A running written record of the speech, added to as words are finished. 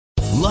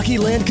Lucky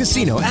Land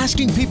Casino,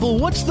 asking people,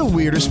 what's the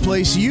weirdest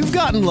place you've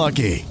gotten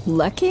lucky?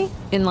 Lucky?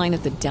 In line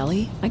at the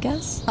deli, I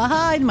guess?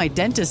 Aha, in my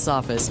dentist's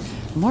office.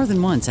 More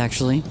than once,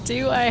 actually.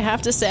 Do I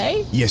have to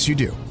say? Yes, you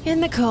do. In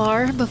the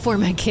car before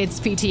my kids'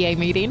 PTA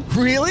meeting.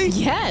 Really?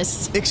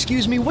 Yes.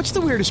 Excuse me, what's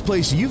the weirdest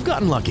place you've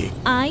gotten lucky?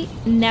 I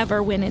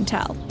never win and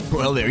tell.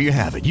 Well, there you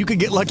have it. You can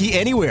get lucky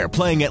anywhere,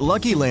 playing at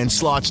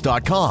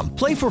LuckyLandSlots.com.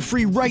 Play for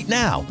free right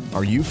now.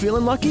 Are you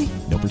feeling lucky?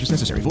 No purchase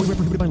necessary. Void where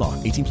prohibited by law.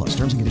 18 plus.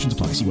 Terms and conditions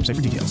apply. See website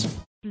for details.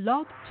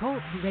 Blog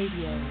Talk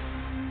Radio.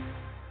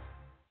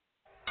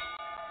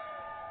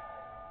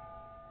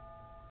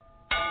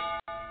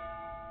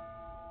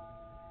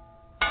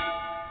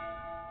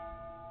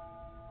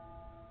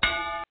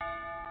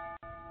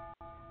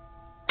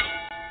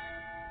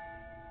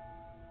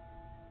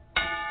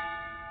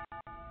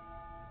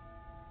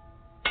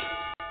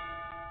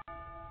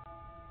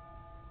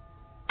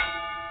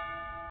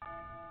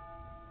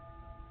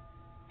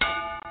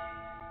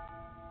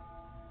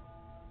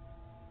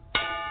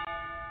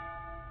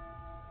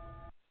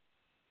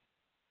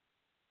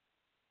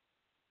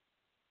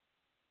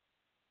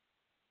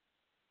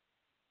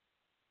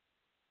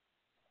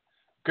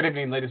 Good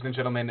evening, ladies and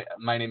gentlemen.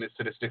 My name is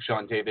Sadistic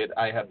Sean David.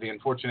 I have the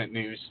unfortunate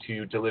news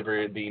to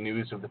deliver the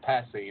news of the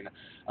passing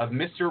of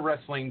Mr.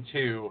 Wrestling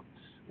 2,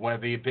 one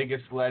of the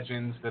biggest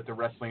legends that the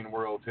wrestling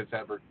world has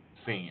ever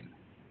seen.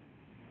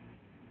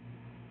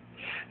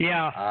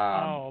 Yeah.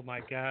 Oh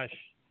my gosh.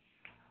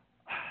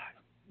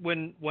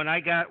 When I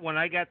got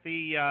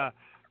the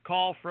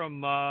call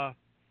from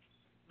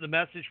the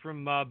message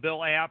from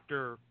Bill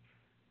Apter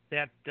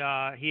that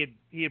he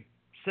had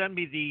sent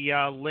me the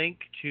link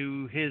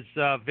to his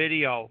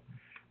video,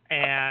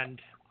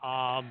 and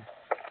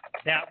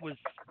that was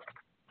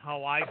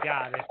how I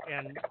got it.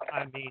 And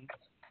I mean,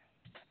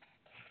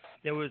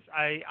 it was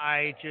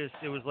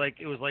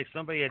like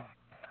somebody had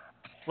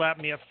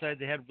slapped me upside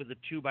the head with a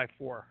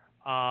 2x4.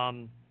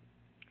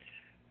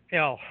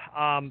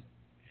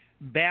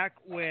 Back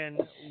when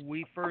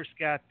we first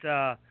got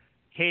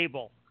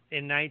cable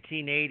in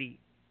 1980,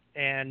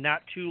 and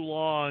not too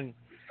long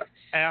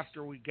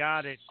after we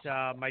got it,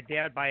 my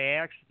dad by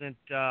accident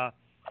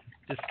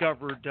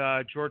discovered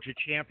Georgia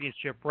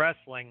Championship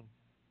Wrestling,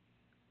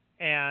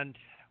 and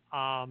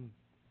one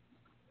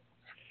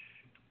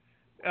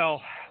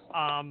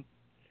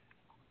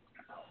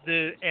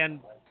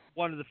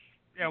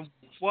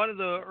of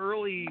the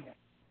early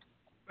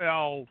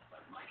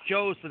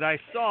shows that I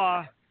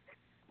saw,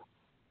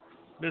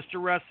 Mr.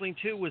 Wrestling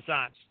 2 was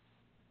on,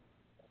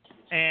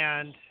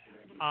 and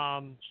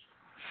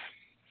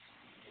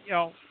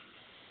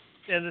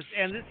And this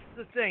is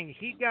the thing.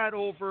 He got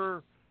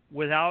over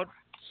without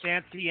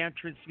fancy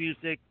entrance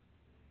music,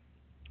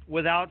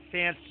 without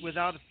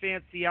a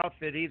fancy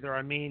outfit either.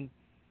 I mean,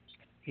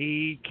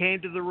 he came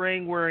to the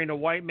ring wearing a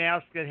white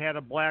mask that had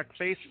a black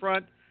face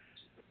front,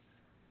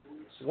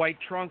 white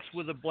trunks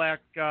with a black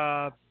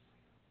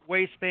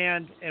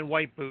waistband, and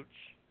white boots.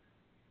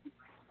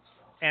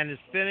 And his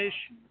finish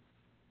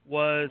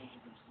was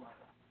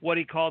what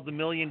he called the $1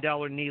 million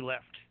knee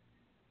lift.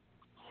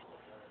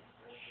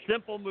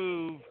 Simple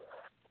move,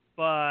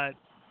 but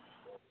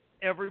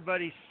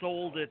everybody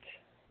sold it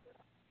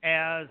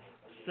as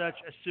such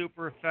a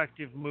super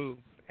effective move.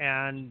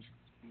 And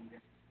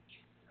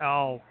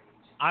I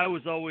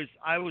was always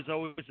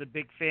a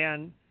big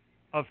fan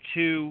of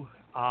 2.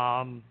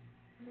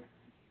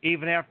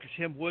 Even after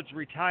Tim Woods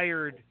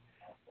retired,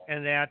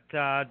 and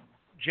that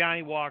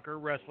Johnny Walker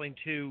Wrestling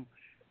 2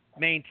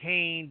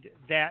 maintained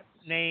that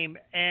name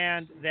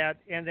and that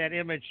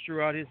image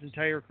throughout his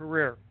entire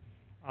career.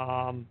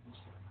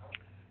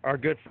 Our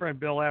good friend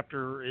Bill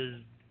Apter is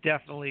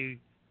definitely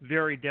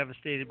very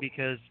devastated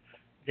because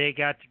they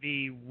got to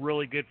be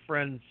really good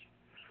friends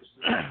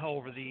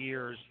over the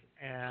years.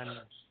 And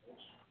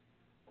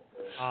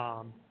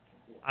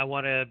I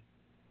want to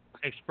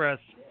express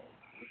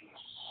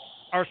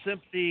our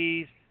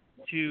sympathies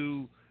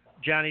to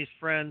Johnny's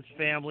friends,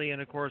 family,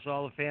 and, of course,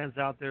 all the fans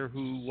out there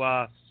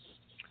who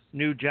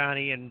knew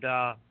Johnny and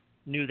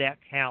knew that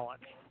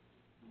talent.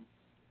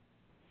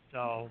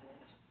 So...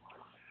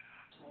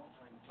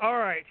 all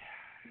right,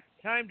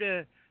 time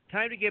to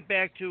get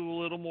back to a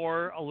little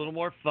more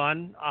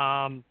fun.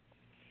 I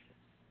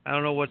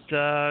don't know what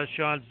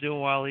Sean's doing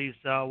while he's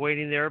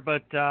waiting there,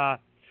 but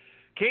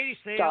Katie,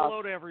 say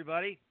hello to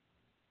everybody.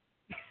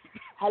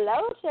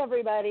 Hello to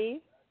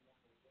everybody.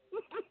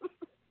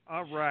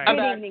 All right.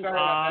 Good evening,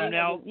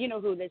 now you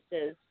know who this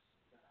is.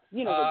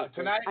 You know who this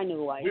tonight is. I know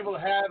who I am. We will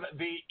have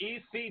the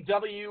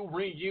ECW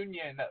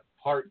reunion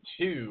part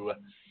 2.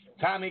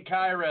 Tommy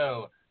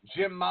Cairo,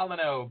 Jim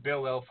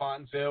MollineauxBill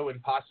Alfonso,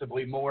 and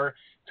possibly more.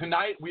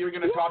 Tonight, we are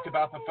going to talk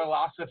about the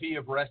philosophy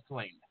of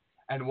wrestling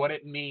and what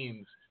it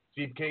means.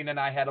 Steve Kane and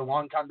I had a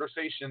long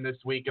conversation this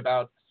week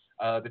about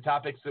the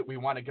topics that we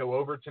want to go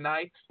over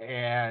tonight,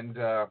 and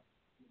we're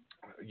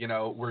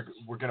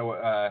going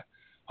to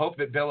hope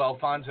that Bill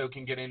Alfonso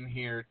can get in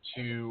here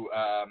to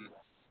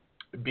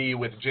be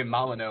with Jim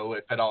Mollineaux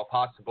if at all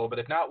possible. But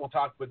if not, we'll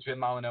talk with Jim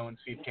Mollineaux and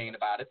Steve Kane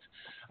about it.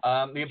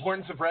 The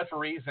importance of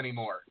referees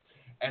anymore.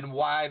 and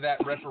why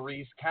that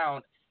referee's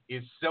count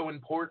is so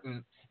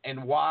important,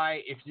 and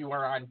why if you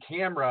are on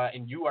camera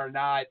and you are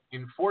not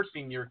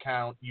enforcing your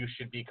count, you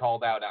should be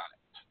called out on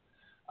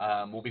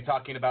it. We'll be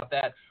talking about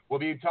that. We'll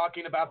be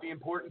talking about the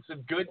importance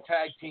of good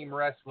tag team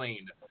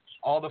wrestling,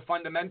 all the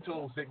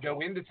fundamentals that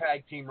go into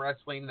tag team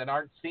wrestling that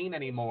aren't seen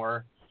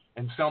anymore,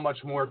 and so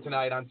much more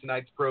tonight on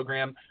tonight's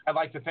program. I'd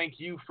like to thank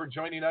you for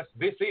joining us.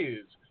 This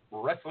is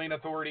Wrestling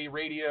Authority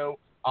Radio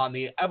on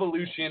the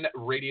Evolution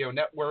Radio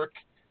Network,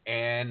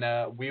 and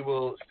we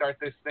will start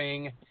this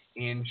thing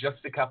in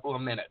just a couple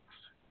of minutes.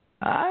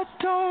 I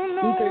don't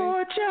know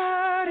what you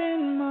had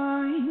in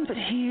mind, but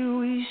here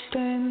we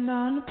stand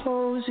on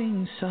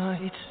opposing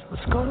sides.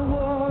 Let's go to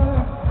war.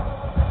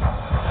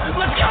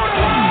 Let's go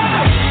to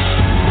war!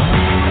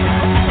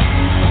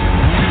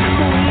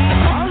 We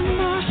arm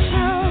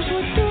ourselves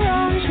with the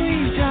wrongs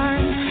we've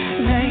done,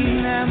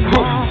 name them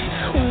off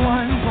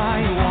one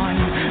by one.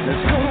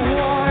 Let's go to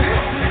war.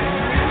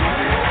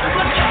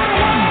 Let's go to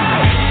war!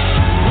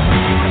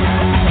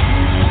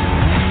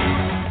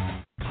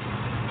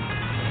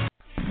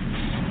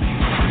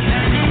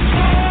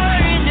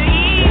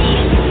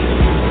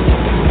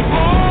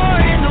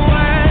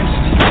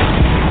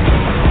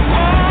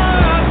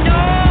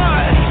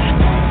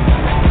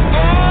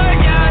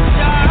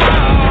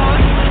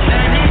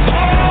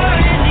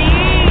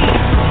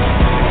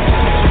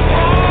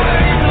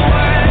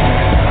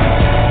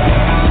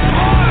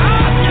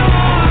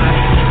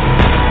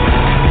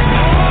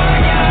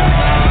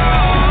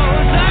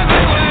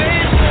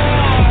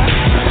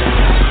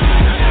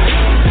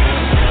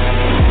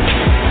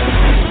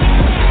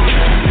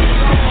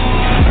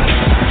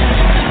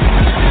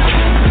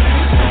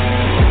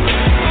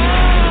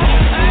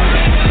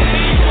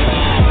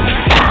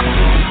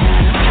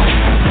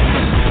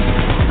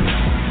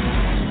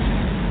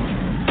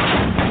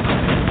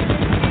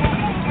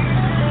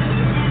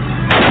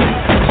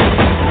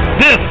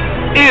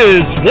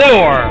 is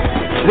WAR,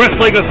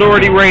 Wrestling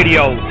Authority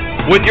Radio,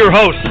 with your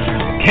hosts,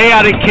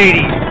 Chaotic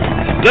Katie,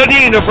 the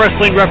Dean of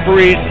Wrestling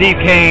Referees, Steve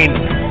Kane,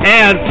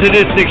 and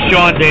Sadistic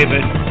Sean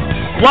David.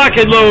 Lock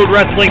and load,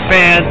 wrestling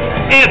fans,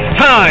 it's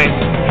time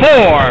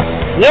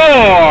for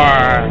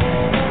WAR!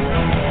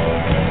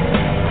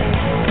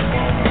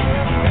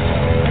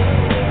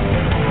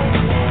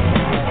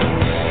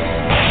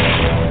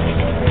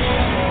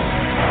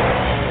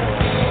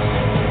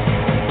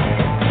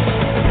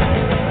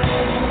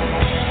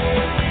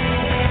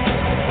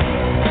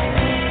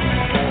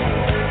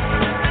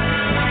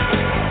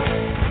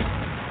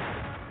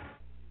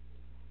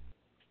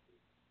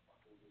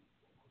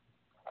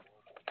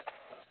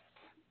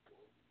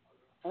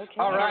 Okay.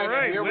 All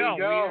right, here we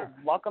go.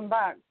 Welcome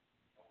back.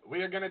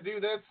 We are going to do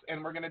this,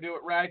 and we're going to do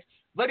it right.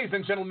 Ladies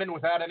and gentlemen,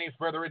 without any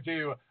further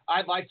ado,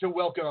 I'd like to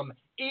welcome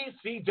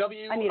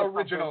ECW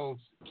Originals,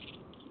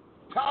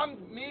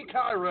 Tommy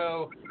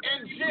Cairo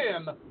and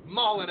Jim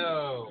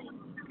Mollineaux.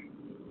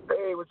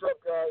 Hey, what's up,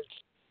 guys?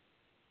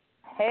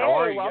 Hey, how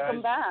are you,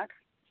 welcome guys? back.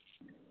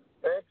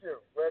 Thank you.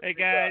 Hey,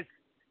 guys.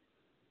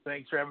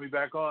 Thanks for having me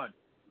back on.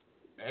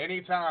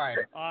 Anytime.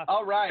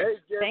 All right. Hey,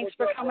 Jim, Thanks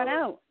for coming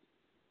out.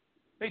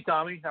 Hey,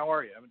 Tommy, how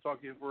are you? I haven't talked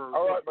to you for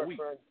a week.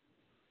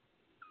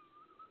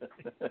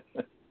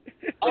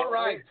 All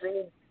right.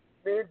 Me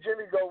and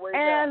Jimmy go way back.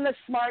 And the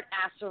smart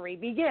assery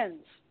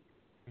begins.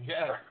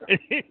 Yeah.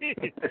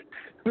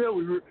 Yeah,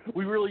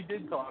 we really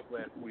did talk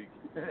last week.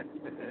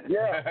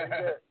 Yeah, we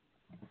did.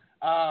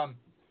 Tommy,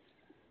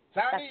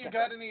 you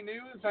got any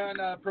news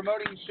on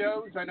promoting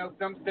shows? I know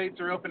some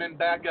states are opening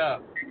back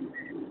up.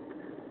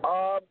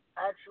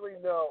 Actually,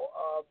 no.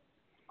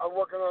 I'm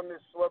working on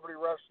this celebrity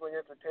wrestling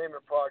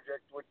entertainment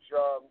project, which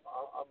I'm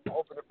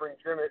hoping to bring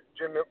Jim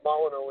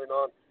Mollineaux in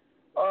on.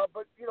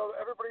 But, you know,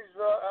 everybody's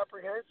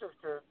apprehensive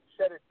to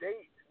set a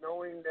date,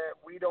 knowing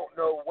that we don't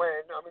know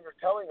when. I mean, they're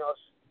telling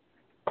us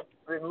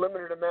in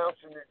limited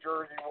amounts in New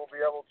Jersey we'll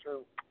be able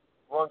to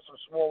run some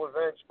small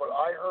events. But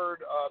I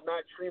heard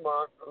Matt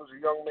Tremont, who's a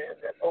young man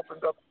that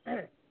opened up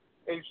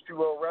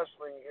H2O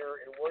Wrestling here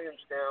in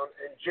Williamstown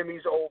in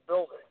Jimmy's old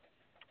building.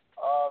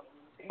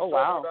 He's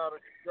talking about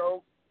a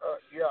show.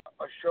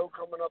 A show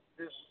coming up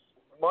this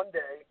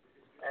Monday,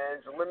 and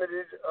it's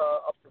limited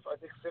up to, I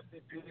think, 50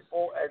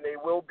 people, and they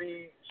will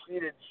be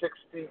seated 6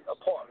 feet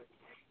apart.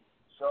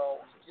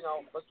 So, you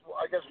know,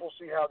 I guess we'll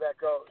see how that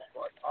goes.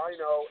 But I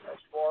know as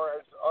far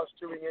as us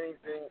doing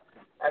anything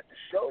at the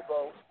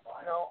showboat,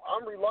 you know,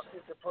 I'm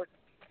reluctant to put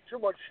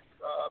too much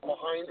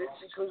behind it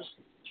because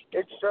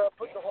it's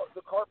putting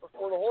the cart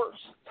before the horse.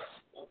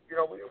 You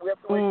know, we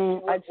have to wait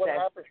and see what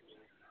happens.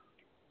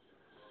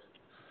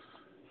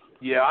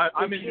 Yeah,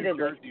 I'm in New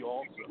Jersey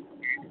also.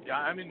 Yeah,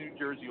 I'm in New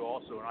Jersey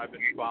also, and I've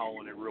been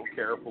following it real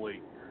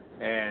carefully.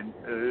 And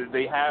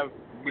they have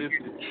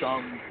listed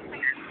some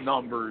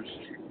numbers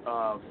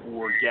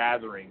for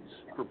gatherings,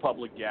 for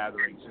public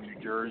gatherings in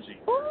New Jersey.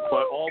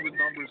 But all the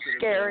numbers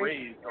that have been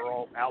raised are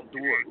all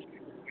outdoors.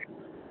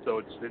 So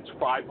it's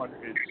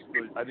 500.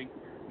 I think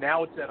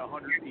now it's at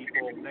 100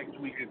 people. Next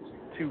week it's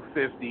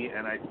 250,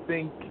 and I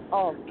think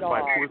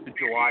by 4th of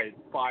July it's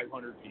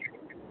 500 people.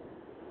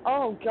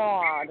 Oh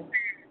God.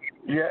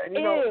 Yeah, and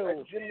you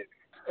know,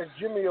 as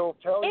Jimmy will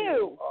tell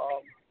you,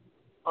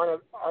 on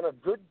a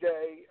good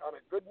day, on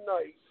a good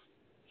night,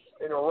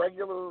 in a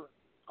regular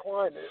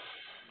climate,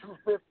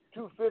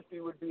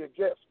 $250 would be a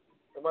gift.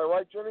 Am I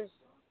right, Jimmy?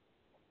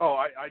 Oh,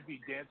 I'd be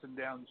dancing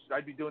down.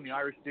 I'd be doing the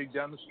Irish jig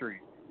down the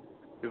street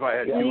if I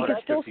had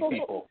 250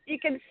 people. You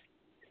can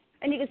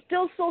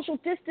still social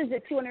distance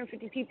at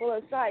 250 people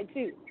outside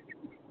too.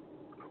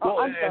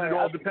 Well, and it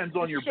all depends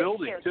on your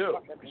building too.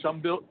 Some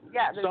buildings,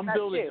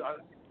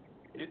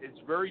 it's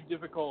very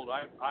difficult.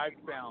 I've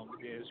found,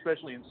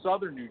 especially in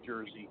southern New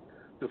Jersey,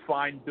 to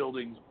find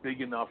buildings big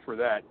enough for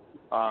that.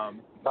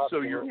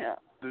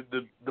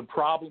 The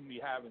problem we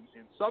have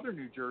in southern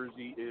New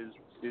Jersey is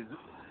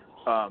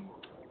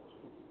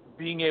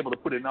being able to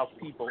put enough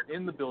people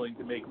in the building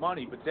to make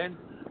money. But then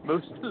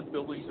most of the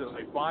buildings that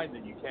I find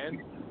that you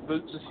can,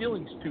 the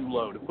ceiling's too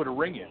low to put a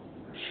ring in.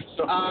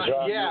 So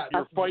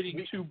you're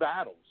fighting two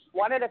battles.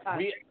 One at a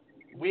time.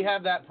 We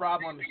have that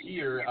problem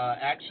here.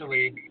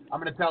 Actually, I'm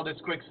going to tell this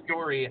quick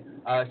story.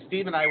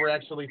 Steve and I were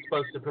actually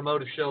supposed to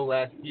promote a show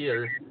last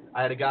year.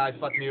 I had a guy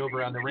fuck me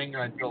over on the ring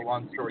rental,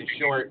 long story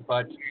short,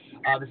 but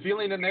the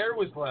ceiling in there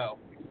was low.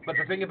 But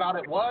the thing about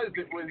it was,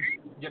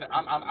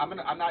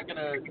 I'm not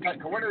gonna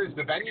cut corners.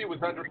 The venue was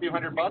under a few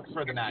 $100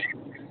 for the night.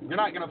 You're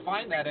not gonna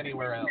find that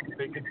anywhere else.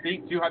 It could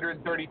seat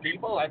 230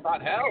 people. I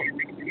thought, hell,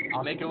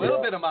 I'll make a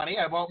little bit of money.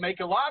 I won't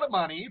make a lot of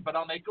money, but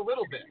I'll make a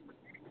little bit.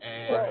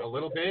 And a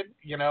little bit,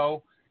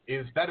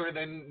 is better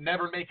than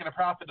never making a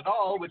profit at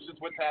all, which is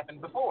what's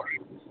happened before.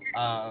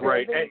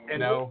 Right,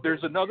 and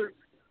there's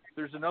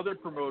another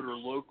promoter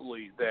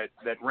locally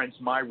that rents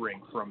my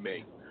ring from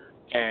me,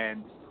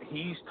 and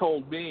he's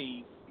told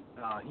me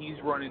he's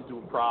run into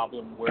a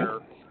problem where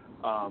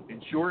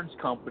insurance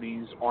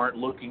companies aren't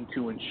looking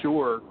to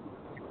insure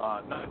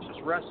not just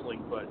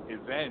wrestling but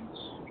events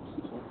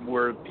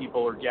where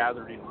people are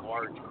gathered in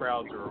large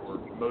crowds or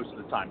most of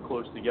the time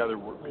close together.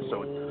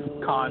 So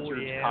it's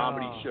concerts,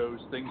 comedy shows,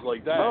 things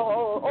like that.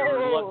 They're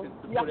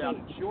reluctant to put out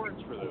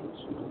insurance for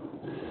those.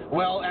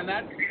 Well,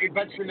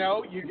 but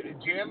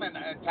Jim and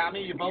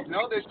Tommy, you both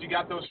know this. You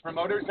got those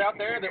promoters out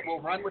there that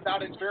will run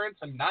without insurance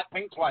and not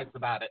think twice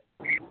about it.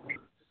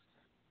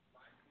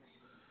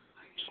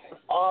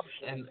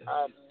 Option.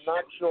 I'm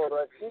not sure, but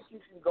I think you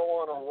can go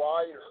on a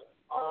rider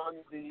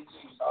on the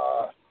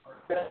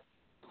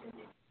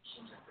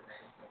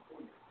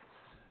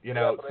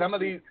some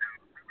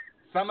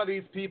of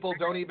these people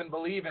don't even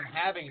believe in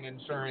having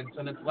insurance,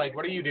 and it's like,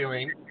 what are you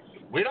doing?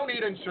 We don't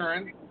need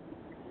insurance.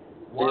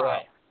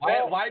 Why?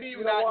 Why do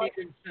you not need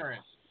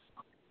insurance?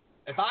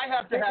 If I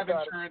have to have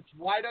insurance,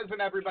 why doesn't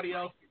everybody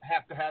else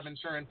have to have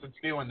insurance that's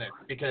doing this?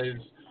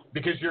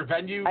 Because your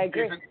venue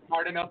isn't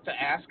smart enough to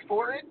ask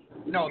for it?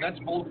 No, that's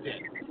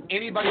bullshit.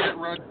 Anybody that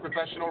runs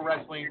professional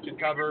wrestling should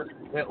cover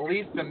at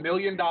least $1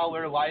 million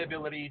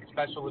liability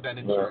special event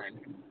insurance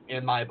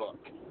in my book.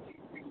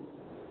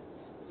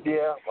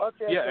 Yeah.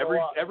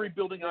 Every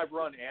building I've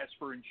run asks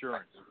for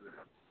insurance.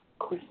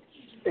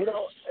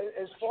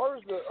 As far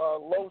as the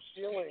low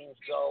ceilings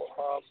go,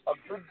 a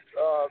good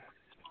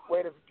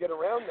way to get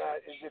around that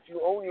is if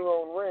you own your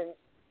own ring,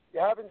 you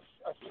have a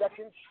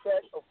second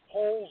set of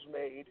poles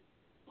made,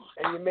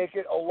 and you make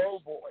it a low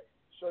boy.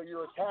 So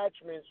your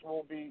attachments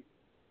will be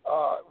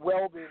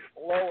welded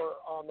lower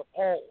on the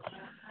poles.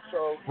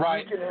 So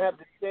you can have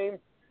the same.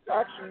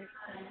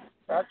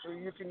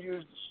 Actually, you can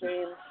use the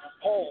same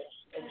poles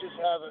and just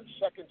have a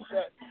second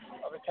set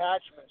of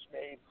attachments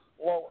made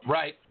lower.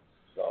 Right.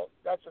 So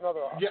that's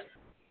another option.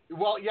 Yeah.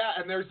 Well,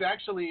 and there's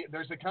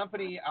a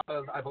company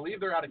I believe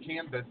they're out of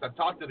Kansas. I've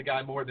talked to the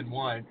guy more than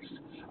once.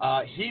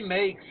 He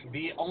makes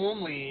the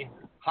only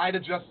height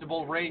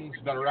adjustable rings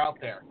that are out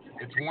there.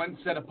 It's one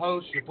set of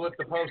posts. You flip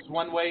the post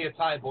one way, it's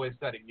high boy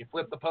setting. You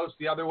flip the post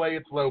the other way,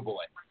 it's low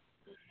boy.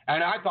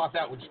 And I thought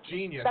that was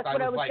genius. That's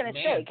what I was going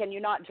to say. Can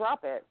you not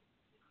drop it?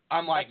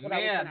 I'm like,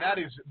 man,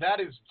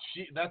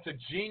 that's a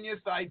genius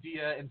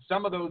idea. And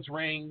some of those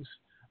rings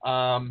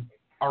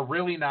are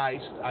really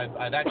nice.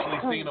 I've actually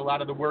seen a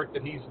lot of the work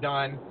that he's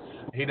done.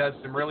 He does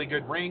some really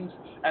good rings,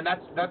 and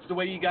that's the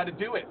way you got to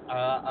do it.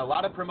 A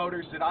lot of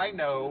promoters that I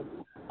know,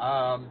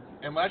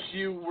 unless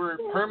you were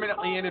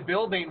permanently in a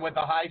building with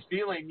a high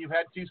ceiling, you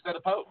had two set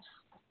of posts.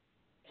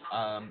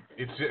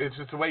 It's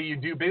just the way you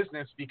do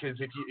business, because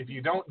if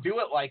you don't do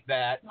it like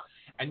that,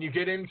 and you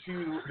get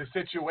into the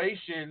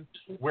situation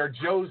where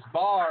Joe's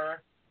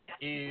Bar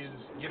is,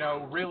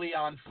 really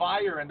on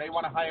fire and they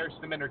want to hire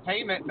some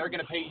entertainment and they're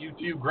going to pay you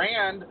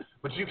 $2,000,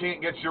 but you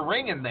can't get your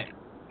ring in there.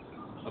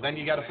 Well, then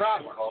you got a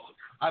problem.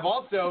 I've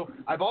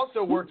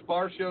also worked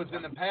bar shows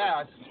in the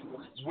past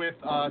with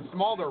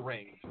smaller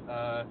rings.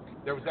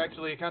 There was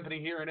actually a company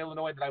here in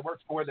Illinois that I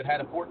worked for that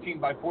had a 14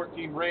 by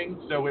 14 ring,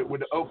 so it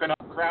would open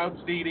up crowd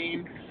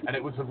seating, and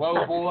it was a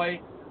low boy.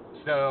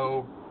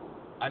 So,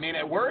 I mean,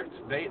 it worked.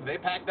 They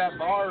packed that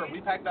bar.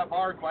 We packed that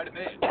bar quite a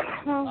bit.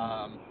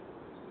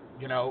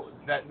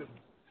 That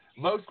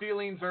low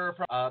ceilings are a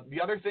problem.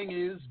 The other thing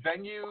is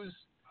venues,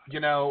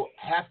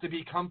 have to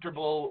be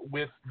comfortable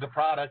with the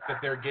product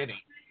that they're getting.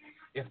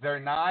 If they're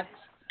not,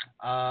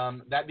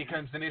 that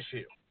becomes an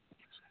issue.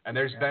 And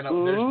there's been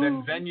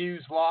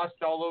venues lost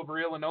all over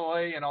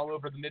Illinois and all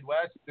over the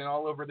Midwest and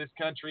all over this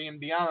country and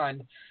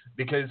beyond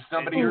because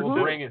somebody will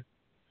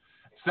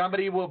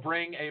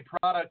bring a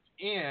product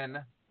in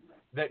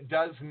that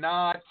does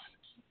not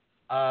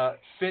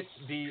fit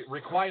the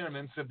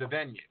requirements of the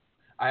venue.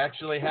 I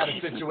actually had a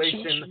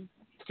situation.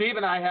 Steve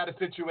and I had a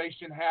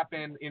situation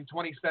happen in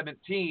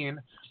 2017.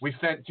 We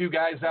sent 4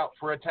 guys out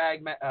for a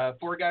tag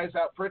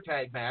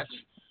match.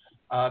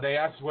 They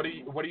asked, "What do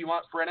you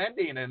want for an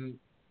ending?" And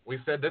we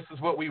said, "This is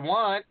what we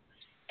want."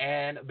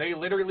 And they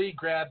literally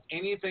grabbed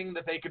anything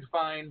that they could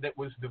find that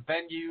was the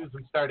venues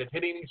and started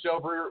hitting each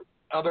other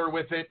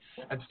with it.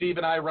 And Steve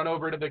and I run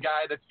over to the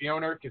guy that's the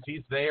owner because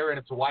he's there and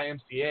it's a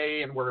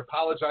YMCA and we're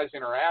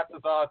apologizing our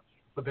asses off,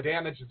 but the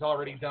damage is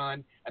already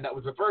done. And that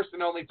was the first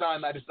and only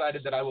time I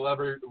decided that I will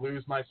ever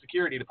lose my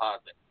security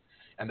deposit.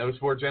 And those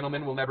 4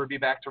 gentlemen will never be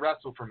back to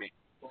wrestle for me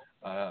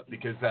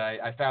because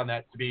I found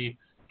that to be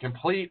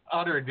complete,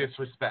 utter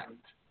disrespect.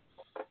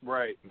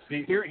 Right.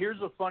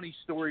 Here's a funny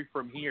story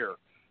from here,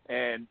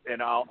 and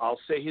I'll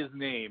say his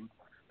name,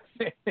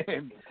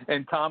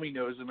 and Tommy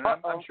knows him, and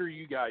I'm sure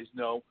you guys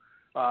know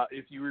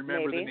if you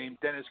remember the name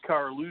Dennis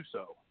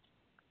Caruso.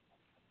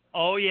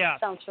 Oh yes.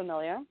 Sounds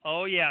familiar.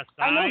 Oh yes.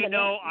 I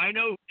know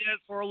who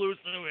Dennis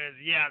Caruso is.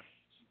 Yes.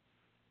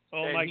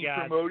 Oh and my he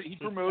God. He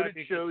promoted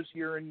shows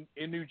here in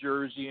New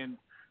Jersey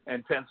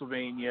and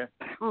Pennsylvania,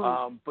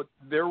 but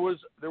there was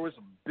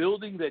a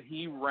building that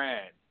he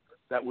ran.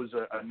 That was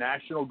a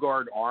National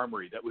Guard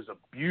armory. That was a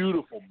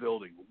beautiful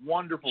building,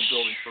 wonderful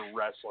building for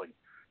wrestling,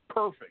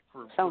 perfect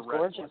for Sounds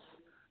wrestling. gorgeous.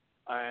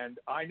 And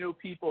I know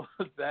people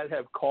that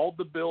have called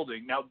the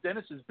building. Now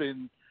Dennis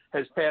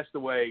has passed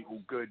away.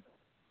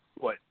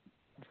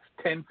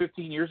 10,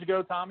 15 years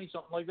ago, Tommy,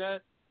 something like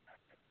that.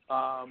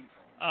 Tommy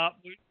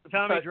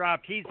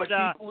dropped. He's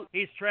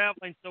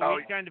traveling, so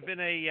he's kind of in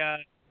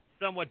a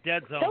somewhat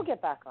dead zone. He'll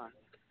get back on.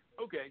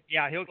 Okay.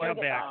 Yeah, he'll come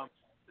back.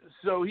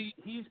 So he's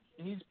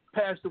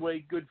passed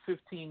away good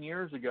 15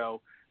 years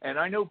ago, and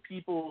I know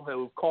people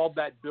who have called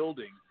that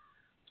building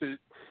to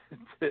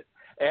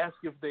ask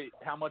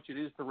how much it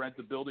is to rent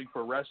the building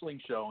for a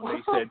wrestling show, and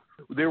they said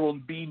there will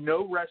be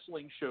no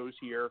wrestling shows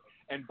here.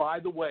 And by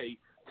the way,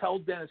 tell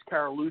Dennis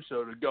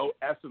Caruso to go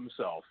F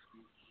himself.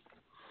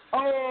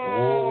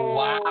 Oh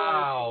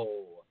wow!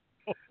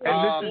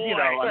 And this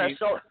is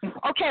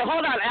okay,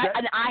 hold on.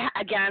 And I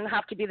again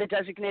have to be the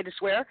designated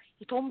swear.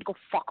 He told him to go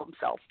fuck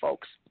himself,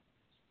 folks.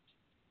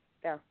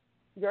 Yeah,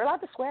 you're allowed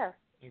to swear.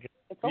 It's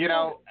okay.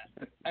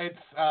 It's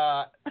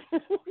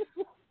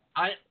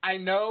I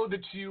know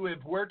that you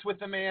have worked with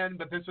the man,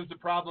 but this is a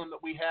problem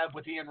that we have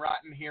with Ian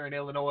Rotten here in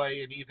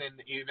Illinois and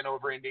even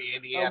over in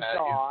Indiana.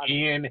 Oh,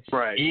 Ian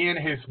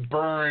has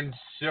burned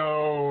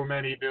so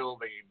many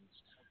buildings,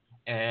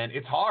 and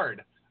it's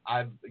hard.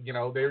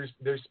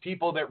 There's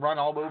people that run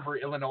all over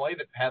Illinois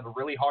that have a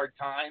really hard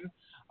time,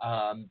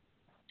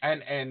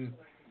 and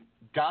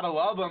gotta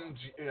love them.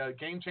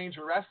 Game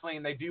Changer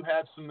Wrestling, they do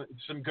have some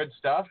good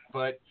stuff,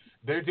 but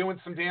they're doing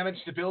some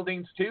damage to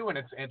buildings too, and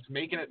it's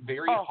making it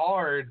very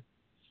hard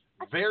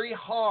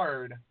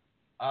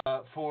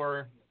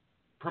for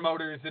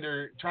promoters that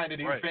are trying to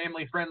do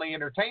family-friendly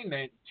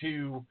entertainment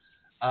to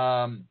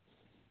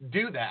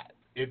do that.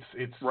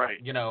 It's right.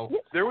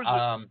 There was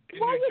in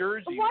New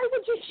Jersey. Why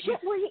would you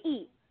shit where you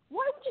eat?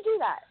 Why would you do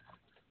that?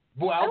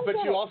 Well,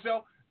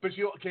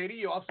 Katie,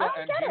 you also,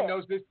 and Jim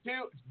knows this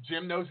too.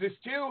 Jim knows this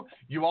too.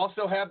 You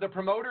also have the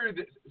promoter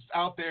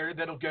out there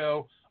that'll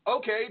go,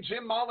 okay,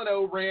 Jim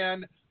Mollineaux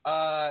ran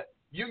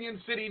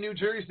Union City, New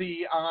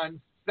Jersey on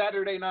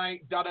Saturday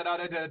night,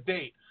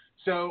 date.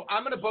 So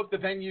I'm going to book the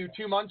venue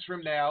 2 months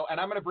from now, and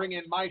I'm going to bring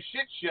in my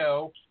shit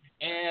show,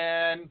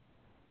 and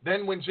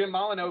then when Jim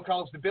Mollineaux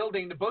calls the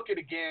building to book it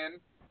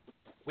again,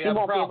 we have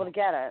a problem. He won't be able to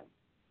get it.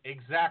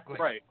 Exactly.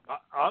 Right.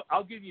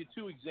 I'll give you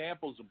 2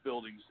 examples of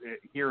buildings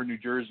here in New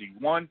Jersey.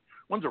 One's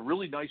a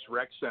really nice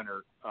rec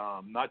center,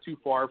 not too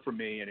far from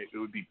me, and it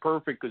would be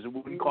perfect because it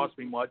wouldn't cost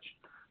me much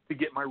to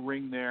get my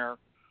ring there.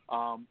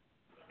 And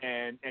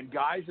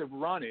guys have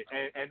run it,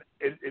 and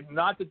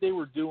not that they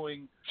were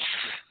doing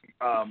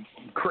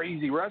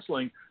crazy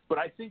wrestling, but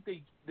I think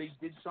they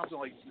did something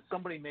like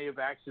somebody may have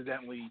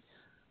accidentally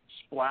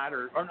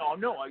splattered. Oh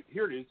no!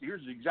 Here it is.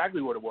 Here's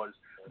exactly what it was.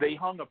 They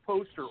hung a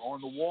poster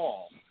on the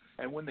wall.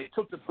 And when they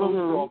took the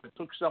poster off, it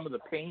took some of the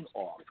paint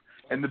off,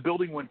 and the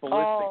building went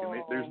ballistic.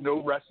 And there's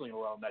no wrestling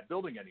around that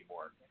building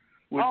anymore.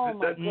 I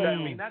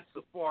mean, that's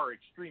the far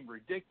extreme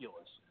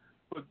ridiculous.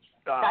 But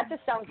that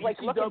just sounds like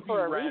ECW looking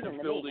for a ran reason.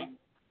 A building.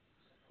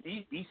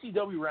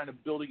 ECW ran a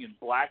building in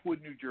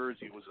Blackwood, New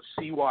Jersey. It was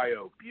a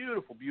CYO,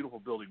 beautiful, beautiful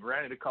building.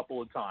 Ran it a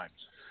couple of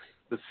times.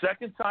 The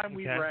second time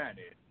we ran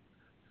it,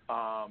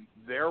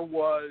 there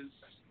was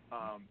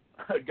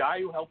a guy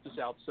who helped us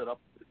out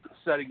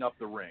setting up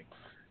the ring.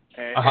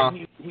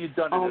 And he had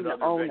done it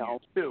at other venues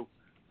too,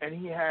 and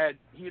he had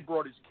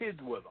brought his kids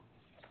with him.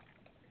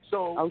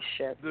 So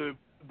the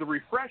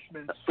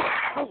refreshments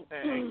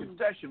and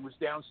concession was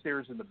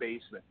downstairs in the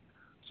basement.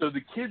 So the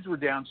kids were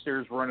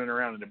downstairs running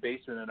around in the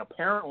basement, and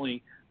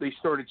apparently they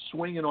started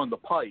swinging on the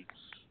pipes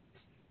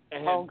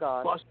and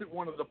God. busted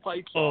one of the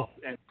pipes off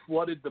and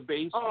flooded the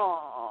basement.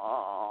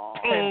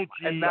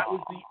 And that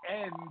was the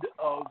end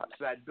of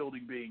that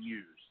building being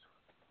used.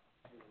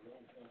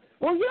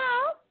 Well,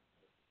 yeah.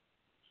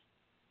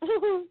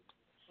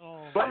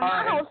 But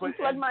my house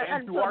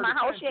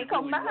ain't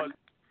come back.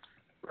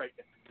 Right.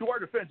 To our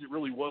defense, it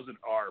really wasn't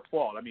our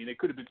fault. I mean, it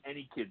could have been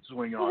any kid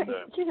swinging on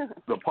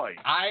the pipe.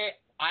 I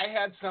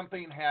had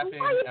something happen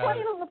Why are you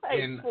playing on the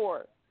pipe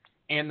for?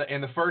 In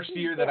the first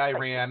year that I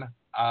ran.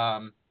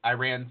 I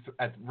ran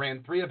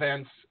 3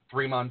 events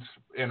 3 months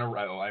in a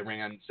row. I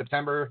ran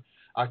September,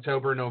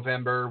 October,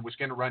 November. Was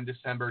going to run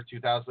December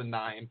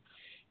 2009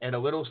 in a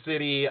little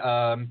city,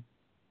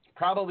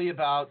 probably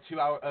about 2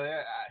 hours.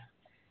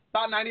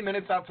 About 90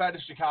 minutes outside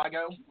of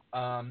Chicago.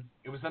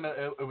 It was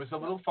a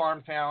little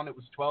farm town. It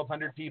was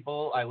 1,200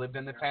 people. I lived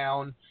in the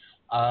town.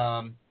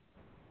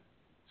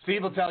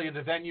 Steve will tell you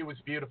the venue was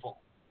beautiful.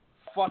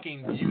 Fucking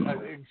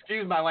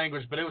excuse my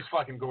language, but it was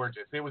fucking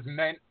gorgeous. It was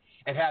meant.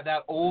 It had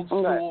that old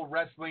school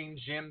wrestling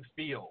gym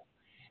feel.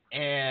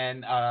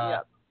 And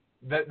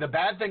the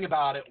bad thing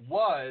about it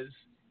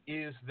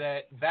is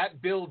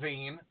that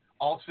building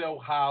also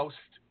housed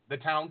the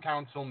town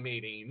council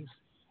meetings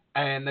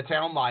and the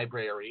town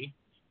library.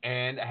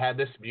 And it had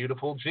this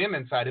beautiful gym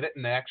inside of it,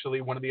 and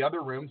actually one of the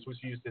other rooms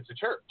was used as a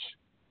church.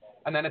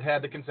 And then it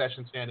had the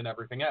concession stand and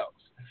everything else.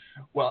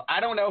 Well, I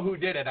don't know who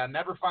did it. I'll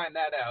never find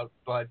that out,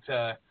 but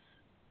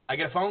I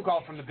get a phone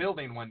call from the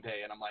building one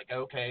day, and I'm like,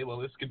 okay, well,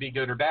 this could be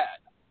good or bad.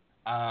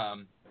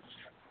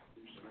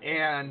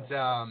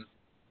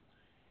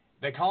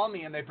 They call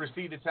me, and they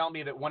proceed to tell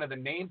me that one of the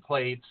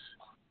nameplates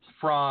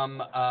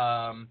from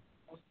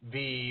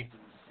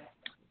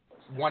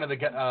one of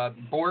the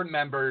board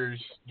members,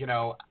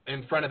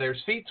 in front of their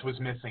seats was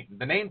missing,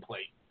 the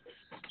nameplate.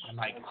 I'm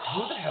like,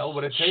 who the hell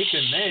would have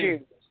taken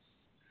this?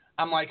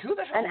 I'm like, who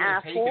the hell would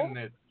have taken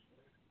this?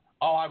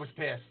 Oh, I was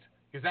pissed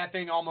because that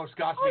thing almost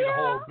cost me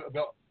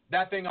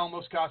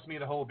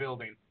the whole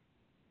building.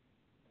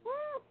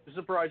 I'm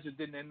surprised it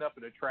didn't end up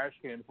in a trash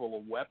can full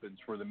of weapons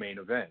for the main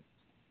event.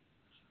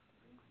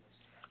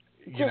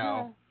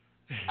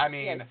 I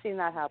mean, I've seen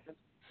that happen.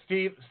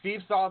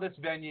 Steve saw this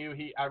venue.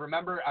 I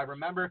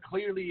remember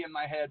clearly in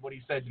my head what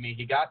he said to me.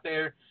 He got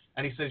there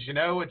and he says,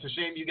 it's a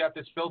shame you got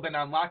this building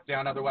on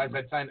lockdown. Otherwise,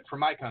 I'd sign it for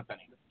my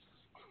company.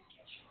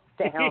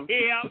 Damn.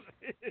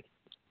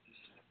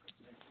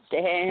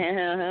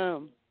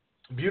 Damn.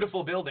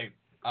 Beautiful building.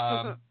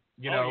 The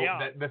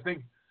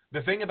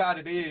thing about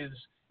it is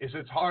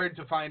it's hard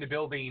to find a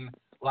building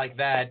like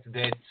that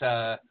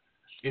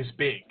is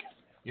big.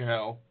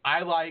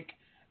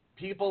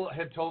 People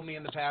have told me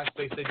in the past,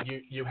 they said,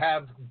 you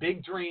have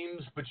big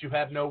dreams, but you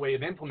have no way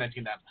of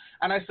implementing them.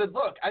 And I said,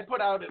 look, I put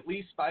out at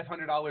least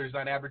 $500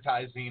 on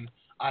advertising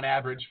on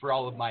average for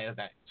all of my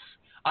events.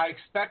 I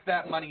expect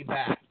that money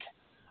back.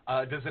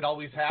 Does it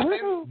always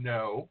happen?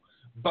 No.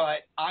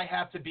 But I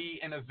have to be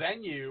in a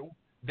venue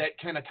that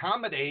can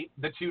accommodate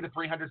the 200 to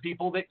 300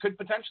 people that could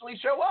potentially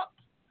show up,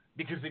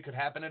 because it could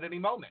happen at any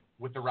moment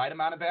with the right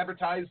amount of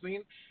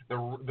advertising, the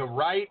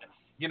right –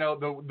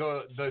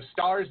 the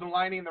stars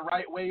aligning the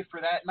right way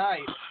for that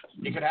night.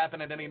 It could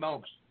happen at any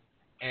moment.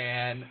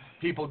 And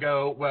people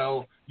go,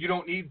 well, you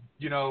don't need,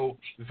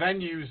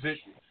 venues that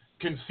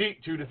can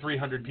seat 200 to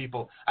 300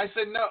 people. I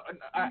said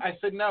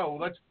no.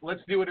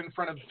 Let's do it in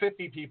front of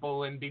 50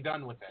 people and be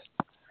done with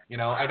it.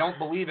 I don't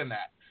believe in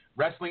that.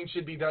 Wrestling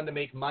should be done to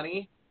make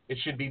money. It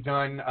should be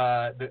done.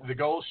 The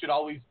goal should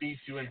always be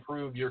to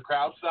improve your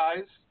crowd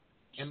size.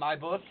 In my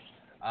book,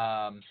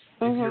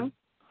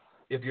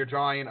 if you're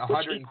drawing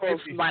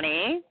 150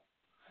 money.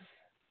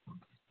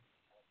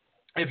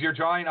 If you're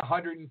drawing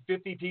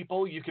 150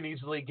 people, you can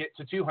easily get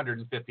to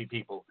 250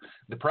 people.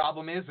 The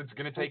problem is it's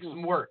going to take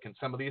some work, and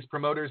some of these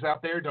promoters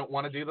out there don't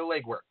want to do the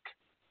legwork.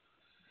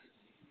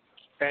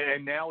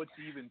 And now it's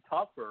even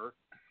tougher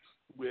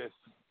with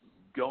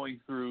going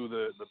through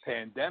the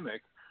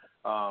pandemic.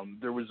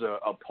 There was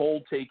a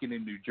poll taken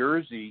in New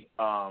Jersey.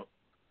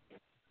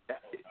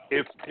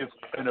 If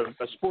in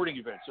a sporting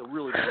event, so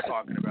really we're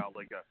talking about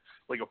like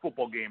a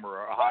football game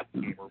or a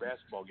hockey game or a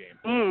basketball game.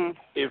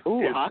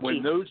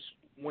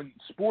 When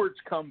sports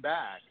come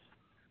back,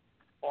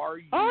 are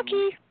you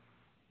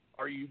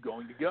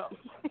going to go?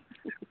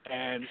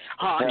 And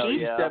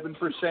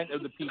 87%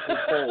 of the people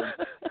polled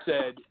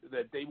said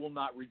that they will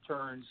not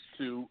return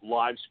to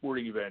live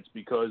sporting events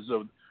because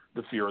of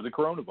the fear of the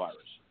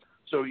coronavirus.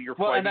 So you're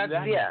fighting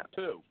that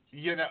too.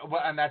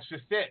 And that's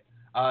just it.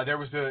 There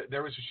was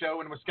a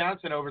show in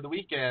Wisconsin over the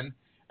weekend,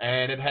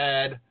 and it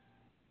had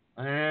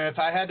if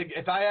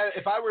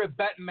I were a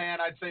betting man,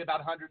 I'd say about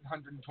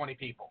 120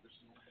 people.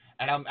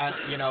 And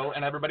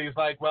and everybody's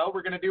like, well,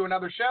 we're going to do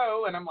another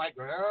show, and I'm like,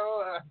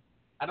 well,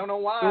 I don't know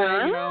why.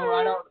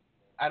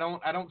 I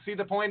don't see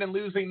the point in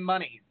losing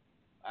money.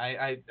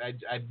 I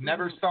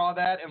never saw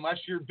that unless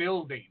you're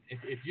building.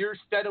 If you're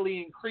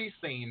steadily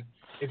increasing,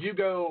 if you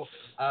go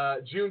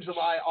June,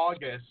 July,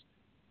 August,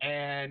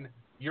 and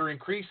you're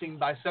increasing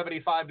by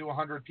 75 to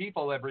 100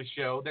 people every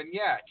show, then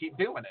yeah, keep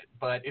doing it.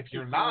 But if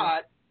you're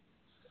not,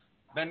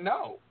 then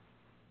no.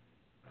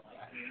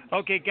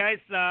 Okay, guys,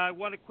 I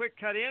want a quick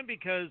cut in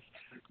because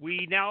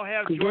we now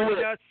have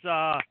joining us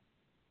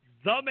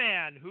the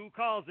man who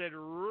calls it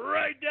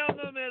right down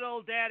the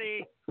middle,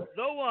 Daddy,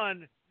 the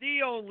one,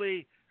 the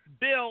only,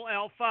 Bill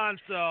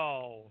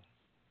Alfonso.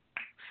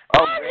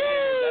 Oh,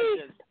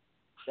 man,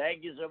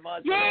 thank you so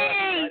much.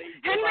 Yay!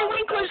 Henry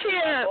Winkler's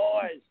here.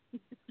 Boys.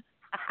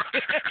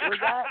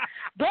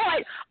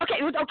 Boy,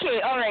 okay,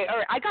 all right.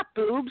 I got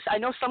boobs. I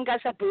know some guys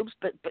have boobs,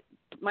 but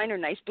mine are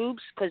nice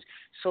boobs. I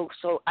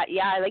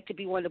like to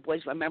be one of the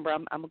boys. Remember,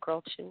 I'm a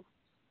girl too.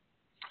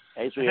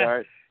 Hey,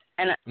 sweetheart.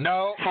 And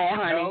no, hey,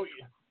 honey.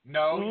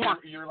 No,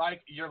 you're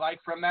like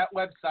from that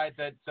website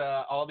that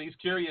all these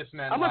curious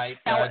men like.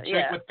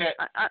 Chick with that.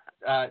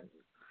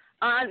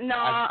 No,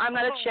 I'm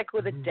not a chick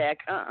with a dick.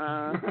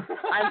 I'm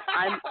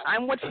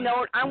what's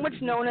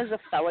known as a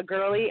fella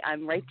girly.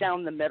 I'm right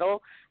down the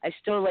middle. I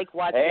still like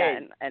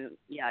watching and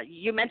yeah.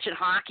 You mentioned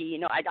hockey. You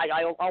know,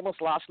 I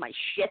almost lost my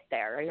shit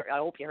there. I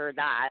hope you heard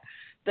that.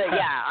 But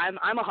yeah,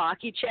 I'm a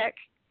hockey chick.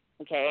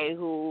 Okay,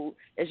 who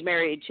is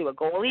married to a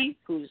goalie,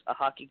 who's a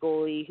hockey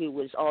goalie, who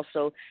was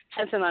also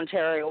 10th in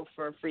Ontario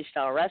for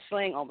freestyle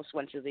wrestling, almost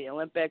went to the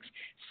Olympics.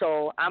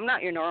 So I'm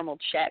not your normal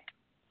chick.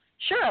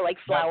 Sure, I like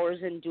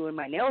flowers and doing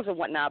my nails and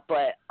whatnot,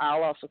 but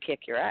I'll also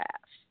kick your ass.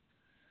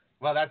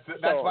 Well, that's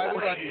why we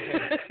love you,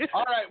 Jim.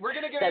 All right, we're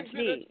going to get into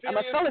me. This I'm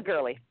a fella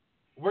girly.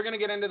 We're going to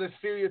get into this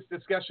serious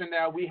discussion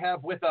now. We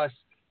have with us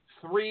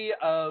three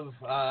of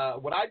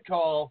what I'd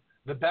call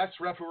the best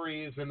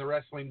referees in the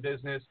wrestling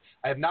business.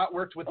 I have not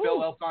worked with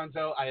Bill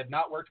Alfonso. I have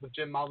not worked with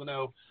Jim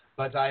Mollineaux,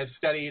 but I have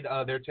studied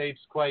their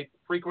tapes quite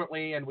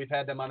frequently, and we've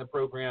had them on the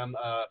program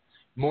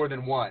more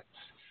than once.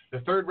 The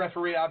third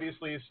referee,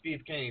 obviously, is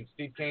Steve Kane.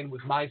 Steve Kane was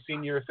my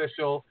senior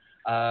official.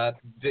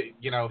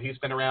 He's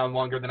been around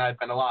longer than I've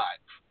been alive.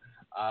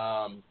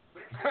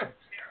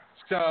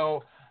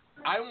 So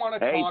I want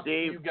to talk to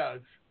you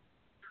guys.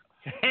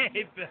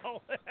 Hey,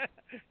 Bill.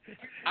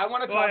 I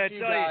want to talk to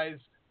you guys.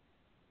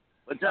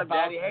 What's up,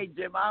 Daddy? Hey,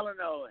 Jim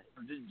Mollineaux.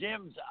 The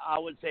Jims, I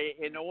would say,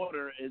 in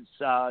order, it's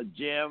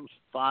Jim,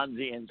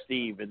 Fonzie, and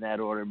Steve in that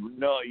order.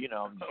 No,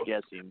 I'm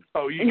guessing.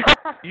 Oh, you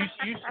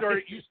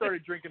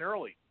started drinking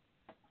early.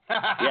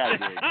 Yeah, I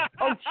did.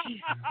 Oh,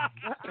 jeez.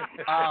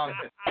 I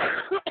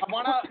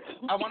want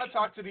to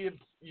talk to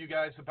you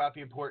guys about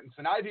the importance,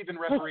 and I've even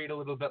refereed a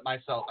little bit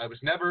myself. I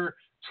was never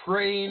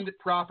trained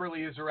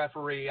properly as a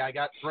referee. I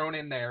got thrown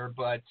in there,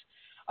 but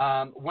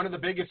one of the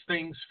biggest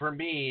things for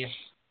me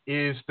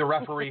is the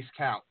referee's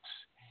counts.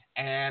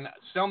 And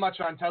so much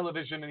on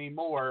television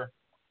anymore,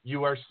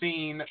 you are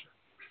seeing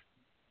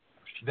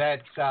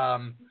that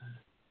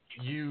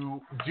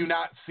you do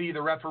not see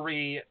the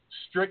referee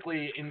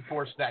strictly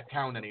enforce that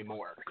count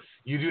anymore.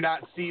 You do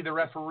not see the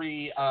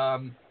referee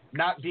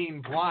not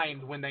being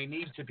blind when they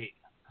need to be.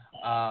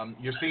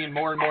 You're seeing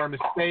more and more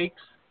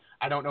mistakes.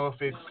 I don't know if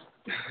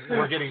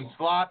we're getting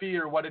sloppy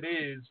or what it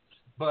is,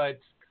 but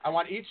I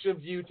want each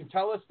of you to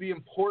tell us the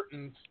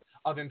importance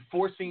of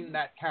enforcing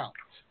that count.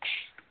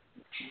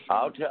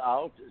 I'll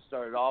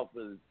start it off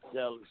with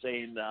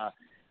saying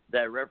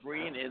that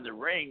refereeing in the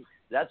ring,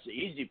 that's the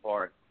easy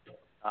part.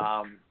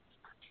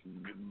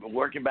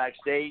 Working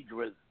backstage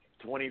with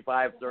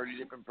 25, 30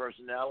 different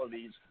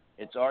personalities,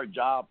 it's our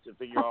job to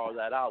figure all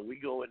that out. We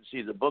go and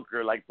see the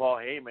booker like Paul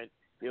Heyman.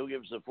 He'll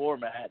give us a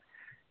format,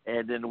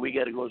 and then we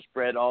got to go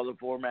spread all the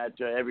format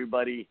to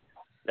everybody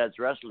that's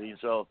wrestling.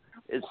 So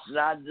it's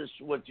not just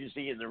what you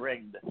see in the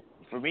ring.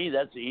 For me,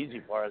 that's the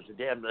easy part. I said,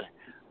 damn,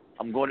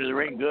 I'm going to the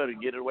ring good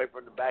and get away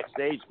from the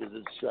backstage because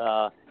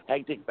it's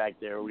hectic back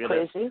there. We're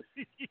gonna, crazy?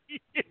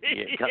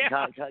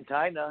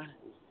 Kind of.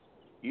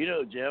 You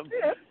know, Jim.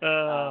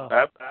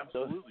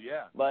 Absolutely,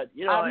 yeah. But,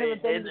 in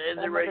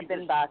the ring. I've never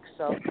been back,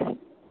 so.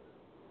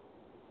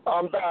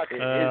 I'm back.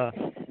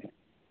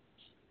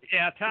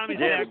 Yeah, Tommy's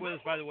back with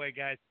us, by the way,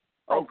 guys.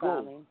 Oh,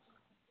 cool.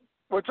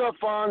 What's up,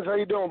 Fonz? How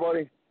you doing,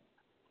 buddy?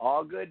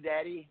 All good,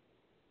 Daddy.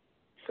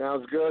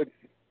 Sounds good.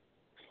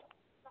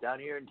 Down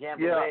here in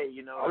Tampa Bay,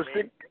 you know what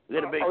I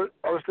mean?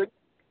 I was thinking.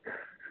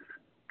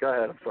 Go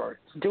ahead, I'm sorry.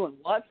 Doing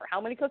what? For how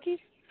many cookies?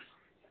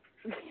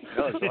 No,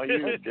 it's all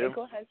you, Jim.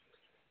 Go ahead.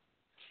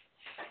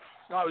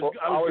 No, I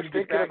was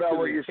thinking about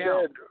what you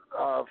said,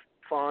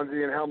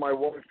 Fonzie, and how my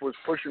wife was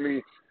pushing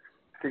me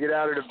to get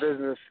out of the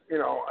business,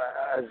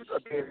 as a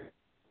baby.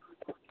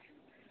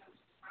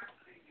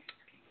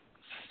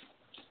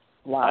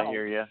 Wow. I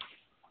hear you.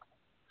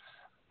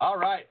 All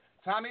right.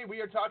 Tommy,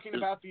 we are talking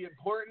about the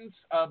importance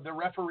of the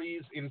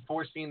referees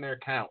enforcing their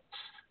counts.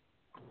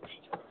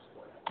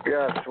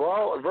 Yes,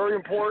 well, very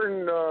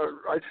important.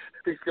 I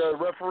think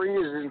referee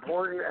is as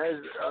important as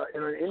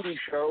in an indie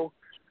show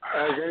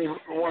as any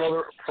one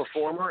other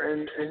performer,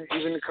 and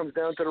even it comes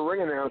down to the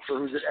ring announcer,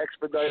 who's an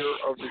expediter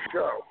of the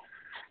show.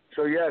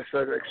 So yes,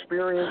 an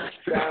experienced,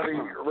 savvy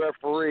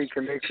referee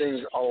can make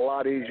things a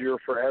lot easier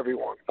for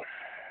everyone.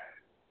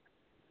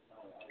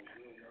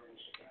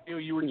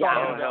 You were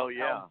talking about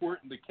how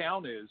important the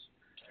count is.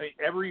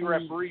 Every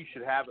referee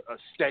should have a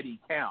steady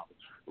count.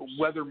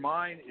 Whether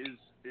mine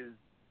is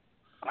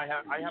I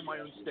have my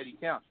own steady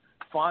count.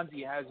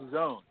 Fonzie has his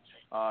own.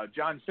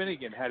 John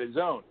Finnegan had his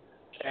own.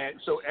 And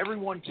so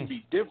everyone can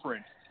be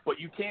different, but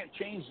you can't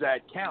change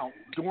that count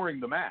during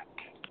the match.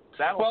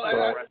 That'll throw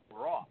the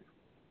wrestler off.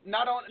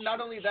 Not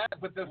only that,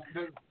 but the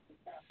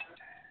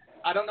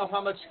I don't know how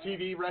much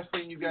TV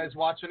wrestling you guys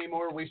watch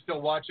anymore. We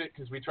still watch it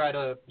because we try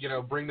to,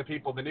 bring the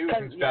people the news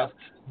and stuff.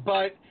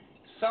 But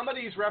some of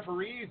these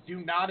referees do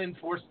not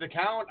enforce the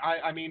count.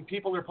 I mean,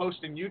 people are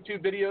posting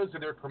YouTube videos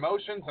of their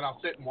promotions, and I'll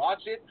sit and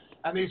watch it.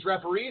 And these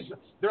referees,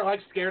 they're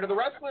like scared of the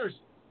wrestlers.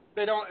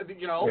 They don't,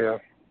 Yeah.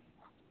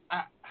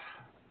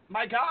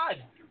 My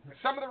God.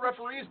 Some of the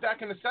referees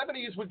back in the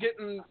 70s would get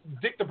in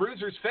Dick the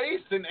Bruiser's face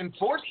and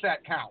enforce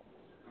that count.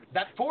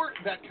 That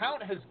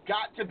count has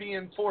got to be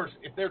enforced.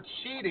 If they're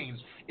cheating,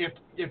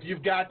 if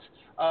you've got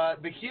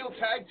the heel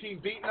tag team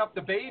beating up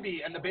the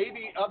baby and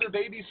other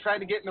babies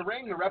trying to get in the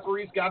ring, the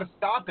referee's got to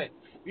stop it.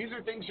 These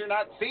are things you're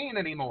not seeing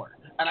anymore,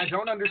 and I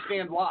don't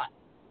understand why.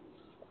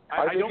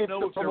 I think it's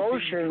the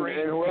promotion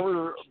and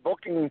whoever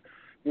booking,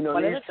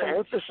 needs to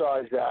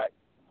emphasize that,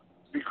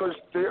 because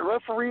the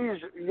referees,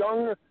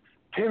 young,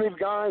 timid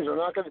guys, are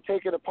not going to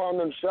take it upon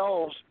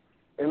themselves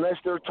unless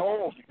they're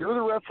told, you're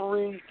the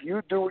referee,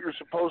 you do what you're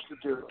supposed to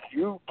do.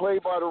 You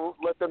let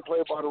them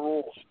play by the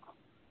rules.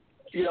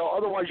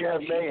 Otherwise you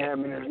have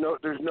mayhem and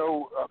there's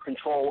no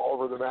control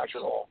over the match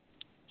at all.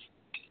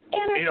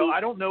 I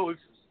don't know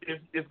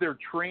if they're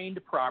trained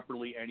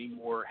properly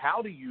anymore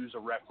how to use a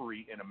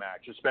referee in a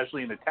match,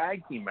 especially in a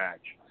tag team match.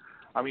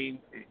 I mean,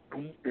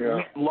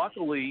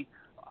 luckily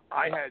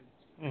I had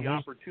the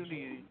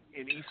opportunity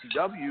in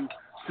ECW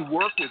to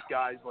work with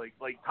guys like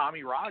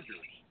Tommy Rogers,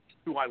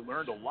 who I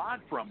learned a lot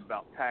from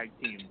about tag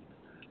team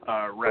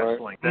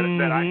wrestling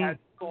that I hadn't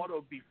thought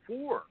of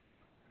before.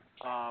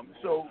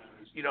 So,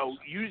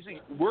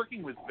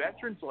 working with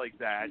veterans like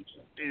that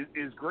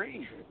is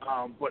great.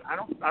 But I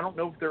don't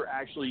know if they're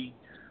actually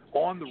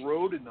on the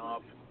road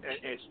enough,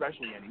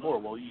 especially anymore.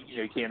 Well,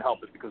 you can't help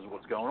it because of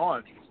what's going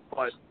on.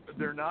 But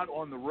they're not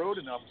on the road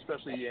enough,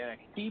 especially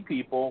the NXT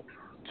people,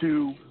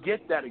 to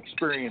get that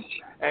experience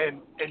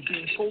and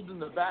being pulled in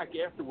the back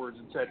afterwards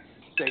and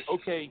say,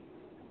 okay,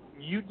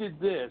 you did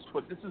this,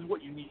 but this is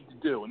what you need to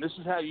do, and this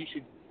is how you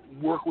should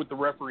work with the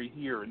referee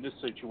here in this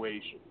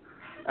situation.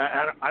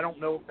 I don't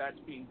know if that's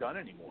being done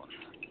anymore.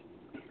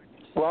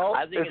 Well,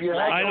 if you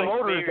have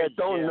promoters that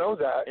don't know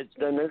that,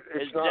 then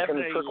it's not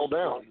going to trickle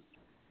down.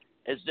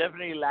 It's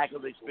definitely lack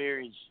of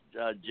experience,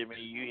 Jimmy.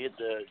 You hit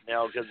the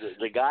nail, because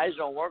the guys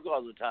don't work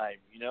all the time.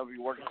 If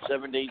you're working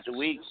 7 days a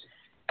week,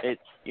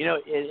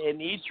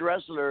 in each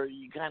wrestler,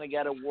 you kind of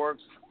got to work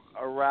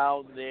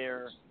around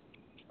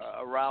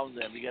around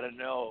them. You got to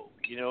know.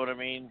 You know what I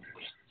mean?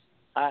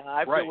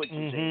 I feel what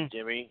you're saying,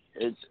 Jimmy.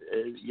 It's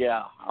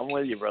I'm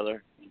with you,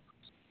 brother.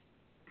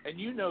 And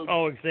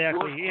Oh,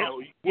 exactly.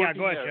 Go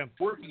ahead, Jim.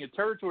 Working a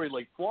territory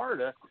like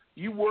Florida,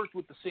 you worked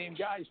with the same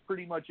guys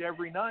pretty much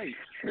every night.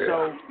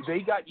 So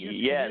they got used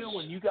to you,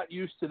 and you got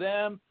used to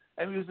them.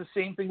 And it was the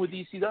same thing with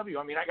ECW.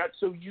 I mean, I got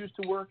so used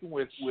to working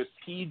with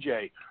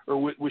PJ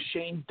or with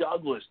Shane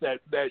Douglas that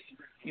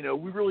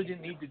we really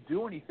didn't need to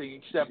do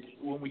anything except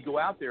when we go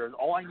out there. And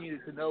all I needed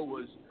to know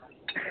was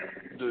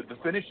the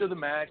finish of the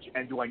match,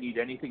 and do I need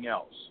anything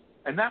else?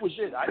 And that was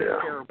it. I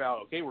didn't care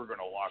about, okay, we're going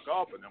to lock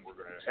up and then we're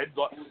going to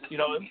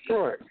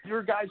headbutt. There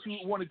are guys who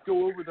want to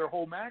go over their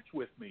whole match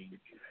with me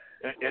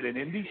at an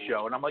indie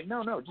show, and I'm like,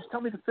 no, just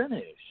tell me the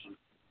finish.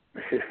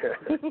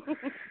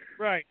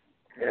 Right.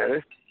 Yeah,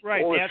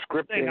 right. All That's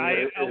the scripting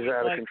is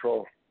out of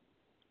control.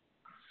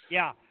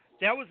 Yeah,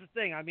 that was the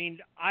thing. I mean,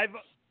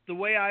 the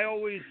way I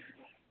always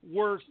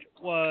worked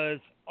was,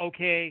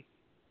 okay,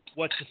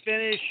 what's the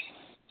finish?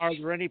 Are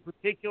there any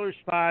particular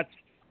spots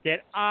that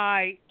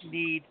I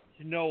need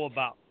to know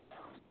about?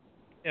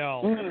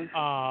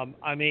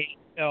 I mean,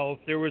 if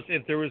there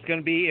was going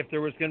to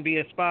be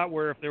a spot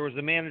where if there was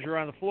a manager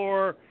on the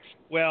floor,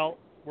 well,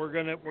 we're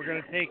gonna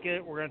take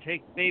it. We're gonna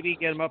take the baby,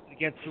 get him up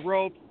against the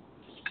ropes.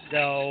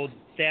 So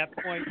that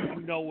point,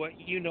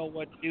 you know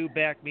what to do.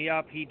 Back me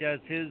up. He does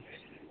his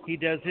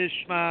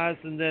schmaz,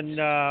 and then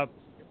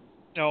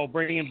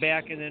bring him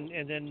back, and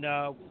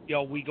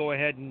then we go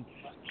ahead and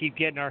keep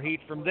getting our heat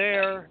from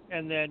there.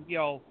 And then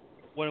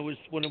when it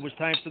was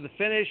time for the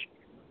finish,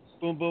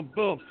 boom, boom,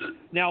 boom.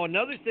 Now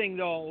another thing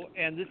though,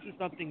 and this is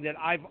something that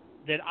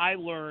I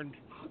learned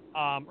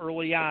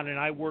early on, and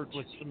I worked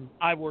with some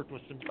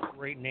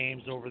great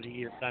names over the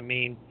years. I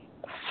mean,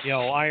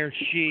 Iron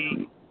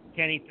Sheik,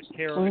 Kenny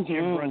Patera,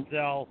 Jim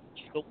Brunzell,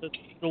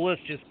 the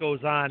list just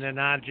goes on and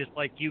on, just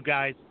like you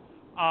guys.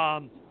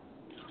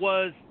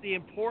 Was the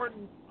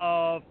importance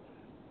of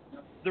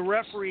the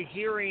referee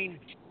hearing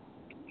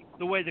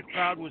the way the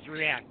crowd was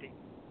reacting,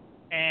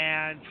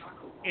 and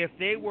if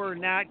they were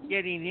not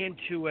getting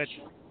into it,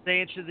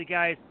 saying to the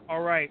guys,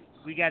 "All right,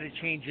 we got to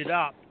change it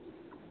up,"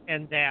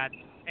 and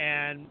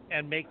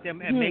make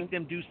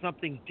them do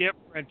something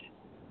different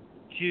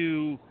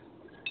to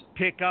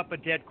pick up a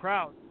dead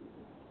crowd.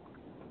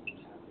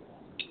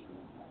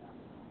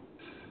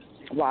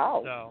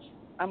 Wow. So,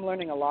 I'm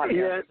learning a lot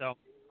here.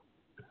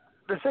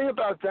 The thing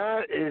about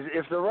that is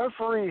if the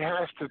referee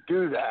has to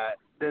do that,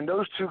 then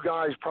those two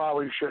guys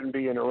probably shouldn't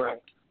be in the ring.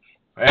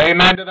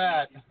 Amen to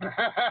that.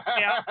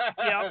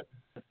 Yeah.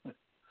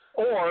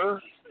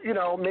 Or, you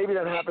know, maybe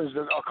that happens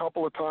a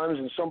couple of times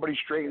and somebody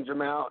straightens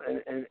them out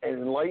and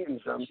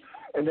enlightens them,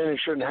 and then it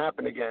shouldn't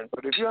happen again.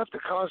 But if you have to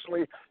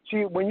constantly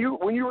see when you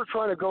were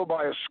trying to go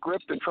by a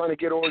script and trying to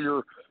get all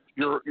your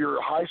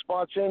high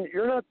spots in,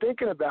 you're not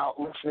thinking about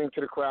listening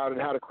to the crowd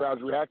and how the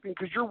crowd's reacting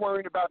because you're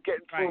worried about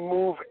getting through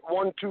move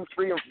 1, 2,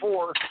 3, and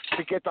 4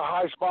 to get the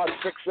high spots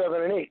 6,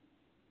 7, and 8.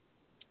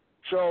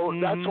 So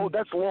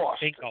that's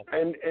lost.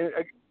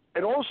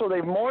 And also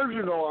they've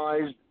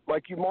marginalized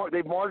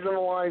they've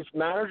marginalized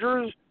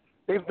managers.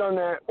 They've done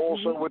that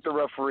also with the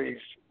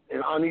referees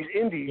and on these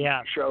indie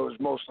shows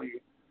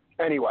mostly.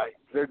 Anyway,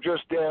 they're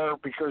just there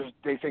because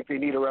they think they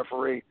need a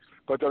referee,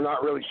 but they're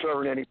not really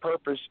serving any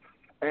purpose,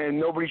 and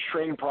nobody's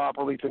trained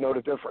properly to know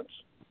the difference.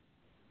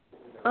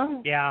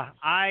 Oh. Yeah,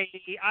 I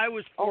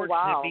was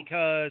fortunate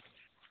because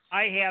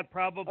I had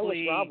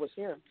probably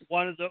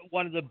one of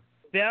the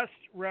best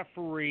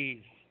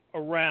referees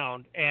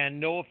around, and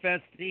no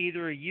offense to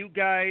either of you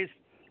guys,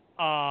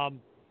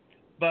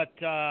 but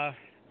God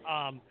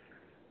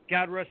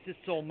rest his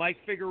soul, Mike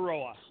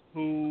Figueroa,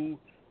 who,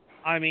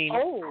 I mean,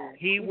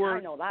 he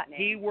worked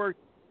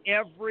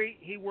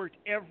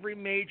every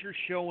major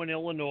show in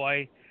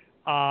Illinois.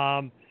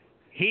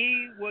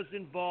 He was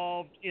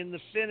involved in the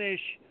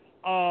finish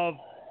of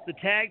the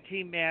tag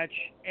team match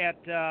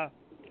at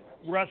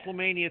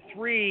WrestleMania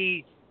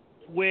 3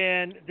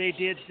 when they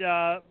did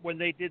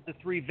the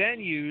 3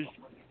 venues,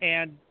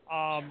 and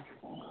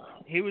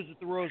he was at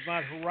the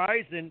Rosemont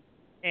Horizon,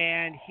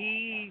 and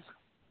he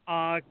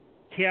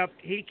kept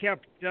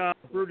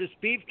Brutus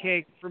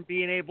Beefcake from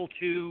being able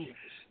to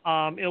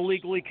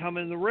illegally come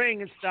in the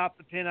ring and stop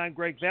the pin on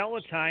Greg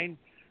Valentine,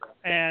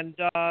 and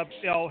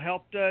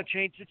helped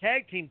change the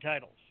tag team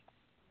titles.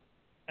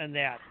 And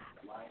that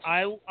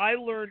I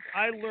learned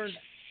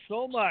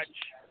so much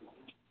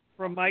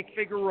from Mike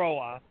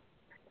Figueroa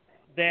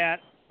that,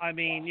 I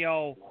mean,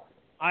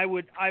 I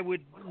would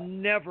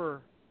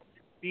never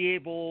be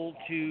able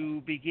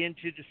to begin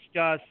to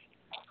discuss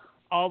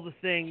all the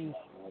things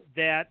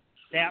that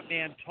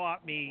man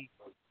taught me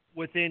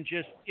within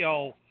just,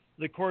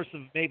 the course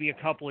of maybe a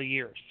couple of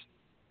years.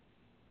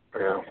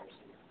 Yeah.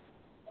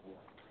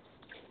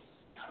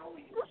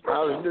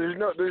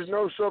 There's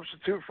no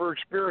substitute for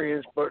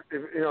experience, but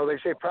they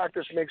say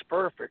practice makes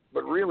perfect,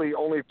 but really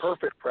only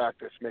perfect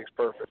practice makes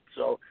perfect.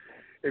 So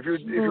if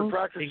you're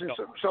practicing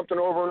something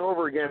over and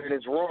over again and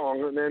it's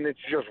wrong, then it's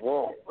just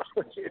wrong.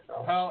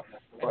 Well,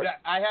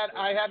 I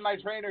had my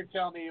trainer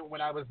tell me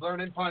when I was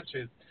learning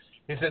punches.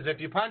 He says if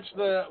you punch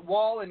the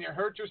wall and you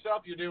hurt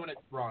yourself, you're doing it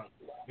wrong.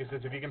 He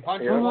says if you can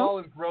punch the wall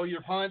and throw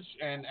your punch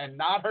and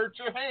not hurt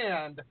your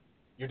hand,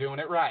 you're doing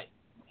it right.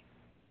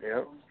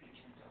 Yeah.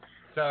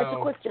 So, it's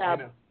a quick job.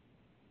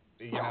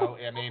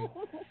 I mean,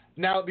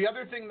 now the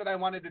other thing that I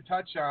wanted to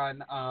touch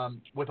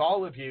on with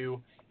all of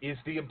you is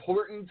the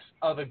importance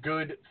of a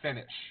good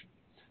finish.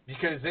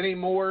 Because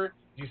anymore,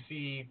 you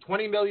see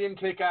 20 million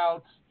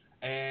kickouts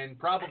and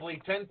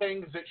probably 10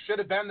 things that should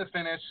have been the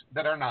finish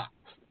that are not.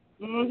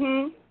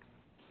 Mm-hmm.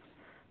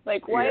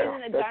 Like, why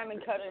isn't a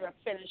diamond cutter a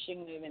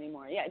finishing move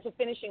anymore? Yeah, it's a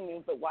finishing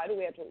move, but why do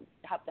we have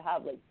to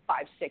have like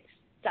 5, 6,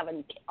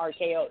 7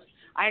 RKOs?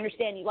 I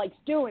understand he likes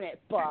doing it,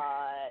 but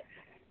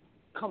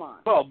come on.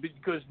 Well,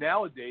 because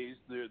nowadays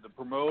the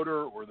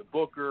promoter or the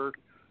booker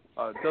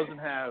doesn't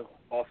have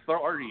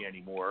authority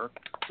anymore.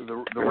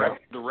 The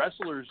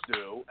wrestlers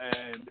do,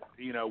 and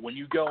when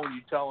you go and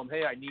you tell them,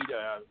 hey, I need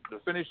the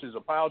finish is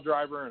a pile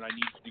driver, and I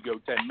need to go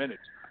 10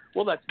 minutes.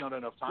 Well, that's not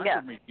enough time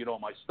for me to get all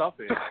my stuff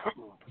in.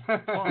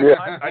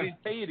 I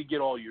didn't pay you to get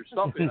all your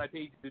stuff in. I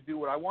paid you to do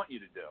what I want you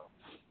to do.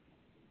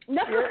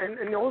 No.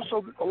 Yeah, and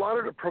also a lot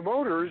of the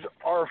promoters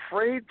are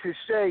afraid to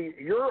say,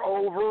 you're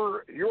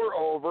over,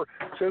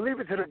 so leave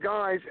it to the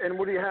guys, and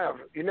what do you have?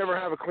 You never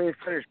have a clean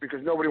finish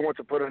because nobody wants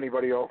to put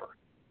anybody over.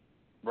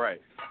 Right.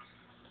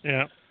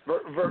 Yeah.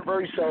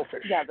 Very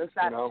selfish. Yeah, there's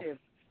that too.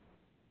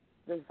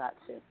 There's that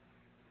too.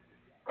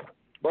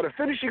 But a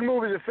finishing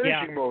move is a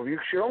finishing move. You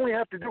should only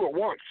have to do it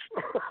once.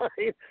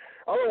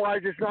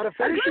 Otherwise, it's not a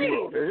finishing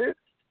move, is it?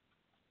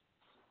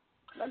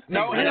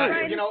 No, and I'm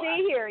trying to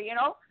say here,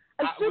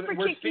 a super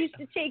kick used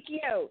to take you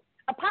out.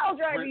 A pile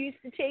driver used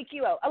to take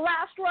you out. A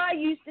last ride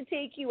used to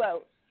take you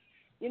out.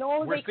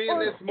 We're seeing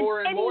this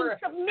more and more.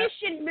 Any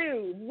submission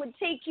move would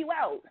take you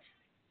out.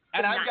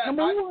 And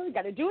I've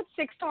got to do it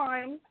 6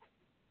 times.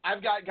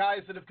 I've got guys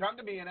that have come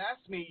to me and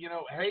asked me,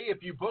 hey,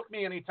 if you book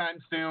me anytime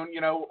soon,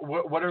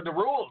 what are the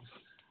rules?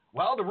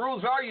 Well, the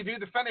rules are you do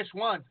the finish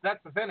once.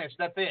 That's the finish.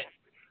 That's it.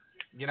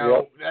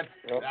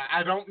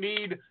 I don't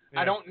need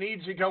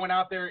you going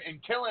out there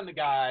and killing the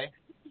guy.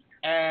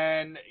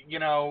 And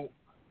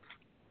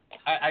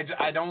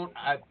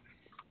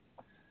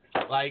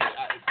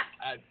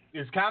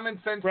is common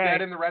sense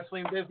dead in the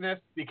wrestling business?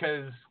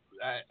 Because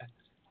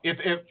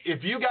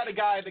if you got a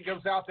guy that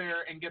goes out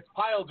there and gets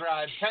pile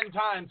drive 10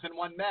 times in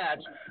one match,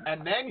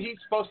 and then he's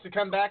supposed to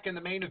come back in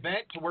the main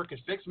event to work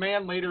a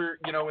 6-man later,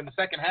 in the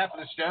second half of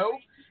the show,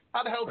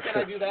 how the hell can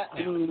I do that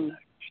now?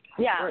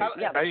 Yeah, Right.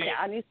 yeah. But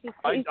Chad needs to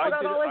put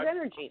out all his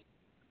energy.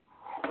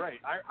 Right.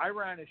 I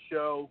ran a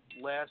show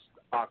last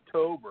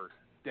October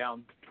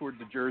down toward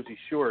the Jersey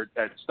Shore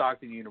at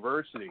Stockton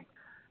University,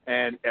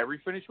 and every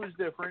finish was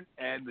different,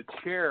 and the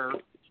chair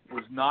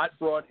was not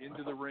brought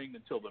into the ring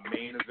until the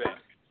main event.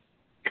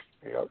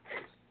 Yep.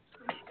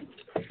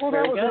 Well,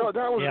 that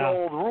was an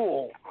old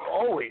rule.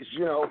 Always,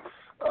 you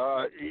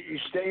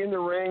stay in the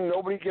ring.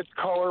 Nobody gets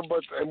color,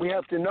 and we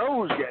have to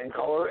know who's getting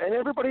color, and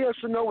everybody has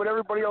to know what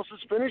everybody else's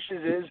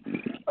finishes is,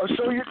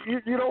 so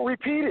you don't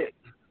repeat it.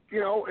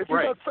 If you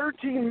got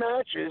 13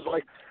 matches,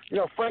 like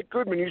Frank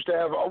Goodman used to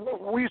have.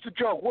 We used to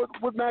joke,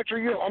 "What match are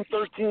you?" "I'm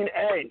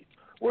 13A."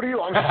 "What are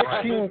you?" "I'm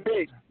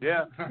 16B."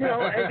 Yeah.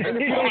 And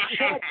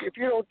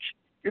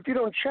if you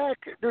don't check,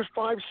 there's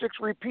 5-6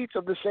 repeats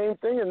of the same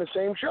thing in the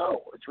same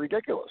show. It's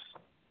ridiculous.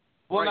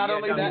 Well, not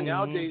only that,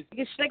 nowadays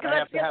You stick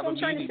that's what I'm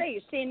trying to say.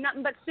 You're seeing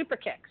nothing but super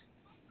kicks.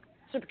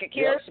 Super kick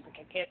here, super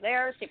kick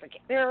there, super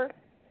kick there.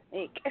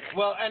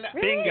 Well, and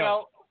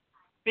bingo.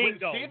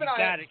 Steve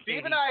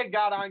and I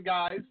got on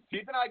guys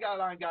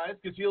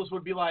because heels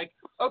would be like,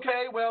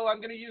 okay, well, I'm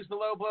going to use the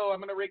low blow. I'm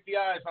going to rake the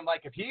eyes. I'm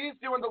like, if he's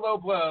doing the low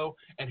blow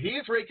and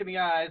he's raking the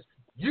eyes,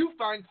 you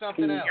find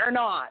something else. You're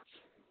not.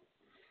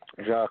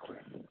 Exactly.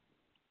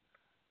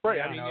 Right.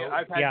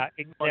 I've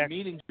had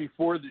meetings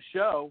before the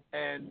show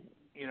and,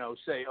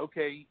 say,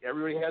 okay,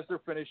 everybody has their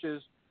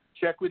finishes.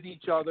 Check with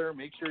each other.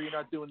 Make sure you're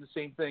not doing the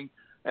same thing.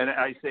 And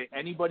I say,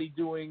 anybody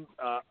doing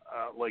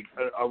like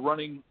a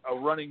running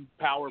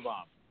power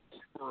bomb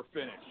for a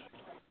finish,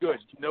 good.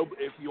 No,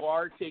 if you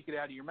are, take it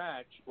out of your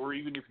match, or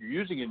even if you're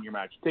using it in your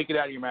match, take it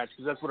out of your match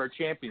because that's what our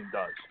champion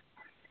does.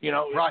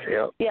 Right?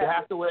 You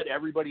have to let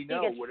everybody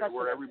know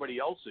where everybody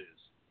else is.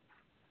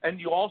 And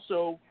you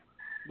also,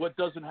 what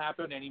doesn't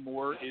happen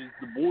anymore is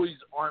the boys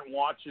aren't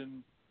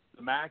watching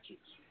the matches.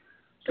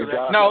 So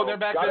no, they're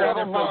back there.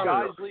 The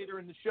guys later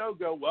in the show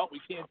go, well, we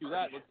can't do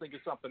that. Let's think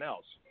of something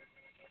else.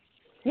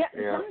 Yeah,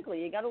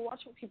 exactly. You got to watch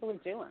what people are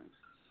doing.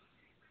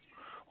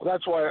 Well,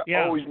 that's why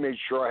I always made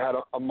sure I had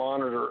a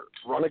monitor,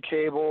 run a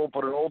cable,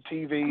 put an old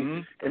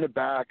TV in the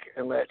back,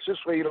 and this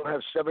way you don't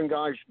have 7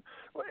 guys.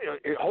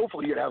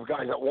 Hopefully you'd have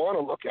guys that want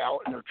to look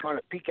out, and they're trying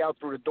to peek out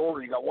through the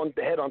door. You got one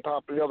head on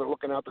top of the other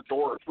looking out the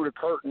door through the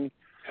curtain.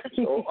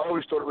 So I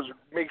always thought it was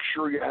make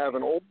sure you have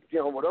an old,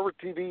 whatever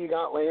TV you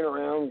got laying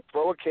around,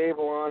 throw a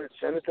cable on it,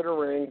 send it to the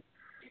ring,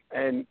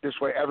 and this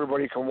way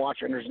everybody can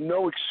watch it. And there's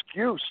no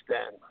excuse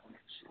then.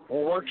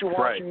 Well, weren't you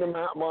watching the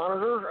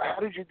monitor? How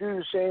did you do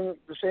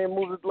the same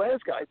move that the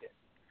last guy did?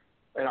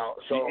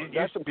 So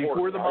that's important.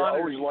 Before the monitor, I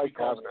always like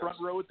having front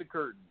row at the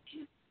curtain.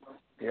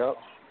 Yep.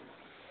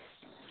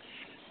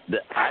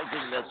 I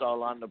think that's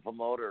all on the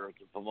promoter. If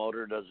the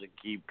promoter doesn't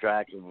keep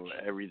track of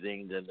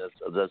everything, then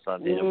that's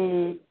on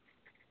him.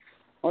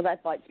 Well,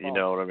 that's like you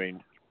know what I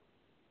mean?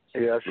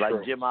 Yeah, like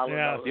sure. Jim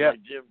Mollineaux,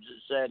 like Jim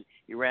just said,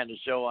 he ran the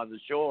show on the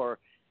shore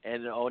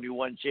and only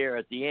one chair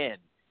at the end.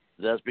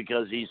 That's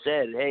because he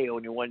said, hey,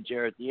 only one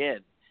chair at the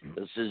end.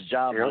 That's his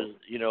job to,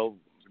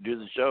 do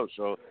the show.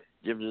 So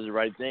Jim does the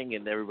right thing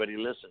and everybody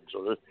listens.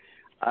 So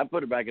I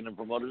put it back in the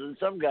promoters. And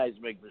some guys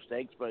make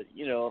mistakes, but,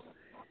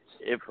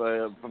 if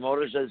a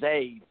promoter says,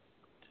 hey,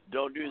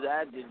 don't do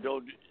that,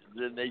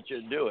 then they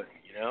shouldn't do it,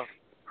 Yeah,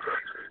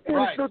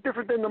 it's no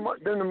different than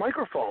the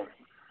microphone.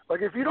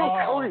 Like, if you don't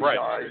tell these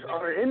guys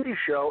on an indie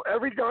show,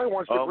 every guy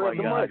wants to grab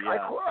the mic.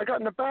 Yeah. I got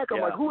in the back.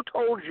 I'm like, who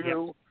told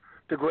you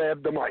to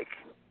grab the mic?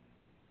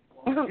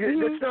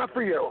 It's not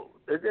for you.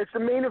 It's the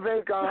main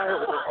event guy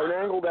or an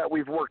angle that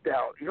we've worked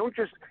out. You don't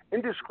just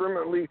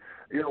indiscriminately,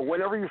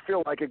 whenever you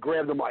feel like it,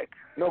 grab the mic.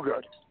 No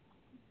good.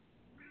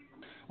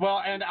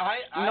 Well, and I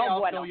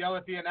also yell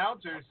at the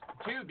announcers,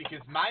 too,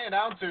 because my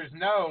announcers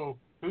know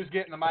who's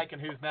getting the mic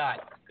and who's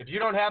not. If you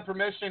don't have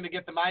permission to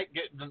get the mic,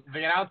 the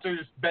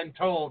announcer's been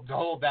told to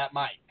hold that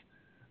mic.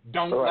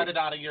 Don't let it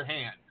out of your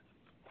hand.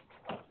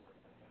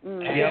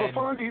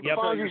 Fonzie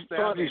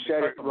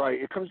said it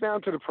right. It comes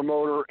down to the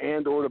promoter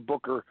and or the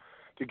booker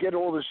to get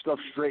all this stuff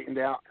straightened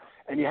out.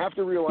 And you have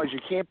to realize you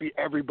can't be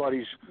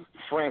everybody's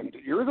friend.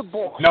 You're the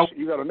boss. Nope.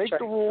 You got to make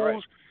the rules.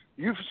 Right.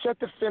 You've set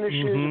the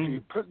finishes.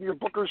 You put in your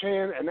booker's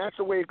hand, and that's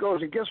the way it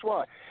goes. And guess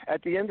what?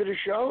 At the end of the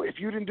show, if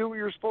you didn't do what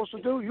you're supposed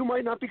to do, you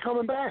might not be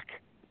coming back.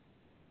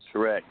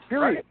 Correct.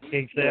 Period.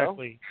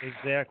 Exactly.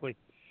 Exactly.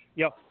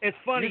 Yeah, it's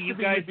funny, you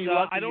guys.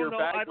 I don't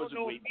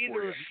know if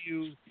either of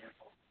you.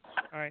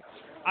 All right.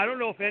 I don't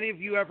know if any of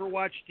you ever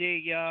watched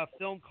a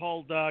film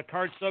called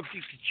Card Subject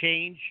to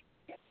Change.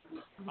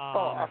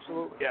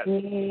 Absolutely. Yes.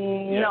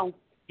 No.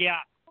 Yeah.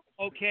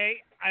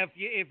 Okay.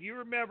 If you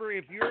remember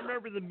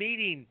the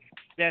meeting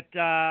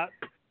that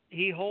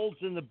he holds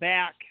in the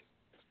back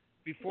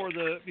before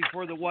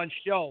the one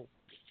show,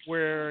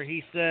 where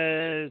he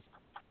says,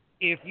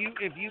 if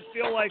you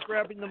feel like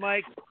grabbing the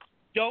mic,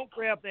 don't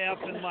grab the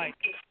effing mic.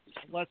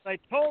 Unless I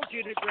told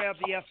you to grab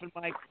the effing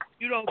mic,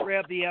 you don't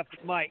grab the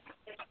effing mic.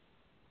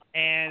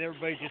 And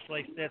everybody just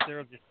like sat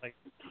there, just like,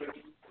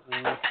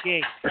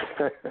 okay,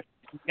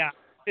 yeah.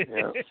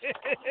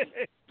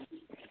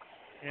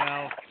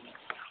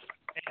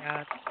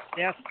 And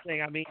that's the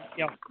thing. I mean,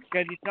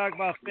 when you talk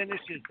about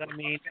finishes, I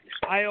mean,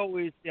 I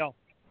always,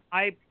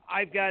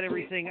 I've got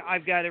everything.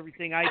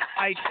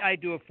 I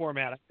do a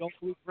format. I don't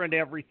blueprint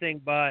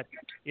everything, but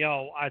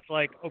it's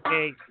like,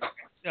 okay,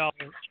 so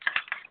and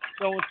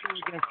so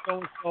against so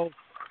and so.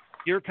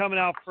 You're coming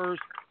out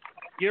first.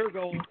 You're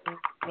going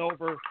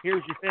over.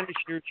 Here's your finish.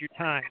 Here's your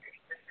time,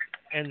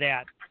 and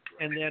that,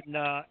 and then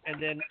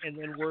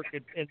work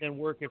it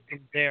from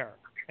there,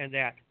 and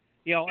that,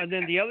 and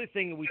then the other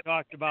thing that we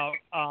talked about,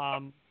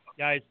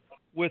 guys,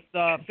 with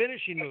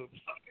finishing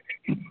moves.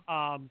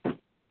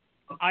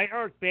 I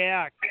hark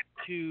back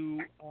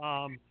to,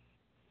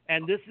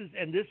 and this is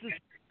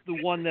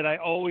the one that I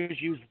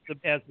always use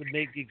as the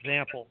big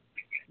example.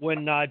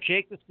 When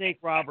Jake the Snake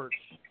Roberts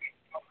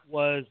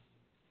was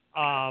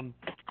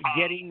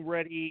getting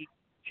ready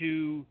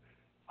to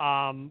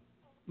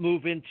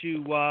move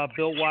into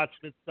Bill Watts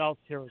Mid-South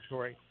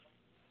territory,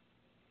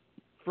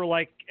 for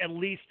like at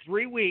least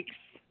 3 weeks,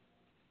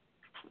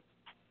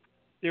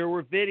 there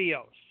were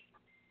videos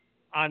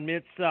on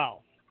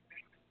Mid-South.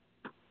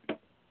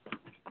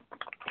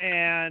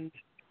 And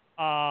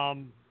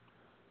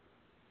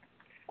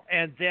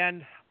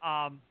then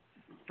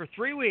for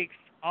 3 weeks,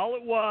 all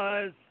it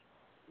was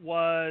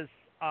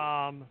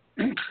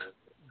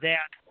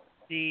that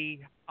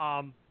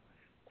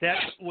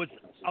was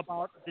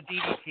about the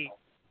DDT.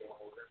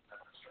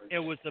 It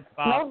was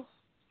about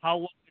how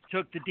long it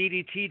took the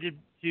DDT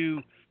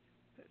to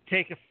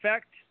take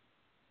effect,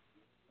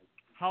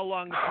 how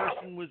long the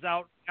person was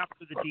out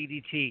after the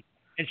DDT,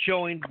 and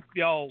showing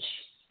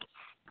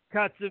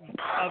cuts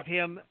of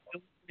him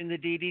in the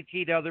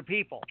DDT to other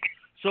people.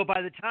 So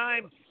by the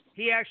time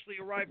he actually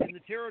arrived in the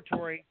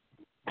territory,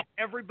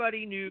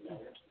 everybody knew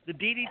the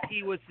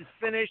DDT was his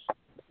finish.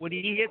 When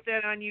he hit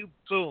that on you,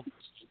 boom,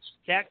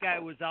 that guy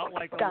was out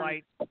like a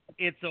light.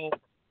 It's over.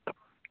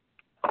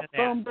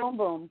 Boom, boom,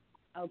 boom.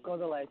 Out go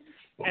the lights.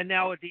 And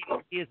now a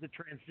DDT is a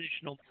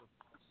transitional move.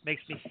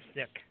 Makes me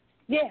sick.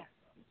 Yeah.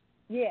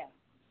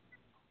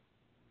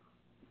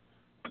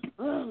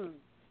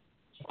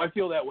 I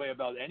feel that way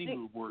about any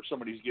move where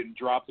somebody's getting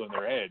dropped on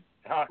their head.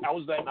 How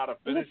is that not a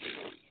finish?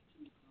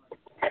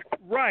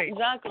 Right.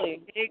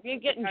 Exactly. If you're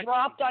getting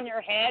dropped on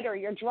your head or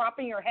you're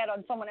dropping your head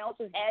on someone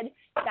else's head,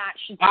 that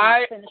should be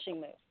a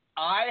finishing move.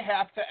 I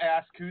have to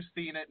ask who's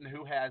seen it and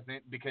who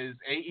hasn't, because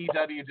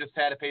AEW just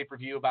had a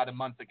pay-per-view about a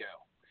month ago.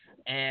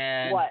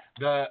 And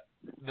the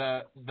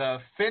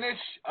finish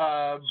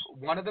of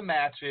one of the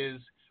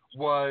matches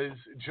was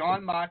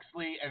Jon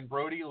Moxley and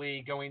Brody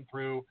Lee going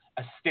through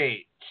a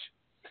stage.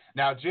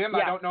 Now, Jim,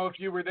 I don't know if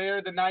you were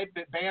there the night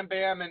that Bam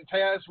Bam and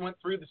Taz went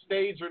through the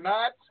stage or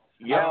not.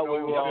 Yeah, we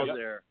were all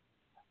there.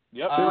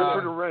 Yep, they were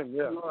through the ring,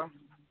 yeah.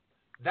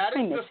 That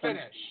is the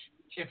finish.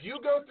 If you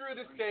go through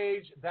the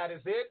stage, that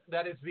is it.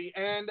 That is the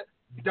end.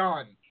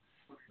 Done.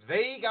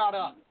 They got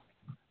up,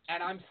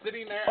 and I'm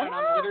sitting there, and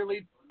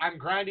I'm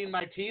grinding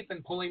my teeth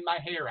and pulling my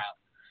hair out.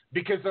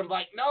 Because I'm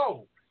like,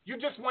 no, you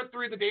just went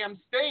through the damn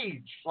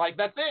stage. Like,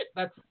 that's it.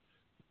 That's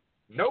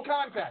no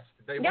contest.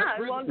 They went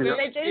through the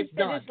stage.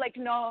 They're just like,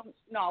 no,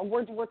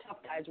 we're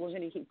tough guys. We're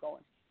going to keep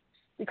going.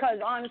 Because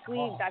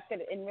honestly, that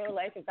could, in real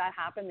life, if that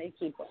happened, they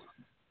keep going.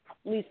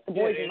 At least the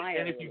boys in my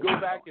area. And if you go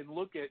back and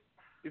look at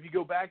the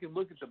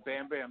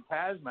Bam Bam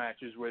Taz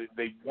matches where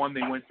they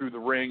went through the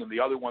ring and the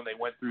other one they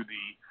went through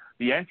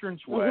the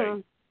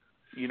entranceway,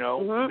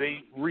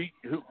 they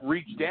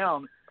reached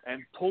down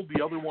and pulled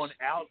the other one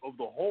out of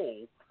the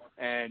hole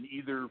and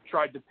either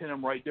tried to pin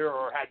him right there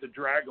or had to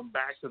drag him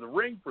back to the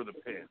ring for the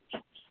pin.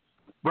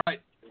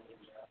 Right.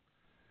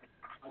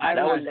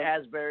 That was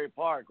Asbury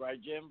Park, right,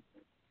 Jim?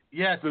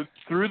 Yes.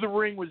 Through the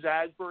ring was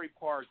Asbury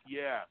Park,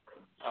 yeah.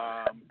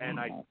 And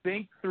I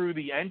think through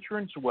the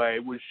entranceway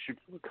was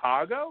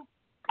Chicago?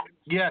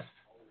 Yes.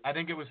 I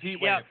think it was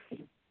Heatwave.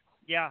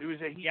 Yeah. It was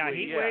a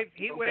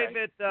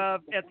Heatwave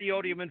at the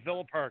Odeum in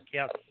Villa Park,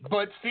 yes.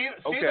 But Steve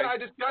and I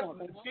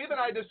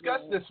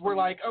discussed this. We're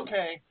like,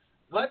 okay,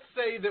 let's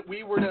say that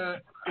we were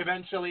to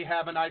eventually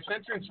have a nice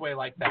entranceway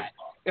like that.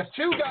 If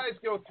two guys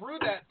go through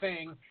that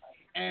thing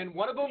and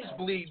one of them's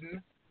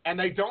bleeding and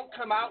they don't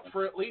come out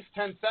for at least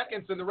 10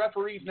 seconds and the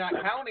referee's not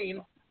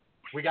counting,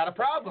 we got a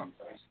problem.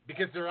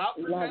 Because they're out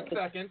for 10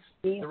 seconds,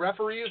 the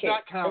referee is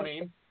not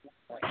counting,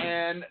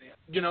 and,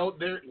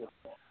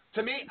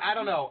 to me, I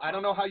don't know. I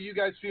don't know how you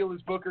guys feel as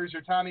bookers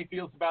or Tommy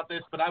feels about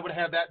this, but I would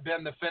have that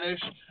been the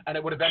finish, and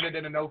it would have ended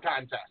in a no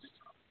contest.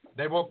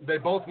 They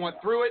both went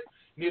through it.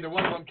 Neither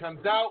one of them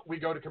comes out. We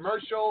go to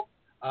commercial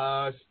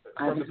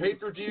from the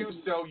pay-per-view,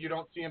 so you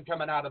don't see him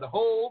coming out of the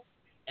hole,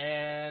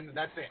 and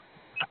that's it.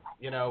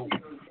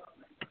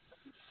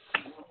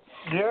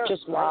 Yeah,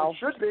 just wow. It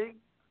should be.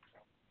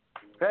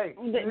 Hey,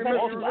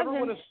 remember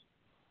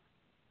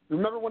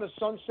when a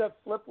sunset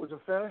flip was a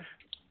finish?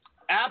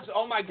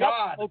 Oh my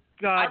God! Oh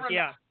God!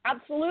 Yeah.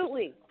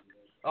 Absolutely.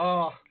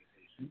 Oh,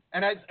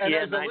 and as a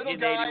little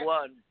guy,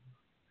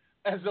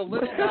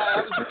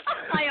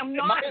 I am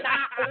not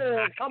that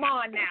old. Come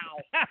on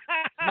now.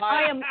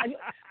 I am.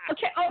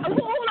 Okay. Hold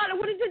on.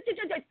 What is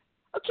it?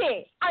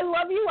 Okay. I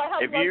love you. I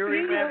have love Do you for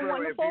you. You're remember?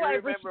 wonderful. If you I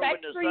have remember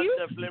respect when the for you.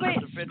 Sunset Flip But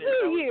was the finish,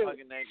 screw I was you.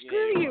 fucking 1981.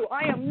 Screw you.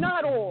 I am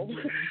not old.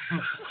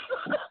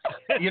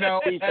 You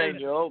know, He's saying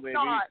you're old, baby.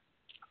 Not.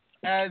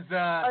 as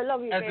I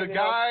love you, a baby.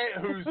 guy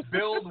whose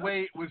build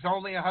weight was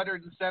only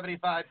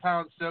 175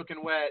 pounds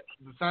soaking wet,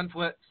 the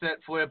sunset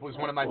flip was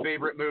one of my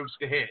favorite moves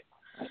to hit.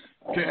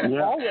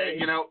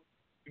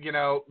 You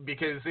know,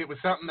 because it was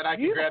something that I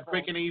could grab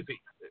quick and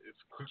easy.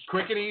 It's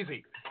quick and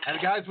easy. And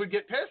the guys would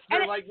get pissed.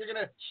 They're like, you're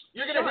gonna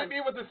hit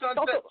me with the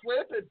sunset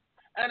flip,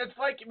 and it's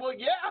like, well,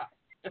 yeah.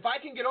 If I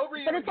can get over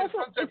you, but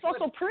it's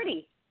also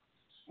pretty.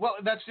 Well,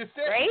 that's just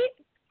it. Right?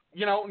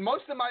 You know,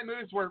 most of my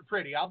moves weren't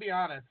pretty. I'll be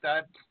honest.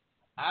 I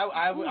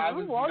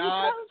was well, not. You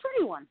have a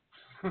pretty one.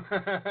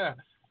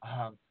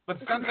 But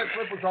the sunset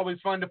flip was always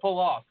fun to pull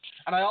off.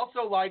 And I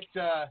also liked,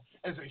 as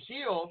a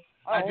heel,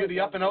 I do the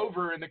up and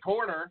over in the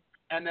corner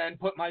and then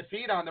put my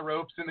feet on the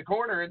ropes in the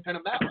corner and pin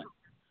them down.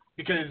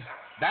 Because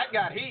that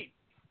got heat.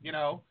 You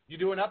know, you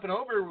do an up and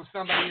over with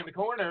somebody in the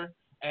corner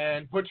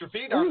and put your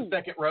feet on the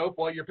second rope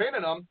while you're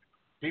pinning them,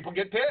 people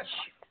get pissed.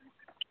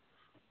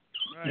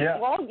 Right. Yeah.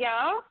 Well,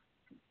 yeah.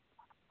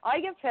 I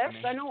get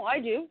pissed. I know I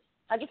do.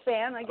 As a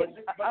fan, I get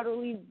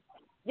utterly,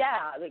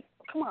 like,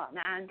 come on,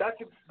 man. That's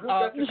a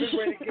good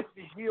way to get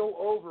the heel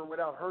over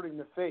without hurting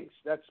the face.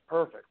 That's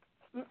perfect.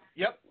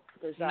 Yep.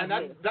 And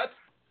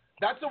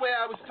that's the way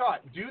I was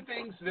taught. Do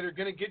things that are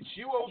going to get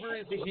you over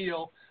as a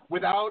heel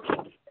without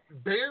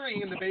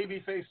burying the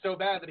baby face so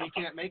bad that he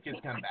can't make his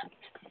comeback.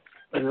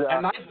 Exactly.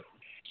 And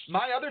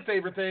my other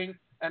favorite thing,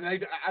 and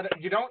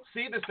you don't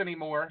see this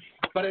anymore,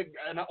 but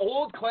an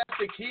old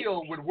classic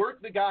heel would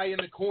work the guy in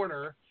the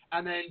corner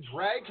and then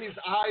drag his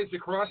eyes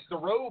across the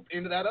rope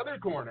into that other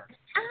corner.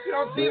 You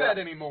don't see that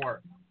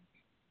anymore.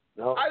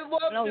 No. I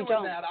love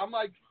doing that. I'm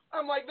like,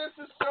 this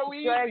is so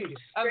easy.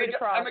 And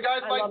the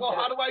guy's like, well,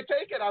 how do I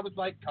take it? I was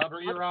like,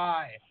 cover your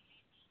eye.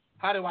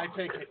 How do I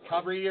take it?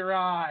 Cover your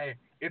eye.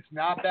 It's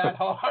not that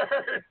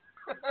hard.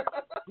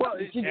 Well,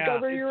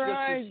 cover your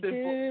eyes,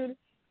 dude.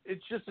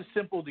 It's just as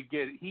simple to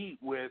get heat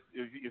with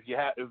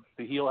if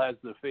the heel has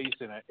the face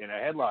in a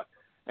headlock,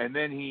 and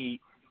then he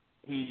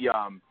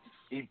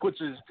puts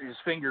his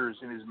fingers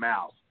in his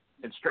mouth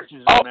and stretches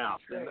his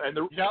mouth,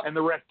 and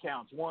the ref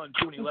counts 1,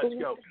 2, and he lets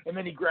go, and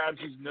then he grabs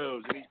his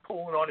nose and he's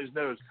pulling on his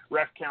nose.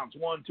 Ref counts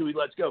 1, 2, he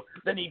lets go.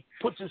 Then he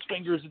puts his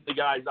fingers in the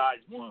guy's eyes.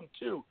 1,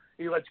 2,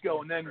 he lets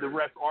go, and then the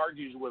ref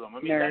argues with him.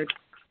 I mean,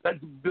 that's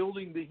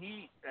building the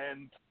heat,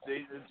 and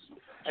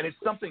it's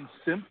something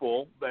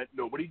simple that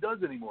nobody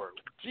does anymore.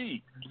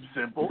 Gee,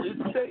 simple is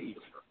safe.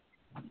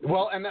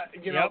 Well, and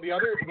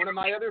one of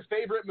my other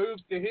favorite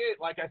moves to hit,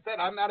 like I said,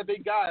 I'm not a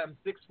big guy. I'm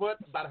 6 foot,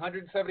 about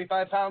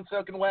 175 pounds,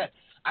 soaking wet.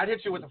 I'd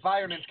hit you with a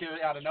fireman's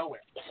carry out of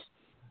nowhere,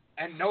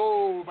 and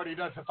nobody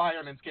does a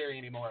fireman's carry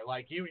anymore.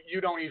 Like you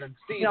don't even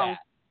see that.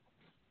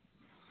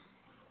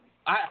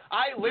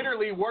 I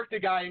literally worked a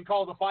guy and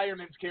called a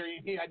fireman's carry,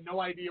 and he had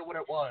no idea what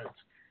it was.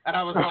 And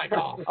I was like,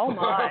 oh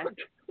my.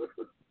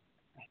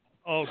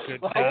 Oh, good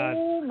God.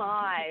 Oh,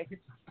 my.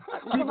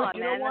 Come on,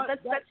 you man. Know what?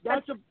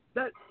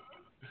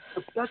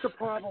 That's a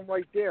problem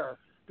right there,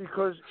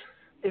 because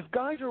if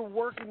guys are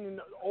working in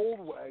the old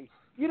way,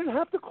 you didn't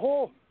have to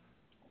call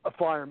a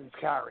fireman's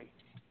carry,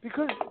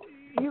 because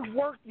you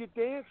worked, you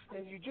danced,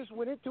 and you just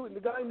went into it, and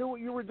the guy knew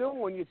what you were doing.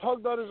 When you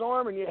tugged on his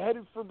arm and you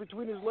headed for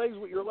between his legs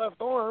with your left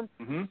arm,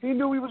 he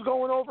knew he was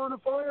going over to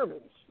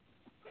fireman's.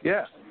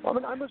 Yeah. I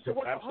mean, I must have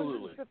worked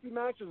 150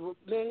 matches with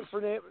Manny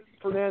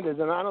Fernandez,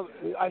 and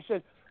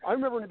I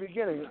remember in the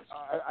beginning,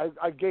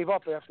 I gave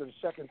up after the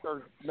second,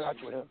 third match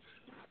with him.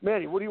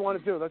 Manny, what do you want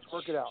to do? Let's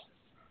work it out.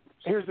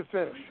 Here's the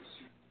finish.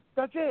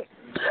 That's it.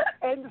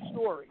 End of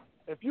story.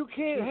 If you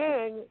can't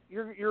hang,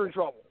 you're in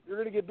trouble. You're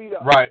going to get beat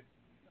up.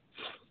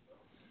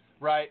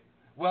 Right.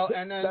 Well,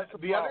 and then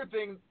the other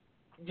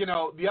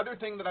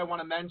thing that I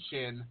want to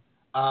mention,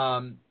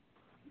 and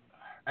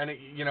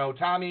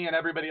Tommy and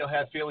everybody will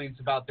have feelings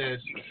about this,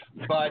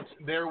 but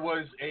there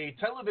was a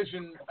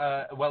television,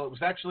 it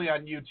was actually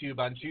on YouTube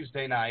on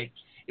Tuesday night.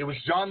 It was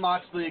John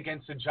Moxley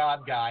against a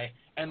job guy,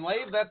 and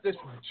they let this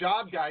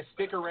job guy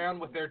stick around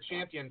with their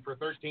champion for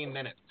 13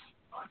 minutes.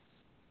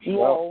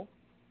 Whoa.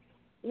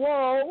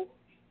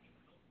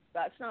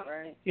 That's not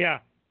right. Yeah.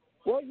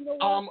 Well, you know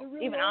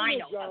what? Even I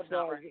know that's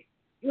not right.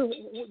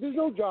 There's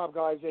no job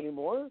guys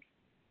anymore.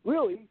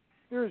 Really,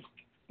 there's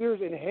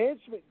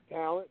enhancement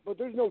talent, but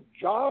there's no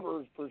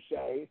jobbers per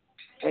se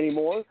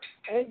anymore.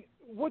 And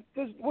what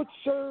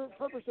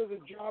purpose does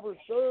a jobber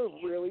serve,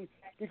 really?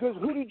 Because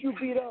who did you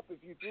beat up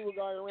if you threw a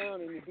guy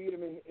around and you beat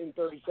him in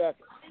 30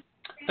 seconds?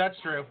 That's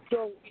true.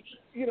 So,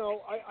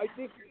 I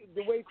think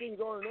the way things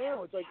are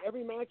now, it's like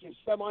every match is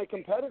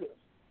semi-competitive.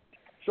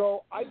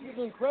 So I give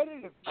him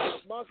credit if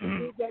Moxley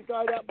beat that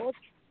guy that much.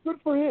 Good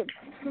for him,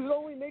 because it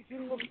only makes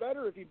him look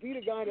better if he beat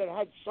a guy that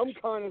had some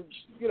kind of,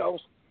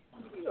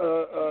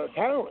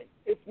 talent.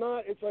 It's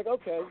not. It's like,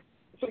 okay,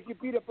 it's like you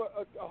beat up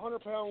a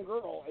 100-pound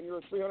girl and you're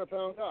a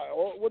 300-pound guy.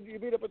 Or what did you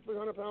beat up a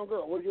 300-pound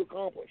girl? What did you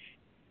accomplish?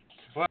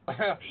 Well,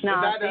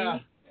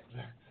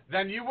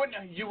 then you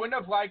wouldn't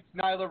have liked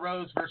Nyla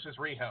Rose versus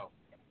Riho.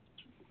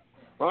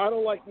 Well, I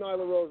don't like Nyla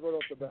Rose right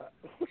off the bat.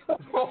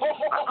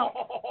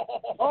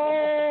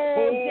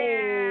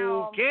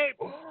 Oh, okay.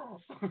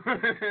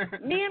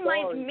 Me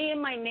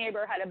and my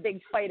neighbor had a big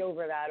fight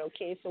over that.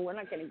 Okay, so we're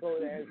not going to go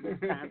there this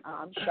time.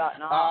 I'm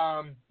shutting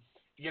off.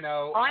 You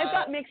know, I've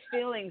got mixed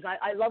feelings.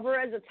 I love her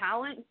as a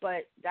talent,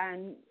 but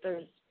then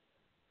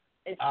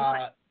it's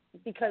not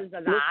because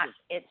of that.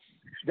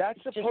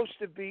 That's supposed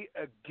to be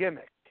a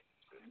gimmick,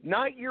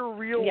 not your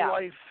real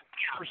life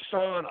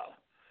persona.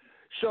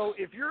 So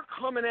if you're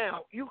coming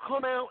out, you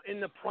come out in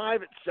the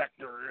private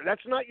sector.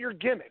 That's not your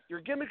gimmick. Your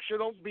gimmick should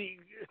be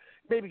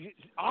maybe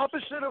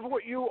opposite of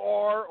what you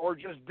are, or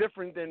just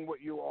different than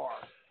what you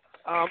are.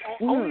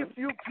 Only a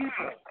few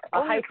people.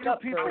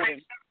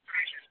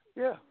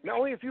 Yeah,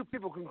 only a few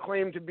people can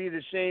claim to be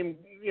the same.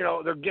 You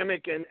know, their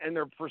gimmick and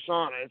their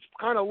persona. It's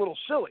kind of a little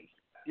silly.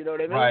 You know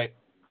what I mean? Right.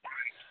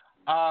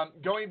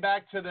 Going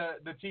back to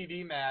the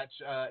TV match,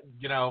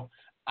 you know,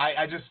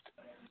 I just.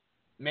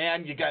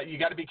 Man, you got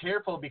to be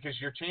careful, because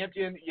your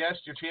champion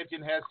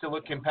has to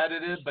look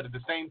competitive, but at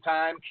the same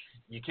time,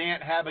 you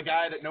can't have a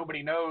guy that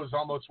nobody knows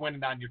almost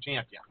winning on your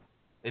champion.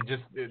 To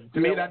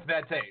me, that's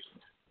bad taste.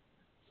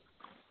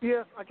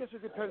 Yeah, I guess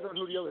it depends on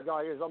who the other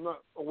guy is. I'm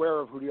not aware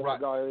of who the other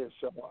guy is,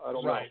 so I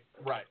don't know.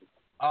 Right.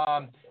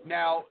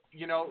 Now,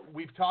 you know,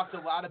 we've talked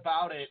a lot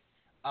about it.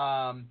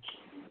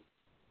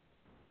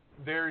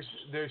 There's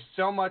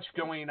so much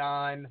going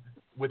on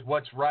with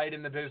what's right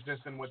in the business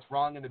and what's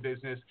wrong in the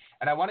business.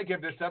 And I want to give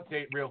this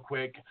update real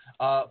quick.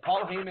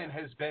 Paul Heyman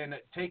has been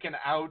taken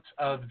out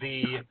of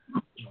the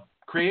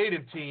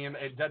creative team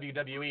at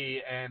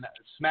WWE, and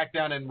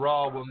SmackDown and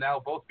Raw will now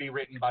both be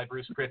written by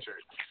Bruce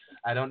Pritchard.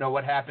 I don't know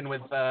what happened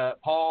with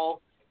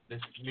Paul. This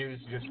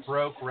news just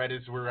broke right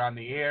as we were on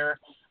the air.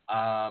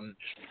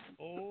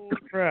 Oh,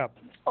 crap.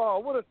 Oh,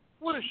 what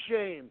a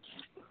shame.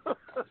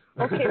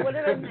 Okay, what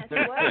did I miss?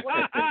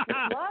 What?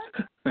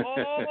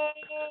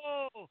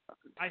 Oh,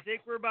 I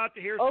think we're about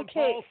to hear some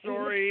Paul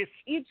stories.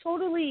 You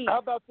totally. How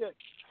about this?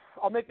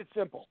 I'll make it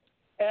simple.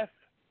 F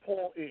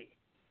Paul E.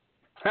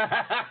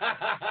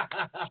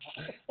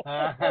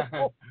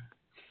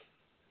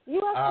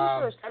 You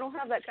asked me first. I don't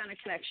have that kind of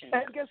connection.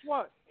 And guess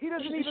what? He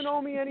doesn't even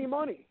owe me any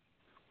money.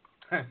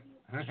 You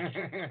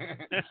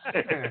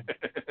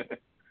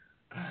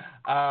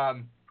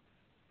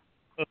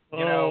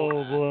know,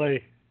 oh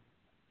boy.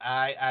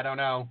 I don't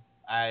know.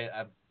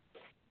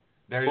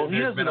 He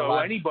doesn't owe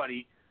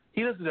anybody.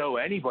 He doesn't owe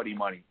anybody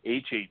money.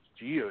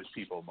 HHG owes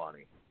people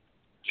money.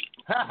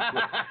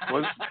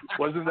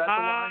 Wasn't that the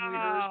line we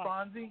heard,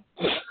 Fonzie?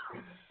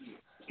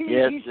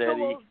 Yes,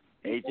 Eddie.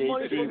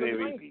 HHG,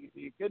 baby. Are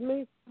you kidding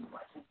me?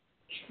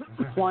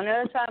 One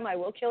at a time. I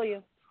will kill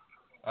you.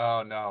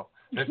 Oh no!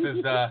 This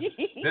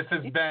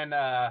has been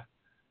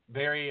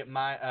very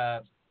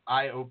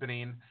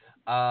eye-opening.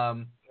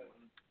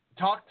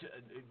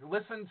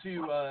 Listen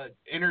to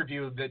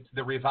interview that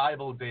the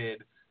Revival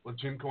did with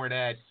Jim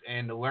Cornette,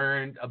 and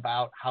learned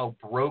about how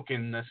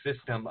broken the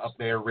system up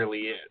there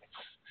really is.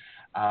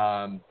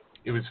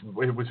 It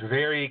was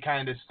very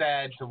kind of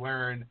sad to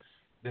learn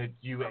that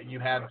you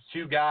have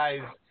two guys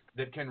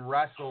that can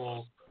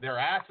wrestle their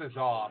asses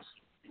off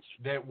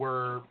that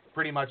were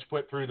pretty much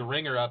put through the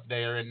ringer up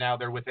there, and now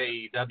they're with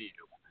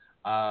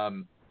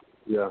AEW.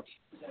 Yeah.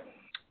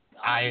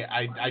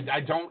 I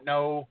don't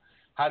know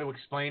how to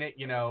explain it.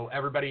 You know,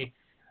 everybody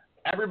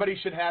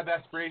should have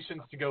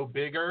aspirations to go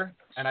bigger,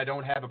 and I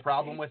don't have a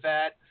problem with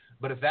that.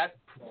 But if that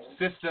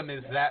system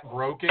is that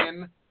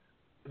broken,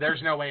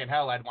 there's no way in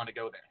hell I'd want to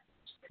go there.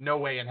 No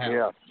way in hell.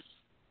 Yeah.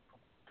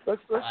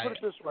 Let's put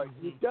it this way.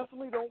 You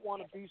definitely don't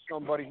want to be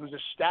somebody who's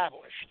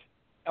established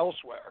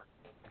elsewhere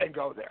and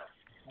go there.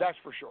 That's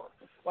for sure.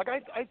 Like,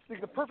 I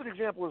think the perfect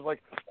example is,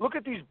 like, look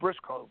at these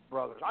Briscoe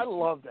brothers. I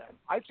love them.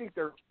 I think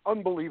they're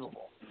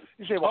unbelievable.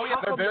 You say, well,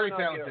 they're very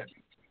talented.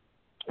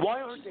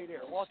 Why aren't they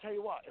there? Well, I'll tell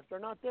you what. If they're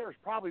not there, it's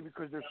probably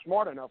because they're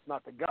smart enough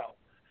not to go.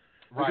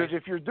 Right. Because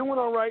if you're doing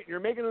all right, you're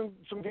making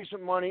some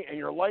decent money, and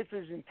your life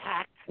is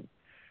intact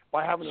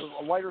by having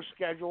a lighter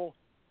schedule,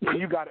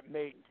 you got it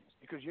made.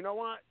 Because you know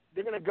what?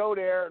 They're going to go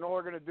there, and all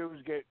they're going to do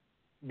is get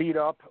beat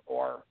up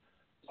or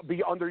be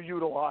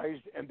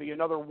underutilized and be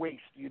another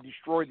waste. You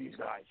destroy these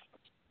guys.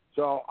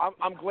 So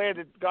I'm glad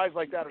that guys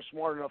like that are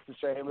smart enough to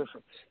say, hey,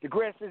 listen, the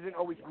grass isn't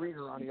always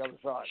greener on the other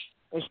side,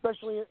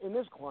 especially in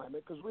this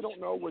climate, because we don't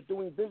know what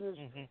doing business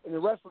in the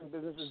wrestling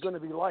business is going to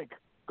be like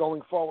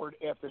going forward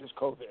after this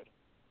COVID.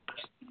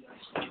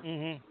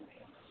 Mm-hmm.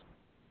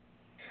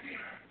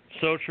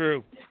 So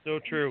true. So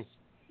true.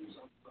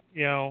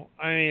 You know,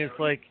 I mean,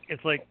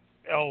 it's like,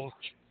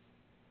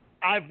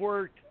 I've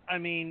worked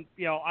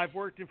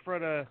in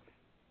front of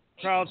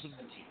crowds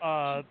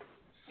of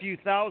few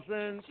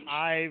thousand.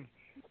 I've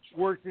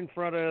worked in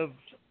front of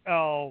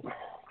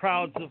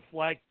crowds of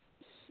like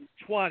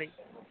 20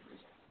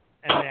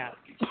 and that.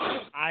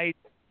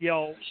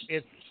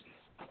 It's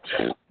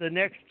the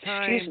next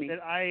time that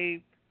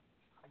I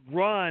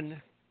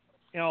run,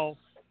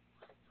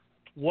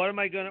 what am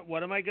I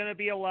gonna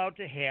be allowed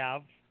to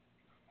have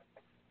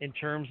in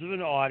terms of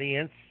an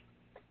audience?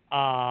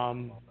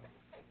 And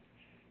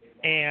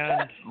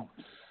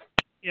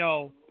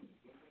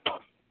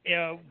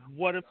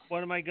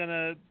what am I going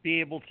to be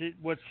able to?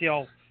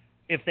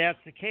 If that's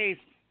the case,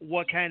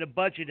 what kind of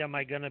budget am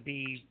I going to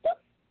be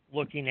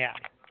looking at?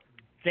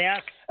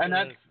 That's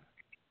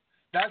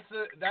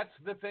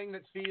the thing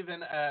that Steve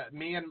and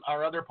me and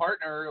our other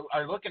partner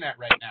are looking at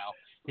right now.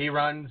 He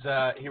runs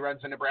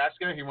in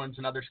Nebraska. He runs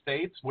in other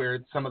states where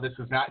some of this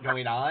is not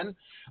going on.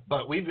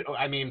 But we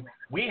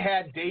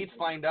had dates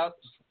lined up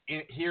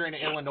here in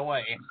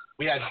Illinois.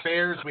 We had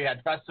fairs, we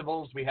had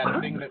festivals, we had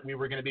a thing that we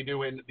were going to be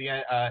doing.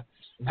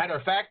 Matter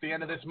of fact, the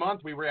end of this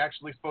month, we were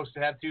actually supposed to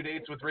have 2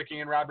 dates with Ricky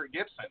Morton and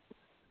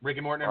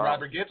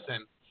Robert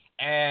Gibson.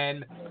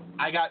 And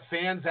I got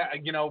fans that,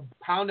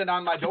 pounding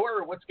on my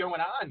door. What's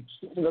going on?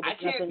 I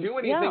can't do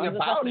anything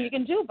about it. You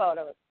can do about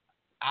it.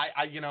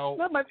 It's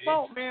not my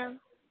fault, man.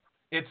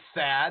 It's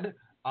sad,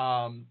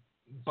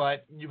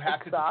 but you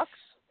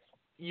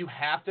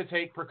have to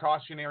take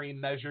precautionary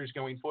measures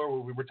going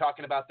forward. We were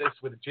talking about this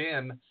with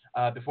Jim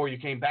before you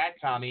came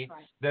back, Tommy,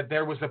 that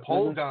there was a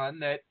poll done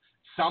that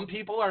some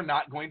people are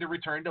not going to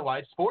return to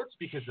live sports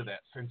because of this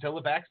until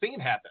the vaccine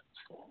happens.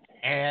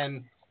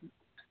 And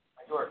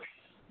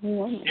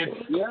you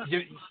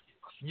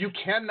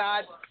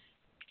cannot,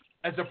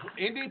 as an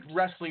indie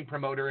wrestling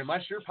promoter,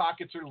 unless your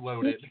pockets are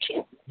loaded,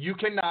 you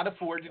cannot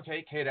afford to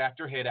take hit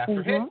after hit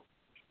after hit.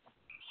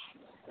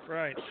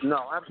 Right.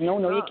 No,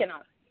 absolutely No, you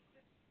cannot.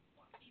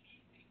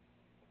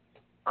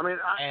 I mean,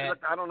 I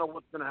don't know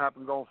what's going to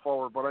happen going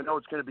forward, but I know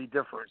it's going to be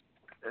different.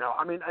 And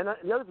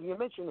the other thing you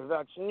mentioned is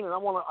vaccine, and I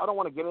don't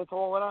want to get into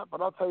all of that,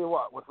 but I'll tell you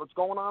what, with what's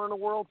going on in the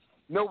world,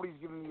 nobody's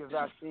giving me a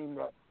vaccine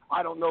that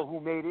I don't know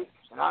who made it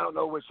and I don't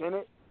know what's in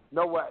it.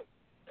 No way.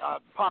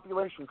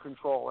 Population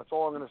control. That's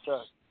all I'm going to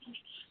say.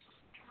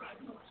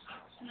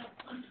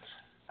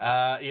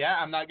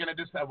 I'm not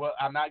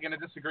going to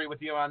disagree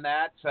with you on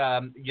that.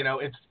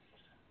 It's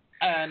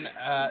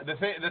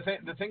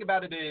the thing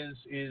about it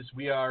is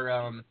we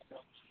are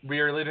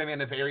living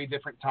in a very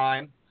different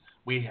time.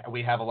 We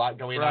have a lot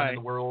going on in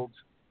the world,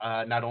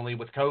 not only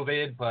with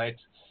COVID, but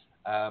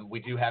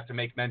we do have to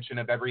make mention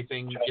of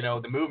everything.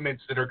 The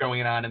movements that are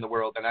going on in the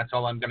world, and that's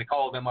all I'm going to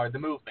call them, are the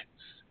movements.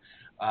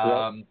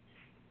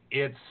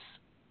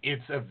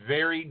 It's a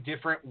very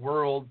different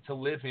world to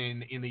live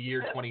in the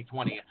year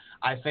 2020.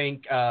 I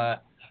think a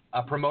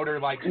promoter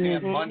like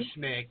Sam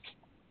Munchnick,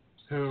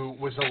 who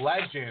was a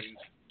legend,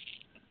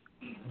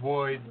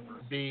 would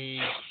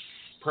be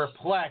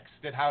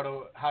perplexed at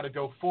how to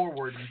go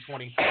forward in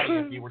 2020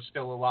 if he were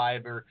still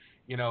alive, or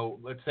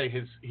let's say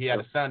he had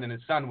a son and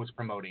his son was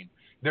promoting.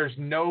 There's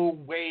no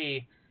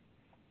way.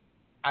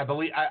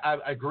 I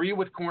agree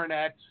with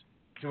Cornette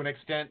to an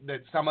extent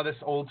that some of this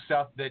old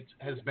stuff that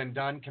has been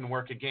done can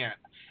work again.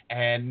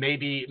 And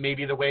maybe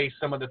the way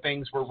some of the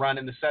things were run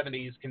in the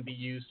 70s can be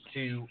used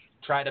to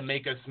try to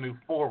make us move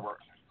forward.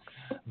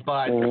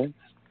 But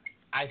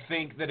I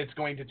think that it's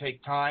going to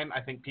take time.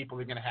 I think people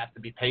are going to have to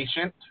be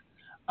patient.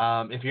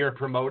 If you're a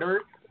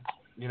promoter,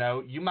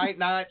 you might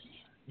not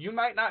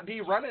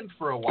be running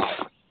for a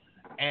while.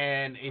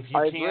 And if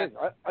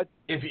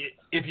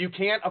you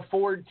can't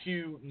afford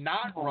to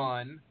not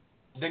run,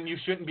 then you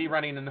shouldn't be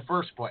running in the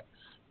first place.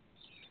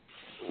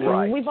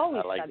 Right. We've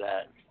always I like said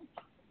that.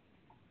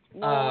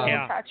 No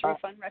tax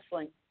refund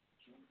wrestling.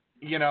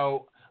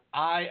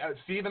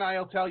 Steve and I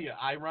will tell you,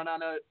 I run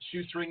on a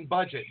shoestring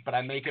budget, but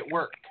I make it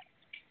work.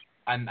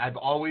 I've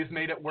always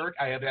made it work.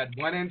 I have had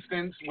one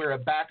instance where a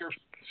backer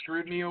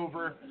screwed me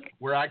over,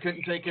 where I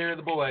couldn't take care of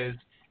the boys,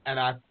 and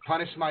I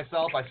punished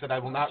myself. I said I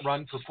will not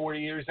run for 4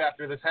 years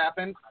after this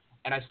happened,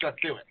 and I stuck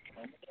to it.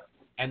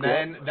 And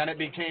then it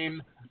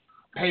became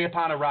pay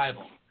upon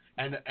arrival.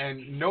 And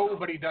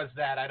nobody does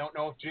that. I don't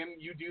know if, Jim,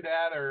 you do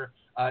that, or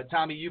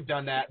Tommy, you've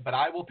done that, but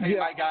I will pay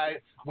my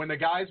guy. When the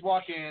guys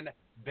walk in,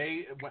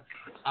 we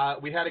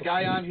had a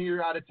guy on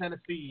here out of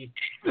Tennessee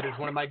that is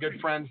one of my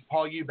good friends,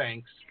 Paul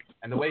Eubanks,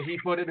 and the way he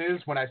put it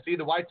is, when I see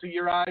the whites of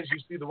your eyes, you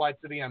see the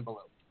whites of the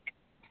envelope.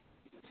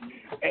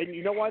 And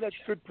you know why that's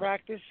good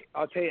practice?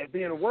 I'll tell you,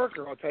 being a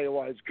worker, I'll tell you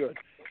why it's good.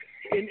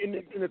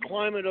 In the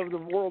climate of the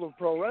world of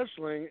pro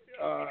wrestling,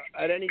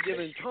 at any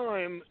given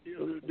time,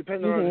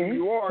 depending on who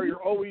you are,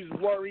 you're always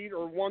worried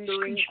or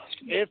wondering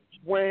if,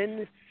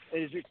 when,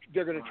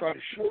 they're going to try to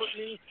short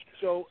me.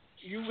 So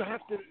you have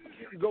to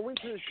go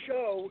into the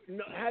show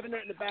having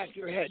that in the back of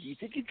your head. You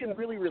think you can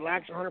really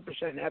relax 100%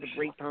 and have a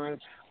great time?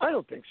 I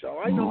don't think so.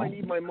 I know I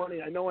need my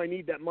money. I know I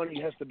need that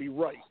money has to be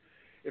right.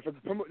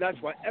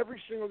 That's why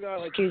every single guy,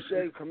 like you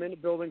said, come in the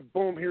building,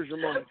 boom, here's your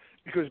money.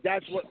 Because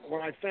that's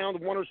when I found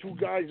one or two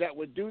guys that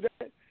would do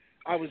that,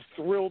 I was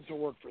thrilled to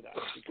work for that.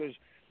 Because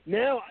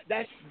now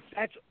that's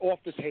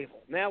off the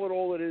table. Now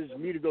all it is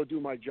me to go do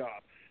my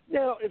job.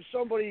 Now, if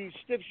somebody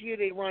stiffs you,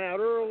 they run out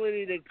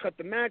early, they cut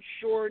the match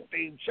short,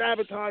 they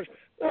sabotage,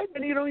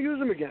 then you don't use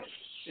them again,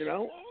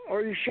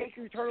 or you shake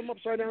and you turn them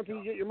upside down until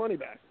you get your money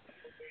back.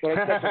 But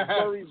that's a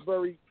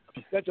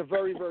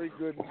very, very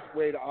good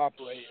way to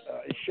operate.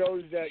 It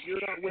shows that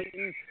you're not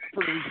waiting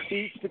for the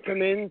receipts to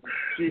come in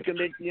so you can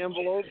make the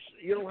envelopes.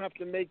 You don't have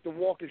to make the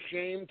walk of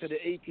shame to the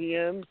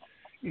ATM.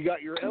 You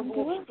got your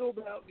envelopes filled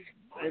out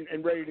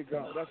and ready to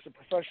go. That's the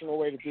professional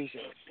way to do things.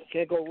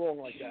 Can't go wrong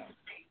like that.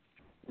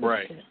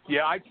 Right.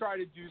 Yeah, I try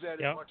to do that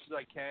as much as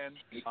I can.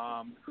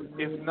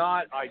 If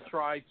not, I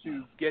try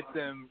to get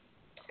them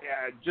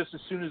just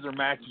as soon as their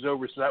match is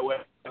over, so that way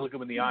I look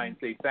them in the eye and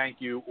say thank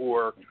you,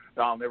 or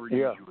I'll never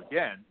use you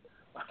again.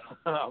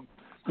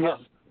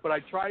 But I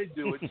try to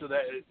do it so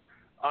that,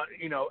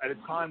 at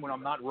a time when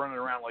I'm not running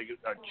around like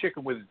a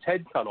chicken with its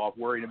head cut off,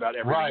 worrying about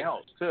everything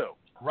else too.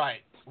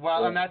 Right.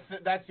 Well, and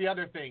that's the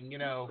other thing.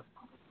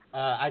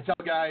 I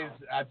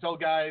tell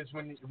guys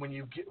when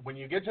you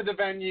get to the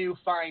venue,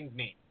 find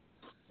me,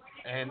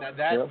 and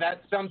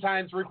that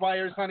sometimes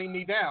requires hunting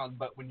me down.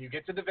 But when you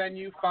get to the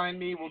venue, find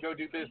me. We'll go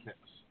do business.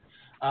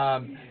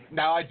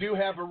 Now I do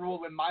have a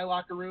rule in my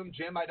locker room,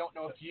 Jim. I don't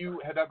know if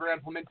you have ever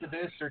implemented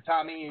this, or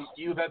Tommy, if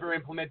you've ever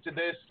implemented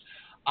this.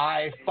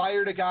 I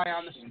fired a guy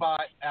on the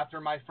spot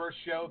after my first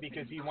show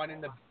because he went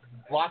in the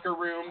locker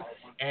room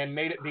and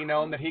made it be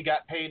known that he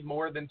got paid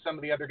more than some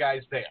of the other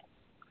guys there.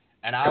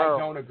 And I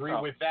don't agree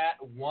with that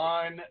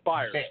one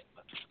bit.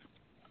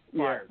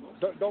 Yeah,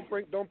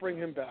 don't bring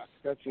him back.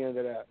 That's the end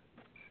of that.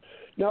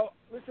 Now,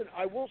 listen,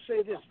 I will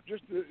say this,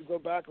 just to go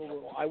back a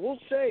little. I will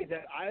say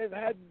that I've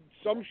had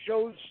some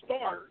shows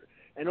start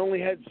and only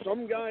had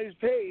some guys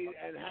paid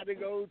and had to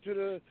go to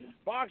the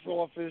box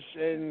office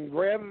and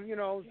grab,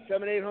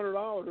 $700-800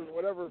 or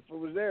whatever if it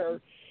was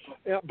there.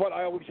 But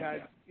I always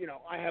had,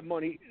 I had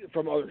money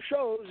from other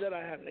shows that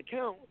I had an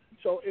account.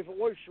 So if it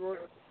was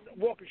short,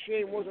 walk of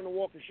shame wasn't a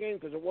walk of shame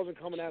because it wasn't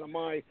coming out of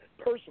my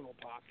personal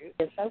pocket.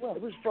 Yes, I will.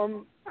 It was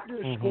from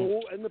the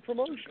school and the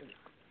promotion.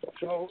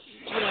 So,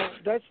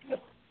 that's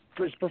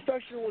as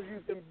professional as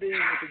you can be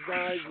with the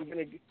guys,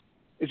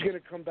 it's going to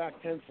come back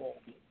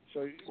tenfold.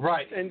 So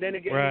right, and then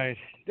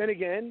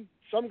again,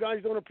 some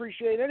guys don't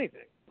appreciate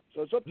anything.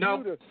 So it's up to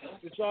you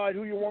to decide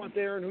who you want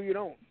there and who you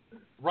don't.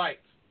 Right.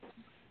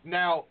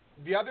 Now,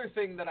 the other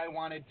thing that I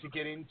wanted to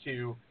get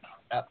into,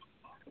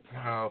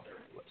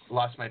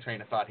 lost my train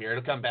of thought here.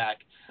 It'll come back.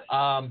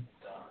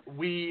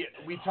 We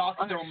talk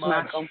so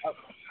much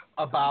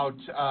about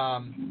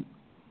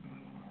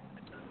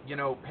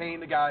paying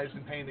the guys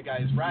and paying the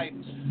guys right,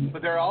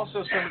 but there are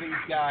also some of these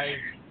guys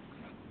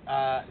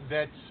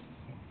that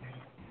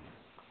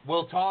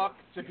will talk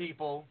to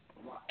people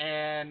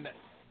and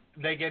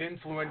they get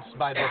influenced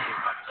by booking.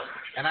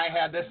 And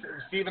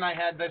Steve and I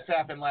had this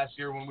happen last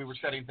year when we were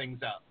setting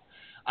things up.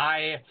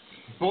 I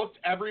booked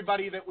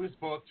everybody that was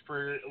booked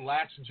for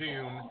last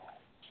June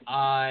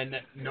on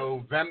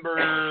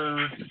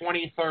November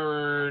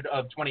 23rd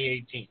of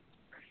 2018.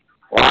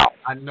 Wow.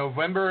 On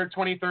November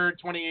 23rd,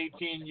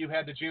 2018, you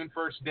had the June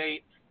 1st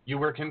date. You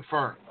were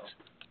confirmed.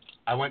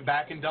 I went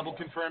back and double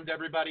confirmed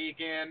everybody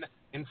again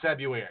in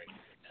February.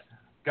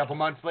 A couple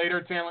months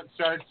later, talent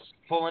starts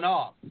pulling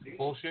off.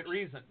 Bullshit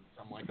reasons.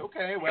 I'm like,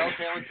 okay, well,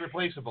 talent's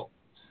replaceable.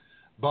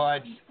 But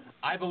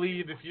I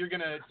believe if you're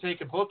going to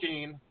take a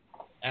booking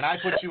and I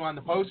put you on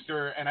the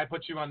poster and I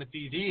put you on the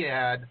TV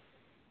ad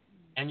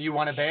and you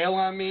want to bail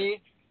on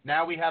me,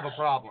 now we have a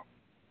problem.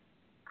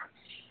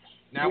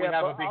 Now we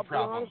have a big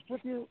problem.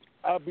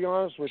 I'll be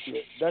honest with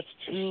you. That's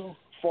too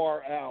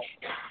far out,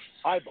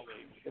 I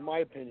believe, in my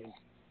opinion,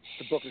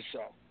 to book a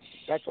show.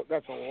 That's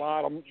a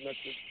lot of, that's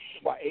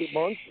about 8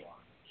 months.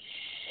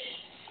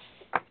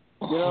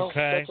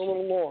 That's a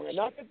little long. And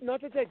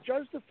not that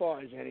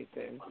justifies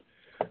anything,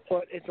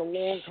 but it's a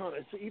long time.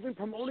 Even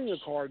promoting a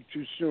card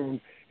too soon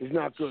is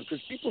not good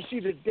because people see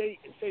the date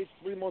and say it's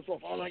 3 months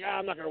off. I'm like,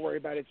 I'm not going to worry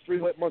about it. It's 3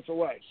 months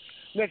away.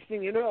 Next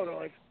thing you know, they're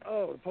like,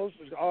 oh, the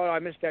poster's, I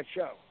missed that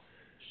show.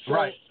 So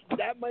right.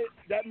 That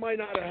might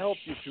not have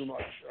helped you too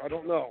much. I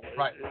don't know.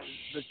 Right.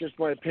 That's just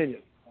my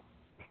opinion.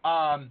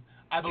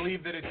 I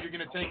believe that if you're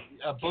going to take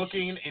a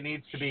booking, it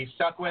needs to be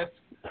stuck with.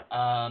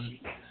 I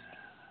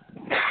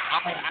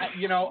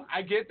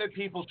get that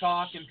people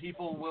talk and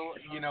people will,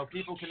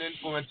 people can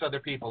influence other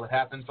people. It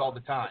happens all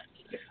the time.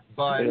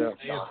 But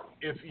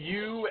if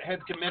you have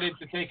committed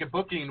to take a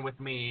booking with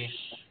me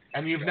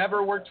and you've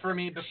never worked for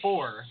me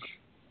before,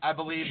 I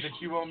believe that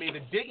you owe me the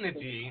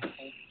dignity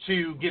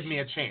to give me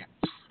a chance.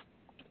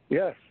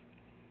 Yes.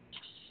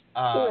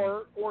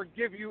 Or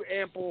give you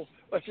ample.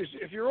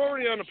 If you're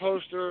already on the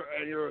poster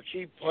and you're a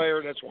cheap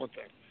player, that's one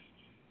thing.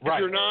 If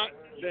you're not,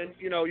 then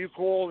you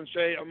call and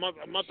say a month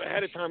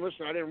ahead of time.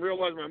 Listen, I didn't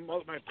realize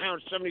my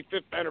parents'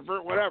 75th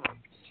anniversary, whatever.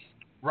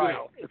 Right.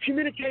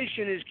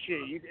 Communication is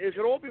key. It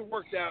can all be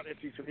worked out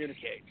if you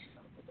communicate.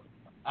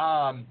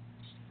 I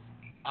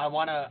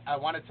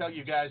wanna tell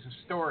you guys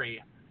a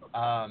story,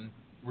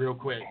 real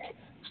quick.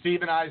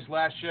 Steve and I's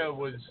last show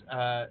was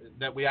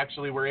that we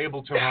actually were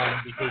able to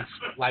run because,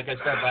 like I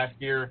said last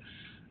year,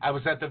 I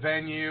was at the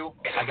venue.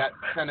 I got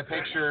sent a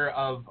picture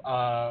of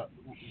a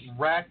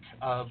wreck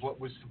of what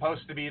was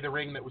supposed to be the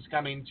ring that was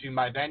coming to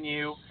my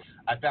venue.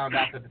 I found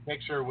out that the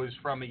picture was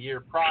from a year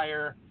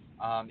prior.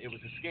 It was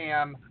a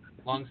scam.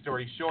 Long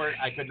story short,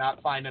 I could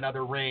not find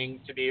another ring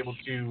to be able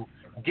to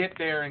get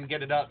there and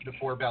get it up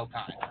before bell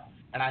time.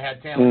 And I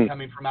had talent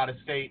coming from out of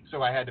state,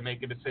 so I had to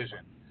make a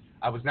decision.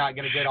 I was not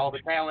going to get all the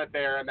talent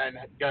there and then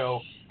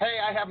go, hey,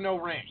 I have no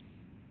ring.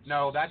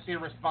 No, that's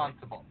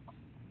irresponsible.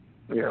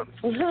 Yeah.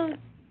 We're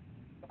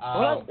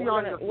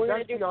gonna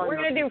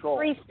do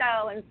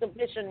freestyle and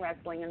submission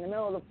wrestling in the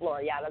middle of the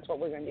floor. Yeah, that's what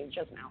we're gonna do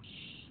just now.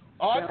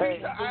 Oh,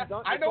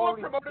 I know a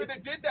promoter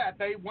that did that.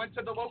 They went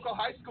to the local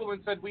high school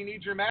and said, we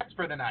need your mats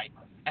for the night,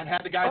 and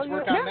had the guys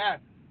work on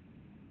mats.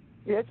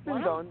 Yeah, it's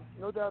been done.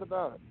 No doubt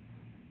about it.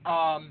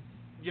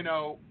 You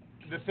know,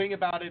 the thing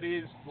about it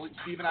is,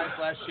 Steve and I's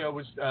last show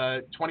was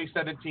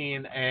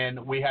 2017, and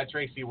we had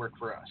Tracy work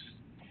for us.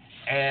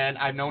 And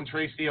I've known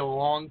Tracy a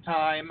long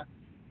time.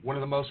 One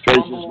of the most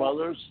humble...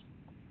 Smothers?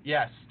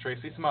 Yes,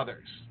 Tracy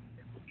Smothers.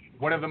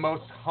 One of the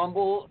most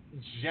humble,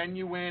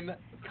 genuine,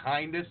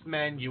 kindest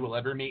men you will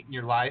ever meet in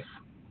your life.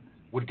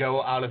 Would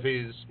go out of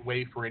his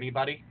way for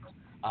anybody.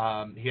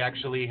 He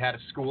actually had a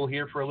school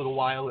here for a little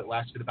while. It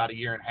lasted about a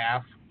year and a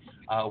half,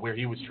 where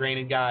he was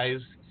training guys,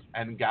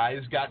 and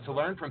guys got to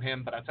learn from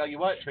him. But I'll tell you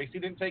what, Tracy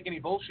didn't take any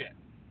bullshit.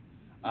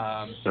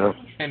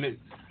 And,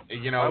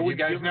 you know, you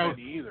guys know...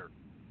 either.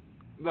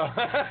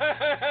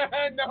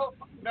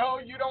 No,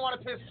 you don't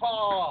want to piss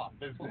Paul off,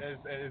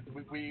 as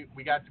we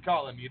got to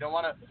call him. You don't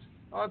want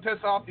to piss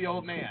off the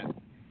old man.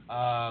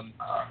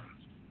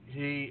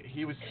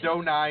 He was so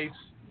nice.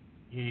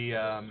 He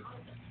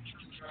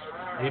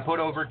put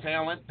over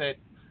talent that,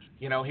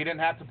 you know, he didn't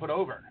have to put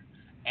over.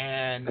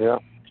 And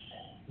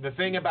the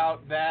thing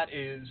about that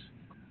is,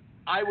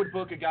 I would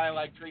book a guy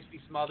like Tracy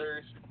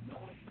Smothers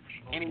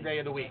any day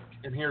of the week,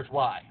 and here's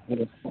why.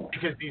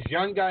 Because these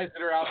young guys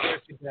that are out there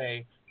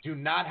today do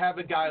not have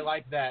a guy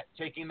like that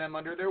taking them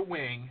under their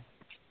wing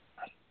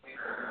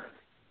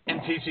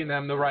and teaching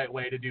them the right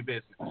way to do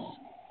business.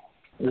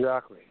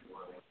 Exactly.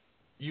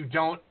 You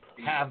don't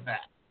have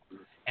that.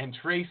 And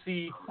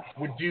Tracy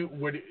would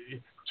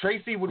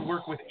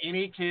work with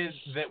any kid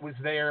that was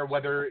there,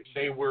 whether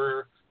they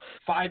were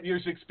 5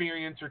 years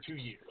experience or 2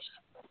 years,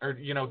 or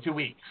 2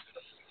 weeks.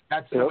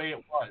 That's the way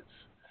it was.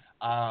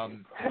 I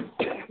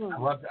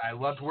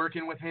loved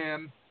working with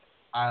him.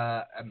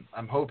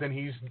 I'm hoping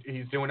he's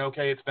doing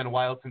okay. It's been a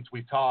while since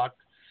we've talked.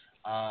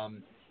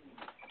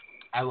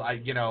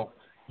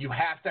 You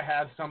have to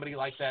have somebody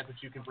like that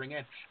you can bring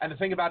in. And the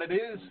thing about it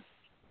is,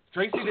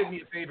 Tracy did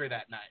me a favor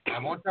that night. I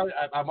won't tell you.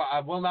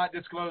 I will not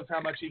disclose how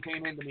much he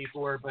came into me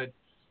for, but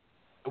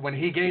when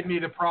he gave me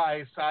the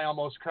prize, I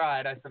almost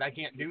cried. I said, I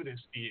can't do this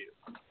to you.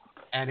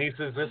 And he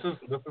says, this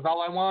is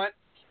all I want.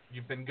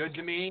 You've been good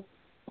to me.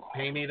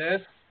 Pay me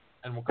this,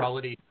 and we'll call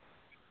it even.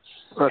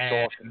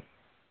 That's awesome.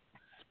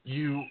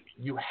 You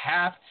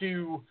have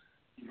to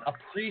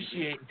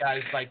appreciate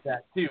guys like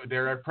that too.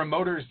 There are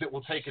promoters that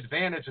will take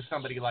advantage of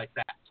somebody like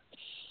that.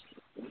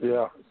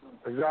 Yeah,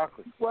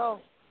 exactly.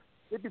 Well,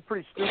 it'd be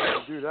pretty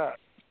stupid to do that.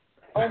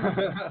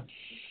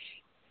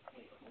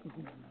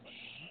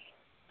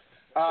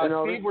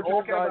 Steve, we're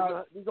talking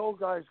about these old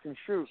guys can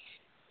shoot.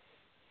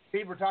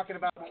 Steve, we're talking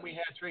about when we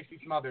had Tracy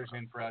Smothers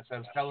in for us. I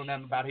was telling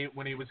them about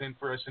when he was in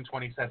for us in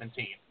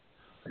 2017.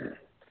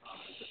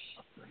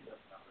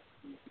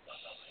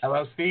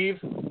 Hello, Steve?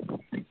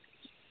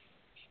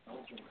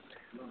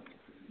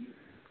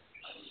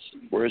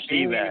 Where's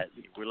Steve at?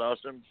 We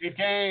lost him? Steve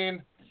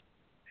came.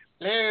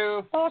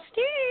 Hello. Oh,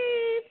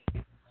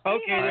 Steve.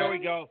 Okay, there we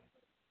go.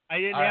 I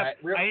didn't have.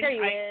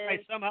 I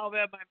somehow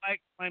had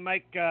my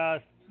mic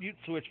mute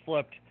switch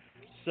flipped.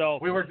 So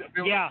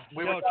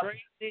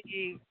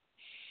Tracy.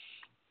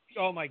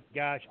 Oh my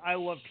gosh, I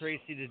love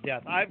Tracy to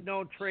death. I've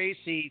known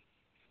Tracy.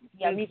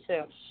 Yeah, me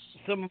too.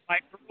 Some of my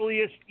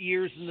earliest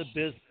years in the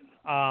business.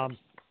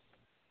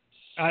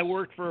 I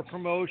worked for a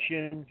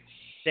promotion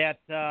that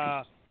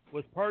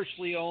was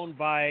partially owned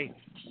by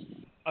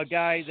a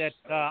guy that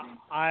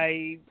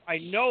I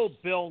know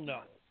Bill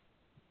knows.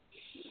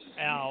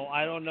 Now,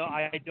 I don't know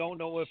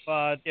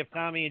if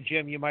Tommy and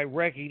Jim, you might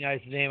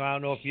recognize the name. I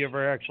don't know if you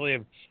ever actually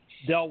have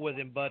dealt with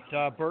him, but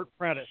Bert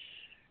Prentice.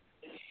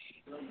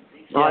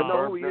 I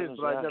know who he is,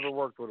 but I've never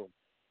worked with him.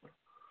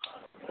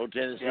 Oh,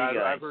 Tennessee guy.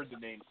 I've heard the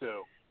name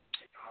too.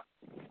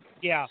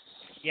 Yeah.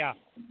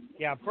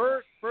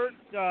 Bert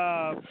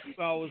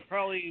was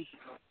probably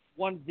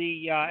one of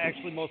the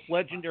actually most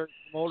legendary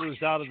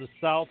promoters out of the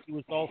South. He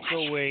was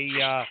also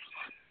a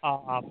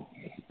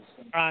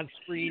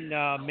on-screen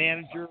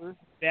manager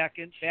back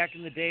in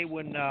the day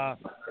when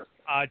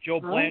Joe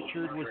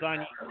Blanchard was on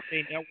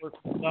USA Network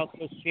for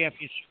Southwest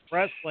Championship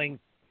Wrestling.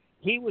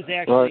 He was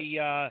actually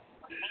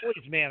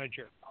Molly's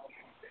manager.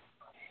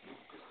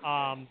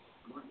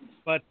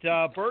 But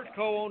Bert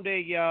co-owned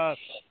a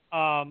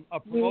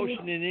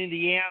promotion in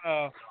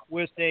Indiana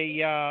with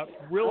a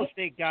real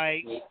estate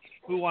guy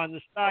who on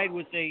the side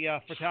was a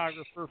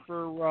photographer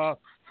for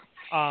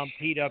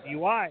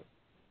PWI.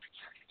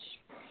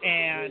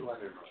 And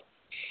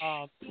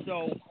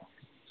so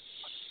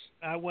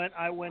I went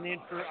in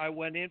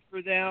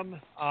for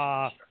them.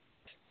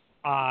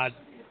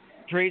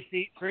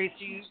 Tracy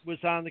was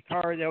on the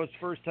card. That was the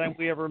first time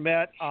we ever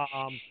met.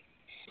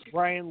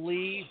 Brian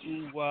Lee,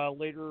 who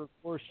later, of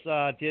course,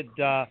 did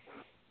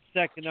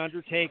Second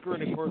Undertaker,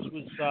 and of course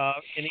was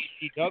in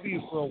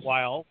ECW for a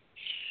while.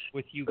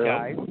 with you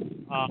guys.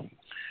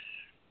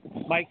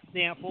 Mike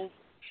Samples.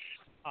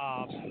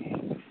 Let's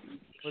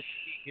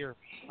see here.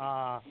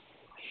 Well,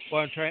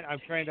 I'm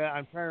trying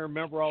to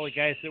remember all the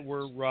guys that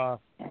were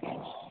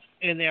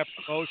in that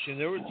promotion.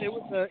 It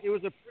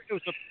was a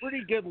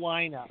pretty good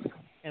lineup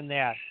in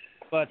that.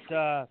 But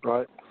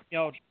right. You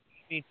know, I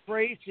mean,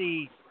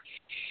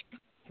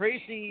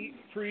 Tracy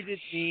treated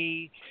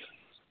me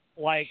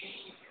like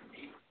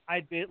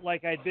I'd been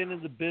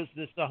in the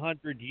business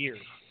 100 years,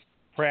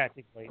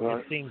 practically. Right.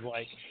 It seems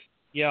like,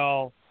 you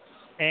know,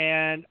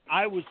 and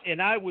I was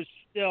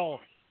still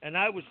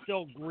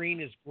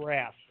green as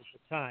grass at the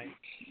time,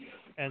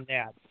 and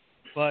that.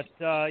 But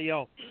you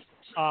know,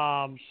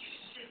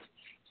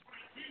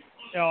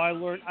 I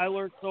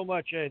learned so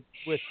much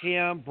with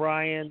him,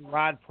 Brian,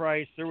 Rod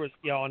Price. There was,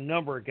 you know, a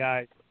number of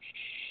guys,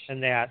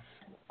 and that.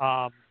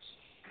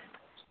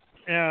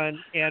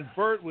 And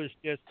Bert was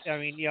just, I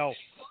mean, you know,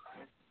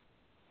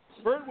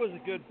 Bert was a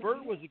good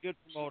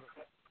promoter.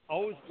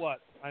 Always was.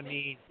 I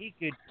mean, he's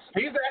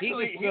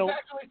actually still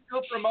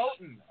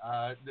promoting.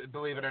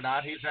 Believe it or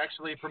not, he's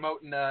actually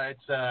promoting.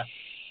 It's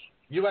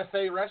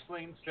USA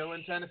Wrestling still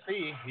in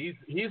Tennessee.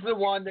 He's the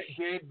one that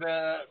did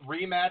the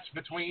rematch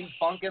between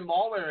Funk and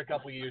Lawler a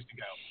couple years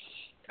ago.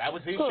 That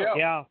was his show.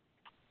 Yeah.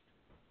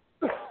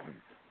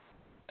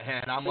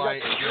 And I'm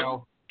like, you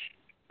know,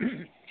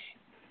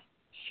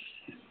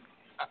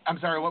 I'm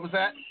sorry, what was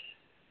that?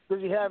 Does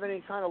he have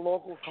any kind of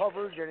local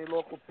coverage, any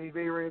local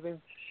TV or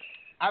anything?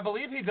 I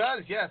believe he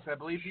does. Yes, I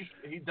believe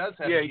he does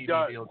have a TV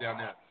deal down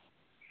there.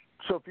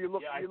 So if you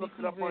look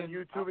it up on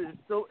YouTube,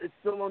 it's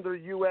still under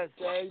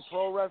USA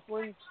Pro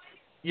Wrestling.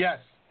 Yes.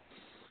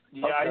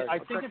 Yeah, okay. I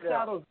think it's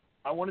out of,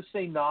 I want to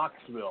say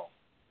Knoxville.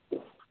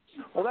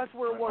 Well, that's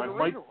where it was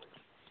originally.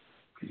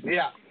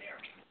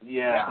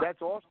 Yeah.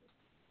 That's awesome.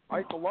 I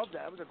used to love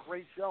that. It was a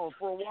great show. And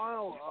for a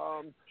while,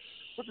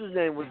 what's his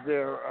name was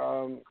there?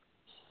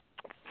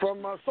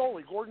 From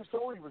Soley. Gordon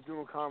Soley was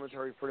doing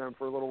commentary for them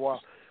for a little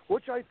while,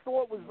 which I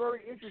thought was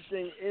very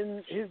interesting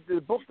in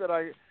the book that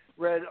I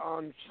read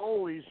on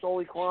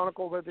Soley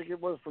Chronicles, I think it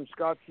was, from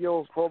Scott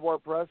Steele's Crowbar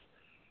Press.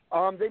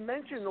 They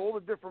mentioned all the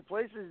different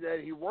places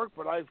that he worked,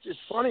 but it's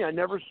funny, I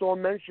never saw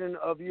mention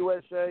of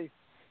USA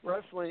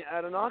Wrestling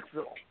out of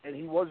Knoxville, and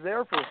he was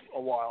there for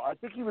a while. I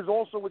think he was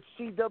also with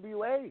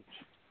CWA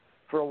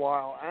for a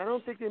while. I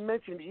don't think they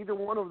mentioned either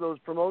one of those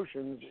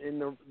promotions in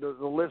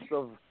the list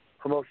of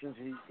promotions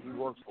he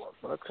worked for,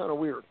 so that's kind of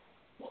weird.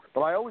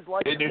 But I always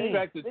liked it. They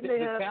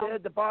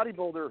had the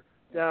bodybuilder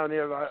down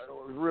there that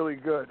was really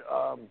good.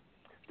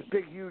 The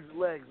big, huge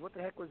legs. What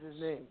the heck was his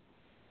name?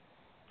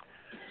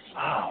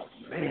 Oh,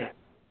 man.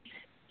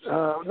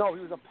 No,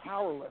 he was a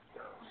power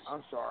lifter.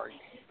 I'm sorry.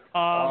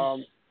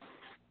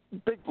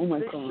 Big,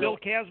 Bill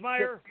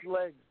Kazmaier?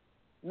 Legs.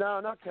 No,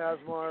 not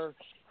Kazmaier.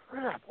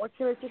 Crap, why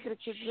can't I think of the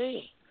kid's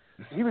name?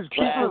 He was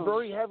featured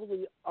very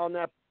heavily on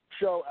that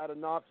show out of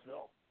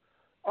Knoxville.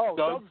 Oh,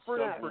 Doug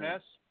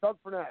Furness. Doug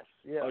Furness,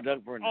 yeah. Oh,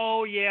 Doug Furness.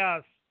 Oh,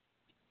 yes.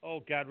 Oh,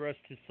 God rest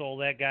his soul.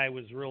 That guy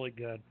was really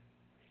good.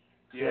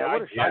 Yeah,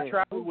 I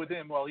traveled with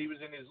him while he was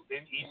in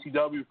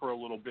ECW for a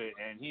little bit,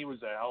 and he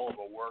was a hell of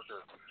a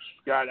worker.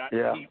 God,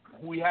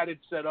 we had it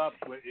set up.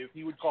 If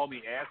he would call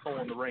me asshole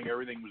in the ring,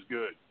 everything was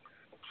good.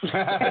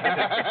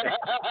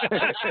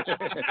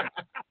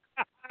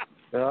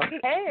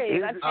 Hey,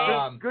 that's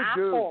good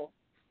asshole.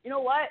 Dude. You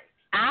know what?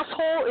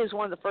 Asshole is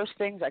one of the first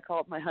things I call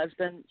up my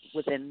husband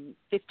within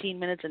 15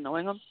 minutes of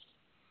knowing him.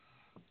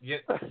 Yeah,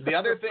 the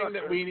other thing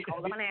that we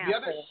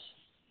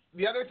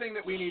the other thing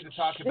that we need to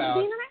talk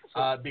about,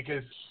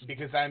 because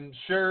I'm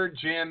sure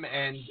Jim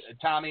and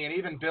Tommy and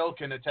even Bill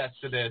can attest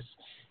to this.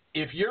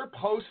 If your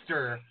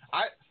poster,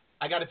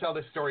 I got to tell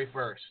this story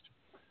first.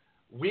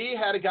 We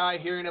had a guy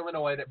here in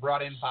Illinois that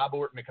brought in Bob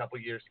Orton a couple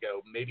years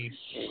ago, maybe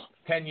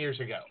 10 years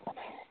ago.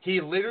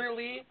 He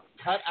literally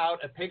cut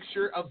out a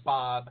picture of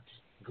Bob,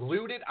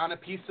 glued it on a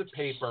piece of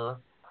paper,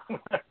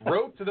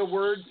 wrote the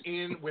words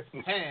in with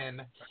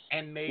pen,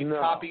 and made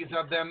copies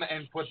of them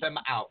and put them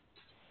out.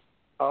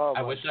 Oh,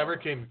 I wish I were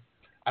kidding.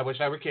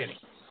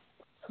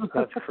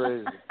 That's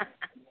crazy.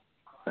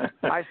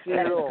 I see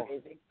it all.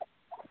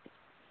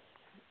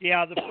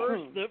 Yeah,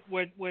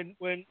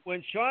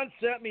 when Sean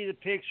sent me the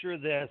picture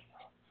of this,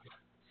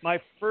 my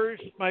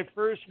first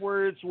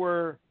words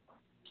were,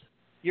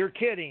 "You're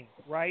kidding,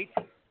 right?"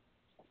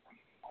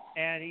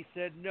 And he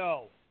said,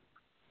 "No."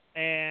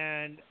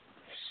 And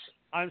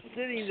I'm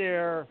sitting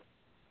there,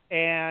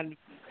 and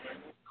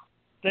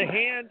the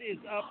hand is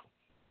up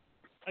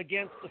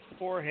against the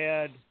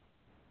forehead,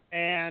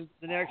 and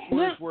the next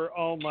words were,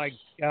 "Oh my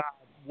God,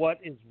 what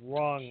is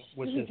wrong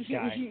with this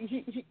guy?"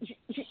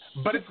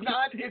 But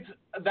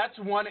that's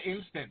one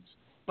instance.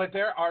 But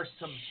there are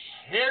some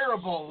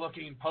terrible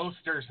looking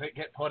posters that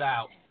get put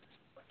out.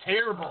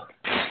 Terrible.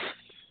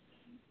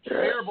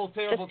 Terrible.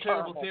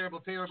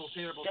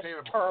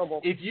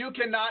 If you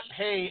cannot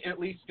pay at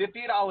least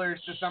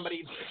 $50 to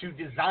somebody to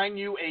design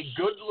you a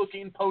good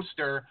looking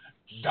poster,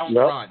 don't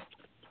run.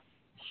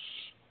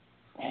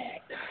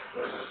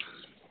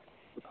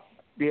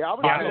 Yeah, I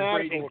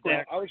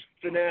was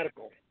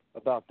fanatical.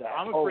 about that.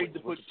 I'm afraid to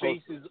put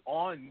faces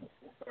on,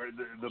 or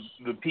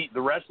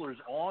the wrestlers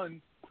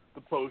on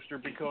the poster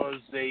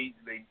because they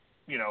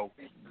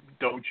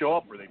don't show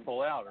up or they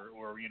pull out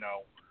or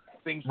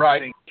things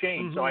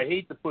change. So I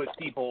hate to put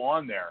people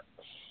on there.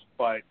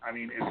 But I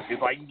mean,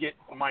 if I can get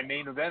my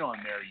main event on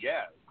there,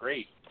 yeah,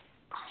 great.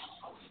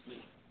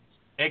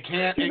 It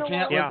can't look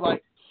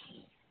like.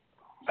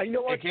 You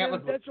know what, Jim?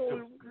 That's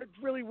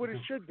really what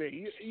it should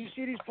be. You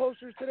see these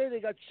posters today? They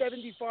got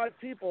 75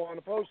 people on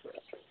the poster.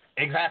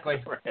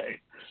 Exactly. Right.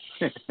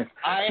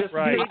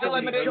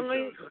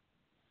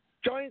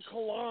 Giant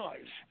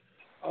collage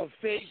of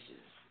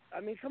faces.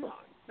 I mean, come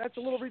on. That's a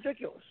little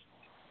ridiculous.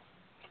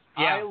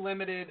 Yeah. I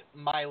limited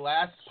my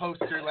last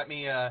poster. Let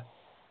me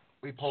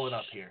pull it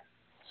up here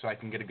so I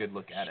can get a good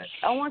look at it.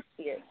 I want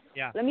to see it.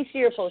 Yeah. Let me see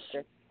your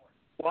poster.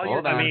 When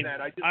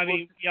I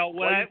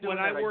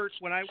worked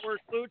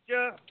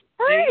Lucha,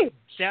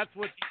 that's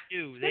what they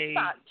do.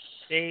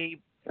 They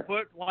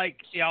put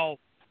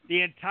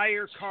the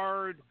entire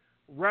card,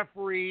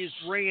 referees,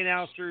 ring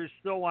announcers,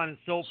 so on and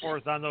so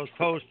forth on those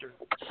posters,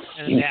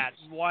 and that.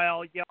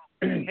 While hey,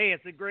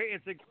 it's a great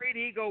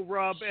ego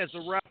rub as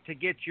a rep to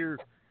get your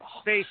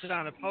face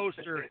on a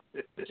poster.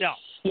 No,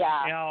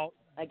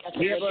 I guess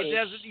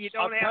you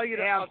don't have to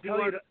have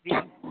these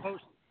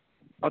posters.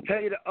 I'll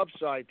tell you the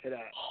upside to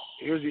that.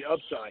 Here's the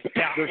upside.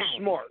 They're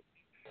smart.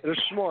 They're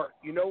smart.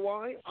 You know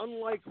why?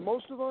 Unlike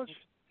most of us,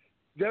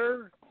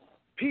 their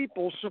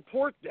people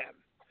support them.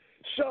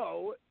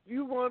 So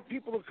you want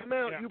people to come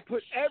out, you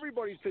put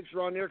everybody's picture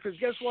on there because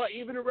guess what?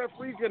 Even a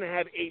referee's going to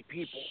have 8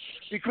 people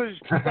because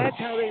that's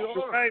how they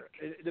are.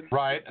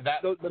 Right.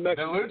 The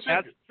Lucha,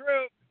 that's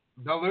true.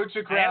 The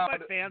Lucha crowd. I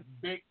have my fans.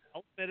 Big.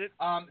 I'll admit it.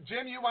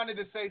 Jim, you wanted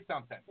to say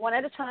something. One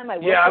at a time. I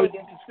was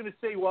just going to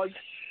say, while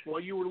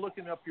you were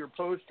looking up your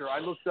poster, I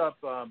looked up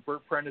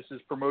Burt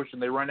Prentice's promotion.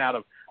 They run out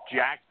of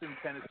Jackson,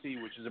 Tennessee,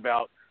 which is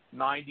about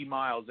 90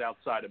 miles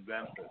outside of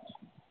Memphis.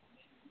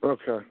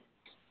 Okay.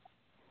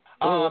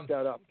 I'll look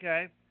that up.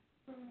 Okay.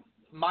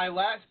 My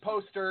last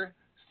poster,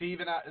 Steve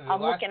and I,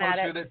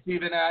 that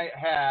Steve and I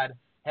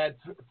had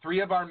 3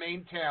 of our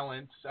main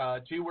talents.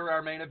 2 were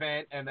our main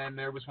event, and then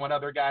there was one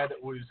other guy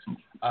that was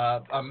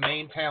a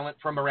main talent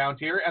from around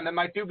here, and then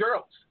my 2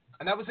 girls.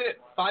 And that was it.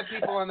 5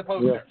 people on the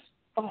poster. Yeah.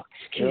 Oh,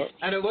 excuse me.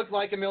 And it looked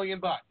like $1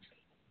 million.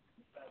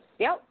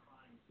 Yep.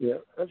 Yeah,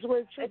 that's the way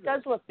it should. It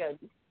does look good.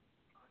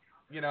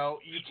 You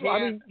can't. I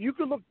mean, you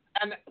could look.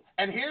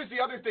 And here's the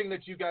other thing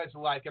that you guys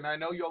like, and I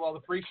know you'll all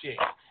appreciate.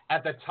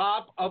 At the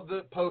top of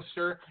the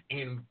poster,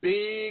 in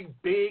big,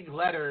 big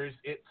letters,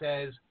 it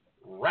says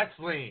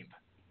wrestling.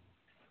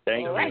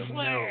 Thank you.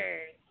 Wrestling.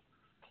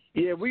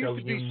 Yeah, we used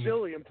to be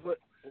silly and put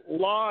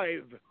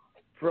live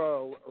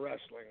pro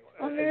wrestling.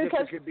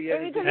 Because if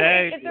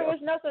there was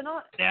nothing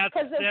on,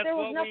 because if there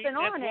was nothing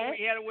on it,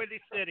 we had at Windy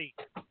City.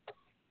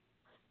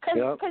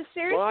 Because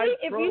seriously,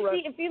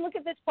 if you look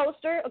at this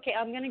poster, okay,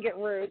 I'm gonna get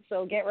rude,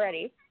 so get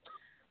ready.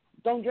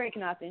 Don't drink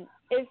nothing.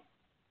 If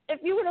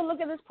you were to look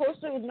at this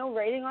poster with no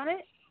rating on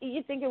it,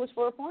 you'd think it was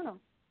for a porno.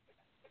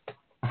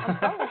 I'm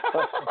sorry.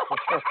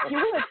 You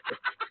would.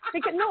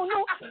 Because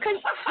because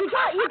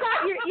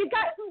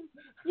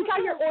you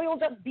got your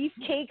oiled up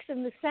beefcakes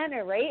in the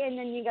center, right? And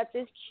then you got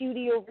this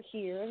cutie over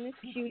here and this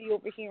cutie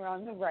over here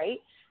on the right,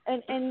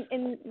 and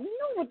you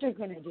know what they're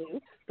gonna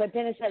do. But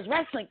then it says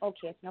wrestling.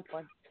 Okay, it's not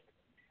fun.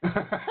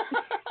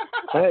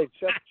 Hey,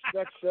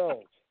 that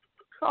sells.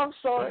 I'm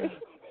sorry.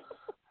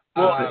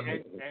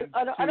 And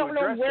I don't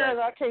know where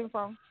that came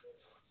from.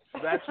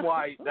 That's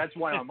why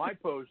on my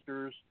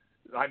posters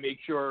I make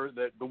sure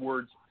that the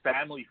words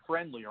family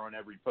friendly are on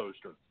every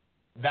poster.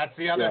 That's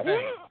the other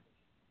thing.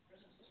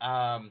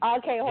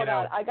 Okay, hold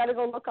on. I gotta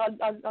go look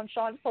on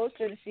Sean's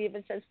poster to see if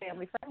it says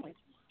family friendly.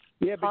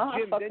 Yeah, but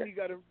Jim, then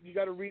you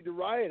gotta read the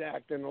riot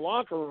act in the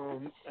locker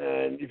room,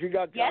 and if you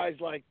got guys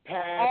like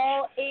Pat,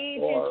 all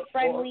ages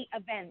friendly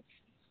events.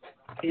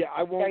 Yeah,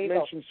 I won't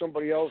mention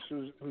somebody else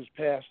who's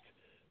passed,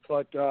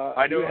 but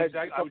I know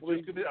exactly. I was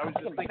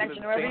just thinking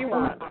mention whoever you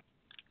want.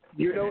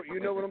 You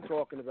know what I'm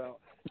talking about.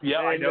 Yeah,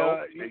 and, I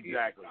know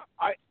exactly.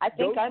 I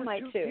think I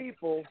might too.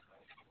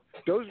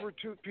 Those were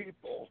 2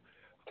 people.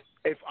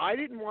 If I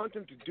didn't want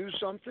them to do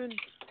something,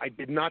 I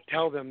did not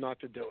tell them not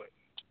to do it.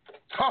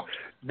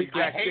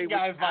 Because I hate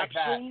guys like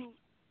that.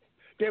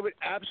 They would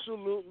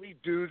absolutely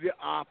do the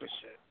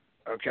opposite.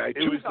 Okay,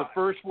 it was the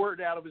first word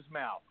out of his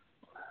mouth.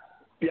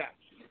 Yes,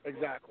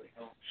 exactly.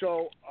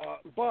 So,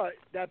 but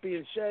that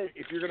being said,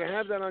 if you're going to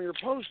have that on your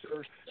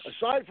poster,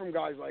 aside from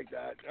guys like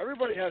that,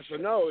 everybody has to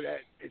know that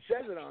it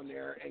says it on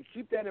there, and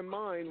keep that in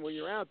mind when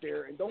you're out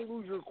there, and don't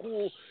lose your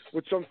cool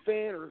with some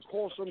fan or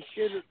call some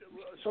kid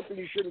something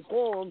you shouldn't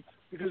call them,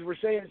 because we're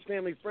saying it's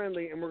family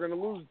friendly, and we're going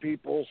to lose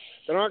people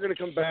that aren't going to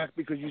come back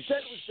because you said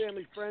it was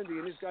family friendly,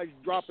 and this guy's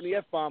dropping the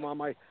F-bomb on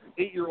my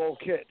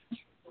 8-year-old kid.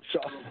 So,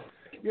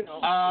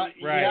 right.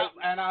 Yeah,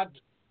 and I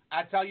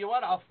tell you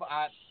what,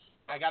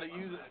 I got to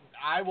use it.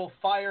 I will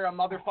fire a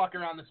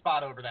motherfucker on the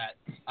spot over that.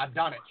 I've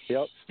done it.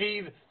 Yep.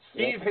 Steve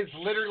has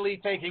literally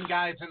taken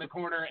guys in the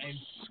corner and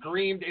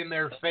screamed in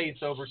their face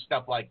over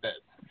stuff like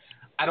this.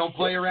 I don't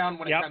play around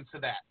when it comes to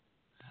that.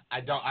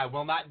 I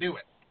will not do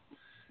it.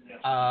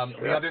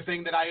 The other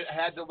thing that I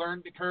had to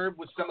learn to curb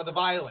was some of the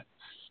violence.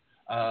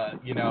 I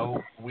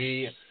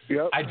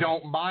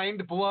don't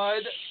mind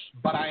blood,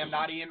 but I am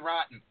not Ian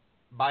Rotten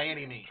by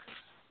any means.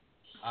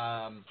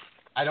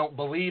 I don't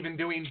believe in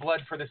doing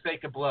blood for the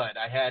sake of blood.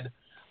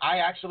 I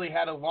actually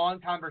had a long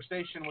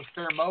conversation with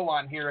Sir Mo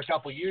on here a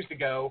couple years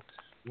ago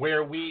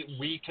where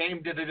we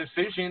came to the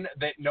decision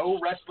that no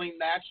wrestling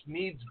match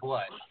needs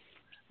blood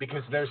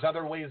because there's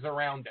other ways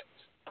around it.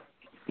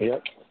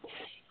 Yep.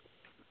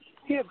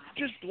 Yeah,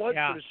 just blood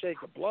for the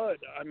sake of blood.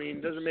 I mean,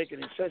 it doesn't make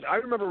any sense. I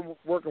remember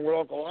working with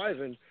Uncle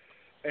Ivan,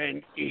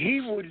 and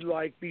he would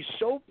be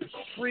so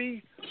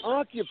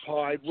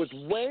preoccupied with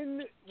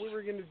when we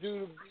were going to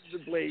do the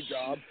blade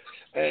job.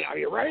 And are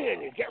you ready?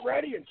 And you get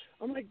ready. And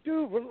I'm like,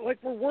 dude, we're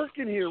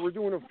working here. We're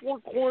doing a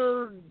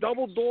 4-corner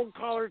double dog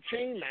collar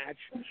chain match.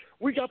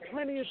 We got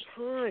plenty of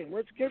time.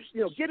 Let's get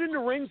in the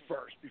ring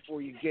first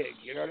before you gig.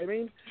 You know what I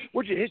mean?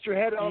 Would you hit your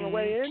head on the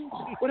way in?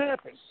 What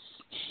happened?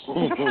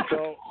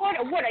 So,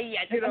 what are you?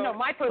 No,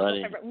 my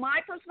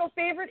personal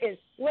favorite is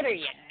what are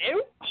you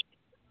new?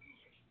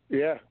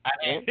 Yeah,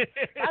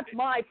 that's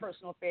my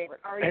personal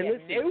favorite. Are and you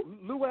listen,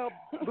 new?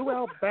 Lou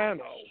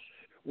Albano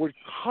would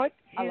cut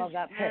I his love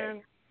that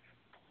hand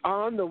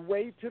on the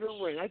way to the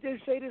ring. I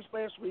did say this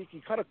last week.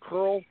 He cut a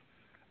curl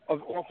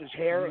off his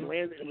hair and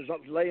landed. It was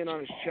laying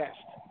on his chest.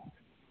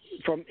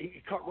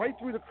 He cut right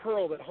through the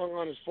curl that hung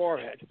on his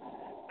forehead.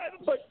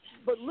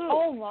 But Lou,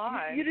 oh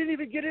my! You didn't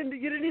even get in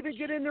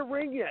the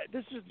ring yet.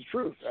 This is the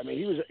truth. I mean,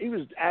 he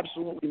was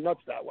absolutely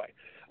nuts that way.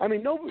 I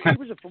mean, nobody. He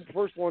was the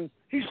first one.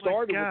 He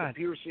started with the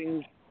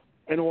piercings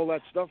and all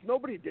that stuff.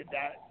 Nobody did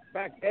that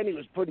back then. He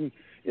was putting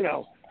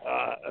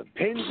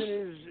pins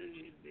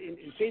in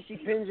safety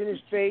pins in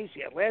his face.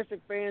 He had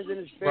elastic bands in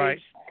his face. Right.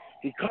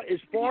 He cut his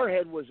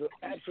forehead was an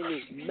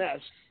absolute mess.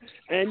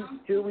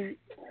 And to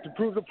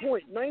prove the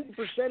point,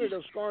 90% of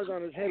those scars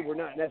on his head were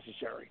not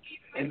necessary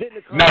and didn't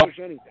accomplish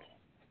anything.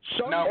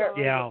 Some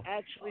guys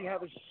actually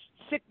have a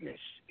sickness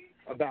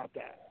about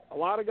that. A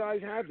lot of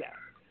guys have that.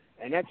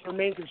 And that's their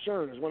main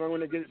concern is when I'm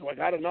going to get I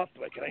got enough.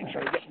 Can I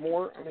try to get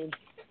more? I mean,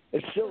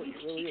 it's silly.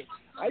 It really is.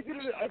 I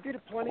did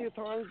it plenty of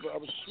times, but I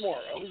was smart.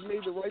 I always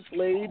made the right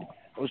blade.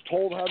 I was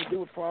told how to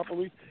do it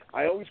properly.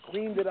 I always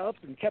cleaned it up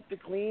and kept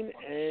it clean,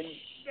 and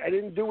I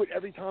didn't do it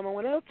every time I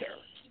went out there.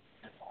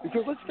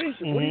 Because let's face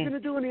it, what are you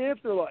going to do in the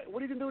afterlife?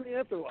 What are you going to do in the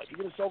afterlife? You're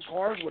going to sell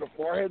cars with a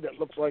forehead that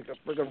looks like a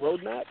friggin'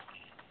 road mat?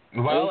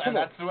 Well, and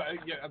that's the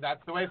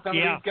way some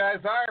of these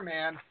guys are,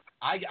 man.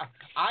 I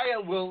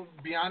will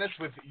be honest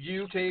with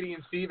you, Katie,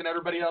 and Steve, and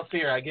everybody else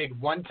here. I gigged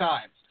one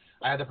time.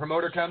 I had the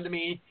promoter come to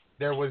me.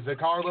 There was a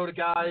carload of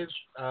guys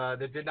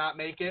that did not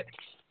make it,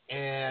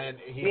 and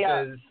he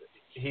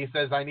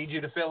says, I need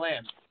you to fill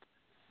in.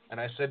 And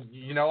I said,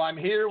 I'm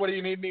here. What do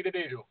you need me to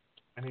do?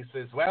 And he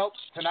says, well,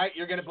 tonight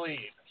you're going to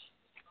bleed.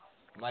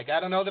 I'm like, I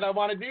don't know that I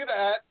want to do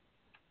that.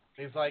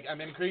 He's like,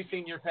 I'm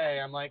increasing your pay.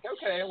 I'm like,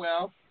 okay,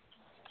 well.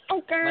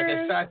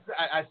 Okay. Like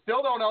I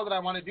still don't know that I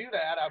want to do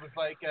that. I was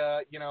like,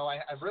 I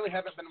really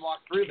haven't been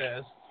walked through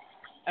this.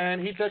 And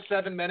he took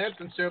 7 minutes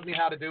and showed me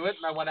how to do it.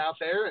 And I went out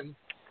there and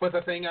put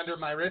the thing under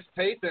my wrist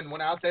tape and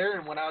went out there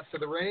and went out to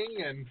the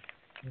ring and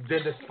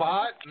did the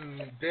spot and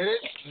did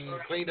it and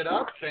cleaned it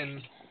up.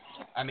 And,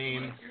 I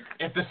mean,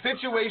 if the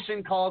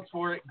situation calls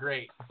for it,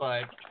 great.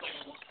 But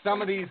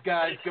some of these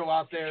guys go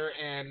out there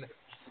and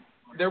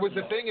there was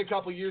a thing a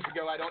couple years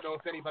ago, I don't know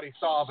if anybody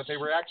saw, but they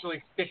were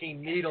actually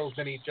sticking needles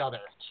in each other.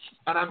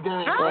 And I'm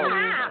going,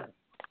 I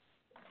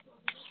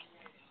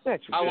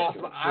lost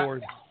my.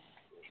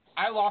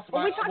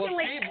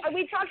 Are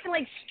we talking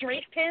like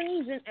straight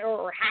pins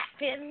or hat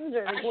pins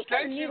or what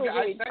kind of needles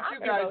are we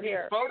talking about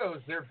here?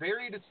 Photos. They're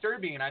very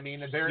disturbing. I mean,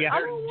 they're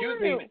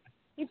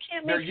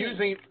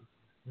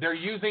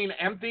using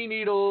empty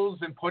needles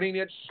and putting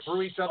it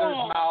through each other's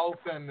mouth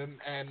and.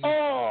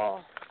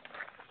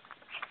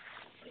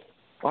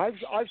 I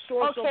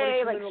saw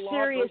somebody come in the locker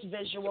room. Serious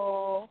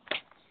visual.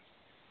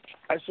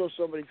 I saw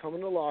somebody come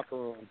in the locker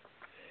room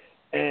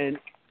and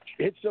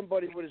hit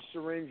somebody with a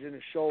syringe in the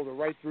shoulder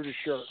right through the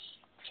shirt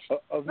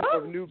of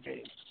New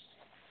Bane.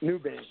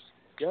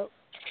 Yep.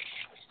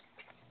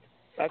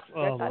 That's a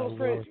little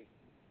crazy.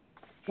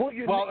 Well,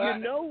 you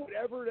know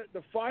whatever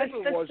the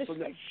fiber was from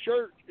that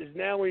shirt is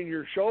now in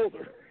your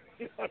shoulder.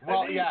 You know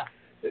what I mean? Yeah.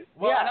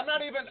 Well, and I'm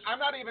not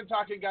even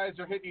talking guys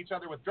who are hitting each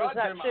other with drugs.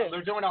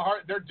 They're doing a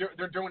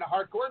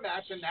hardcore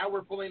match, and now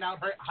we're pulling out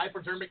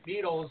hypodermic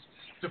needles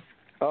to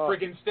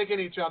friggin' stick in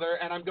each other.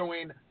 And I'm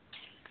going.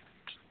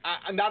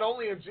 Not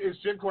only is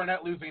Jim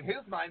Cornette losing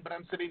his mind, but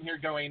I'm sitting here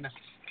going,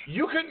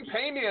 you couldn't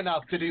pay me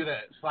enough to do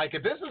this. Like,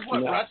 if this is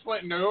what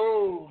wrestling,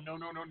 no.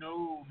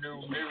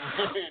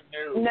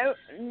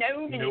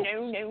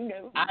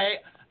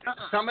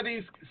 Some of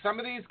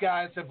these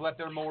guys have let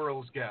their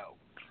morals go.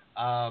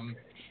 I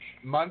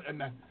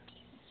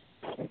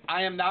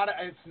am not.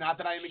 It's not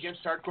that I am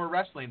against hardcore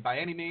wrestling by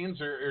any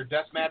means or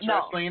deathmatch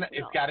wrestling.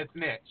 It's got its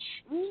niche,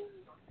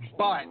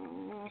 but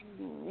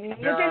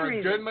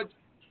there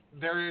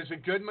there is a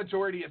good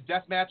majority of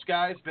deathmatch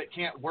guys that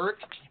can't work,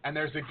 and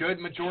there's a good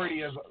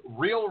majority of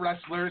real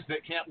wrestlers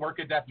that can't work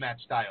a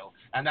deathmatch style,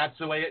 and that's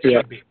the way it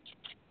should be.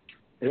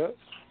 Yeah.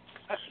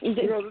 Give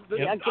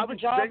the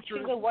job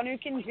to the one who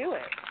can do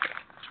it.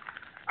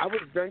 I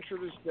would venture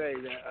to say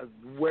that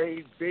a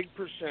way big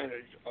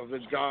percentage of the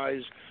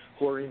guys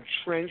who are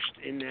entrenched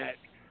in that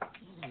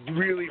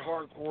really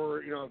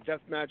hardcore,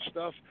 deathmatch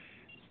stuff,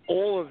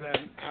 all of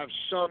them have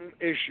some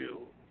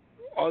issue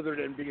other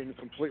than being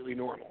completely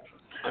normal.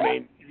 I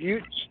mean,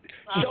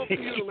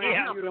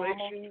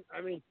 self-mutilation,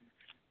 I mean,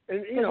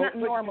 and There's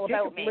nothing normal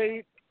about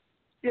me.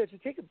 Yeah, to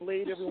take a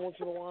blade every once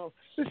in a while.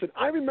 Listen,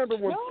 I remember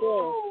when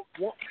Paul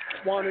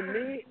wanted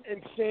me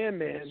and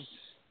Sandman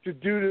to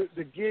do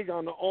the gig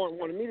on the arm,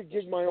 wanted me to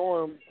gig my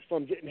arm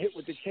from getting hit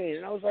with the cane.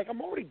 And I was like, I'm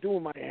already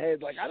doing my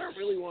head. Like, I don't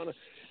really want to.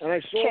 And I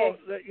saw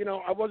that,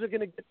 I wasn't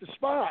going to get the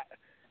spot.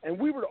 And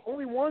we were the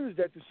only ones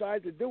that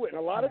decided to do it. And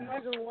a lot of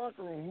guys in the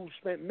locker room who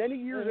spent many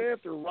years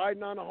after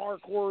riding on a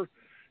hardcore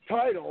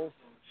title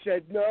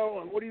said, no,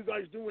 and what are you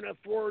guys doing that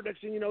for?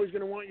 Next thing you know, he's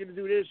going to want you to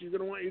do this, he's going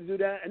to want you to do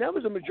that. And that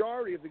was a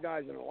majority of the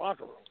guys in the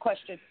locker room.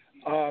 Question.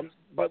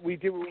 But we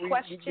did what we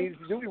needed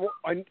to do.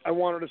 I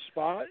wanted a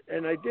spot,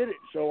 and I did it.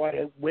 So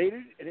I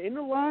waited, and in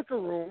the locker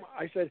room,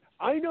 I said,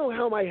 I know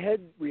how my head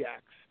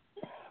reacts.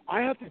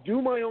 I have to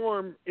do my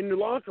arm in the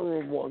locker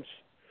room once,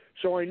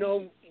 so I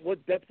know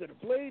what depth of the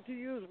blade to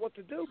use, what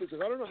to do,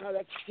 because I don't know how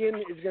that skin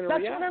is going to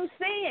react. That's what I'm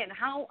saying.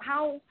 How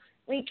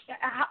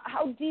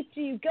deep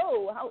do you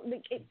go?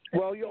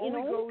 Well, you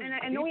only go. And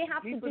I know you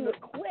have to do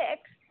it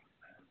quick.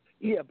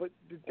 Yeah, but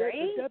the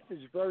depth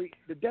is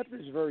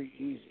very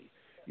easy.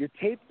 You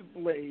tape the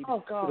blade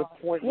to the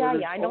point where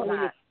there's only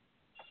a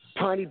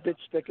tiny bit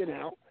sticking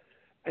out,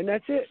 and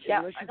that's it.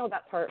 Yeah, I know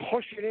that part.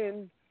 Push it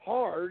in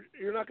hard,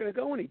 you're not going to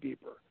go any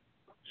deeper.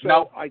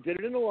 So I did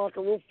it in the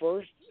locker room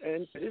first,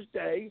 and to this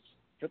day,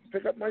 to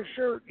pick up my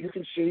shirt, you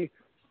can see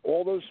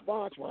all those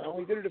spots. Well, I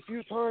only did it a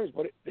few times,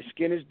 but the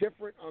skin is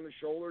different on the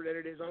shoulder than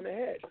it is on the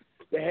head.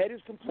 The head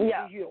is completely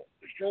healed.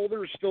 The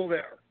shoulder is still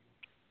there.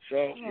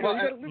 So you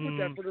got to live with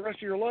that for the rest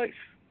of your life.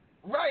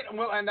 Right.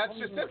 Well, and that's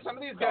just it. Some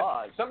of these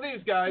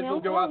guys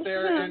will go out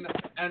there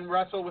and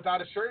wrestle without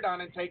a shirt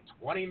on and take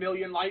 20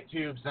 million light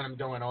tubes, and I'm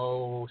going,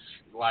 No.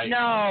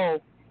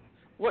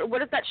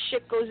 What if that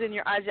shit goes in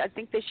your eyes? I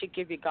think they should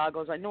give you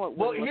goggles. I know it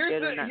will. Well,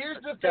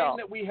 here's the thing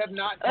that we have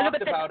not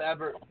talked about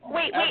ever.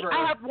 Wait,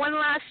 I have one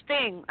last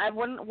thing. I have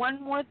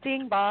one more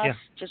thing, boss. Yeah.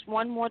 Just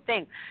one more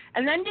thing.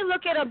 And then you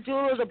look at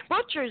Abdullah the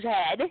Butcher's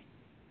head,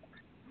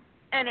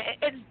 and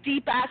it's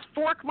deep-ass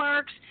fork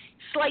marks,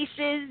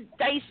 slices,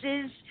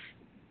 dices,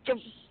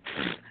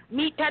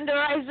 meat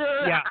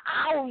tenderizer. Yeah.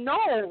 I don't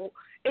know.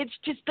 It's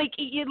just like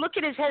you look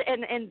at his head,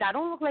 and that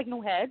don't look like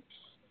no head.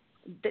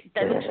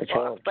 That looks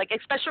fucked. Like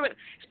especially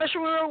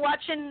when we were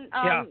watching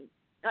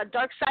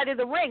Dark Side of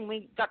the Ring,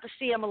 we got to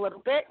see him a little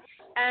bit,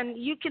 and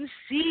you can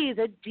see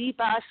the deep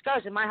ass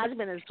scars. And my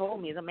husband has told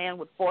me the man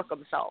would fork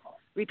himself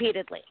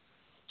repeatedly.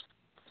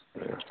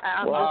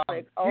 I'm just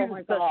like, oh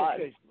my god.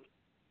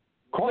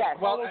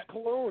 Carlos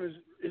Colon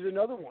is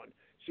another one.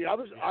 See, I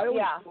always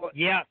thought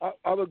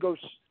I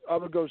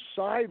would go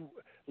side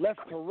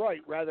left to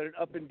right rather than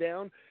up and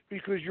down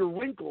because your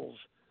wrinkles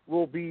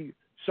will be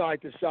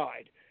side to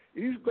side.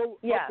 You go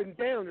up and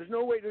down. There's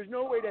no way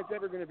that's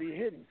ever going to be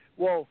hidden.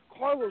 Well,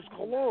 Carlos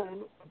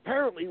Colon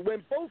apparently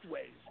went both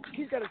ways.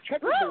 He's got a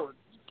checkerboard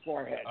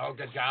forehead. Oh,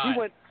 good God. He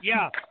went.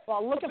 Yeah.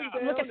 Well, look at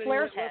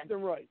Flair's head. Left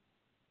and right.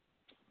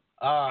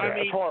 I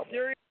mean,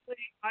 seriously,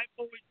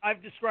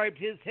 I've described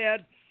his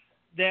head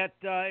that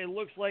it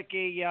looks like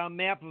a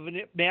map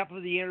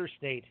of the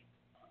interstate.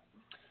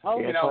 Oh,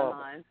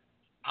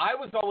 I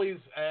was always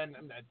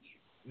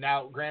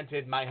now,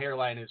 granted, my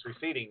hairline is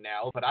receding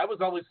now, but I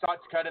was always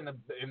taught to cut in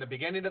the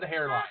beginning of the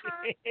hairline.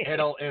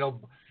 It'll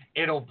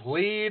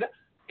bleed.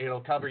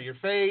 It'll cover your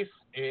face.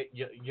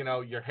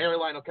 Your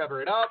hairline will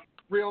cover it up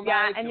real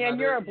nice. Yeah, and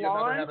you're a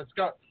blonde.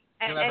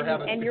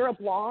 And you're a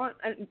blonde,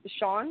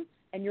 Sean.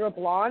 And you're a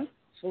blonde.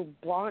 So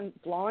blonde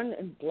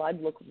and blood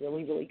look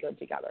really, really good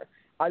together.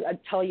 I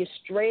tell you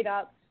straight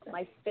up,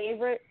 my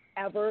favorite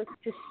ever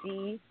to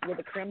see with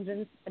the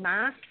Crimson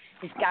mask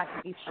has got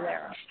to be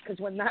Flair. Because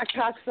when that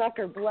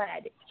cocksucker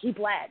bled, he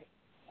bled.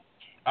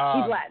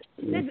 He bled.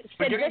 Sid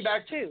Vicious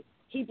too.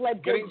 He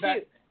bled good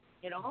too.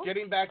 You know.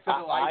 Getting back to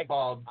the light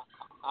bulb.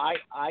 I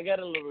got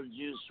a little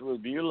juice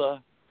with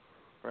Beulah.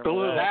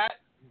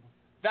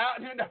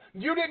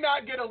 You did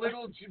not get a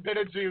little bit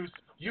of juice.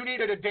 You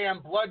needed a damn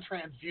blood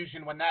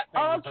transfusion when that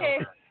thing was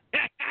over.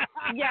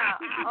 Yeah.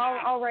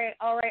 All right.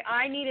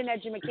 I need an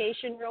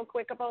education real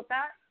quick about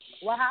that.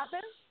 What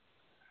happened?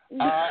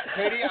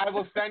 Katie, I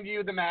will send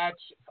you the match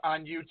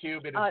on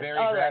YouTube. It is very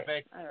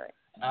graphic. All right.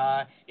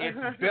 It's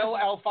Bill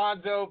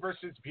Alfonso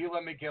versus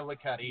Beulah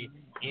McGillicuddy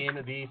in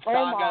the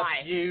Saga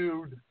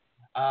feud.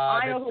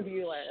 I know who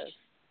Beulah is.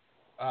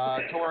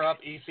 Tore up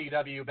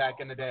ECW back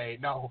in the day.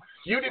 No,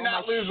 you did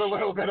not lose a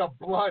little bit of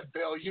blood,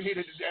 Bill. You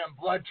needed a damn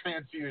blood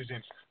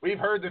transfusion. We've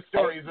heard the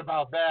stories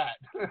about that.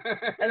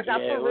 Is that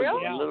for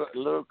real? A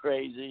little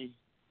crazy.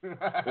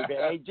 Okay,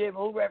 hey Jim,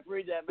 who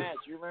refereed that match?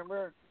 You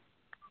remember?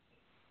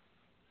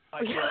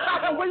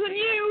 It wasn't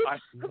you.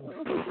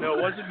 No,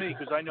 it wasn't me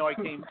because I know I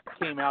came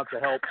out to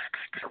help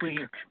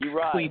clean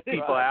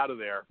people out of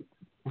there.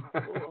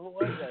 Who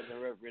was that? The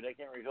referee? I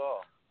can't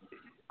recall.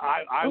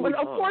 I would,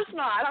 of course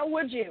not. How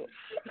would you?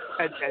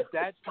 At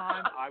that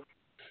time,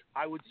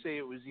 I would say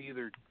it was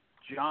either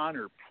John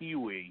or Pee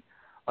Wee,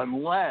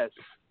 unless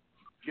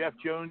Jeff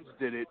Jones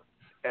did it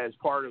as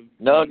part of.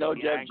 No,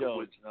 Jeff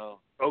Jones. No.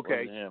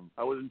 Okay, wasn't him.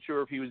 I wasn't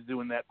sure if he was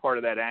doing that part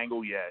of that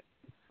angle yet.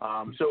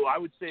 So I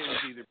would say it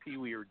was either Pee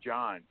Wee or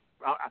John.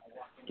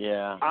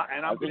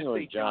 And I'm going to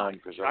say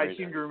John. I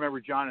seem to remember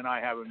John and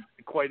I having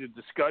quite a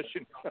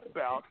discussion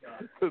about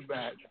the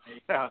match.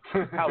 How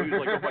he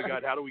was like, "Oh my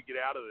God, how do we get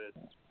out of this?"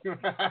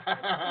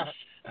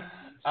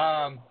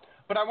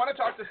 But I want to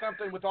talk to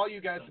something with all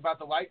you guys about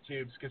the light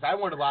tubes because I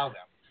won't allow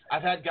them.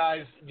 I've had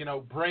guys,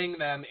 bring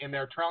them in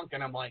their trunk,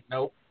 and I'm like,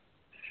 nope.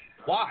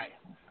 Why?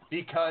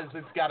 Because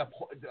it's got a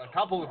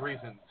couple of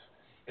reasons.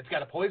 It's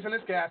got a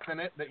poisonous gas in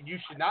it that you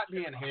should not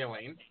be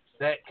inhaling,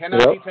 that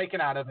cannot be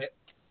taken out of it.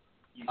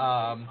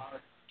 And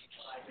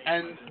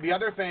the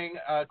other thing,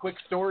 quick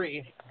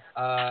story,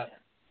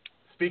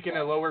 speaking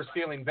of lower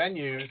ceiling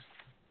venues,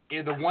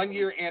 in the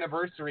 1-year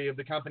anniversary of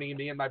the company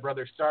me and my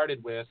brother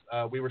started with,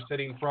 we were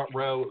sitting front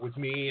row. It was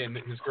me and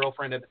his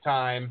girlfriend at the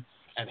time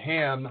and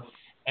him,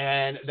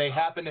 and they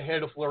happened to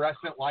hit a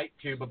fluorescent light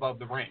tube above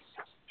the ring.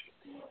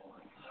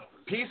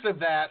 Piece of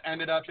that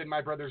ended up in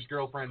my brother's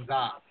girlfriend's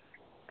eye.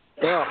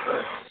 Yeah,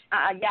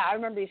 I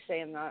remember you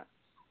saying that.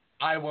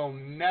 I will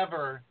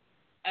never,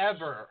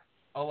 ever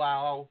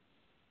allow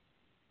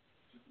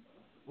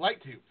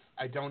light tubes.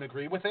 I don't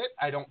agree with it.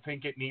 I don't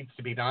think it needs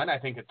to be done. I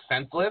think it's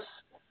senseless.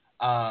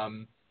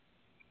 Some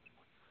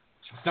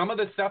of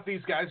the stuff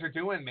these guys are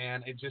doing,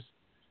 man,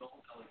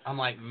 I'm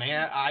like,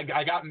 man,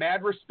 I got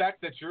mad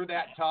respect that you're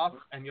that tough,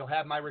 and you'll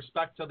have my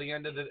respect till the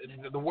end of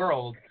the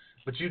world,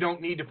 but you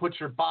don't need to put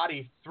your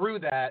body through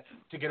that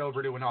to get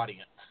over to an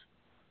audience.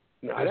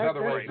 No, There's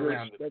other ways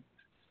around it.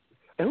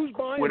 And who's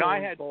buying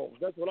those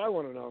bulbs? That's what I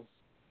want to know.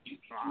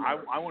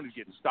 I want to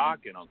get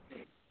stock in them.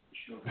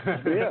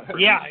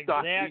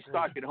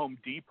 Stock at Home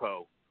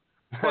Depot.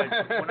 But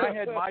when I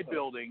had my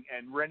building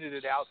and rented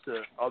it out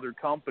to other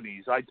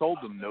companies, I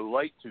told them no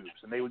light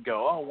tubes, and they would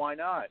go, "Oh, why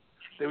not?"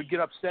 They would get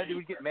upset. They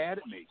would get mad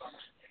at me,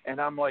 and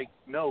I'm like,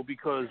 "No,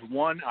 because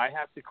one, I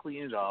have to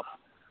clean it up.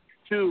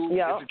 Two,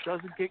 if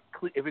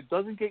it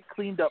doesn't get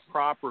cleaned up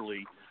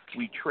properly,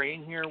 we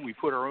train here, we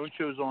put our own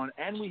shows on,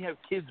 and we have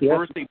kids'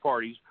 birthday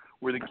parties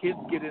where the kids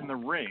get in the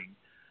ring,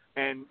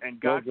 and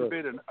God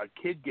forbid a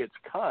kid gets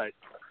cut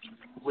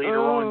later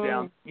on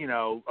down,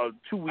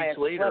 2 weeks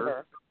later."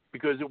 Clever.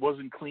 Because it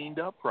wasn't cleaned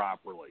up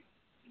properly.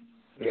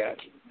 Yeah,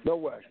 no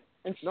way.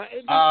 You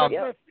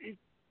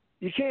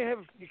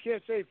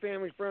can't say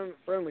family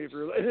friendly if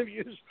you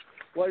use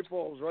light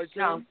bulbs, right,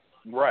 John?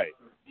 No. Right.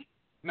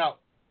 No,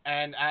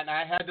 and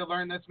I had to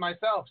learn this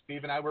myself.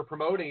 Steve and I were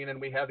promoting, and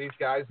we have these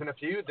guys in a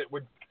feud that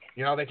would,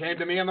 they came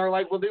to me and they're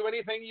like, "We'll do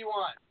anything you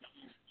want."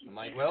 I'm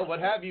like, "Well, what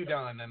have you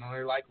done?" And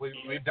they're like,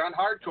 "We've done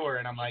hardcore."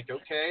 And I'm like,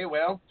 "Okay,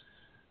 well,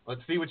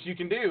 let's see what you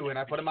can do." And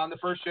I put him on the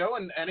first show,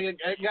 and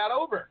it got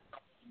over.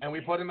 And we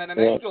put him in an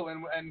angle,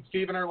 and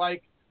Steve and I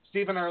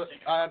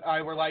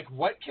were like,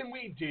 what can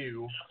we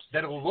do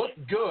that'll look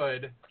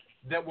good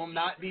that will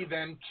not be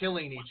them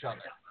killing each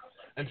other?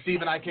 And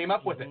Steve and I came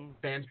up with it.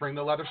 Fans bring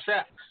the leather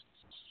straps.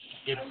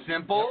 It's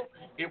simple.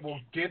 It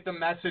will get the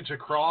message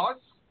across.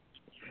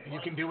 You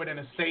can do it in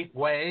a safe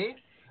way.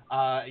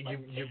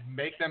 You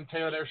make them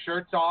tear their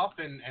shirts off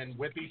and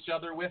whip each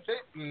other with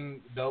it,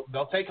 and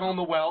they'll take home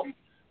the wealth,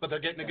 but they're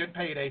getting a good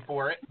payday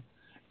for it.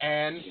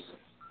 And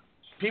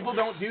people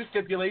don't do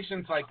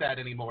stipulations like that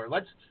anymore.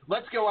 Let's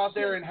go out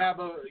there and have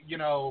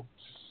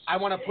I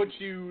want to put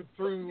you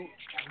through,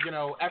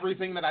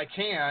 everything that I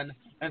can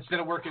instead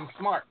of working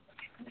smart.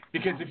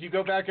 Because if you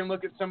go back and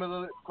look at some of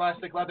the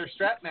classic leather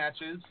strap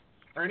matches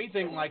or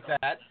anything like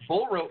that,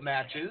 bull rope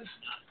matches,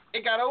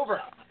 it got over.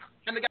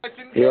 And the guys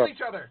didn't kill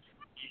each other.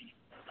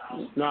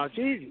 No, it's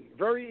easy.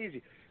 Very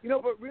easy.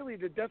 But really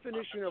the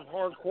definition of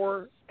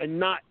hardcore and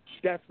not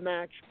death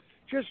match,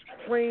 just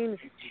plain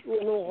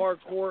little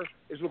hardcore,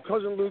 is what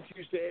Cousin Luke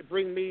used to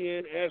bring me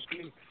in,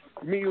 asking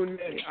me and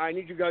I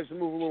need you guys to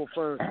move a little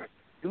furniture.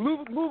 You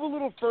move a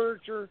little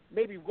furniture,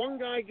 maybe one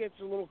guy gets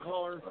a little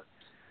collar.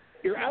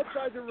 You're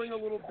outside the ring a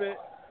little bit.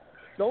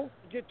 Don't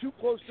get too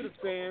close to the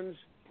fans,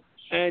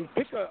 and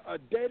pick a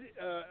dead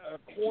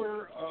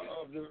corner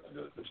of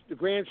the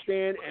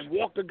grandstand and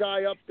walk the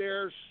guy up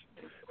there,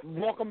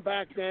 walk him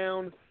back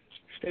down,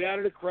 stay out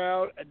of the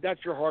crowd. That's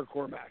your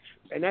hardcore match,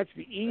 and that's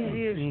the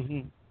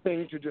easiest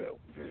thing to do.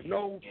 There's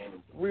no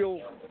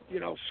real,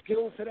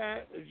 skill to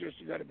that. It's just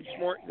you got to be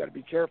smart, you got to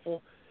be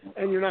careful,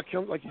 and you're not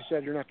killing, like you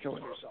said, you're not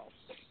killing yourself.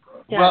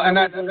 Yeah, well, and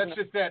that's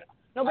just it.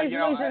 Nobody's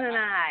losing an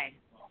eye.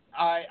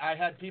 I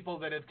had people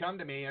that have come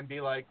to me and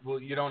be like, "Well,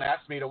 you don't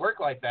ask me to work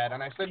like that,"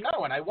 and I said,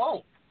 "No, and I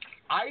won't.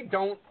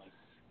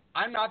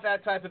 I'm not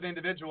that type of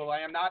individual. I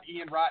am not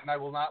Ian Rotten. I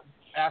will not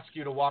ask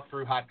you to walk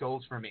through hot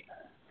goals for me.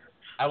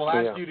 I will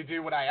ask you to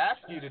do what I ask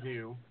you to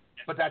do,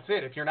 but that's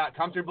it. If you're not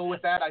comfortable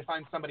with that, I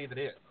find somebody that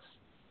is.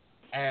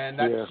 And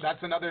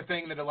that's another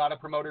thing that a lot of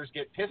promoters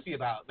get pissy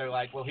about. They're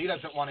like, well, he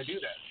doesn't want to do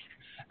this.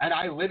 And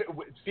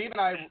Steve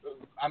and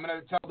I'm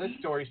going to tell this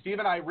story. Steve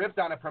and I ripped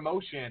on a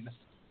promotion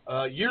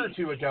a year or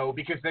two ago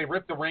because they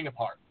ripped the ring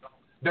apart.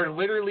 They're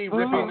literally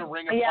ripping the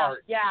ring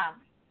apart. Yeah.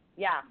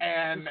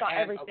 And, we saw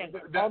everything.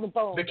 All the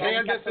bones. The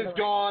canvas is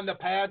gone. The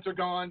pads are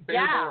gone.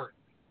 Bare board.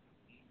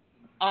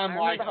 I'm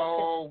like,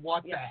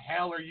 what the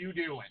hell are you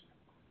doing?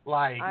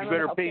 Like, you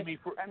better pay me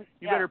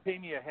better pay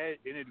me ahead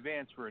in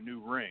advance for a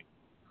new ring.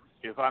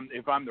 If I'm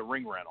the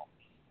ring rental.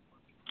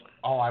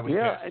 Oh, I would.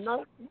 Yeah, and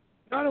not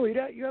only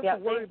that, you have to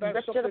worry about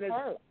something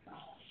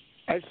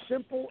as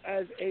simple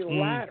as a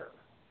ladder.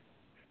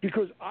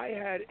 Because I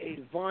had a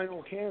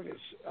vinyl canvas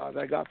that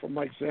I got from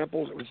Mike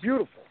Samples. It was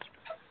beautiful.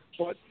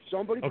 But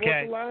somebody brought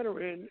the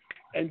ladder in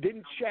and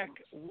didn't check.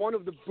 One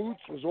of the boots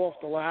was off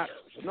the ladder.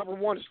 So, number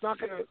one, it's not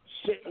going to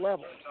sit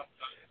level.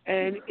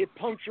 And it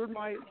punctured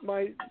my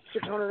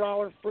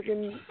 $600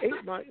 freaking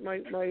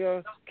my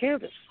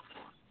canvas.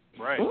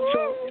 Right.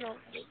 So,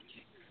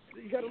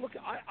 you got to look.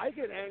 I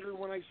get angry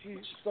when I see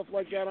stuff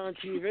like that on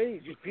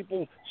TV. Just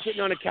people sitting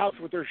on a couch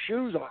with their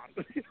shoes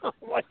on.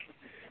 Like,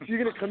 if you're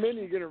going to come in and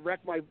you're going to wreck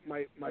my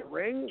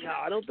ring? No,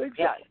 I don't think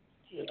so. Yeah.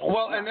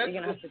 Well, and you're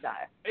going to have to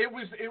die. It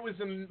was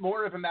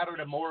more of a matter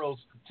of morals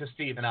to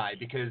Steve and I,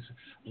 because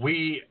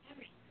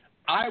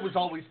I was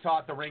always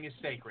taught the ring is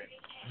sacred.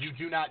 You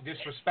do not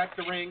disrespect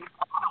the ring.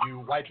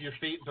 You wipe your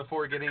feet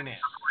before getting in.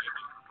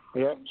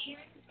 Yep.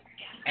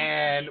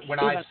 And when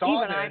I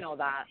saw this, I know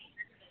that.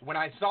 When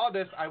I saw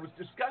this, I was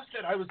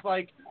disgusted. I was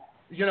like,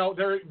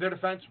 their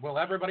defense. Well,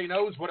 everybody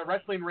knows what a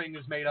wrestling ring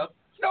is made of.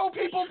 No,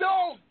 people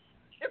don't.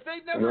 If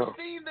they've never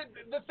seen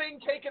the thing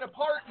taken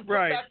apart and put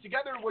back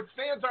together, what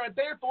fans aren't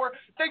there for,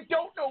 they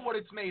don't know what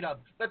it's made of.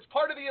 That's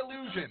part of the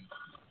illusion.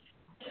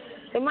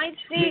 They might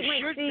see.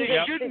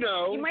 They should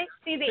know. You might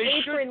see the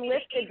apron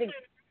lifted.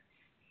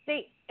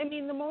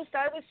 The most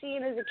I was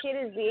seeing as a kid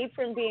is the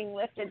apron being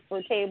lifted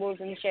for tables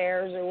and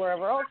chairs or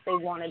wherever else they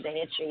wanted to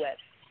hit you with.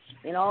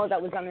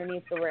 That was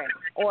underneath the ring.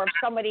 Or if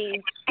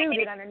somebody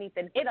scooted underneath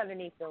and hit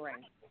underneath the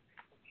ring.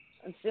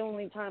 It's the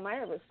only time I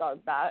ever saw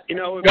that. It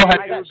would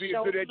be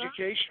a good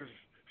education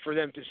for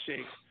them to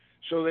see.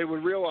 So they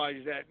would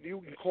realize that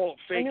you can call it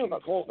fake, you can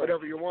call it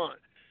whatever you want.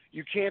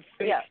 You can't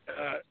fake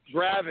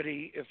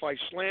gravity. If I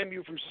slam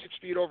you from 6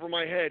 feet over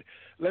my head,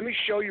 let me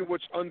show you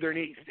what's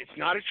underneath. It's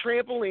not a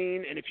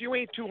trampoline, and if you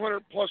ain't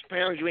 200-plus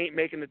pounds, you ain't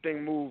making the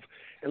thing move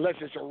unless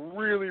it's a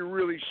really,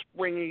 really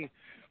springy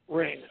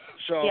ring.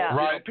 So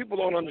people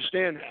don't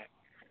understand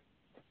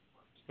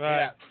that.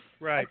 Right.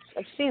 Right.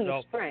 I've seen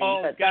the spring.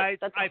 Oh, guys,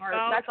 I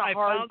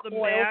found the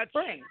match.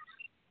 Spring.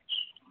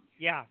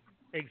 Yeah,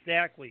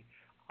 exactly.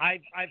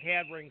 I've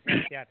had rings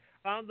like that.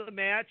 Found the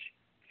match.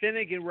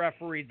 Finnegan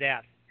refereed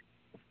that.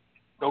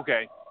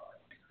 Okay.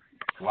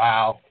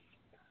 Wow.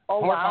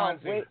 Oh, Poor wow.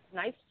 Fonzie. Wait,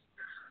 nice.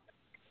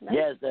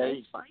 Yes,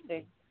 nice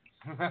finding.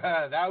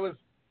 That was,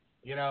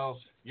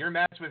 your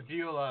match with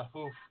Beulah.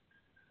 Oof.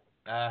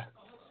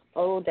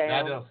 Oh,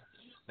 damn.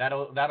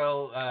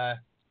 That'll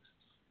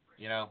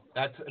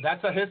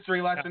that's a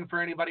history lesson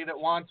for anybody that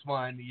wants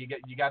one.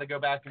 You got to go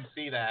back and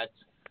see that.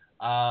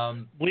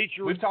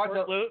 Bleacher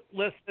Report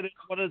listed as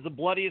one of the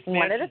bloodiest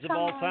matches of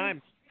all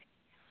time.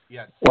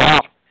 Yes. Wow.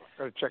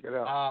 Gotta check it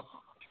out.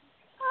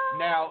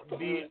 Now,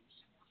 the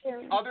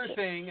other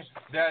thing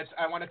that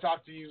I want to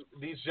talk to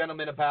these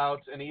gentlemen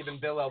about, and even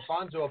Bill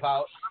Alfonso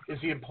about, is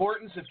the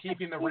importance of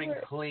keeping the ring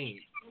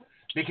clean.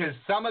 Because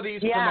some of these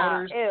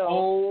promoters,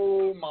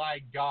 oh my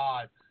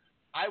God.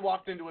 I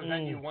walked into a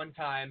venue one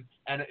time,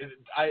 and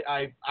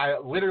I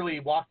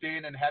literally walked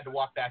in and had to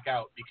walk back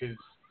out because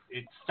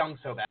it stunk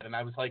so bad. And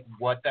I was like,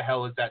 what the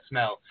hell is that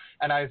smell?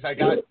 And as I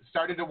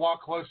started to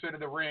walk closer to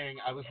the ring,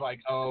 I was like,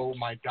 oh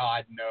my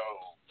God, no.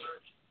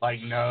 Like,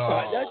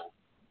 no.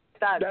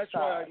 That's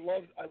why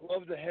I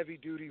love the heavy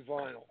duty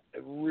vinyl.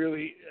 It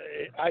really,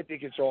 I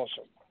think it's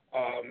awesome.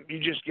 You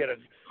just get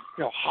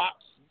hot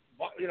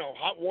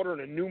water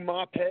and a new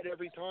mop head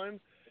every time.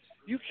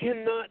 You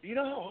cannot. You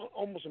know how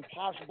almost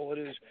impossible it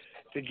is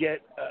to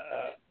get.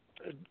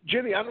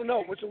 Jimmy, I don't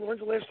know. When's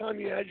the last time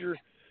you had your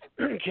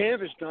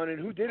canvas done, and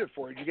who did it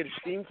for you? Did you get it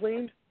steam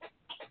cleaned?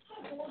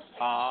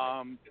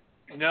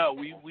 No,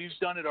 we've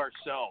done it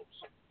ourselves.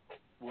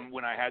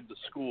 When I had the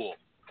school,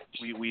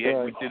 we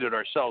did it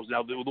ourselves.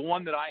 Now the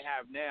one that I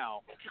have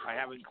now, I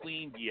haven't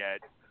cleaned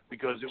yet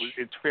because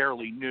it's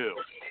fairly new.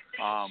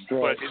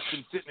 But it's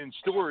been sitting in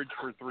storage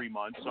for 3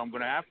 months, so I'm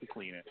going to have to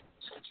clean it.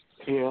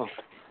 Yeah.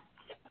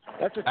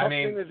 That's a tough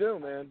thing to do,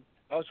 man.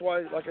 That's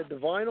why, like the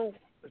vinyl,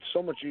 it's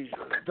so much easier.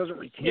 It doesn't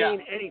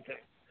retain anything.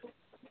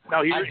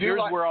 Now here's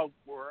where I'll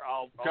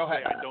go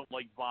ahead. I don't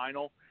like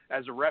vinyl.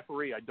 As a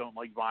referee, I don't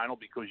like vinyl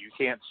because you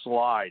can't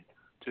slide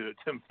to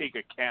make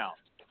a count.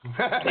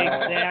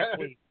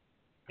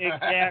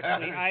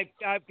 Exactly.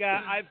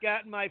 I've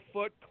gotten my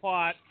foot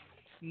caught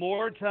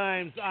more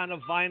times on a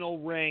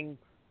vinyl ring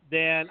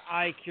than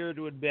I care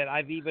to admit.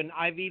 I've even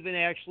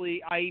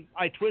actually I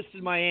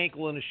twisted my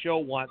ankle in a show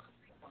once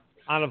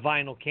on a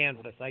vinyl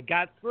canvas. I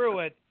got through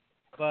it,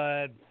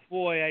 but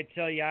boy, I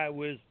tell you, I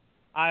was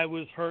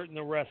hurting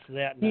the rest of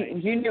that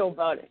night. You knew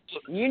about it.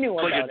 You knew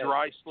about it. Like a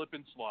dry slip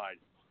and slide.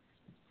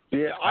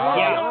 Yeah, I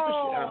had the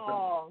opposite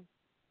happen.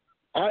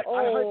 I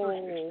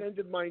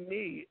hyperextended my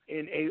knee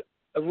in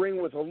a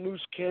ring with a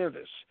loose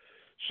canvas.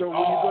 So when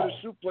you go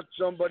to suplex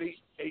somebody,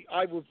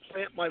 I would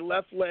plant my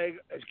left leg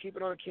as keep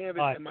it on a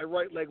canvas, and my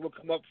right leg would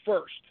come up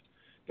first.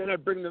 Then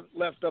I'd bring the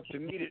left up to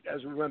meet it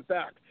as we went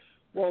back.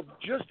 Well,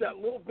 just that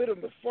little bit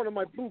of the front of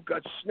my boot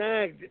got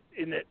snagged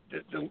in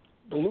the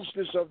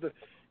looseness of the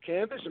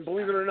canvas, and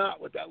believe it or not,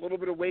 with that little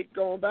bit of weight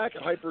going back,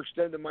 it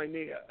hyperextended my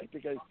knee. I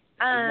think I.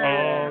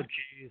 Oh,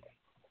 jeez.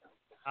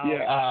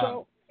 Yeah.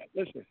 So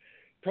listen,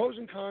 pros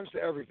and cons to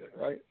everything,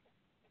 right?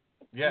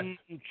 Yes.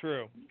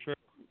 True.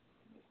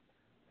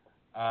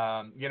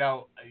 You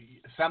know,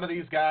 some of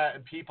these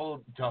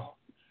people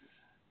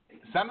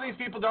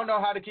don't know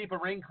how to keep a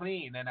ring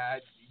clean, and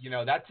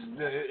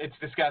it's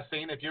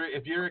disgusting.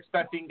 If you're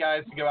expecting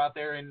guys to go out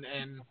there and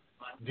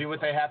do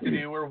what they have to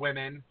do, or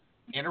women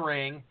in a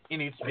ring, it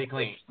needs to be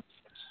clean.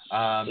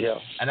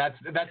 And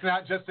that's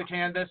not just the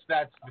canvas.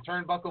 That's the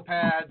turnbuckle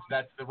pads.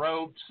 That's the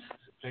ropes.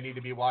 They need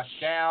to be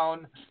washed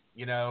down.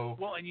 You know.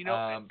 Well, and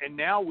and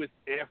now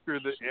after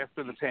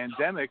the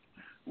pandemic,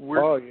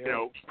 we're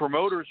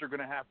promoters are going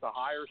to have to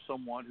hire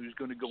someone who's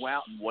going to go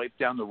out and wipe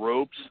down the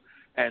ropes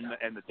and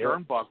the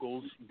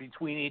turnbuckles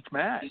between each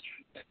match.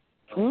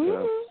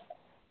 Mm-hmm.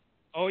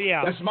 Oh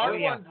yeah. The smart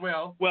ones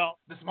will. Well,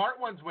 the smart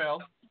ones will.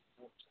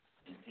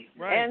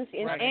 Right.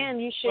 And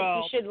you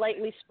should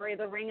lightly spray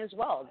the ring as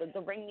well.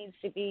 The ring needs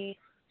to be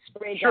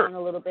sprayed down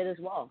a little bit as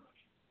well.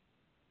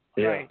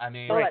 Yeah. Right. I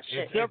mean, that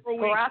shit.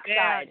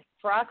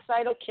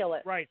 Peroxide will kill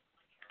it. Right.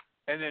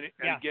 And then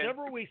again,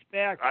 several weeks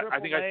back, I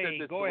think I said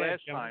this the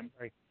last time.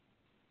 Right.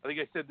 I think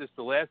I said this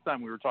the last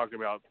time we were talking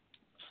about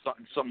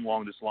something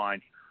along this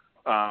line,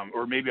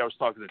 or maybe I was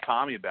talking to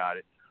Tommy about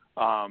it.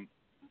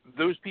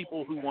 Those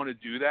people who want to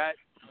do that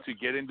to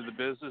get into the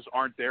business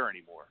aren't there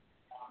anymore.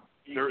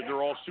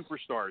 They're all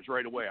superstars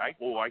right away. I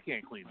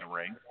can't clean the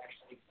ring.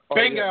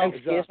 Bingo.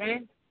 Excuse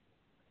me.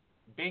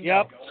 Bingo.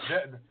 Yep.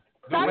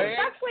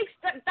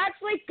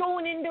 That's like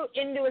going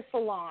into a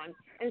salon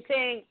and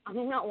saying,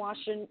 I'm not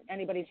washing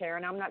anybody's hair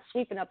and I'm not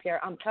sweeping up here.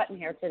 I'm cutting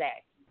hair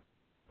today.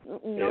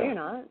 No, you're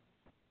not.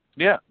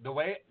 Yeah. The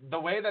way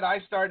that I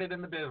started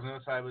in the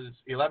business, I was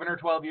 11 or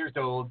 12 years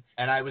old,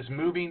 and I was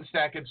moving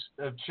stacks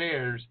of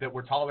chairs that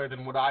were taller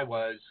than what I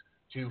was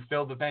to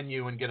fill the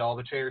venue and get all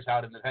the chairs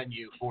out in the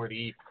venue for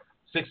the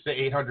 600 to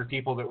 800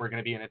 people that were going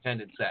to be in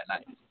attendance that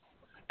night.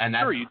 And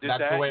that's, you did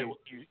that's that. the way.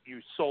 You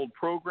sold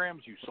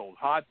programs, you sold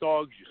hot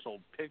dogs, you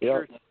sold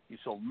pictures, you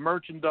sold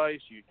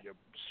merchandise, you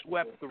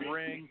swept the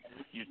ring,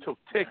 you took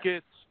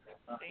tickets,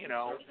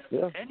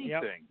 anything.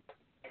 Yep.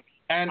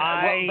 And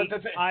I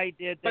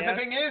did that. But the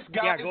thing is,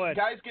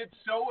 guys get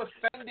so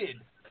offended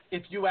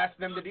if you ask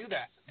them to do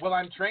that. Well,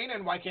 I'm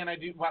training. Why can't I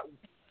do what?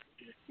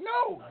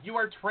 No, you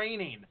are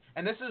training.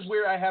 And this is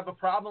where I have a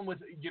problem with,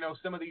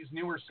 some of these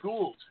newer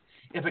schools.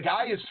 If a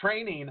guy is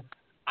training,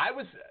 I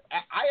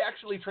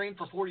actually trained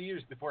for 4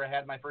 years before I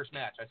had my first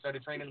match. I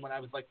started training when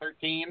I was like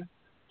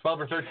 12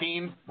 or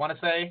 13, want to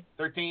say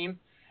 13,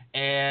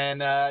 and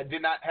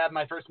did not have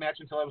my first match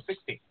until I was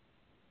 16.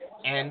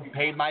 And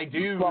paid my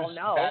dues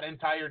that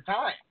entire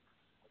time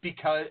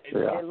because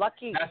you're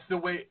lucky. That's the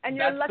way. And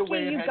you're lucky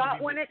you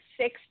got one at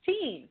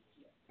 16.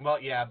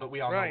 Well, yeah, but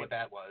we all know what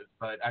that was.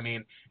 But I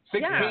mean,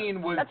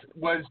 16 was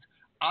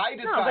I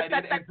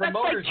decided, and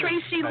promoters. That's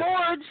like Tracy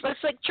Lords.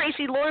 That's like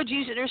Tracy Lords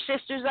using her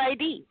sister's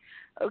ID.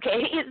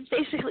 Okay, it's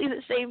basically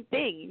the same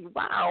thing.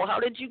 Wow, how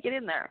did you get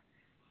in there?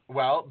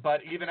 Well,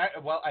 but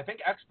I think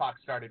X-Pac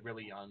started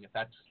really young.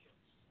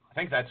 I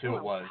think that's who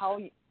it was.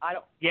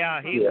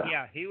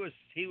 He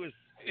was.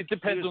 It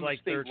depends on like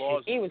state 13.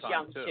 laws. He was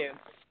young too.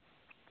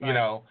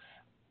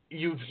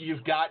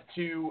 You've got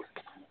to.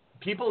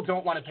 People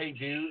don't want to pay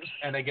dues,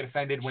 and they get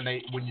offended when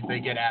they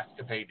get asked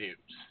to pay dues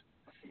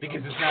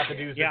because it's not the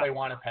dues that they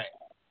want to pay,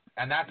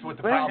 and that's what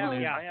the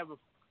problem is.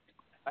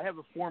 I have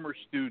a former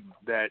student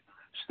that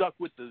stuck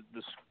with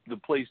the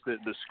place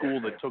the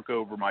school that took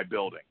over my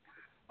building.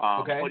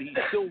 But he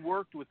still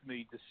worked with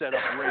me to set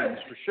up rings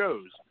for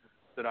shows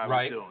that I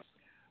was doing.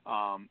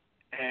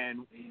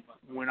 And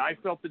when I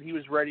felt that he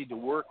was ready to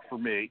work for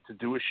me, to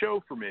do a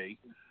show for me,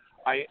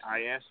 I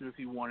asked him if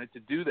he wanted to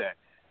do that.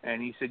 And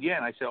he said, yeah.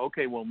 And I said,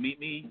 okay, well, meet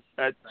me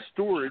at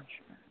storage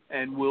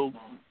and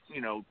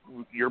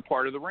you're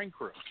part of the ring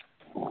crew.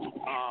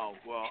 Oh,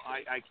 well,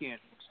 I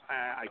can't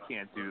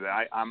do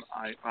that.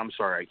 I'm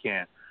sorry, I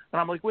can't. And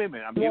I'm like, wait a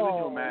minute, I'm giving you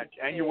a match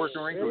and you're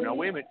working ring crew. Now,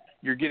 wait a minute,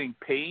 you're getting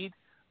paid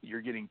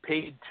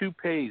two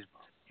pays.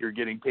 You're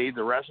getting paid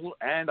the wrestle,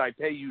 and I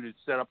pay you to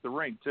set up the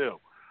ring too.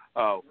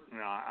 Oh,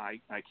 no, I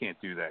can't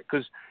do that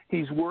because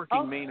he's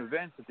working main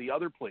events at the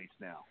other place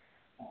now.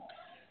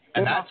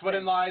 And that's what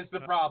lies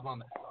the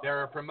problem. There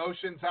are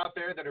promotions out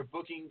there that are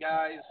booking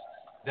guys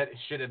that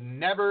should have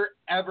never,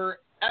 ever,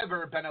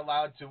 ever been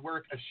allowed to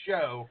work a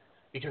show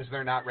because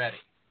they're not ready.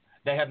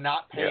 They have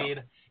not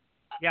paid.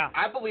 Yeah.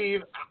 I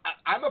believe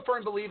I'm a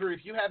firm believer.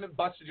 If you haven't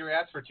busted your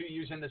ass for 2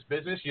 years in this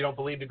business, you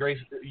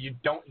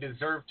don't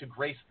deserve to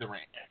grace the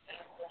ring.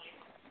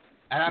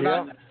 And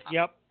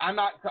I'm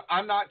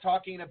not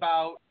talking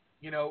about,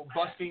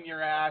 busting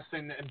your ass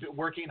and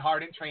working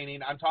hard in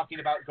training. I'm talking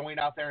about going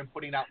out there and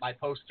putting out my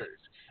posters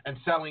and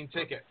selling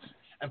tickets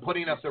and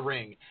putting up the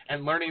ring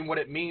and learning what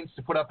it means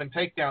to put up and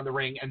take down the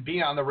ring and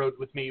be on the road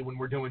with me when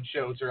we're doing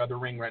shows or other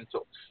ring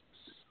rentals.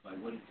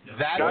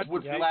 That's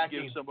what's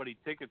lacking. Give somebody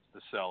tickets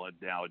to sell it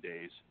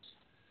nowadays.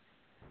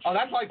 Oh,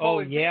 that's like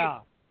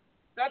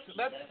That's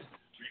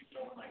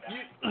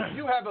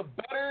you have a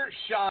better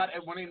shot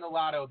at winning the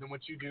lotto than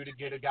what you do to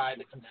get a guy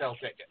that can sell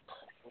tickets.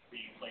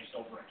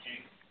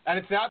 And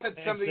it's not that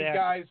some of these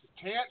guys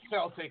can't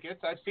sell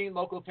tickets. I've seen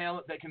local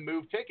talent that can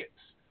move tickets.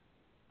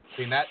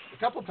 Seen that a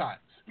couple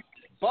times.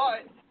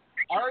 But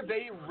are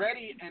they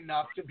ready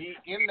enough to be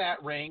in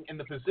that ring in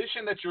the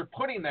position that you're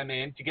putting them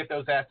in to get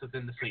those asses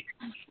in the seats?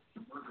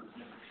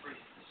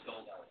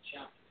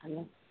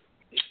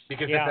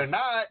 Because if they're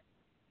not,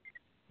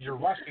 you're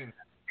rushing them.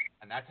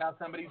 And that's how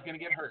somebody's going to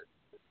get hurt.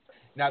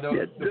 Now,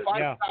 the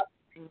fight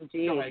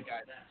Go ahead,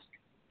 guys.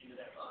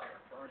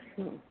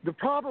 The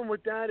problem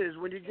with that is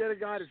when you get a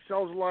guy that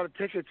sells a lot of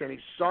tickets and he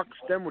sucks,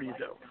 then what do you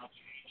do?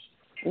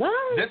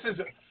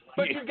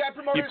 But you've got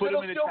promoters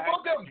that'll still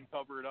book him. And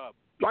cover it up.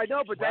 I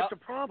know, but that's a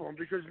problem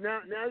because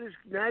now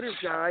this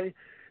guy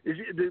is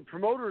the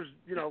promoter's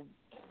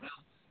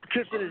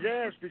kissing his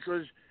ass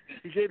because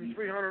he gave him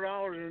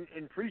 $300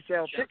 in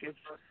pre-sale tickets,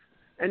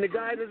 and the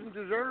guy doesn't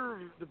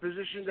deserve the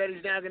position that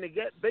he's now going to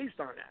get based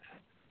on that.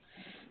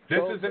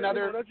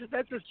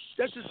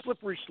 That's a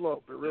slippery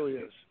slope. It really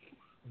is.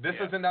 This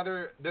is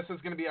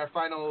going to be our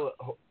final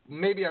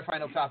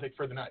topic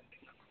for the night.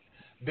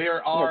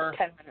 There are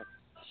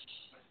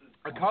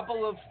a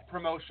couple of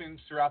promotions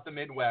throughout the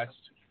Midwest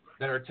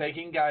that are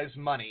taking guys'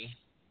 money,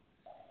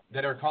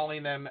 that are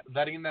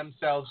letting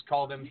themselves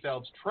call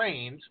themselves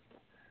trained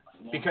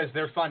because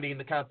they're funding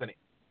the company.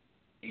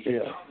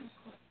 Yeah.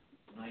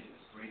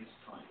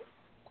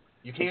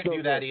 You can't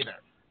do that either.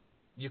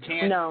 You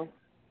can't. No.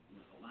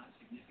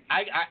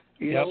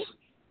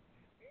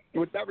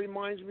 What that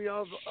reminds me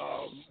of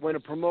when a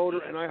promoter,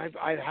 and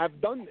I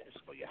have done this,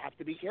 but you have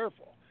to be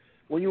careful.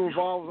 When you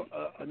involve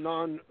a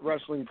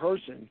non-wrestling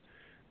person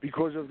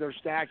because of their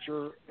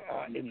stature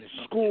in the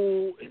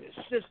school, in the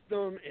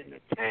system, in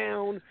the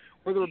town,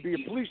 whether it be a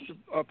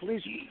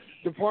police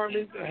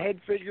department, a head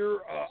figure,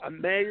 a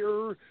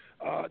mayor,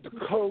 the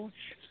coach,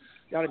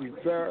 you got to be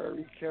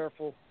very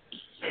careful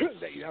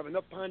that you have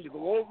enough time to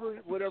go over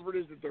whatever it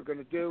is that they're going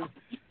to do.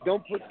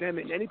 Don't put them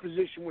in any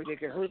position where they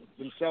can hurt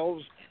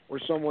themselves or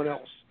someone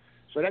else.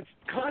 So that's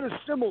kind of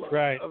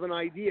similar of an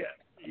idea.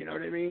 You know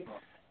what I mean?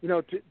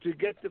 To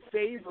get the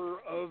favor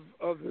of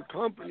the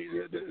company,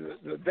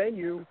 the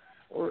venue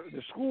or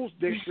the school's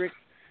district,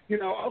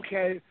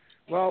 okay,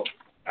 well,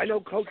 I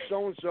know Coach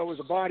so-and-so is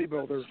a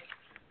bodybuilder.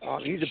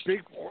 He's a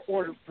big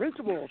order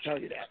principal will tell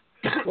you that.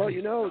 Well,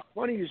 it's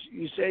funny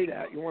you say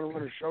that. You want to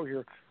run a show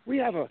here. We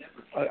have a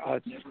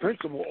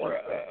principal or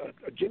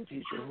a gym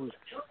teacher who's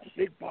a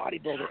big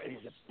bodybuilder and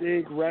he's a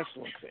big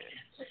wrestling fan.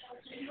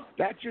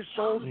 That just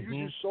sold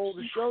you just sold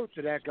the show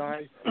to that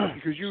guy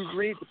because you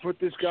agreed to put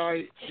this guy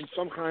in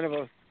some kind of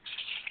a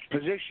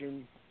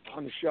position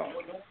on the show.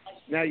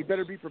 Now you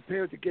better be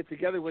prepared to get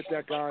together with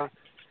that guy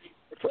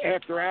for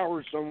after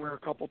hours somewhere a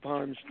couple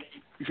times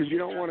because you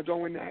don't want to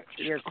go in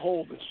there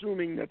cold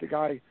assuming that the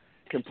guy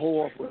can pull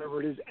off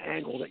whatever it is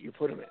angle that you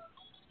put him in.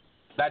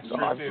 That's true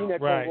I've seen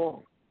that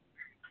go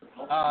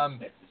wrong.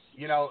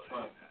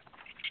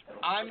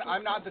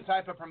 I'm not the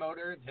type of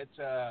promoter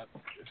that,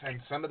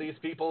 and some of these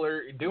people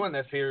are doing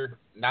this here,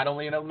 not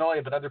only in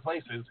Illinois but other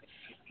places.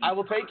 I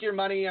will take your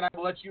money and I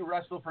will let you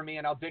wrestle for me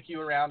and I'll dick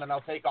you around and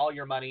I'll take all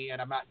your money and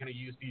I'm not going to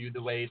use you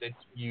the way that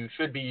you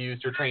should be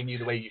used or train you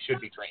the way you should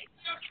be trained.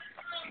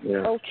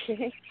 Yeah.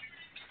 Okay.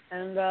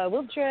 And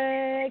we'll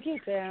drag you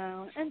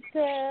down and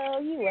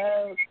sell you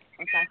out.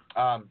 Okay.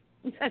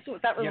 That's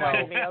what that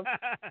reminded me of.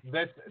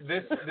 This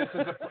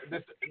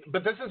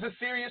is a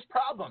serious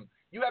problem.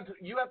 You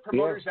have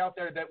promoters out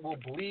there that will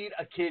bleed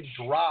a kid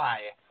dry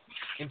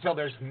until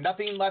there's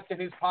nothing left in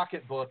his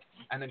pocketbook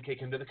and then kick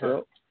him to the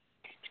curb.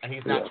 And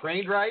he's not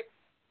trained right.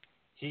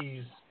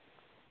 He's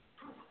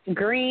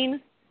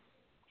green.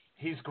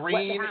 He's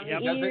green. He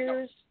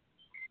doesn't.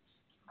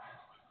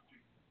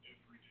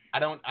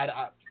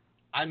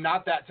 I'm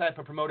not that type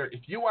of promoter.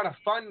 If you want to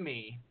fund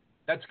me,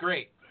 that's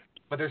great.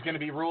 But there's going to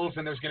be rules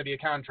and there's going to be a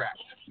contract.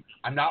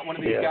 I'm not one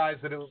of these guys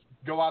that will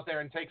go out there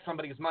and take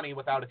somebody's money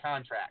without a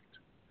contract.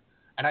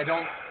 And I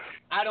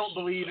don't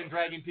believe in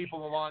dragging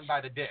people along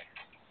by the dick.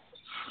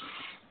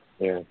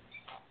 Yeah.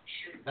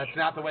 That's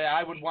not the way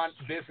I would want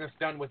business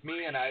done with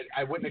me, and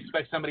I wouldn't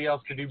expect somebody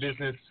else to do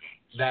business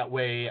that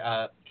way.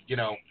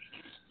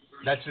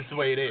 That's just the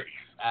way it is.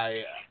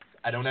 I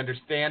don't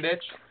understand it.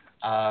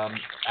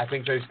 I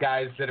think there's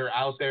guys that are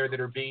out there that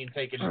are being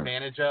taken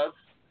advantage of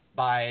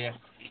by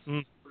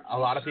a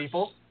lot of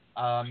people.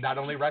 Not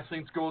only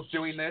wrestling schools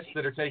doing this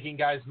that are taking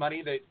guys'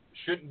 money that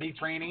shouldn't be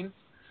training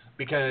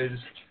because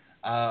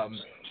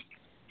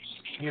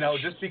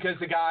Just because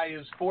the guy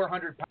is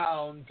 400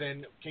 pounds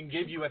and can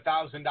give you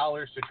 $1,000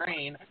 to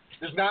train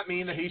does not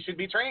mean that he should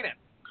be training.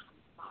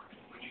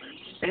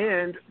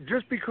 And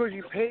just because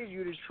he pays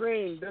you to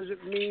train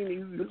doesn't mean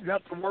you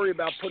have to worry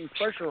about putting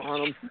pressure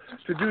on him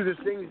to do the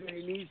things that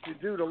he needs to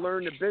do to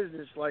learn the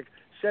business, like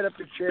set up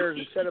the chairs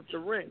and set up the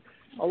ring.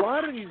 A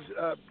lot of these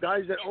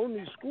guys that own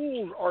these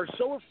schools are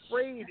so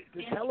afraid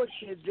to tell a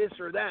kid this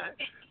or that.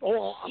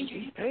 Oh,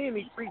 he's paying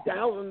me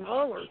 $3,000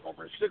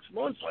 over 6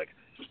 months. Like,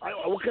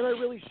 what can I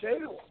really say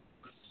to him?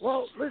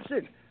 Well,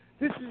 listen,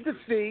 this is the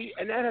fee,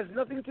 and that has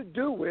nothing to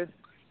do with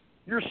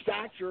your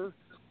stature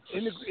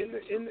in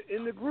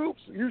the group.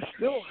 You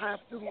still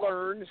have to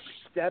learn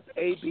step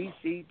A, B,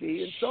 C,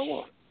 D, and so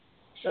on.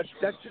 That's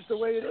just the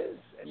way it is.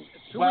 And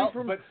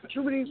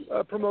too many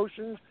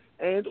promotions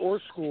and or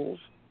schools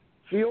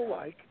feel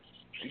like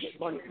you get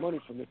money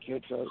from the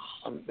kids, so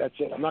that's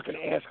it. I'm not going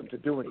to ask them to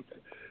do anything.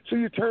 So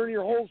you turn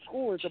your whole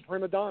school into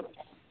prima donnas.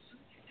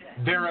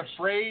 They're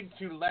afraid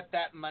to let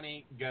that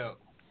money go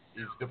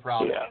is the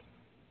problem. Yeah.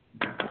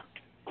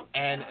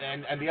 And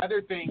the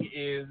other thing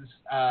is,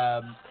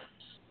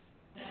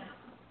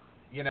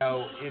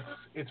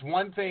 it's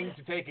one thing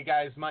to take a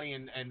guy's money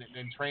and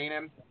train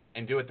him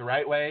and do it the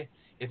right way.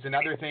 It's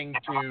another thing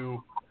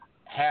to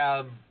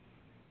have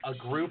a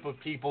group of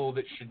people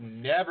that should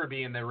never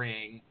be in the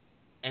ring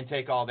and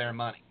take all their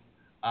money.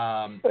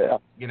 I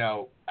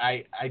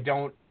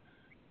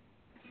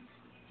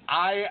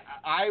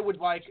would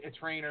like a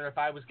trainer if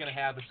I was going to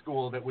have a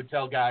school that would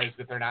tell guys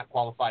that they're not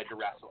qualified to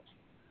wrestle.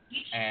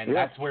 And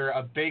that's where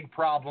a big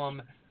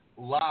problem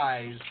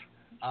lies.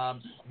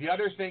 The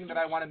other thing that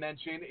I want to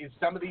mention is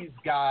some of these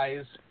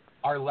guys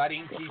are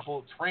letting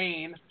people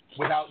train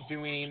without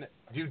doing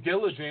due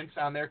diligence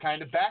on their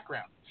kind of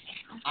background.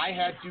 I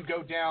had to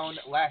go down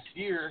last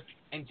year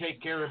and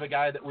take care of a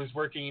guy that was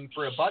working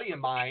for a buddy of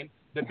mine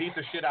that beat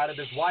the shit out of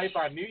his wife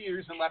on New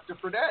Year's and left her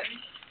for dead.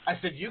 I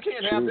said, you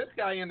can't have this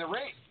guy in the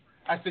ring.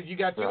 I said, you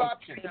got two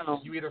options.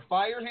 You either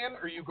fire him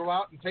or you go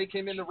out and take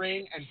him in the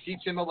ring and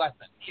teach him a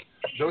lesson.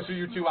 Those are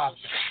your two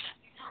options.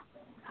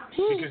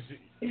 Because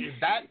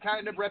that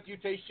kind of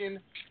reputation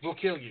will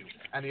kill you.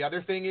 And the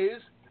other thing is,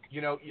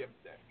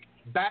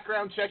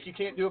 background check, you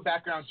can't do a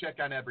background check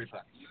on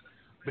everybody.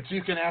 But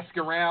you can ask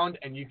around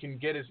and you can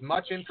get as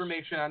much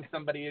information on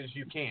somebody as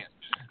you can.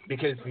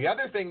 Because the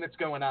other thing that's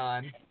going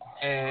on,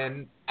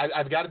 and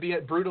I've got to be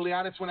brutally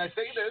honest when I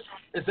say this,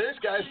 is there's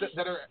guys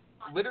that are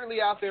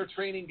literally out there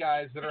training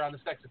guys that are on the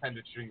sex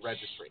offender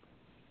registry.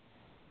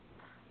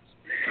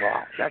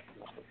 Wow,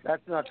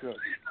 that's not good.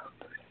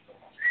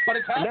 But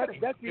it's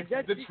happening. That's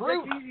the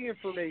truth. That's easy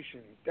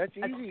information. That's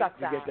easy to get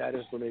that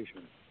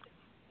information.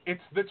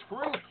 It's the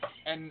truth,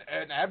 and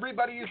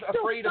everybody's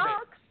afraid of it.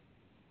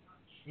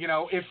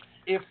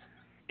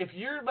 If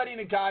you're letting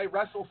a guy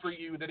wrestle for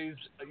you that has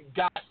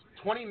got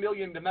 20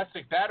 million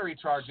domestic battery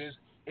charges,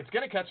 it's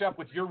going to catch up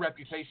with your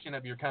reputation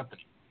of your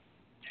company.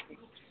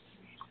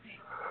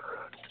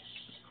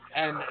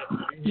 And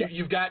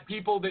you've got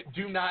people that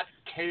do not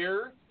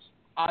care.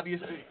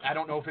 Obviously, I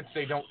don't know if it's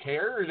they don't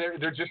care or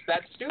they're just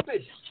that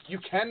stupid. You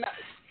cannot.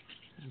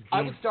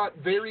 I was taught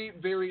very,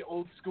 very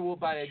old school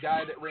by a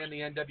guy that ran the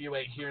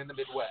NWA here in the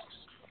Midwest.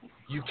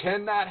 You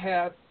cannot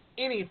have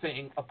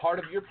anything a part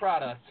of your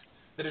product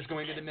that is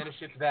going to diminish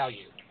its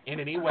value in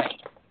any way,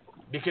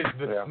 because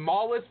the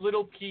smallest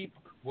little peep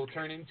will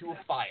turn into a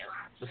fire.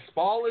 The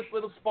smallest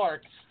little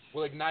spark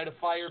will ignite a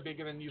fire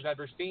bigger than you've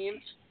ever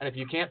seen, and if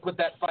you can't put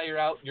that fire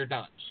out, you're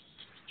done.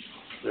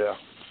 Yeah.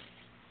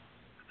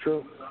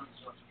 True.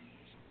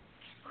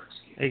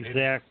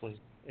 Exactly.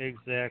 Hey,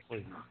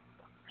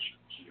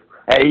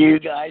 you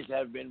guys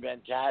have been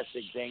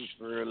fantastic. Thanks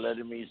for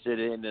letting me sit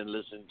in and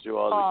listen to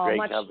all this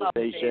great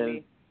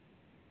conversation.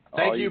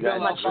 Thank you,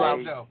 Bill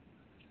Alfonso.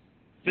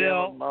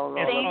 Bill,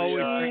 it's always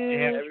great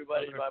to have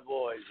everybody's my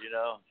boys,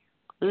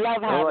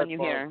 Love having you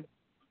here.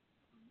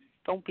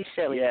 Don't be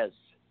silly. Yes.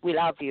 We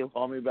love you.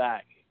 Call me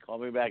back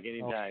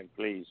anytime,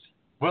 please.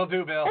 Will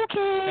do, Bill.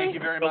 Okay. Thank you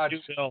very much.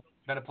 Bill.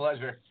 It's been a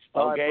pleasure.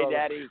 Okay,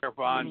 Daddy.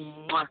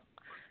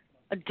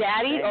 A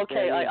daddy? Thanks,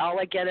 okay, Daddy. all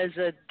I get is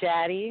a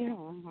daddy.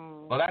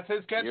 Mm-hmm. Well, that's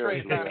his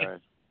catchphrase, Tommy.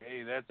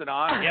 Hey, that's an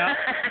honor. Yeah.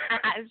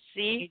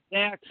 See?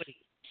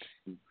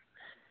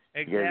 Exactly.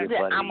 I'm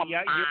a mama.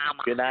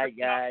 Good night,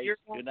 guys.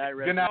 Good night,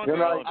 Good night.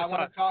 I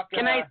want to talk.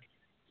 Good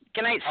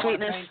night,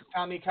 sweetness. Thank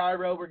Tommy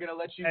Cairo. We're going to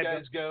let you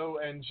guys go,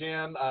 and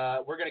Jim,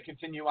 we're going to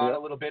continue on a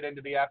little bit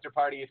into the after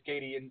party if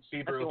Katie and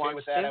Steve are okay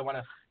with that.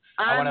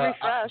 I'm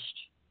refreshed.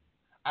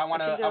 I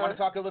want to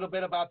talk a little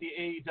bit about the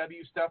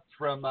AEW stuff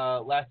from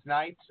last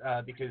night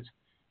because,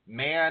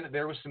 man,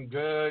 there was some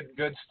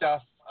good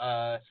stuff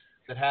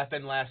that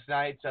happened last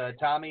night.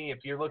 Tommy, if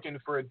you're looking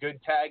for a good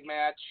tag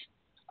match,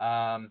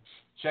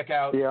 check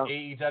out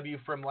AEW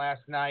from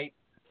last night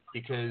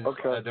because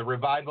the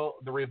revival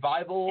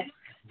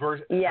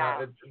version.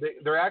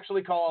 They're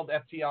actually called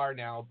FTR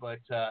now, but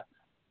the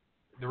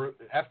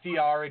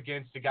FTR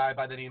against a guy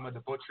by the name of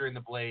the Butcher and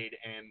the Blade,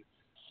 and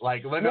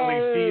like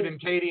literally Steve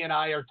and Katie and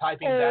I are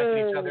typing back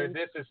at each other.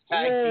 This is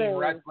tag team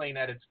wrestling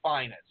at its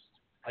finest.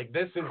 Like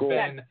this has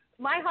been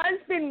my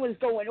husband was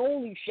going,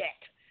 holy shit.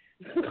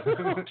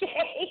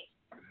 Okay.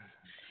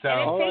 So,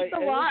 and it takes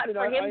a lot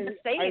for him to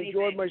say I anything.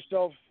 enjoyed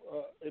myself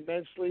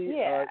immensely.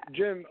 Yeah.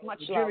 Jimmy, what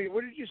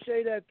did you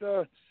say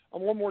that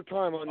one more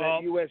time on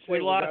that USA?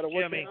 We lost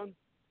Jimmy.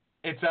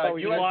 It's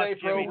USA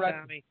Pro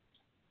Wrestling.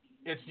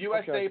 It's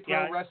USA Pro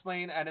Yeah.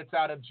 Wrestling, and it's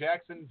out of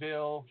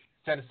Jacksonville,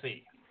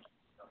 Tennessee.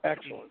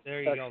 Excellent.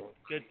 There you go.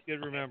 Good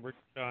remembered,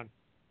 John.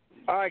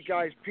 All right,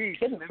 guys. Peace.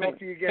 Talk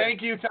to you again.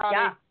 Thank you, Tommy.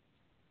 Yeah.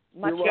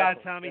 Much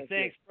welcome. Tommy.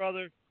 Thanks,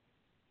 brother.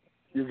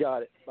 You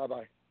got it.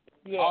 Bye-bye.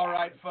 Yeah. All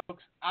right,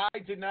 folks. I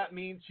did not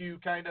mean to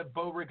kind of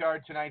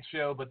Beauregard tonight's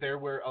show, but there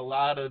were a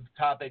lot of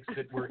topics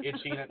that were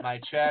itching at my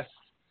chest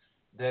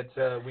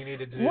that we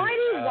needed to.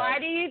 Why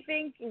do you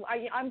think?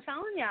 I'm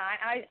telling you,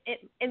 I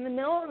in the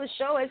middle of the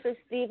show, I said,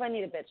 Steve, I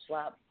need a bitch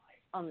slap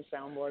on the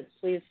soundboard,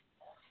 please.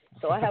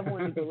 So I have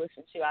one to go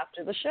listen to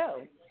after the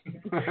show.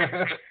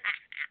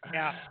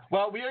 Yeah.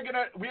 Well, we are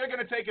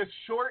gonna take a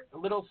short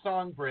little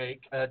song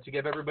break to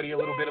give everybody a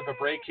little bit of a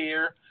break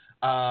here,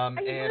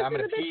 and I'm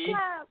gonna pee.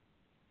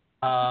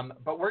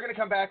 But we're gonna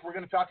come back. We're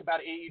gonna talk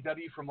about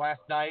AEW from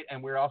last night,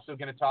 and we're also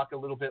gonna talk a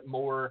little bit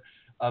more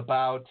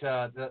about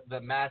the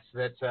match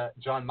that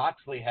Jon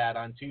Moxley had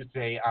on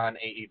Tuesday on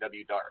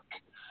AEW Dark.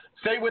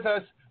 Stay with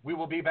us. We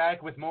will be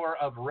back with more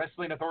of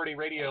Wrestling Authority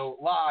Radio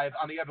live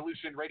on the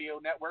Evolution Radio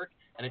Network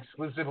and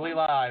exclusively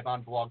live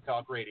on Blog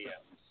Talk Radio.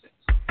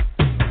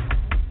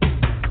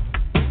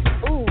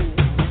 Ooh.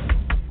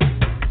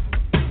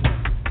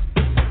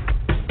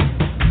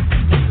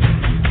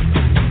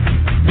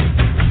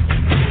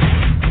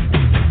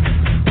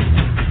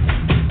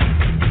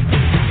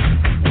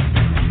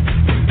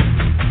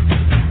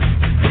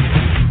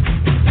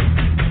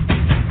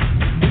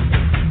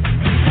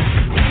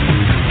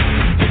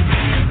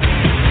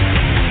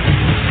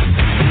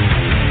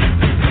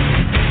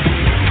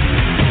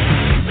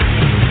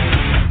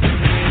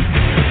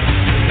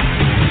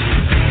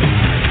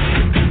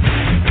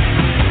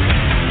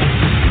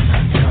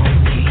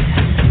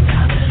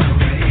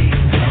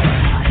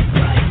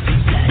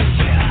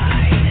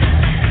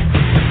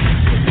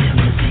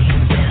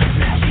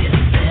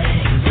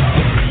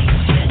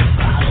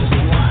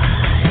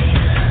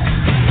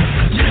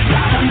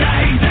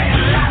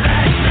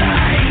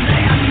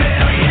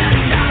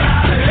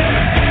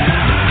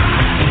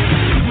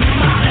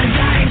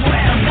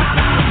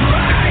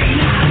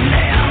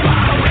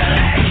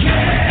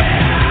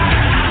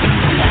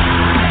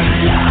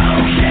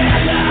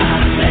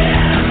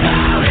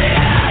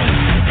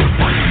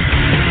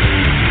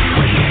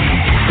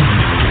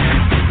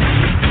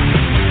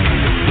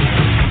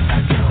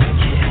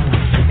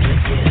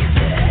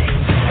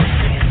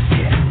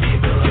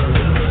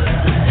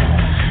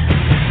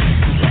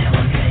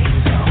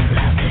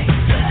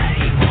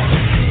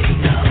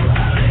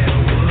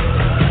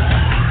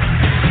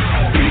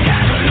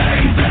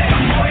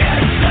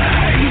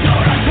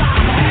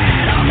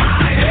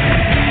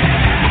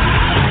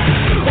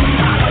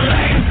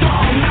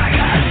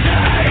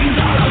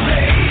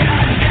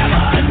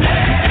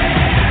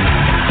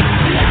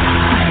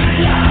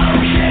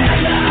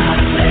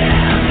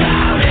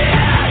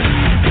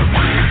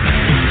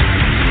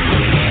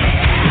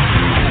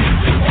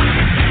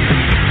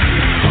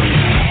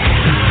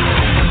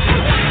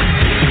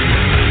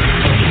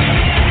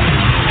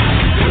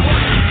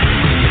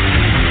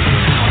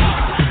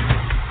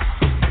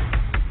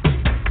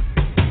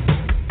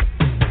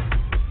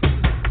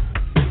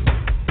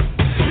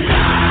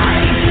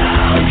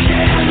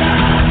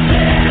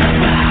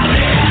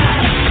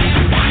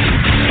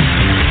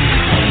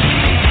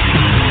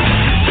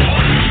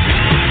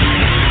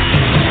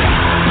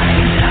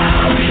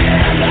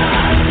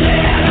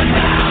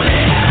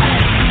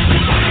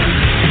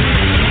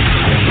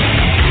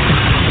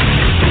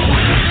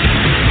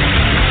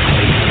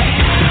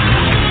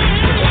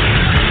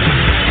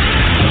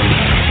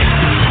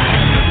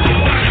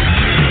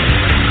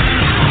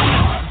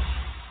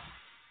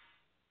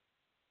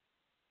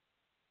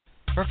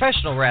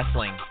 Professional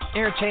wrestling,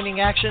 entertaining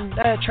action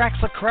that attracts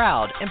a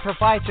crowd and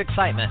provides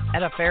excitement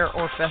at a fair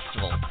or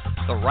festival.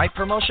 The right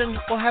promotion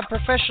will have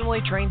professionally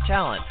trained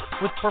talent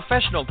with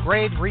professional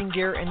grade ring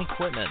gear and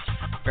equipment.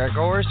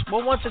 Fairgoers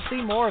will want to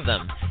see more of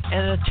them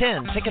and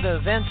attend ticketed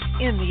events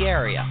in the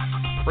area.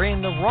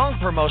 Bringing the wrong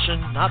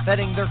promotion, not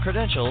vetting their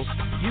credentials,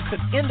 you could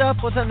end up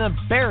with an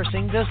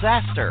embarrassing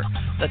disaster.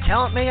 The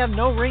talent may have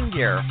no ring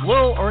gear,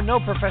 little or no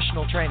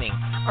professional training,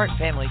 aren't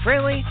family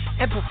friendly,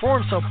 and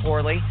perform so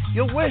poorly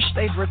you'll wish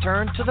they'd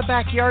returned to the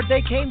backyard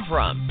they came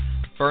from.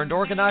 Burned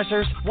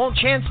organizers won't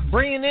chance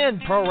bringing in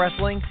pro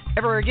wrestling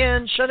ever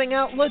again, shutting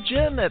out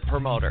legitimate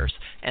promoters.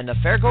 And the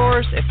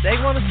fairgoers, if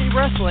they want to see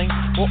wrestling,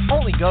 will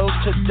only go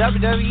to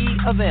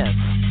WWE events.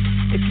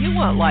 If you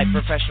want live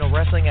professional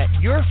wrestling at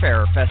your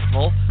fair or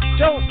festival,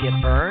 don't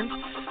get burned.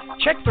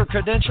 Check their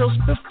credentials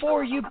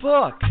before you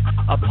book.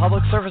 A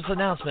public service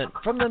announcement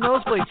from the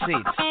nosebleed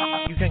seats.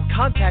 You can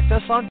contact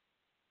us on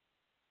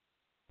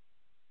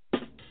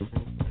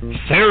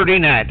Saturday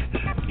night,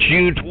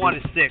 June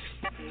 26th,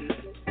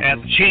 at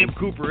the Champ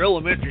Cooper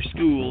Elementary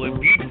School in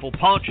beautiful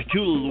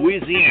Ponchatoula,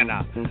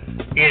 Louisiana.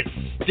 It's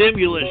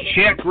Stimulus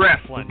Check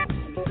Wrestling.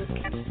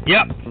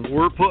 Yep,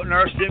 we're putting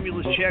our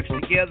stimulus checks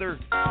together,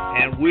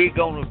 and we're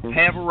going to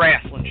have a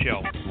wrestling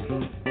show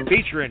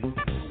featuring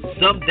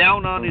some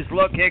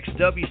down-on-his-luck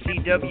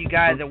ex-WCW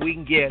guy that we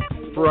can get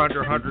for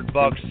under $100,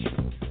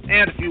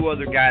 and a few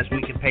other guys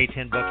we can pay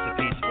 $10 a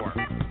piece for.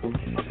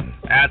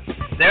 That's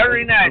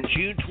Saturday night,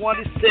 June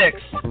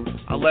 26th,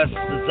 unless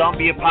the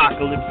zombie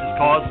apocalypse is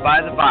caused by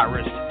the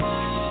virus.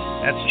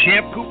 That's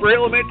Champ Cooper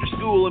Elementary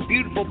School in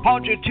beautiful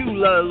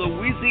Ponchatoula,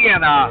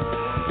 Louisiana.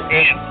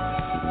 And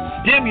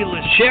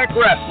Stimulus Check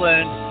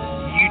Wrestling.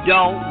 You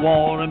don't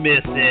want to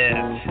miss it.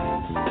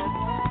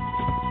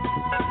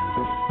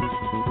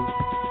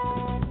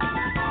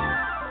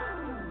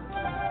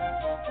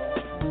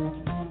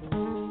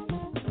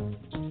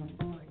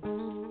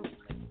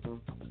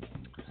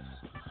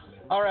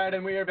 All right,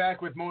 and we are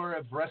back with more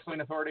of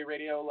Wrestling Authority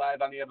Radio,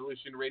 live on the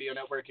Evolution Radio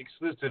Network,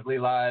 exclusively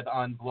live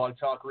on Blog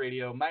Talk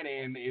Radio. My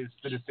name is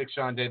Statistic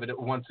Sean David,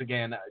 once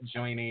again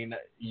joining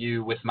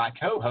you with my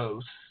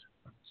co-host,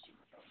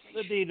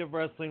 the Dean of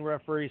Wrestling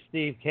referee,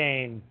 Steve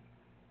Kane.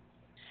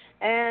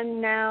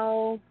 And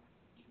now,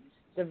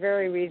 the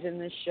very reason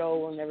this show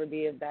will never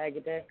be a bag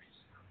of dicks,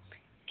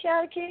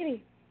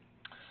 Katie.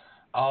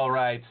 All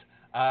right.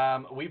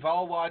 We've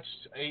all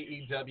watched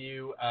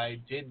AEW.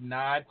 I did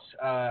not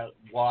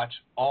watch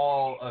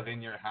all of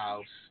In Your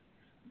House.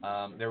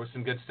 There was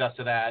some good stuff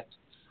to that.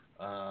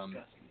 I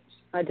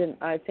didn't.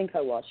 I think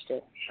I watched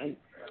it. I'm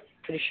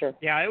pretty sure.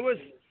 Yeah, it was.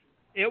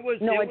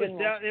 No, I it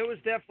didn't. It was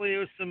definitely. It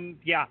was some.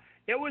 Yeah,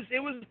 it was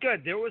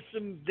good. There was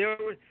some. There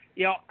was.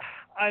 You know,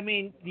 I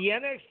mean, the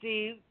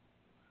NXT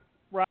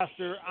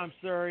roster. I'm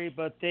sorry,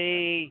 but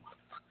they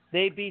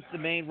beat the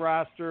main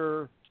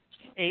roster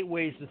 8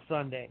 ways to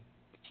Sunday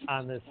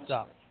on this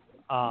stuff.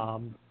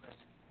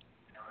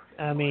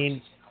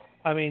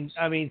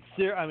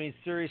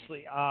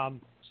 Seriously.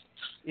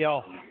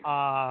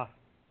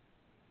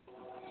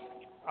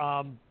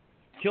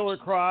 Killer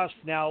Cross,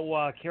 now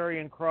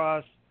Karrion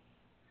Kross,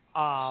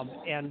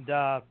 and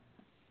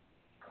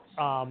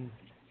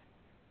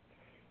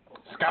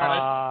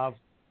Scarlett.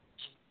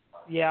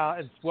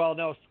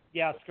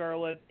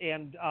 Scarlett,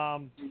 and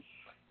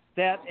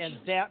that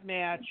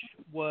match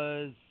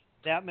was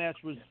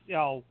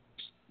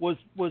was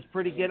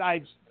pretty good.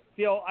 I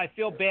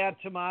feel bad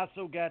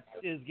Tommaso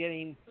is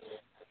getting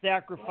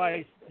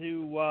sacrificed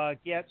to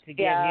get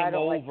him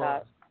over. Like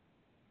that.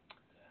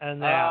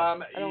 And I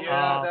don't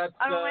like that.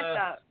 I don't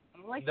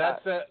like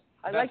that.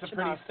 I like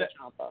Tommaso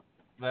Ciampa.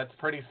 That's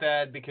pretty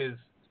sad because,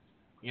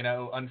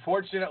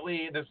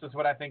 unfortunately, this is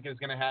what I think is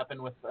going to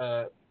happen with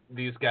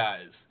these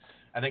guys.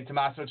 I think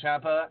Tommaso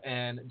Ciampa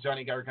and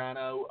Johnny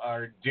Gargano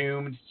are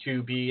doomed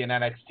to be in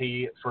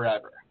NXT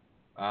forever.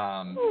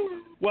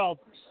 Well,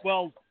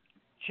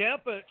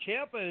 Ciampa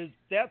is,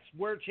 that's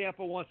where Ciampa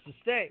wants to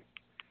stay.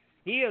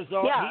 He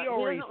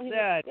already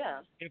said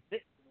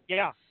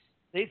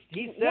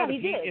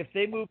if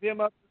they move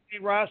him up to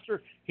the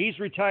roster, he's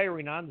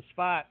retiring on the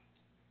spot.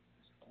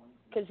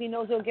 Because he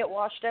knows he'll get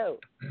washed out.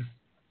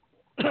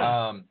 Steve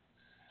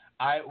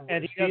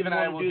and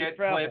I will get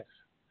clips.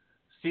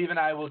 Steve and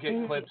I will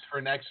get clips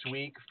for next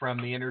week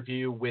from the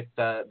interview with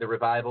the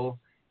Revival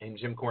and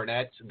Jim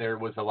Cornette. There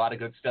was a lot of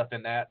good stuff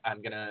in that. I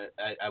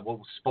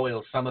will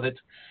spoil some of it,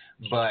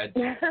 but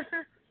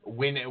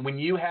when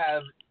you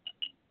have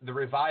the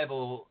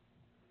Revival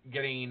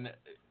getting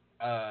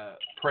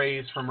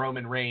praise from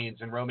Roman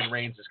Reigns, and Roman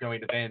Reigns is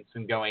going to Vince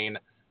and going,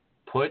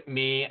 put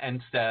me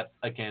and Steph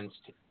against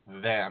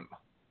them.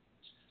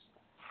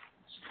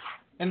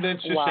 And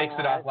Vince just shakes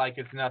it off like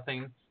it's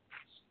nothing.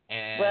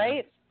 And,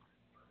 right?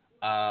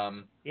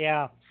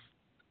 Yeah,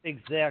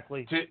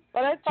 exactly.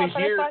 But I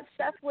thought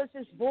Seth was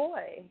his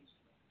boy.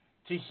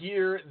 To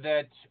hear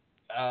that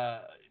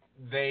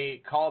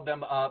they called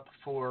them up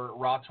for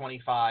Raw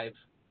 25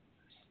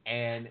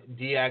 and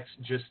DX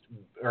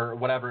or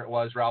whatever it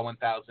was, Raw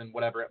 1000,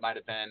 whatever it might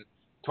have been,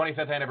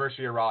 25th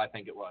anniversary of Raw, I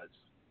think it was.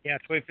 Yeah,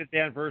 25th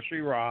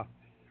anniversary Raw.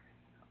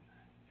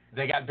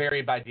 They got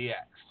buried by DX.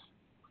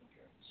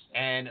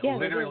 And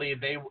literally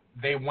they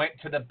went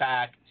to the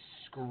back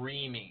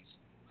screaming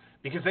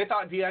because they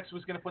thought DX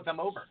was going to put them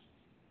over.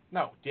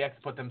 No, DX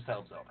put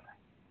themselves over.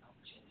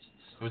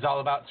 It was all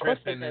about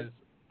Tristan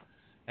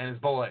and his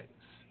boys.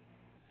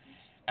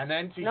 And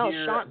then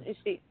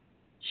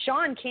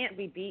Sean can't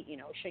be beat.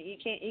 You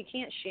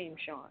can't shame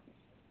Sean.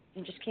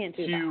 You just can't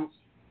do that.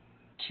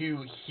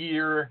 To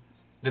hear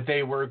that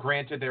they were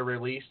granted their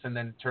release and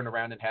then turn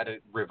around and had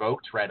it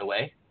revoked right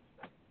away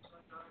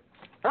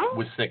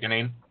was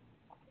sickening.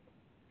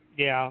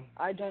 Yeah.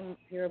 I didn't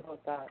hear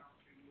about that.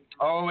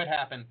 Oh, it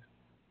happened.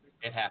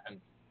 It happened.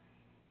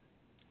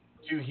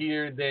 To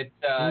hear that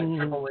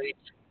Triple H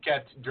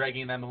kept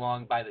dragging them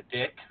along by the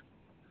dick,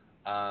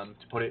 to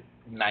put it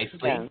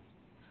nicely,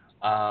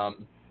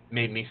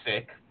 made me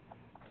sick.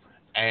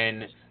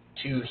 And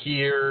to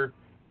hear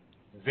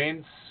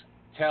Vince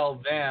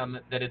tell them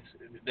that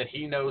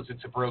he knows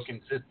it's a broken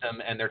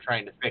system and they're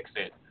trying to fix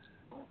it.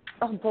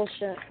 Oh,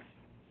 bullshit.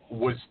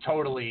 was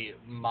totally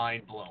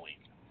mind-blowing.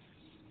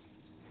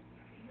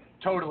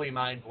 Totally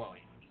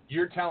mind-blowing.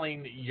 You're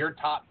telling your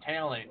top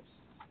talent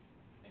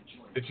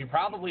that you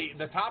probably,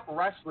 the top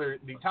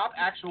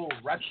actual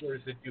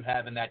wrestlers that you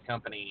have in that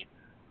company,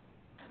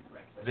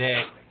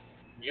 that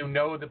you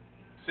know the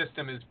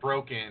system is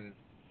broken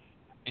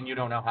and you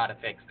don't know how to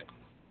fix it.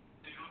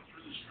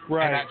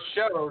 Right. And that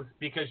shows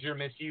because you're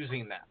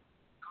misusing them.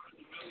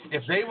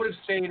 If they would have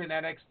stayed in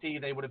NXT,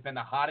 they would have been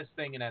the hottest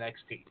thing in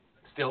NXT,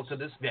 still to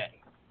this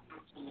day.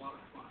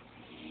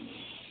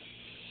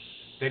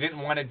 They didn't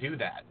want to do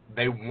that.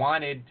 They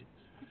wanted,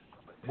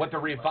 what the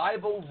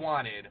Revival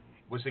wanted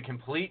was a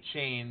complete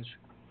change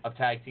of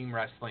tag team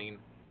wrestling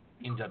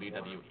in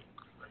WWE.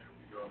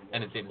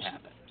 And it didn't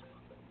happen.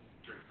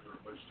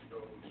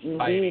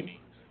 By any means.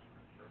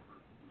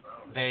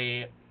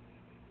 They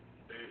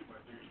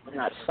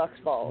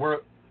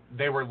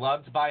They were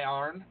loved by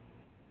Arn,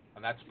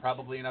 and that's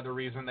probably another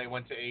reason they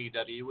went to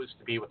AEW, was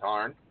to be with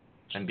Arn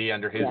and be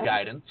under his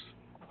guidance.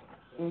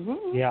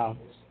 Mm-hmm. Yeah.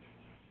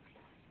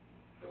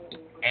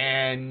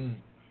 And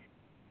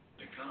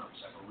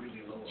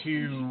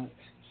to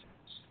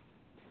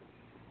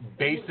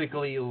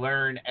basically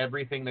learn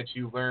everything that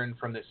you learned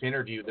from this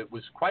interview that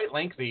was quite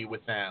lengthy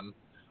with them.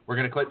 We're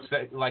going to clip,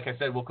 like I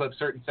said, we'll clip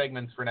certain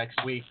segments for next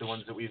week, the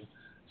ones that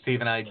Steve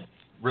and I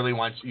really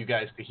want you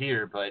guys to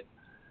hear. But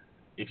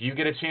if you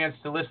get a chance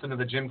to listen to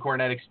the Jim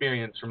Cornette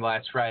experience from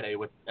last Friday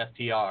with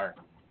FTR,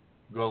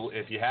 go,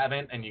 if you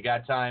haven't and you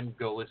got time,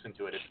 go listen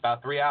to it. It's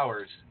about 3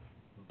 hours,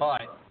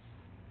 but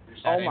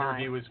that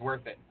interview is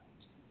worth it.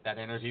 That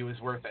interview is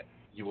worth it.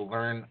 You will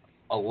learn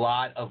a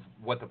lot of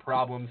what the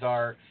problems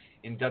are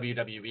in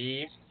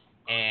WWE,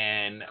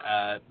 and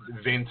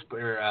Vince,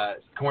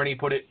 Corny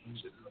put it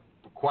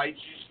quite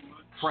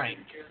frank.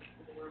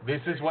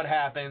 This is what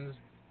happens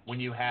when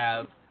you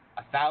have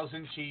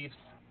 1,000 chiefs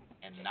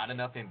and not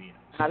enough Indians.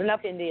 Not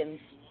enough Indians.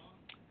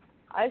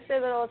 I say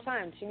that all the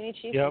time. Too many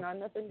chiefs and not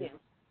enough Indians.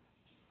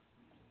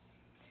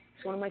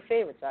 It's one of my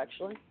favorites,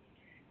 actually.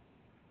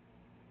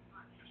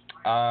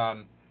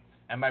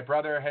 And my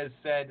brother has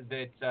said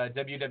that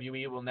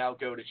WWE will now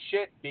go to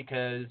shit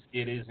because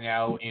it is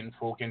now in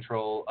full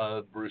control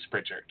of Bruce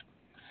Pritchard.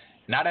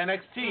 Not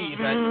NXT,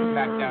 but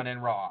SmackDown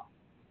and Raw.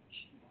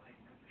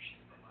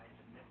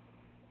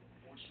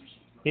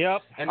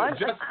 Yep. And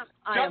just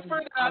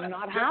for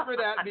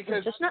that,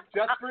 because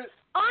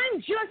I'm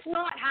just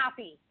not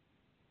happy.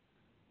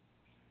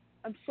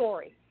 I'm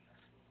sorry.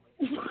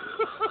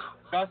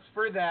 Just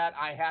for that,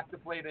 I have to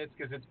play this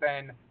because it's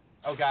been,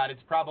 oh God,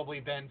 it's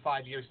probably been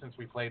 5 years since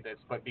we played this.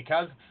 But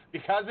because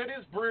it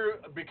is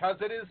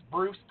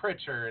Bruce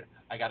Pritchard,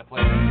 I got to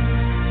play this.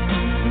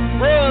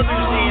 Brothers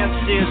and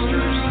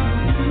sisters,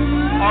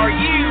 are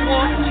you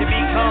wanting to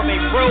become a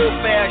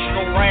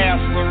professional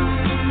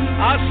wrestler?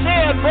 I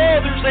said,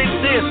 brothers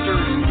and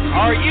sisters,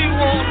 are you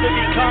wanting to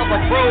become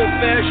a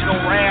professional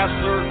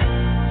wrestler,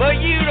 but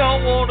you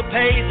don't want to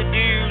pay the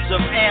dues of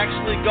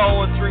actually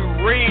going through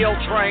real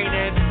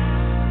training,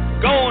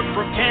 going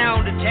from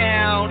town to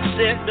town,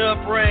 setting up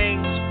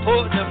rings,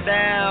 putting them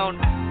down,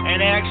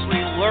 and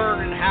actually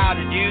learning how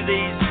to do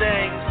these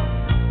things?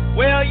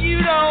 Well, you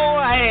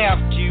don't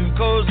have to,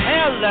 because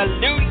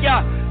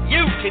hallelujah,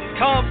 you can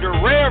come to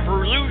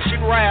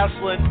Revolution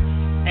Wrestling,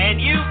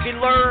 and you can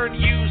learn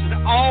using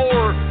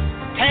our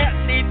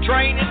patented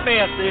training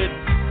method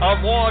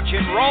of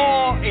watching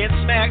Raw and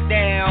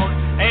SmackDown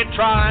and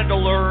trying to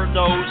learn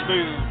those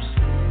moves.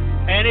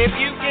 And if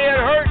you get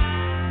hurt,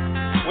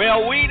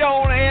 well, we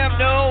don't have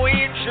no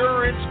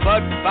insurance,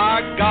 but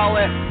by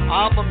golly,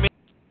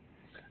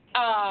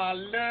 I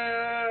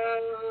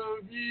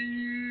love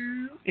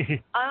you.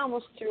 I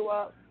almost threw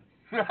up.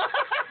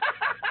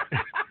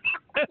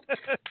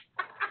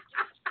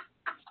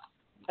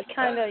 I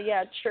kind of,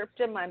 chirped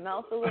in my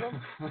mouth a little.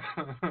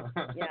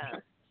 Yeah,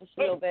 just a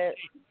little bit.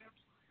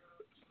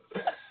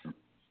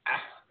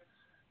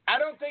 I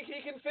don't think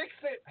he can fix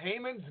it.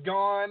 Heyman's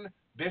gone.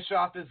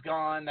 Bischoff is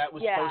gone. That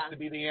was supposed to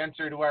be the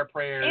answer to our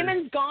prayers.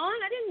 Heyman's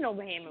gone? I didn't know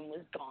Heyman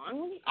was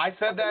gone. I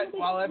said that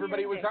while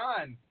everybody was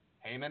on.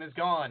 Heyman is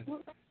gone.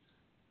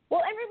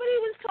 Well, everybody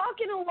was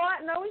talking a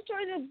lot, and I was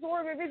trying to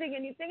absorb everything,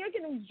 and you think I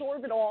can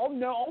absorb it all?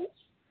 No.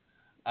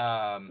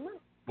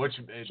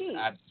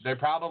 They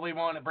probably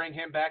won't bring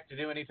him back to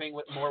do anything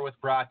more with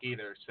Brock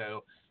either.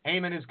 So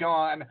Heyman is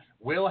gone.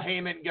 Will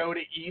Heyman go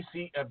to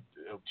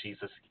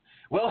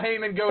Will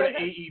Heyman go to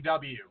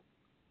AEW?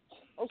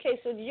 Okay,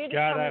 so did you just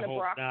tell me that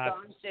Brock's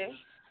gone too?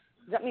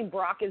 Does that mean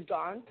Brock is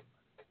gone?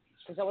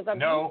 Is that what that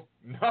means?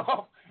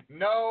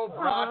 No,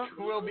 Brock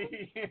will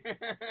be here.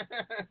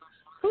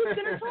 Who's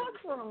gonna talk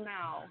for him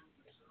now?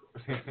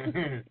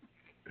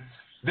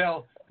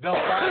 They'll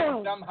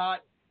find some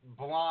hot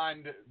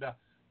blonde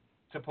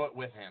to put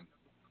with him.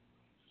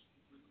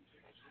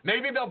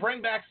 Maybe they'll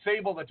bring back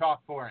Sable to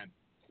talk for him.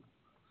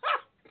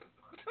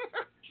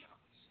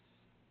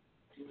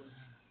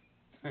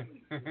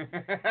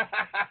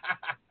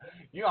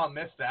 You all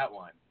missed that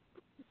one.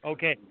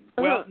 Okay.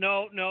 Well,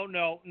 no.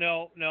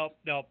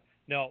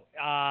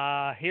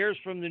 Here's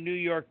from the New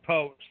York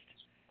Post.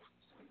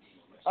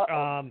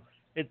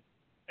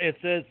 It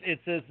says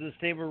the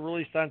statement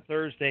released on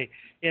Thursday.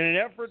 In an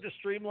effort to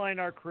streamline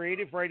our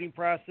creative writing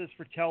process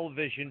for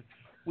television,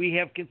 we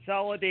have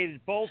consolidated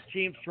both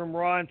teams from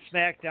Raw and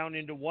SmackDown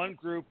into one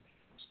group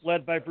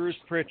led by Bruce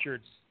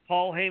Pritchard.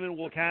 Paul Heyman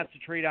will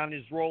concentrate on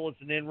his role as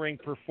an in-ring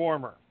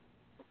performer.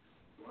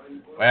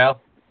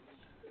 Well,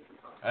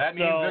 that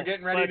means they're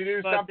getting ready to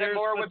do something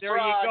more with there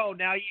Brock. You go.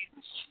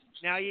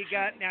 Now you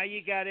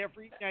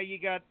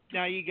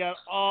got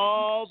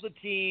all the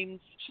teams.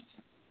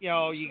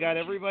 You got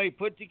everybody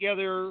put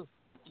together,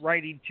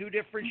 writing two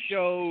different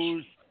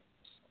shows,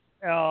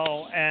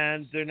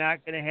 and they're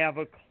not going to have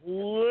a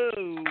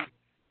clue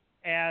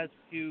as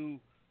to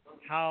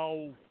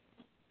how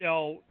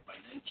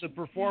the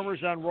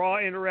performers on Raw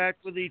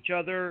interact with each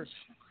other,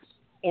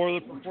 or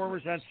the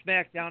performers on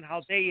SmackDown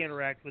how they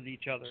interact with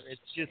each other.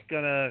 It's just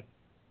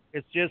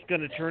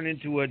gonna turn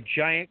into a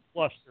giant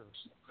cluster.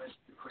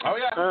 Oh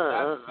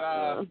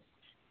yeah,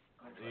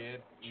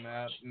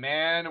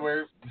 man,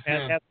 we're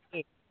and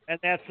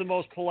that's the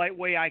most polite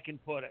way I can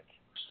put it.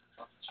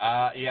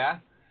 Yeah.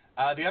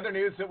 The other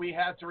news that we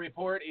have to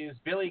report is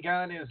Billy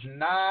Gunn is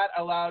not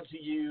allowed to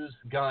use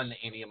Gunn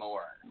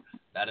anymore.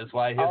 That is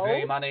why his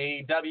name on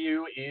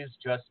AEW is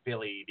just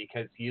Billy,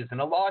 because he is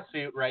in a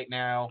lawsuit right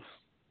now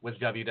with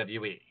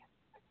WWE.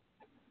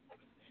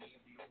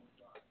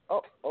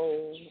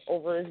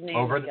 Over his name,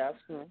 I guess.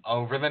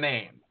 Over the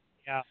name.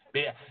 Yeah.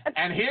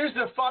 And here's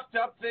the fucked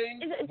up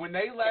thing: when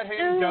they let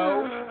him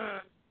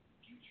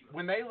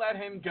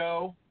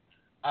go,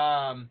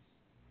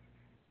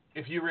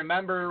 if you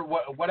remember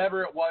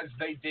whatever it was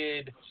they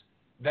did,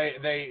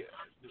 they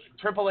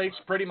Triple H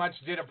pretty much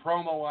did a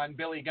promo on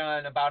Billy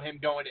Gunn about him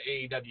going to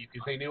AEW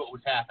because they knew it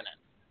was happening.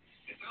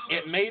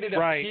 It made it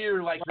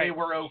appear like they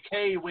were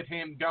okay with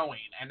him going,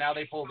 and now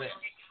they pulled it.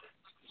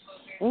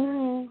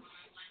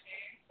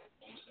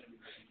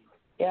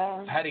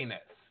 Yeah. Pettiness.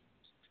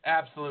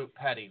 Absolute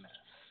pettiness.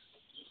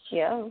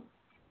 Yeah.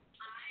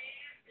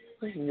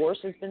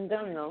 Worse has been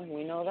done, though.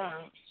 We know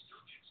that.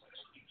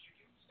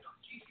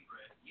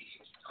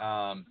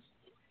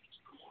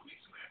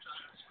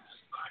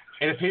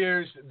 It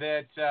appears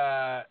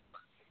that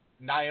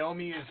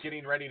Naomi is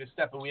getting ready to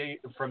step away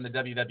from the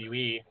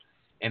WWE.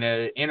 In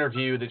an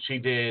interview that she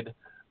did,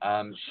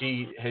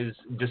 she is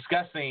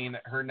discussing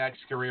her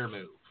next career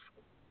move.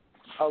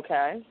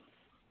 Okay.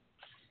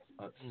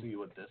 Let's see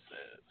what this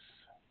is.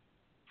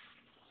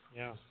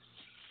 Yeah.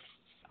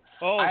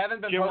 I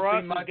haven't been Jim posting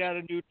Ross much. has got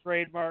a new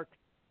trademark.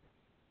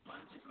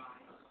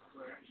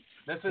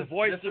 This is the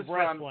voice this of is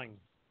wrestling.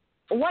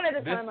 One at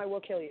a time, I will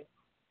kill you.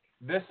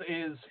 This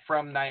is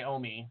from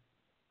Naomi.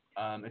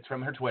 It's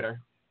from her Twitter.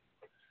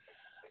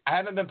 I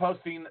haven't been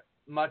posting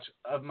much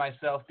of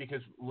myself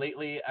because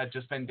lately I've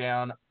just been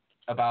down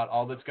about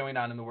all that's going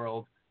on in the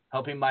world,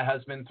 helping my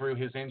husband through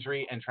his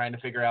injury and trying to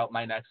figure out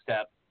my next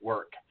step,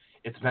 work.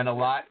 It's been a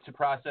lot to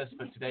process,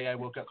 but today I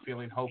woke up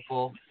feeling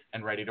hopeful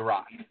and ready to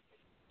rock.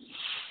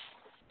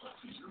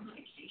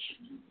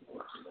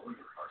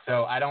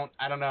 So I don't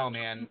know,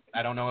 man.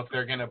 I don't know if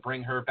they're gonna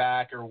bring her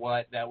back or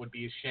what. That would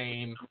be a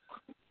shame.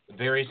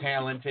 Very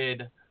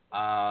talented.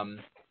 I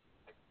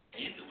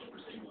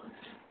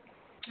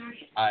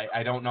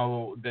don't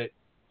know that.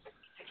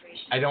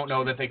 I don't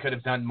know that they could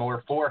have done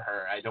more for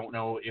her. I don't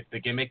know if the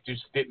gimmick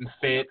just didn't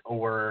fit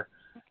or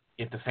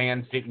if the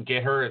fans didn't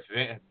get her. If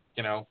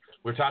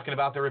we're talking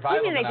about the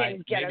revival Maybe they tonight.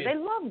 didn't get her. They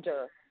loved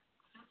her.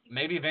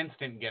 Maybe Vince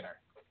didn't get her,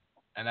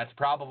 and that's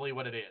probably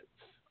what it is.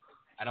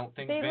 I don't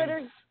think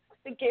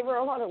They gave her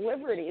a lot of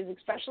liberties,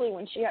 especially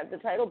when she had the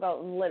title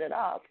belt and lit it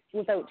up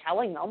without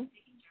telling them.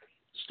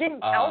 She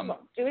didn't tell them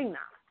doing that.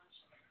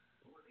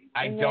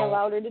 They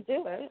allowed her to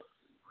do it.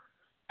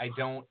 I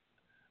don't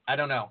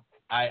know.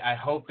 I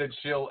hope that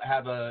she'll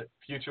have a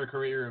future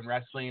career in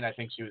wrestling. I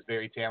think she was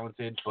very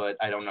talented, but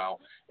I don't know.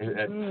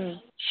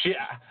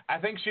 I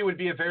think she would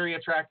be a very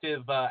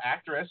attractive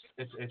actress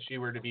if she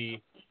were to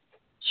be.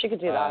 She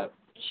could do that.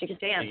 She could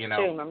dance too.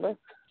 Remember?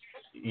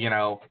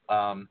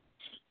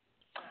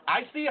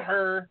 I see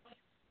her,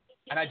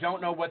 and I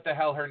don't know what the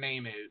hell her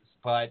name is,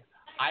 but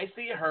I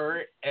see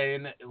her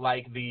in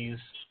like these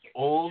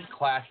old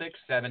classic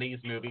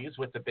 70s movies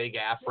with the big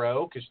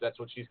afro, because that's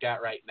what she's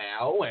got right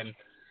now, and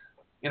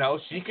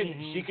she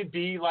could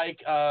be like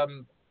I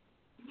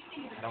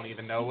don't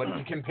even know what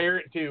to compare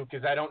it to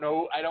because I don't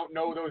know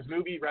those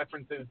movie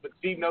references, but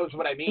Steve knows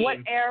what I mean. What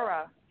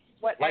era?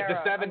 Like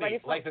the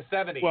 70s. Like the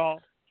 70s.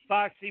 Well,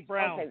 Foxy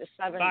Brown. Okay, the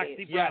 70s.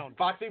 Foxy Brown. Yes,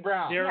 Foxy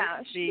Brown.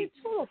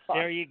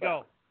 There you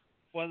go.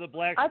 One of the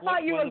black. I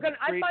thought you were going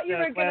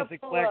to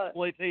classic pull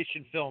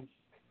blaxploitation films.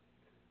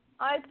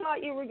 I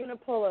thought you were going to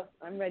pull a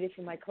 "I'm ready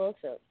for my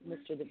close-up,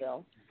 Mr.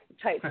 DeVille"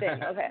 type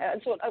thing. Okay,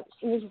 that's what I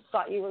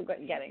thought you were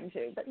getting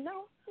to. But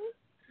no,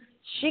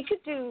 she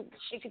could do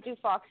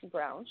Foxy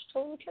Brown. She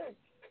totally could.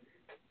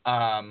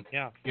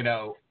 Yeah.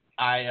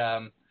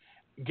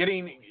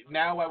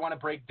 Now I want to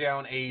break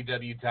down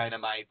AEW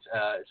Dynamite.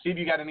 Steve,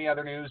 you got any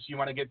other news you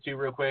want to get to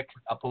real quick?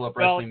 I'll pull up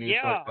wrestling news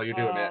while you're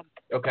doing it.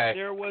 Okay.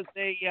 There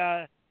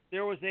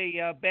was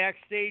a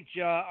backstage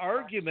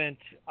argument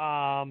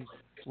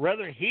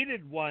rather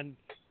heated one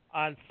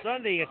on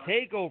Sunday, a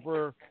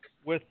takeover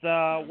with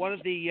one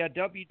of the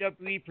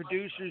WWE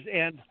producers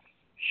and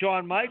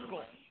Shawn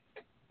Michaels.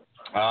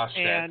 Oh,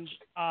 shit. And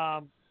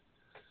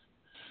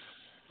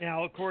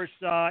now, of course,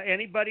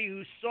 anybody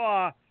who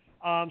saw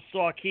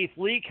Keith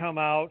Lee come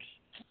out.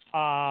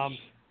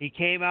 He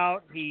came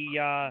out. He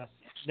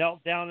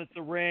knelt down at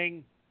the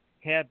ring,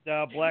 had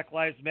Black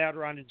Lives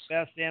Matter on his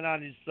vest and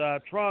on his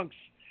trunks,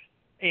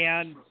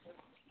 and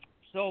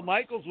so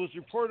Michaels was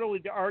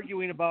reportedly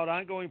arguing about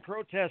ongoing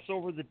protests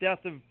over the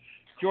death of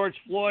George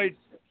Floyd,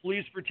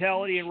 police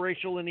brutality, and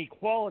racial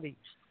inequality.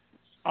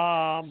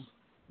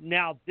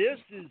 Now this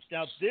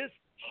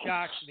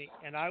shocks me,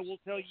 and I will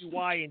tell you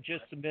why in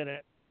just a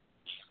minute.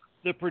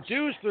 The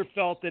producer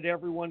felt that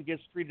everyone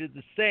gets treated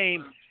the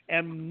same,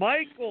 and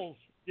Michaels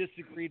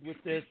disagreed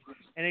with this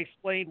and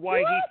explained why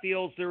he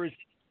feels there is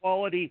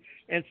inequality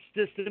and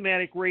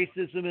systematic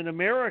racism in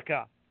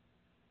America.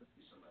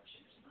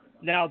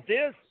 Now,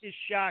 this is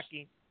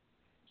shocking.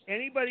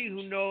 Anybody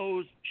who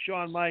knows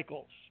Shawn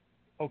Michaels,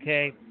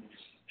 okay?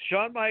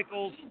 Shawn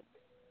Michaels,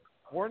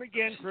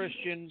 born-again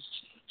Christian.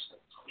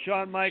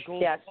 Shawn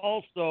Michaels,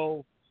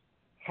 also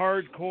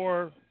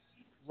hardcore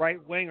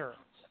right-winger.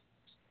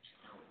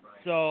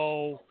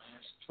 So,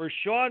 for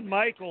Shawn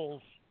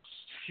Michaels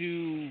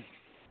to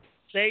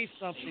say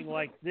something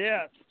like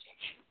this,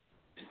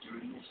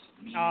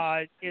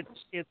 I'm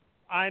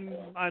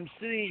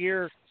sitting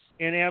here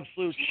in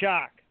absolute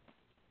shock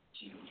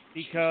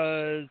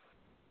because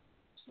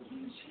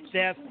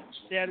that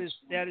is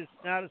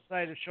not a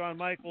side of Shawn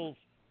Michaels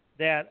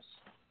that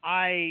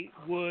I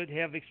would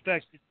have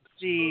expected to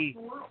see,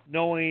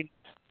 knowing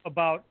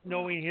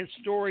his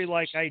story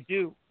like I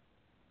do.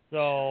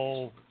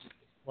 So,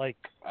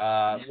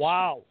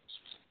 wow.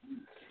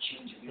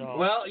 So.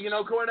 Well,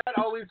 Cornette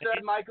always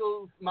said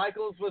Michaels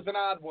was an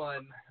odd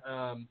one.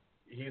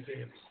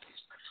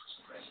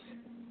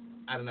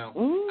 I don't know.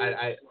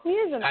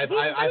 He's an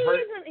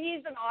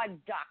odd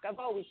duck. I've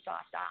always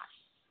thought that.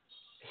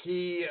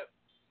 He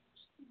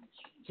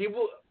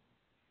will,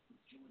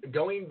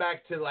 going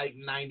back to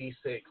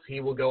 96, he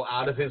will go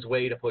out of his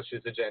way to push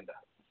his agenda.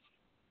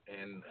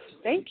 And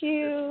thank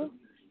you.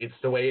 It's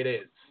the way it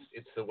is.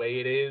 It's the way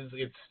it is.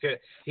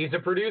 He's a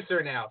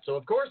producer now, so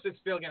of course it's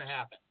still going to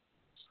happen.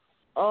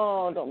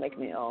 Oh, don't make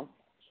me ill.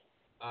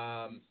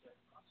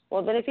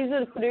 Well, then if he's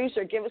a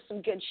producer, give us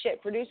some good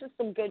shit. Produce us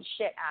some good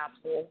shit,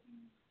 asshole.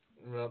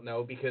 Well,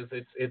 no, because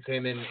it's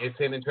him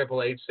and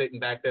Triple H sitting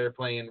back there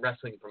playing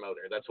wrestling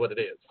promoter. That's what it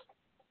is.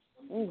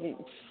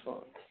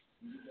 Fuck.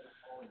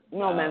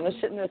 No, man, they're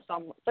sitting there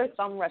they're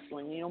thumb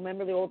wrestling.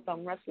 Remember the old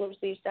thumb wrestlers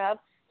they used to have?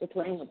 They're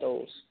playing with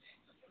those.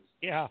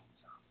 Yeah.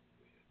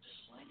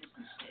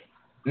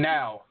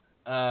 Now,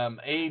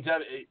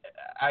 AEW,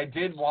 I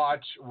did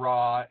watch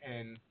Raw,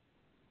 and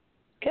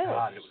good.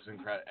 God,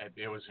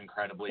 it was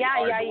incredibly yeah,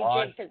 hard yeah, to you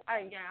watch. did.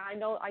 I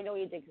know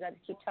you did because I had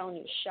to keep telling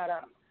you to shut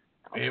up.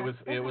 It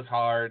was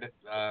hard.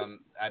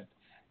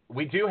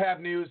 We do have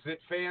news that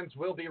fans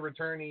will be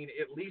returning,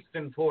 at least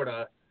in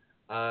Florida,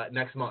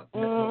 next month.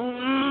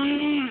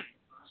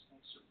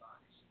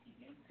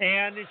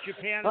 And in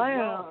Japan as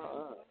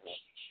well.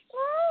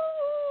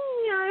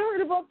 Yeah, I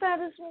heard about that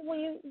as well.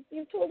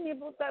 You told me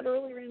about that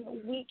earlier in the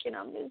week, and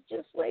I'm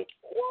just like,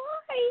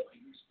 why?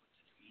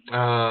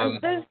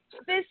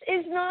 This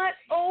is not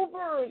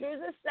over.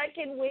 There's a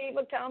second wave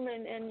of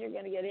coming, and you're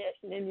gonna get hit,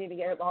 and then you're gonna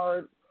get hit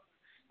hard,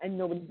 and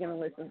nobody's gonna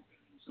listen.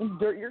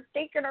 You're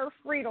taking our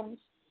freedoms.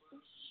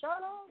 Shut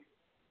up.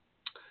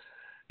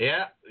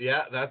 Yeah,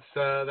 that's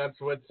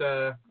what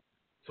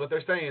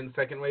they're saying.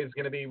 Second wave is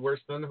going to be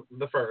worse than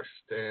the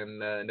first, and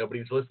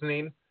nobody's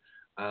listening.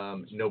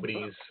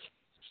 Nobody's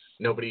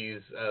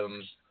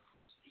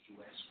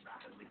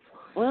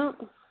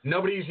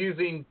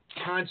using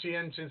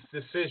conscientious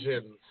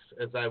decisions,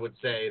 as I would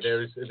say.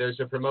 There's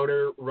a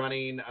promoter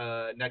running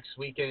next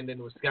weekend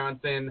in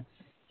Wisconsin.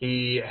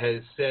 He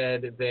has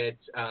said that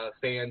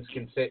fans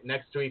can sit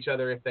next to each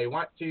other if they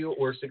want to,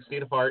 or 6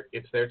 feet apart.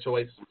 It's their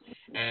choice,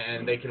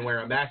 and they can wear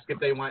a mask if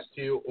they want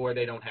to, or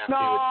they don't have to.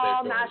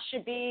 No, mask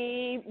should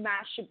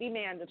be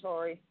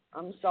mandatory.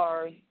 I'm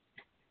sorry.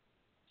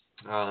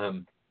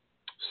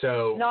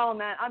 So. No,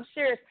 man, I'm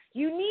serious.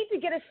 You need to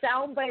get a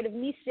soundbite of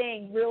me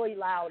saying really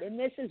loud, and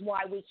this is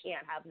why we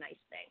can't have nice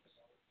things.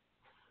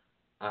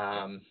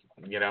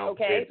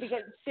 Okay,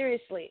 because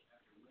seriously.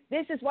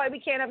 This is why we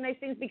can't have nice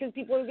things, because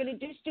people are going to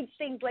do stupid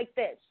things like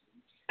this.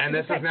 And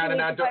this is not an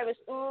outdoor.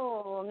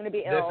 I'm going to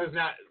be ill.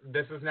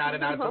 This is not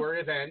an outdoor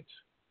event.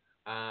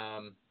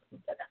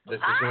 This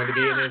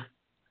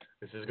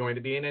is going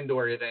to be an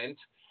indoor event,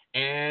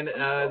 and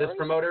this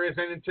promoter is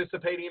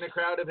anticipating a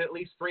crowd of at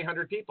least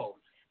 300 people.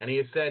 And he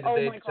has said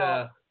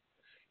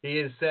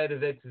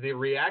that the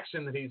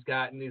reaction that he's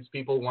gotten is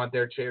people want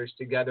their chairs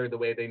together the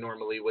way they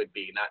normally would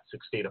be, not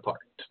 6 feet apart.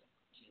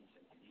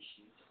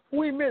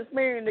 We miss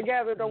being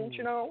together, don't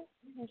you know?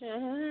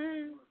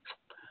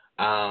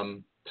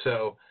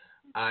 So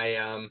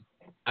I'm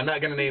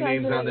not going to name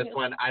names on this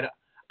one.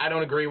 I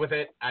don't agree with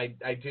it.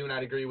 I do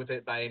not agree with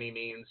it by any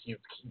means.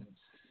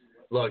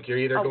 Look, you're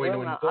either going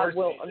to enforce.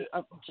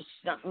 Just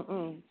not.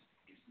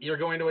 You're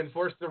going to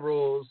enforce the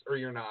rules, or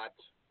you're not.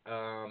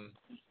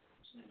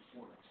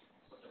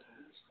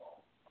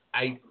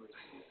 I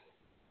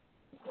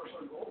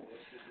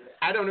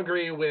don't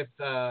agree with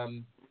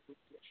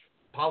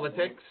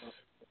politics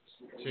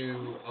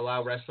to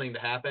allow wrestling to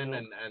happen,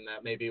 and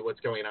that may be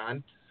what's going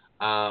on.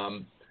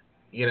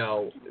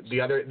 The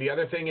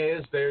other thing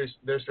is there's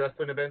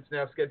wrestling events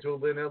now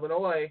scheduled in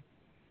Illinois,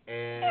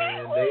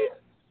 and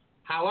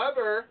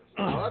however,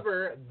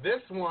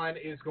 this one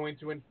is going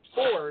to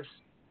enforce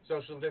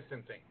social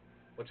distancing,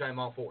 which I'm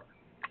all for.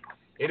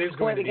 It is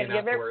going to be an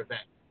outdoor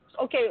event.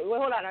 Okay,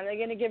 well, hold on. Are they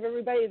going to give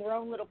everybody their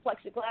own little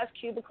plexiglass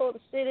cubicle to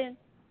sit in?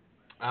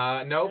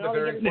 No, but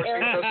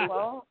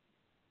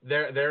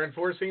they're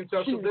enforcing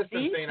social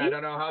distancing. I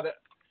don't know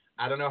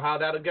how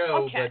that'll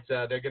go, but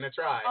they're going to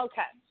try.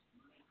 Okay.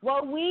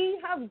 Well, we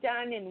have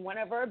done in one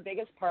of our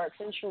biggest parks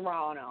in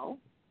Toronto.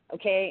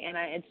 Okay, and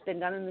it's been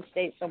done in the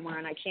States somewhere,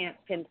 and I can't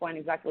pinpoint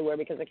exactly where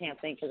because I can't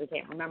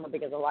remember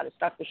because a lot of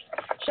stuff was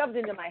shoved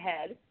into my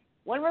head.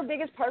 One of our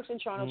biggest parks in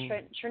Toronto,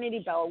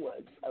 Trinity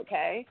Bellwoods,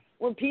 okay,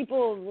 where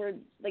people were,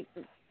 like,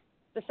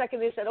 the second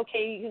they said,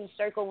 okay, you can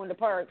start going to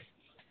parks,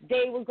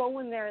 they were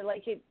going there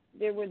like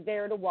they were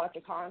there to watch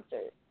a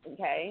concert,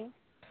 okay?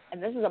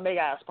 And this is a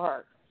big-ass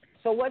park.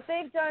 So what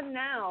they've done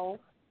now,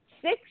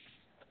 6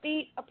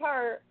 feet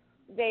apart,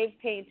 they've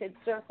painted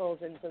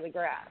circles into the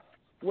grass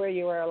where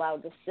you are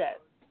allowed to sit.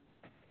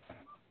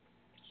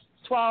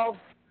 $12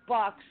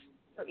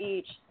 for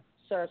each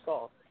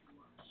circle.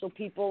 So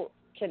people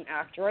can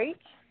act right.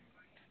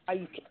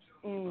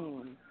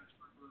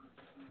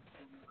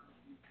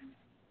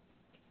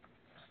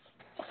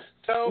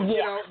 So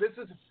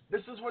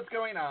this is what's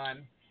going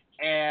on,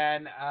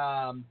 and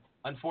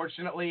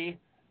unfortunately,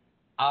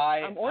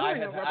 I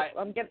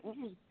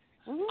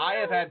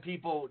have had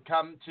people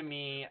come to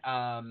me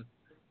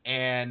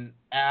and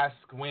ask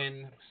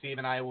when Steve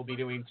and I will be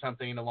doing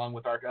something along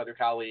with our other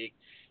colleague.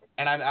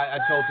 And I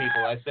told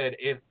people,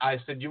 I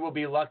said, you will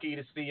be lucky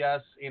to see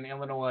us in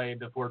Illinois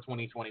before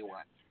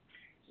 2021.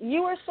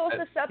 You are so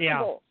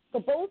susceptible, to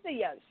both of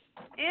you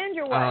and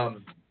your wife.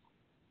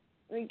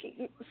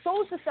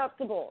 So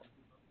susceptible.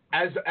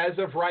 As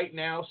of right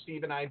now,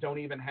 Steve and I don't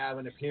even have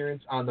an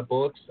appearance on the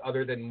books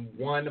other than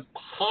one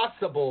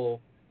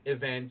possible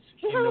event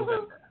in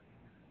November.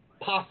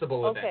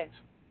 Possible event.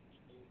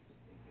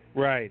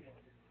 Right.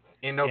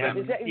 In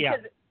November. Yeah.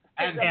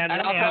 And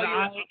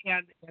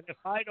if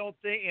I don't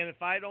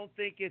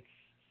think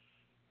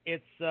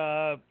it's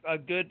a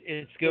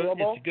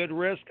good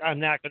risk, I'm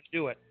not going to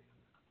do it.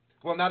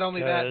 Well, not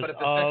only that, but if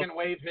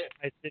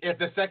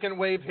the second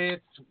wave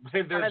hits,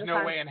 there's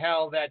no way in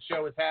hell that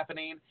show is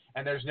happening,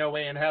 and there's no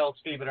way in hell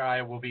Steve and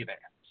I will be there.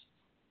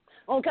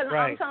 Well, because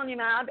I'm telling you,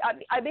 man,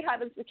 I'd be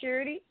having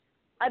security.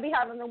 I'd be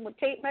having them with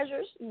tape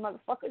measures.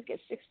 Motherfuckers get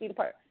 6 feet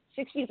apart.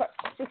 6 feet apart.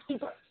 6 feet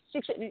apart.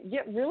 6 feet.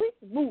 Yeah, really?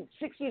 Move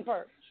 6 feet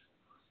apart.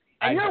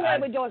 And your way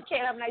would do is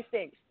can't have nice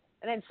things,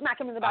 and then smack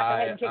him in the back of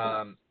the head and kick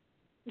him.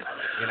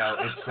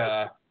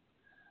 It's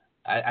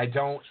I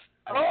don't.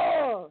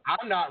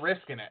 I'm not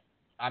risking it.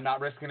 I'm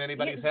not risking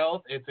anybody's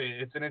health.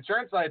 It's an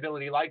insurance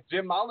liability, like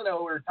Jim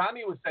Mollineaux or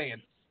Tommy was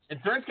saying.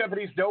 Insurance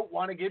companies don't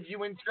want to give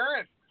you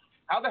insurance.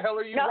 How the hell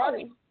are you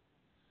running?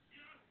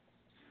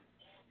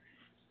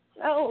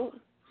 No.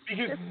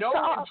 Because no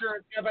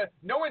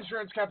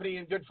insurance company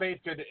in good faith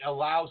could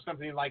allow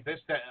something like this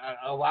to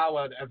allow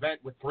an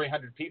event with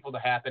 300 people to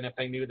happen if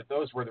they knew that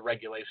those were the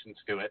regulations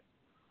to it.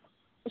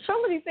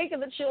 Somebody think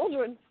of the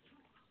children.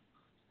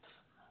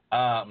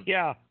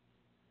 Yeah.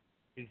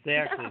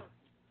 Exactly. Yeah.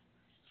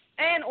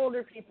 And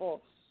older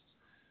people.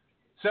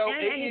 So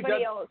and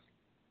anybody else.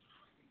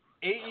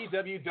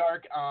 AEW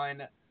Dark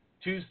on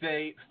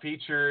Tuesday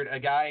featured a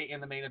guy in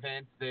the main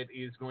event that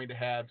is going to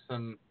have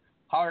some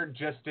hard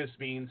justice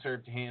being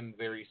served to him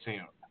very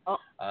soon.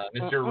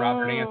 Mr.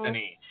 Robert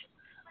Anthony.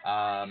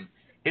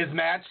 His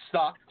match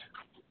sucked.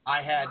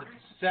 I had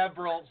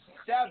several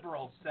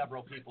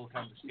people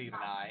come to Steve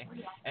and I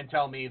and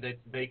tell me that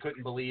they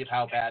couldn't believe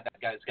how bad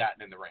that guy's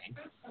gotten in the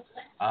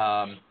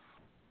ring.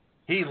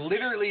 He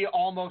literally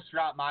almost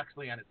dropped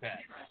Moxley on his head.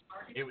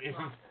 It was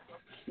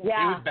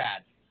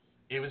bad.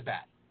 It was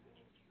bad.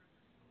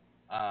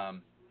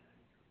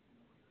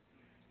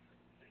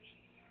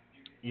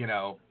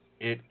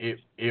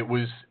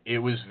 It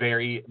was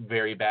very,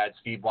 very bad.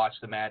 Steve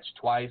watched the match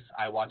twice.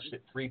 I watched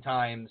it 3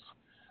 times.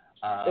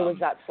 It was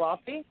that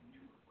sloppy?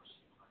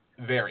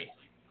 Very.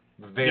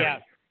 Very. Yeah.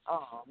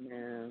 Oh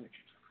man.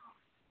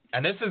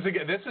 And this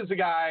is a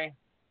guy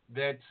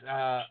that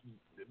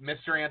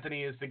Mr.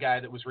 Anthony is the guy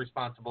that was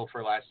responsible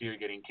for last year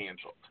getting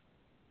canceled.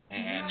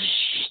 And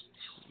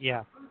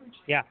yeah.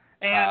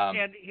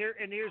 And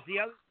here's the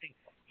other thing.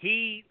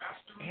 He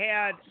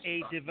had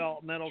a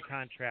developmental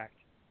contract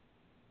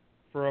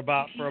for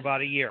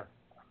about a year.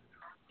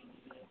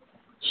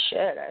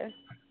 Shit.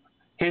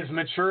 His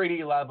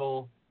maturity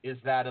level is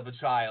that of a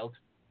child.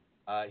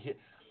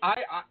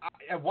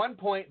 At one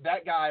point,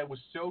 that guy was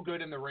so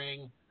good in the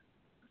ring,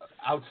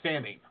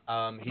 outstanding.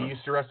 He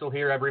used to wrestle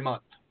here every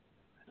month.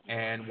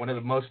 and one of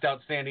the most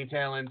outstanding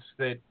talents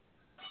that,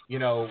 you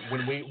know,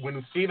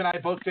 when Steve and I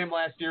booked him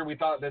last year, we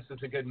thought this is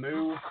a good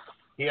move.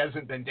 He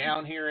hasn't been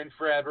down here in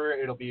forever.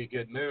 It'll be a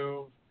good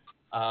move.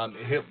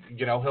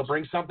 He'll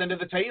bring something to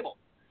the table,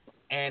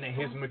 and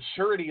his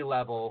maturity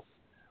level.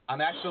 I'm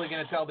actually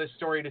going to tell this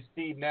story to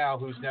Steve now,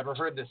 who's never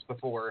heard this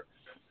before.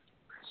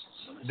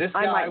 This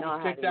guy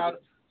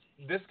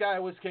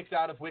was kicked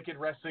out of Wicked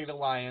Wrestling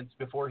Alliance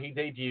before he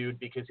debuted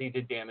because he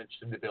did damage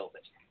to the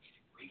building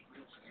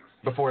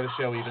before the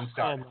show even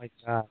started. Oh my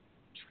god!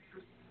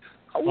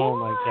 Oh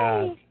my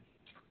god!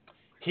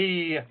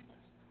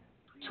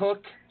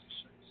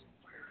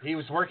 He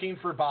was working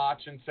for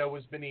Botch, and so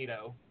was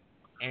Benito,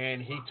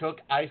 and he took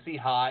Icy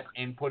Hot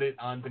and put it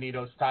on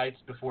Benito's tights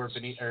before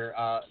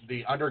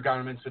the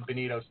undergarments of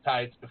Benito's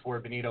tights before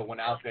Benito went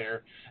out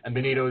there, and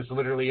Benito is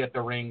literally at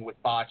the ring with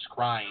Botch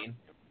crying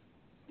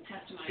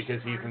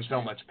because he's in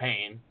so much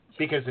pain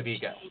because of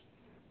ego.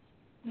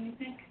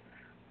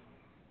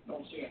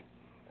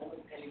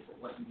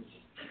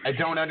 I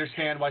don't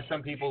understand why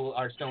some people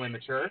are so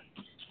immature.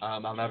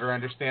 I'll never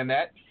understand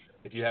that.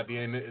 If you have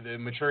the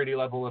maturity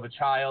level of a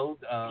child,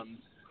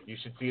 you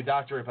should see a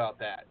doctor about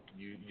that.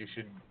 You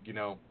should,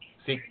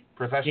 seek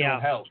professional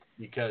help,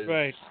 because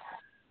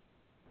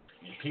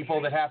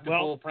people that have to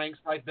pull pranks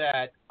like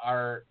that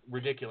are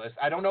ridiculous.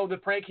 I don't know the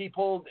prank he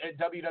pulled at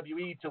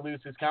WWE to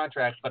lose his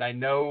contract, but I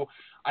know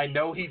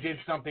he did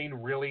something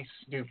really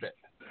stupid.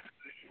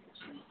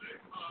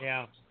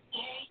 Yeah.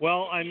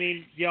 Well, I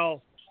mean,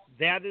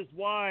 that is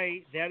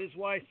why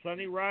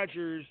Sonny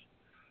Rogers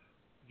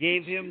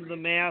gave him the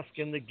mask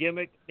and the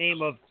gimmick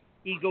name of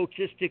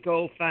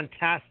Egotistico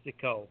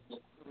Fantastico.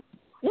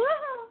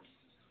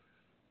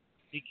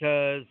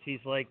 Because he's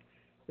like,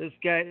 this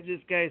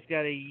guy's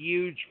got a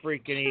huge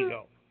freaking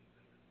ego.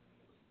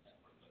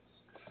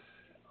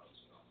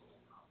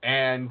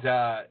 And,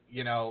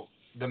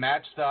 the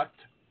match sucked.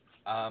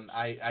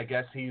 I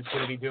guess he's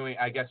going to be doing,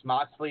 I guess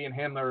Moxley and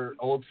him are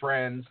old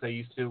friends. They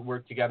used to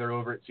work together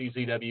over at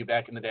CZW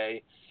back in the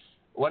day.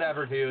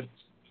 Whatever, dude.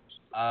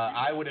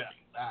 I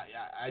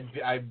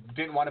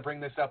didn't want to bring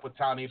this up with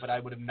Tommy, but I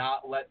would have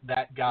not let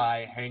that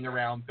guy hang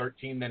around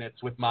 13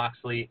 minutes with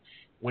Moxley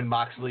when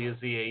Moxley is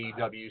the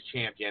AEW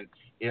champion.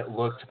 It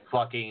looked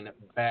fucking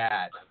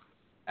bad.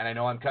 And I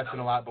know I'm cussing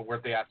a lot, but we're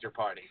at the after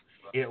party.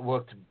 It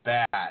looked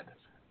bad.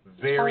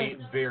 Very,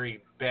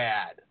 very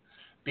bad.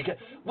 Because,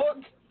 look,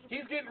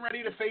 he's getting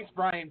ready to face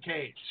Brian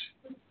Cage.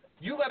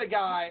 You let a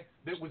guy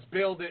that was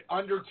billed at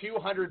under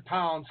 200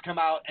 pounds come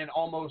out and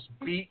almost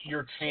beat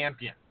your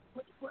champion.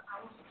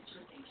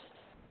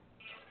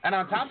 And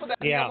on top of that,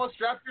 he almost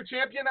dropped your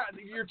champion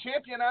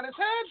on his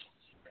head.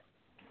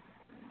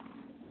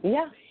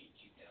 Yeah.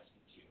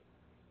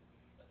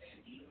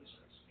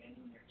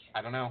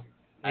 I don't know.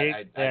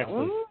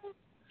 Exactly.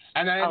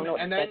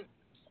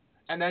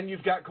 And then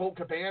you've got Colt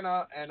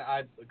Cabana, and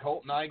I've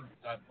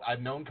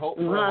known Colt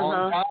for a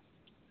long time.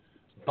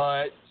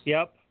 But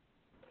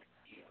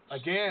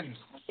again,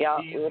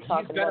 we were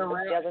talking about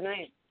this the other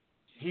night.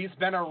 He's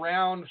been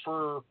around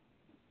for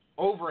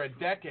over a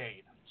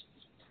decade.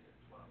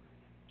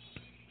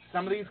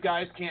 Some of these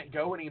guys can't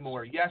go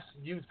anymore. Yes,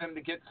 use them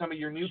to get some of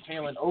your new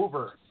talent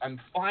over. I'm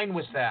fine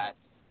with that.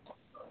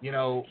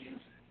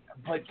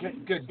 But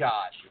good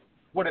God,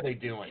 what are they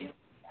doing?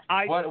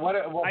 I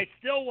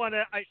still want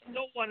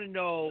to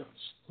know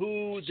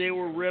who they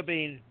were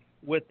ribbing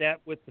with the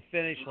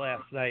finish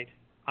last night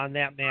on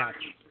that match.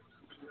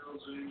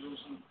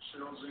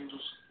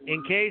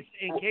 In case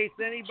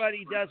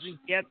anybody doesn't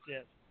get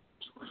this,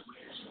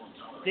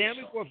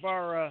 Sammy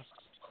Guevara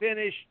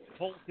finished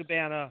Colt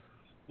Cabana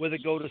with a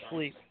go to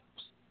sleep.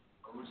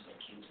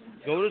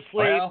 Go to sleep.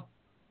 Well,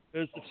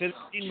 There's the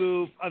finishing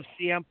move of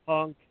CM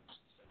Punk,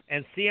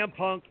 and CM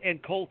Punk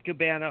and Colt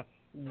Cabana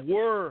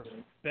were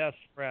best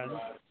friends.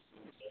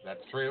 That's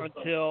true.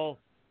 Until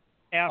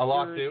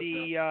after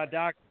the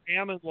Dr.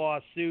 Hammond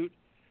lawsuit,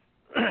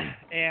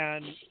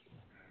 and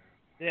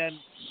then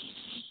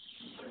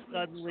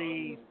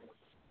suddenly,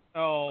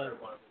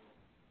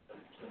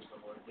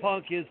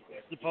 Punk is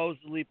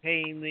supposedly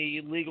paying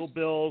the legal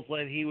bills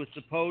that he was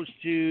supposed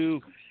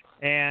to,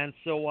 and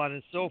so on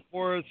and so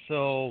forth.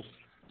 So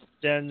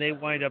then they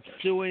wind up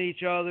suing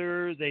each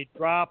other. They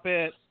drop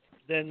it.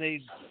 Then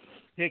they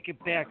pick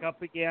it back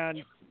up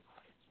again.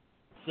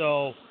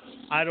 So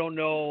I don't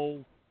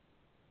know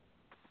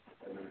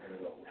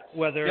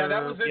whether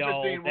that was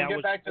interesting. We'll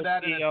get back to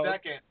that in a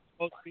second.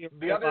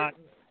 The other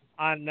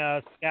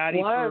on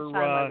Scotty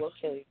for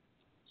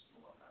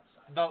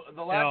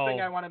the last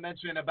thing I want to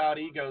mention about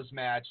Ego's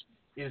match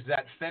is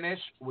that finish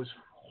was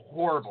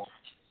horrible.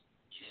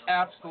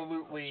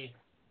 Absolutely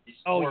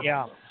horrible. Oh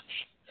yeah.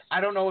 I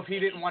don't know if he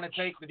didn't want to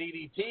take the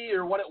DDT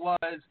or what it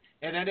was.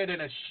 It ended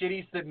in a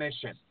shitty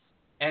submission.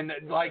 And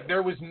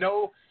there was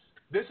no.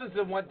 This is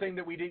the one thing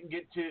that we didn't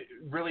get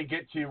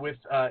to with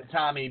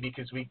Tommy,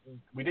 because we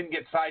didn't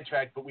get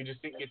sidetracked, but we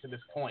just didn't get to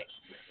this point.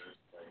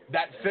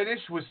 That finish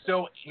was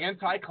so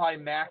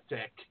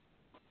anticlimactic,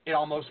 it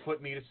almost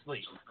put me to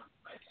sleep.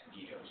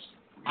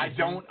 I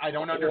don't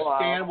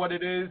understand what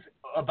it is.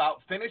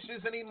 about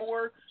finishes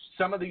anymore.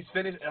 Some of these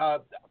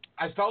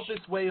I felt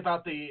this way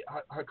about the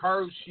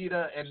Hikaru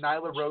Shida and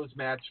Nyla Rose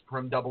match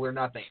from Double or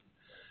Nothing.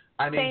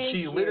 I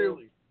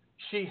mean,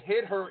 she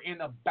hit her in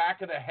the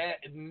back of the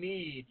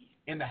knee,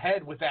 in the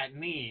head with that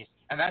knee,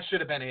 and that should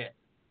have been it.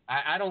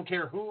 I don't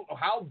care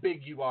how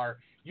big you are.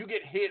 You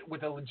get hit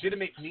with a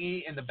legitimate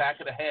knee in the back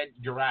of the head,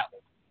 you're out.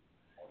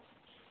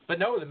 But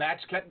no, the match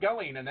kept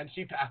going, and then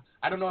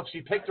I don't know if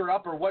she picked her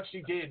up or what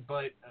she did,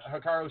 but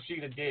Hikaru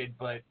Shida did,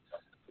 but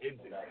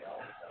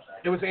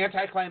it was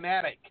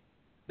anticlimactic.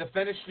 The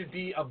finish should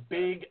be a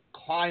big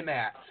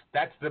climax.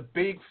 That's the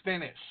big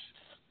finish.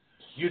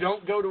 You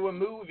don't go to a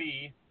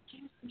movie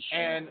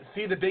and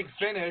see the big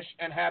finish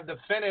and have the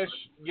finish,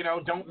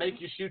 don't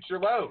make you shoot your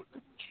load.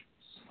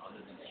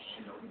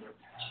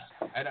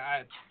 And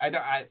I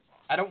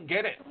don't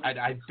get it.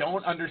 I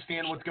don't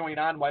understand what's going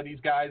on, why these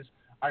guys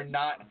are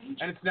not,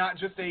 and it's not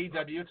just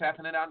AEW, it's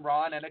happening on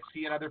Raw and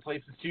NXT and other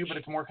places too, but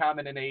it's more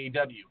common in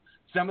AEW.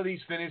 Some of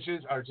these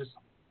finishes are just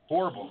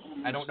horrible.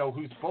 I don't know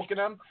who's booking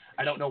them.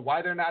 I don't know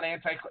why they're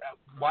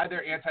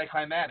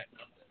anticlimactic.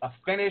 A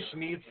finish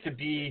needs to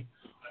be,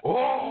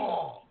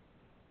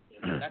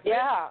 that's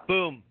it.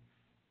 Boom.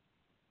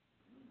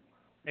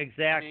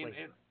 Exactly.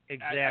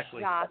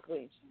 Exactly.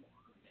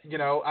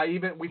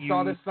 We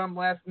saw this some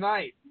last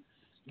night.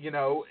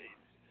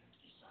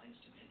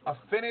 A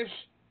finish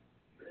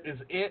is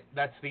it.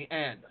 That's the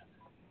end.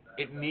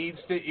 It needs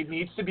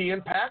to be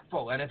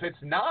impactful, and if it's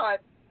not,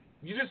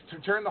 you just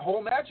turn the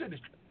whole match into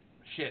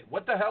shit.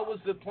 What the hell was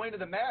the point of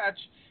the match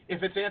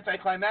if it's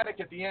anticlimactic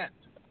at the end?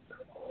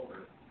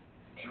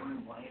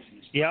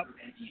 Yep.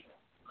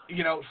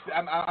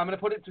 I'm going to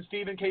put it to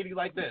Steve and Katie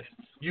like this.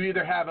 You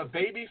either have a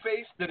baby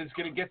face that is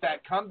going to get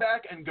that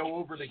comeback and go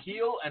over the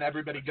heel and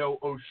everybody go,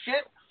 oh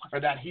shit, or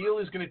that heel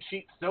is going to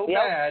cheat so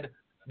bad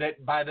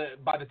that by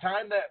the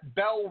time that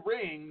bell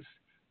rings,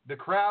 the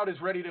crowd is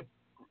ready to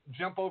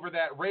jump over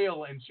that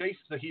rail and chase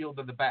the heel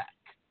to the back.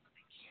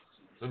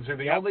 Those are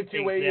the only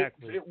two ways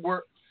it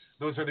works.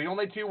 Those are the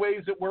only two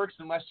ways it works,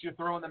 unless you're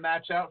throwing the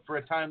match out for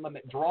a time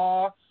limit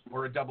draw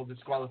or a double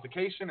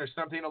disqualification or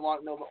something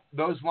along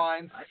those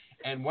lines.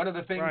 And one of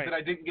the things that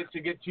I didn't get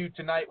to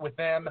tonight with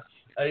them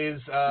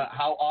is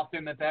how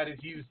often that is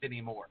used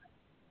anymore.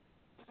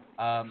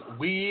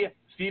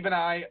 Steve and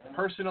I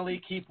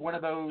personally keep one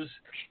of those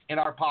in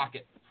our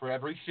pocket for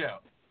every show.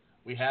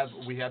 We have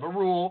a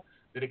rule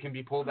that it can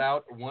be pulled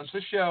out once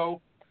a show,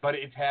 but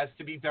it has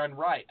to be done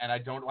right, and I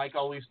don't like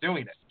always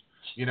doing it.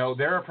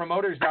 There are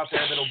promoters out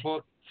there that'll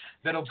book.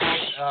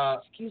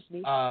 Excuse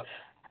me.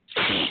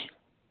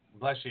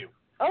 Bless you.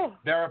 Oh.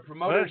 There are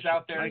promoters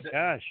out there. My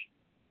gosh.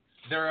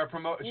 There are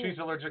She's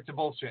allergic to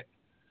bullshit.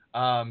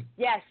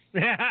 Yes.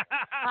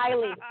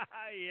 Highly.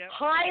 Yep.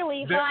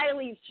 Highly.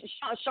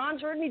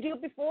 Sean's heard me do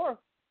it before,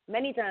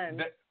 many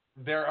times.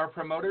 There are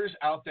promoters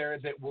out there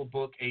that will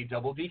book a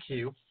double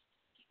DQ,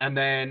 and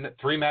then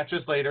 3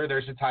 matches later,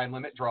 there's a time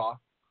limit draw.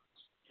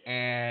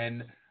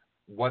 And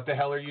what the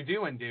hell are you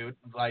doing, dude?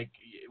 Like,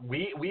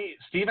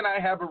 Steve and I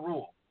have a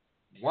rule.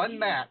 1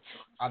 match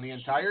on the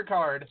entire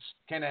card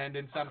can end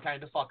in some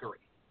kind of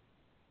fuckery,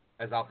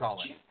 as I'll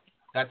call it.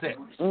 That's it.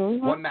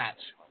 Mm-hmm. 1 match.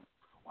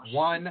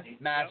 1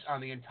 match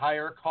on the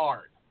entire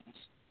card.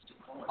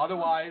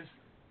 Otherwise,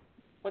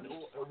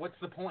 what's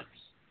the point?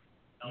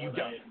 You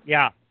don't.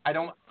 Yeah. I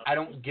don't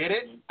get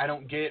it. I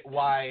don't get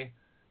why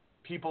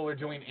people are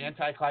doing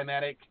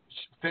anticlimactic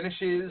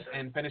finishes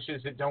and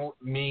finishes that don't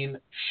mean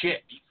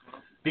shit.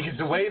 Because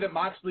the way that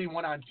Moxley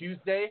won on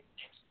Tuesday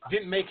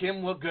didn't make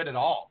him look good at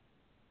all.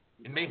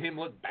 It made him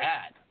look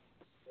bad.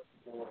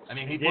 I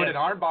mean, he put an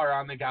armbar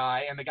on the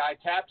guy, and the guy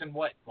tapped in,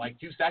 2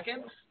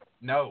 seconds?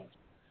 No.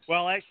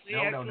 Well, it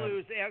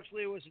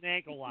was an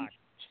ankle lock.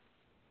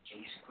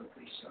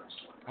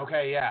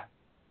 Okay, yeah.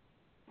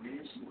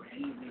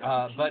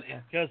 But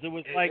because it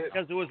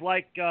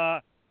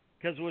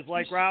was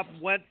like Rob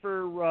went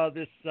for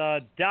this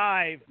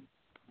dive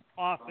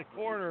off the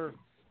corner,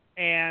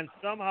 and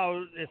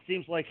somehow it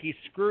seems like he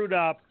screwed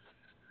up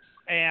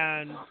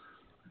and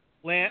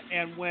went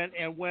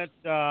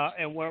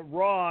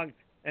wrong,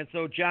 and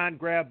so John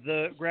grabbed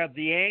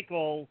the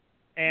ankle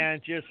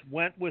and just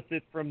went with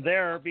it from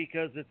there,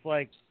 because it's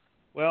like,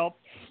 well,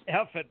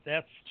 F it,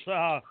 that's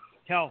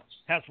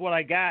what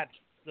I got.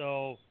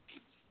 So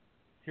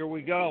here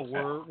we go.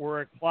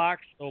 We're at clock,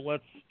 so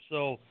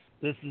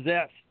this is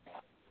it.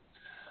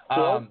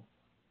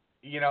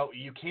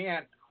 You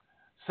can't.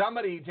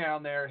 Somebody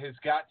down there has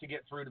got to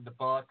get through to the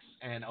Bucks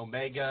and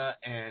Omega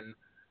and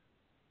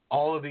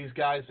all of these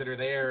guys that are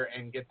there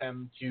and get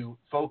them to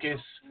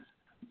focus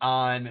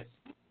on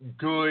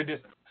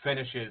good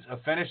finishes. A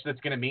finish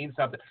that's going to mean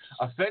something.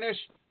 A finish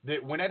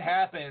that when it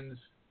happens,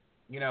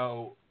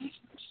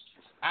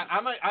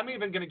 I'm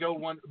even going to go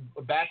one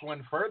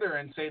further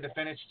and say the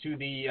finish to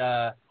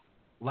the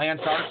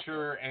Lance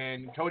Archer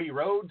and Cody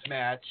Rhodes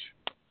match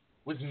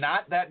was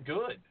not that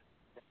good.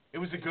 It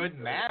was a good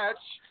match,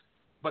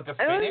 but the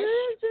finish.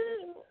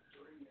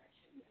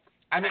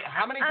 I mean,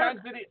 how many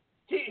times did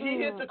he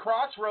hit the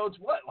crossroads?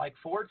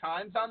 4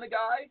 times on the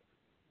guy?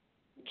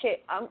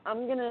 Okay,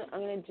 I'm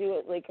gonna do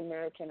it like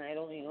American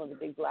Idol, the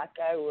big black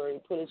guy where he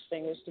put his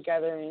fingers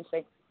together and he's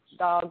like,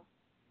 dog,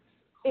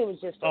 it was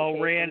just okay. Oh,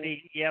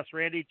 Randy, yes,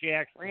 Randy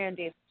Jackson.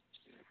 Randy,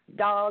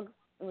 dog,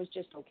 it was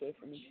just okay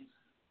for me.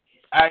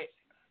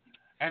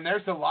 And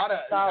there's a lot of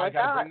I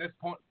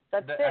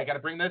gotta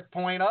bring this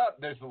point up.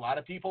 There's a lot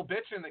of people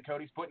bitching that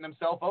Cody's putting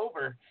himself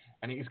over,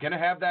 and he's gonna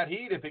have that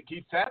heat if it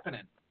keeps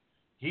happening.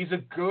 He's a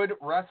good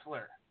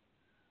wrestler,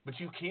 but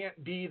you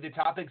can't be the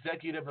top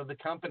executive of the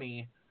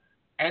company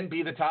and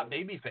be the top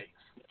babyface.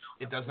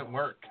 It doesn't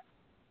work.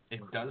 It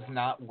does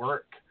not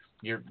work.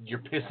 You're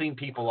pissing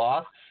people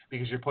off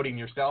because you're putting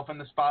yourself in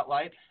the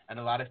spotlight, and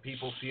a lot of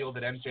people feel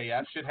that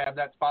MJF should have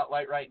that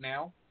spotlight right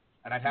now,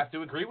 and I'd have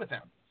to agree with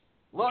him.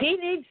 Look, he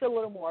needs a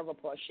little more of a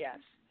push, yes.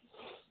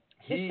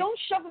 Just don't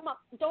shove him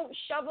up. Don't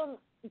shove him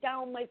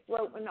down my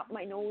throat and up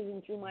my nose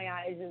and through my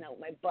eyes and out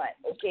my butt.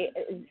 Okay,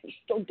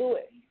 don't do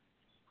it.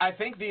 I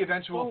think the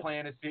eventual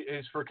plan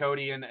is for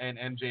Cody and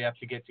MJF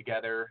to get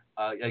together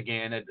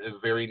again at a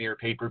very near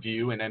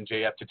pay-per-view, and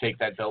MJF to take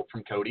that belt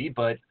from Cody.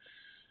 But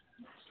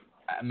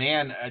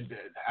man,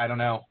 I don't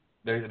know.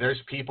 There's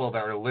people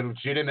that are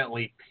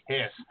legitimately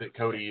pissed that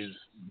Cody is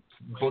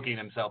booking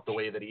himself the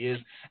way that he is,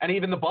 and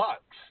even the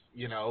Bucks,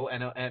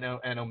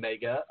 and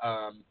Omega.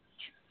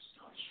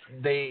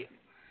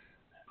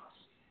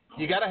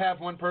 You got to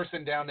have one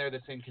person down there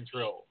that's in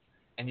control.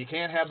 And you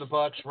can't have the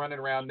Bucks running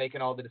around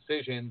making all the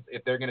decisions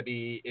if they're going to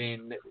be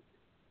in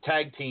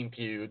tag team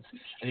feuds.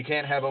 And you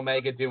can't have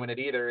Omega doing it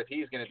either if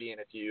he's going to be in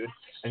a feud.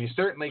 And you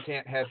certainly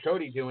can't have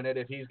Cody doing it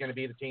if he's going to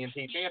be the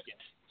TNT champion.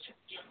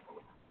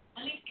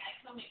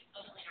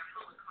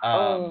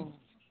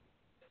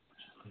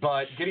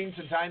 But getting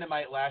to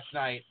Dynamite last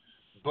night,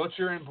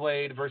 Butcher and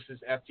Blade versus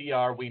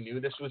FTR, we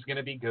knew this was going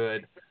to be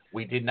good.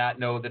 We did not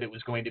know that it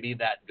was going to be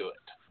that good.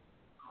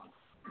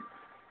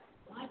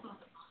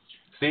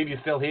 Steve, you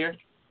still here?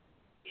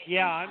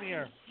 Yeah, I'm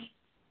here.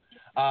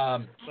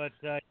 FTR,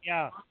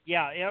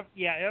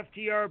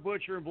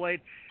 Butcher, and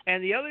Blade.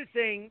 And the other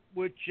thing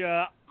which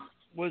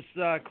was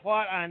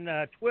caught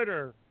on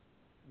Twitter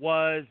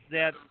was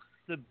that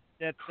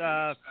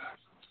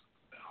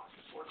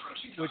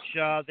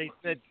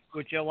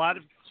which a lot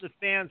of the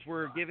fans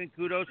were giving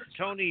kudos to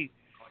Tony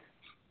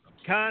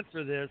Khan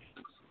for this,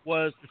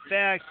 was the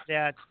fact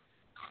that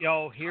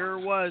here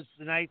was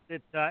the night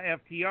that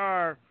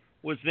FTR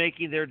was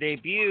making their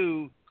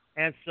debut,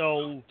 and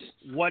so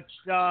what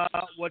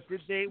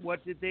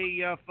did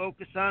they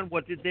focus on?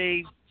 What did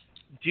they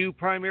do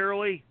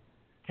primarily?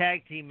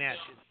 Tag team matches.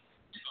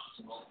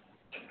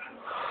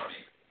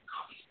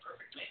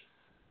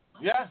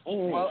 Yeah,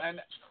 well,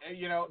 and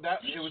that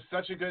it was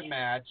such a good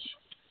match,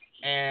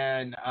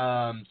 and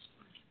I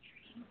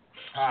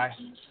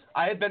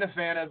had been a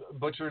fan of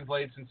Butcher and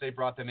Blade since they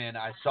brought them in.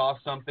 I saw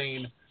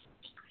something.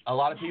 A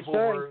lot of people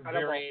were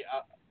very.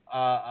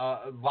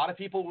 A lot of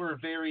people were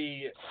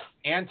very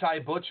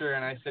anti-Butcher,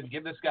 and I said,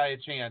 give this guy a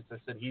chance. I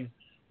said,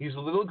 he's a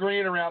little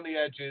green around the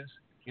edges.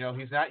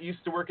 He's not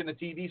used to working the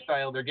TV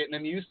style. They're getting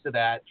him used to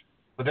that,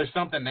 but there's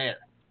something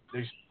there.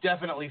 There's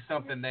definitely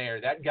something there.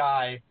 That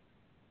guy,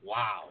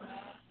 wow.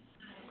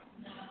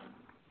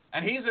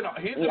 And he's an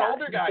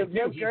older guy too.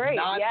 He's great.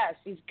 Yes,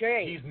 he's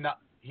great.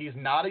 He's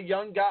not a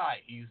young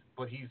guy. He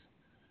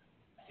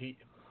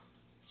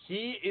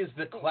is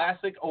the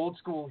classic old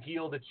school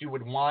heel that you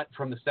would want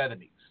from the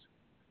 70s.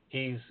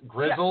 He's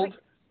grizzled.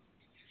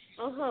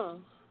 Yeah.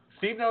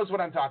 Steve knows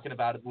what I'm talking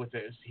about with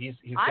this. He's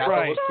got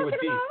the look to a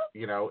T.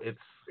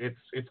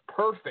 It's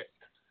perfect.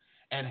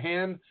 And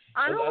him,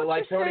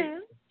 like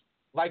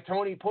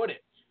Tony put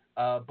it,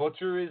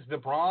 Butcher is the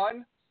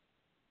brawn.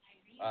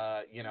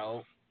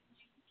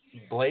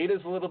 Blade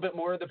is a little bit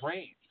more of the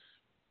brains.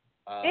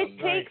 It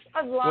takes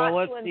a lot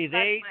let's to see.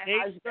 impress my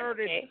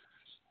husband.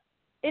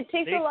 It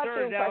takes a lot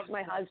to impress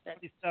my husband.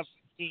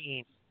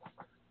 2017.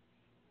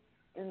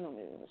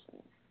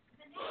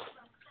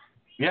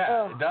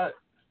 Yeah, it does.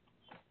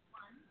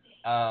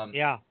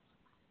 Yeah.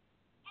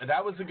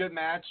 That was a good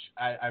match.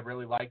 I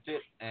really liked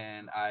it,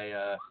 and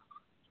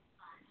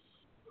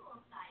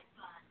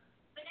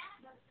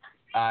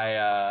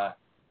I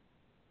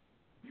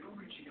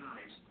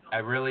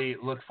really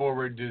look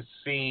forward to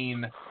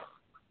seeing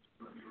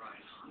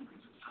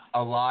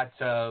a lot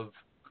of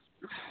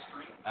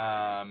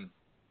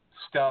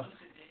stuff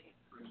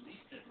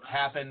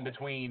happen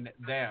between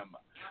them.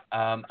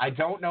 I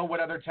don't know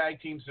what other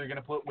tag teams they're going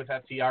to put with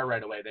FTR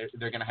right away.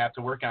 They're going to have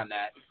to work on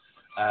that.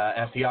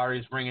 FTR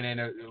is bringing in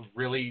a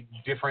really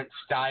different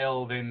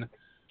style than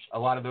a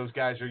lot of those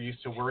guys are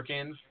used to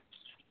working.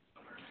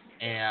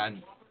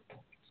 And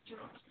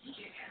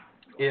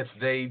if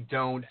they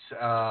don't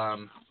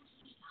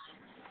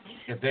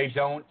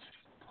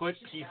put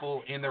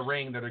people in the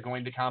ring that are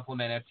going to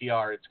complement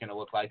FTR, it's going to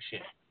look like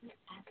shit.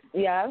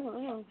 Yeah.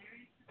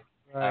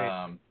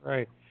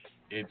 Right.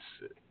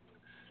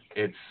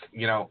 It's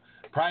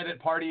Private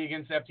Party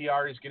against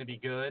FTR is going to be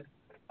good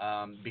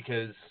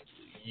because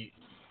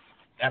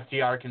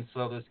FTR can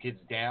slow those kids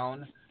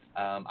down.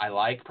 I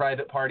like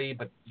Private Party,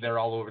 but they're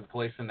all over the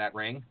place in that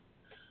ring.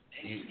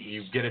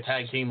 You get a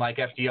tag team like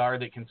FTR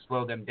that can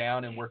slow them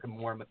down and work a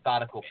more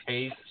methodical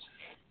pace.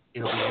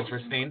 It'll be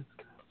interesting.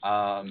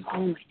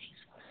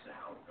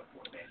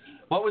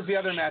 What was the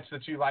other match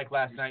that you liked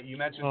last night? You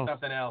mentioned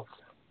something else.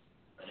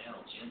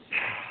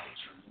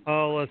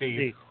 Oh, let's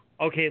see.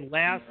 Okay,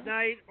 last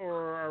night,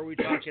 or are we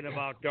talking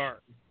about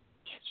Dark?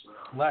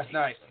 Last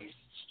night.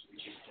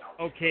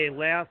 Okay,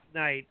 last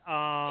night.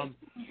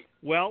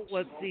 Well,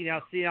 let's see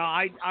now.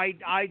 I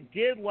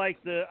did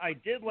like the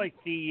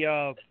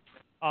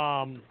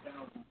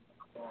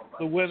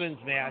women's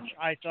match.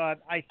 I thought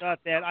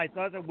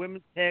the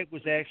women's tag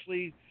was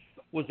actually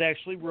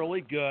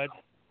really good.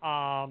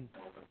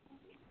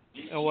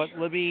 You know what?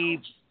 Let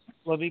me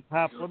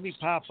pop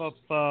up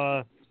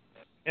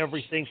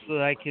everything so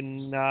that I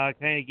can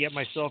kind of get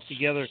myself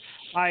together.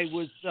 I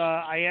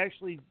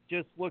actually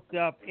just looked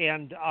up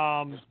and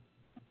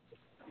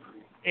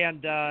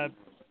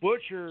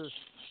Butcher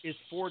is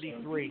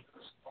 43.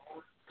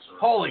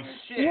 Holy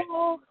shit!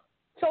 Well,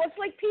 so it's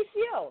like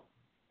PCO.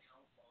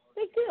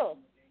 Big deal.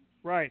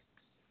 Right.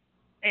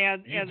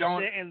 And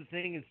the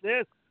thing is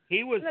this: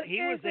 he was a.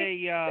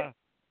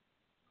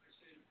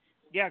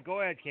 Yeah,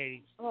 go ahead,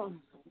 Katie. Oh,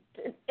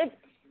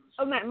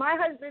 man, my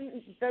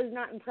husband does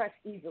not impress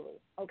easily.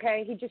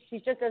 Okay, he just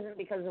doesn't,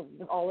 because of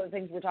all the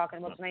things we're talking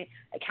about tonight.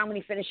 Like, how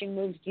many finishing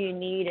moves do you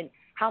need, and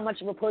how much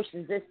of a push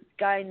does this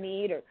guy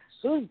need, or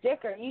whose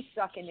dick are you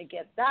sucking to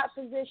get that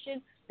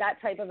position?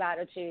 That type of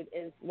attitude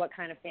is what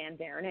kind of fan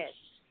Darren is.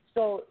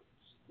 So,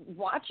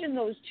 watching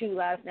those two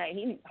last night,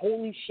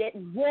 holy shit,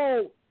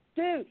 whoa,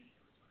 dude,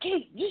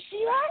 Kate, you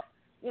see that?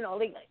 You know,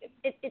 like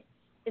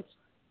it's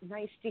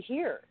nice to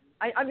hear.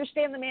 I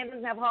understand the man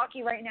doesn't have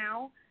hockey right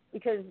now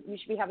because we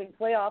should be having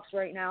playoffs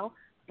right now,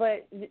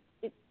 but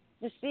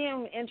to see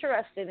him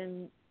interested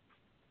in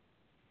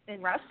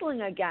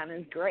wrestling again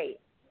is great,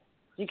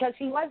 because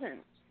he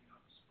wasn't.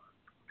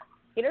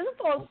 He doesn't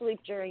fall asleep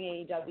during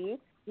AEW.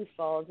 He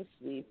falls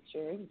asleep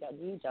during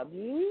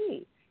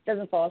WWE.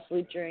 Doesn't fall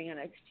asleep during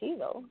NXT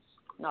though,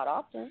 not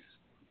often.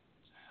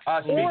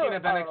 Speaking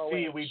of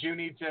NXT, we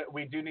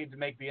do need to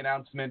make the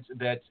announcement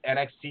that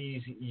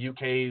NXT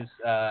UK's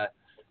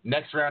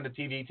next round of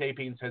TV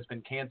tapings has been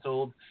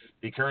canceled.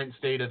 The current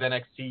state of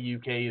NXT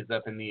UK is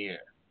up in the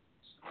air.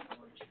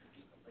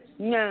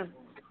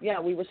 Yeah,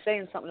 we were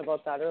saying something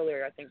about that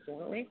earlier, I think,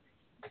 weren't we?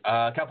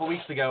 A couple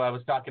weeks ago, I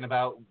was talking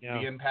about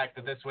the impact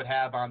that this would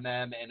have on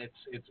them, and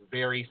it's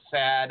very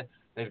sad.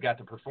 They've got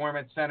the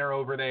Performance Center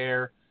over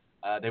there.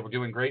 They were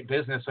doing great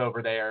business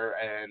over there,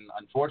 and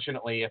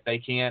unfortunately, if they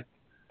can't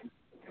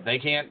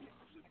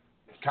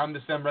come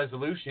to some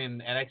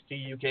resolution,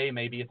 NXT UK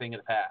may be a thing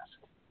of the past.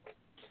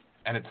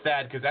 And it's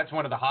sad because that's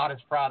one of the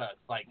hottest products.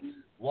 Like,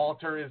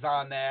 Walter is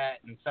on that,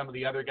 and some of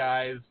the other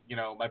guys. You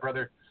know, my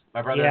brother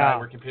and I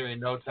were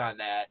comparing notes on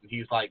that, and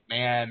he's like,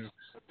 man,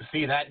 to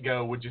see that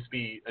go would just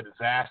be a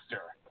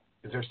disaster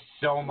because there's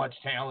so much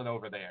talent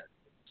over there.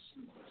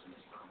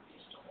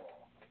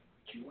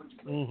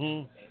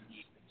 Mm-hmm.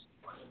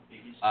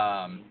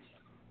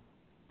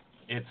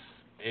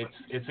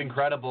 It's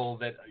incredible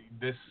that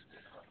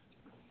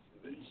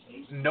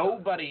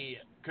nobody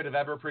could have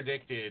ever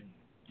predicted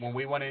when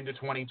we went into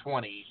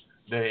 2020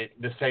 that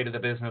the state of the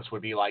business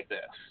would be like this.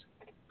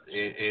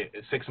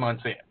 6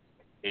 months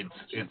in,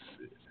 it's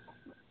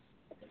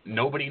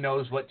nobody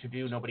knows what to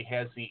do. Nobody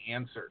has the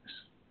answers,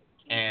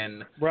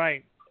 and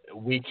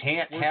we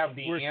can't have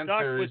the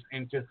answers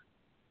into.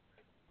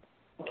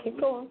 Keep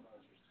going.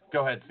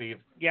 Go ahead,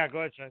 Steve. Yeah, go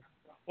ahead, Sean.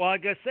 Well, I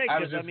gotta say,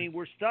 because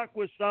we're stuck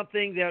with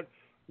something that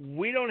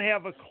we don't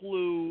have a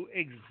clue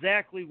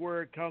exactly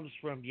where it comes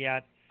from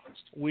yet.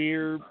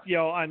 We're,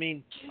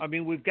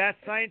 we've got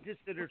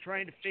scientists that are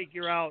trying to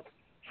figure out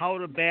how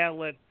to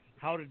battle it,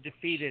 how to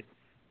defeat it,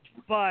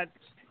 but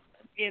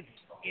it's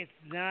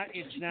not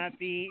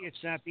being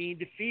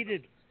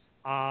defeated.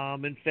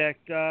 In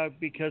fact,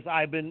 because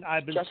I've been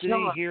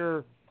sitting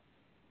here,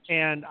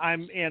 and I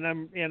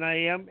am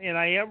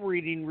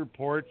reading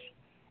reports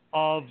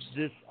of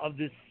this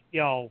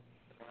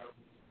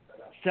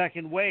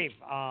second wave.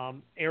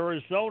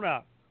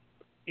 Arizona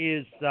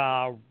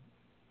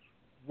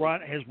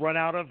has run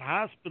out of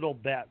hospital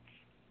beds.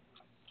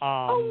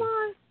 Oh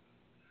my!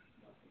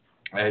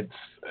 It's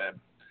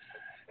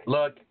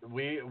look,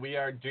 we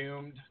are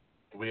doomed.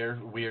 We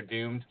are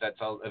doomed.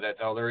 That's all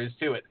there is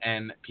to it.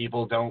 And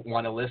people don't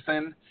want to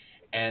listen.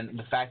 And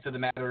the fact of the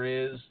matter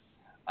is,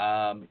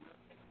 it's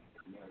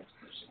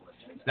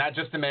not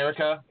just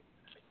America,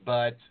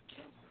 but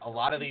a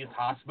lot of these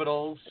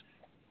hospitals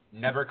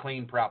never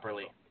clean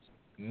properly.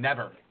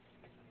 Never.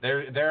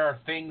 There are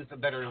things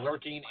that are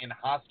lurking in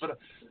hospital.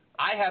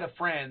 I had a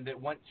friend that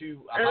went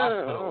to a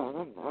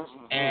hospital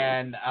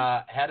and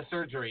had a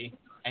surgery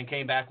and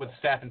came back with a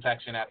staph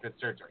infection after the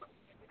surgery.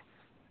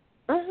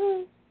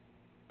 Mm-hmm.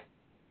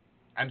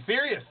 I'm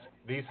serious.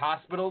 These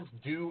hospitals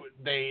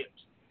they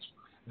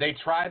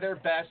try their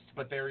best,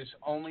 but there is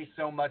only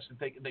so much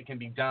that can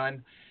be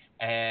done,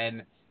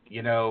 and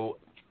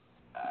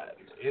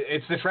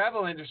it's the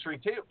travel industry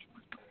too.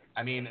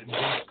 I mean,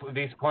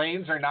 these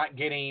planes are not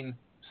getting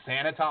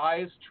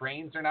sanitized.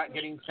 Trains are not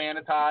getting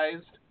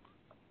sanitized.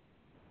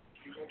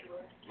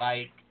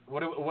 Like,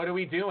 what are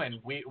we doing?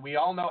 We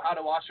all know how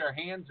to wash our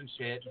hands and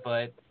shit,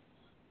 but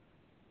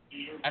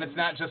and it's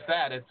not just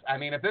that. It's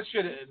if this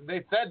shit,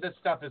 they said this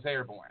stuff is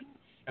airborne.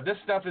 If this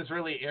stuff is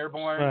really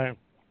airborne, right.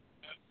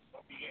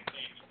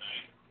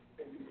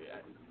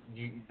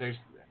 There's.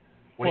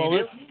 Well,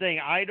 this is the thing.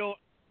 I don't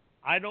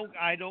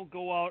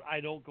go out. I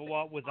don't go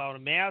out without a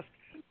mask.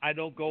 I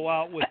don't go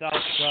out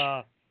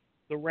without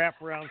the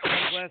wraparound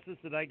sunglasses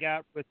that I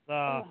got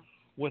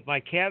with my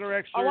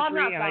cataract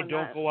surgery, and I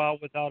don't go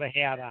out without a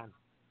hat on.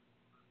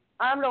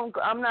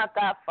 I'm not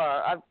that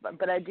far,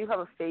 but I do have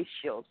a face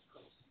shield.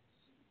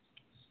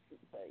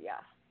 But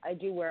yeah, I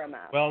do wear a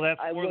mask. Well, that's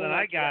more than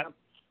I got.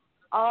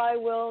 I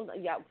will.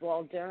 Yeah.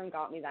 Well, Darren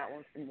got me that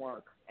one from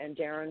work, and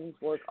Darren's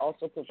work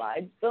also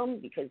provides them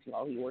because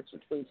he works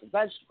with fruits and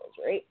vegetables,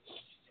 right?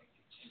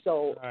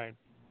 So. Right.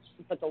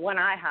 But the one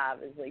I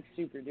have is like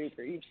super duper.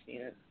 You've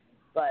seen it,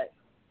 but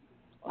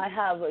I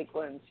have like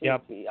one, two,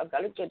 three. I've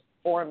got a good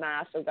 4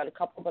 masks. I've got a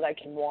couple that I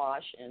can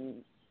wash, and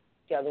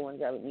the other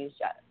ones I haven't used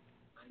yet.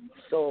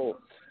 So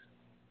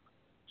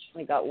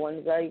I got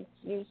ones I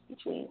use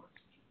between.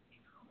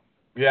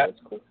 Yeah. That's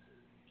cool.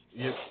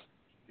 You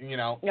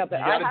know. Yeah, but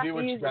you I gotta have do to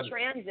what use you the gotta.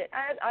 transit.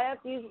 I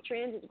have to use the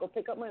transit to go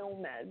pick up my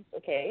own meds.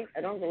 Okay,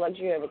 I don't have the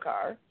luxury of a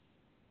car,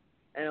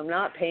 and I'm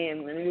not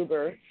paying an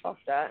Uber. Fuck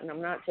that, and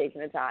I'm not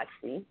taking a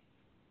taxi.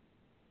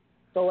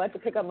 So I have to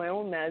pick up my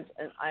own meds,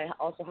 and I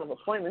also have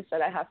appointments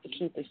that I have to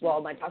keep as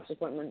well. My doctor's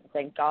appointment,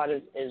 thank God,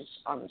 is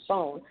on the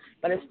phone,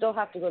 but I still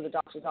have to go to the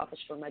doctor's office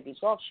for my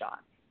B12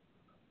 shot.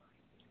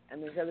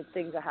 And there's other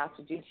things I have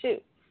to do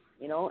too,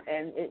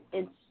 and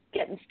it's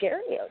getting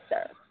scary out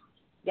there.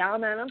 Yeah,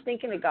 man, I'm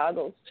thinking of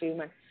goggles too.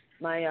 My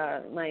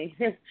my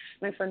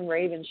friend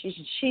Raven,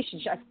 she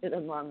suggested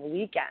them on the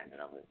weekend,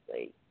 and I was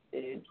like,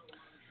 dude.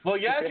 Well,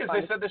 yeah, because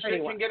they said the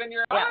shit can get in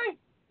your eye.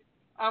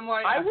 I'm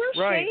like, I wear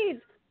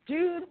shades.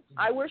 Dude,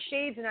 I wear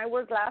shades and I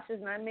wear glasses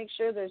and I make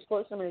sure they're as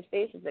close to my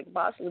face as I can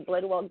possibly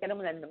bloody well get them,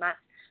 and then the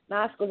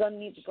mask goes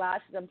underneath the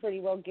glasses. I'm pretty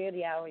well good.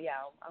 Yeah,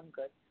 I'm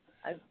good.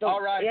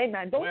 All right. Hey,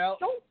 man, don't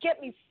get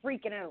me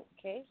freaking out,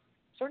 okay? I'm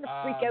starting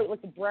to freak out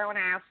with the brown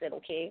acid,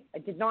 okay? I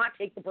did not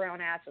take the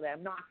brown acid.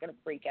 I'm not going to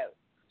freak out.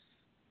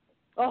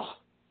 Oh.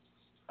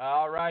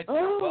 All right.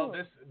 Oh. Well,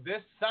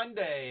 this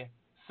Sunday,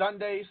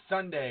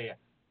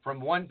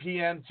 from 1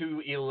 p.m.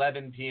 to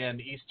 11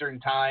 p.m. Eastern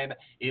Time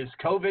is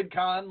COVID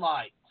Con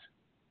Light.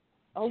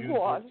 Oh, June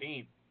God.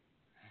 15th.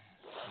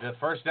 The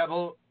first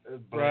ever,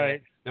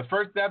 Right. The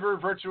first ever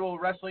virtual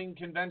wrestling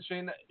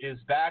convention is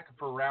back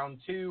for round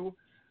 2.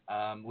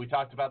 We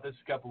talked about this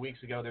a couple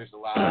weeks ago. There's a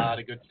lot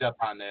of good stuff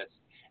on this.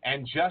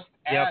 And just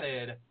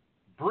added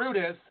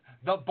Brutus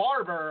the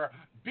Barber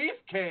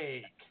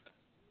Beefcake.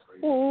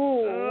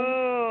 Ooh.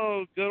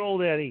 Oh, good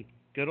old Eddie.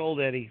 Good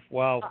old Eddie.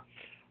 Wow.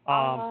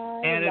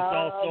 And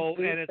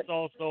it's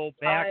also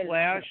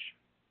Backlash.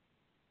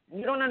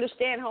 You don't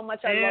understand how much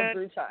I love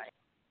Brutai.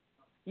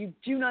 You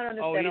do not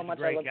understand how much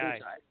I love Brutai.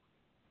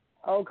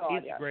 Oh God,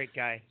 he's a great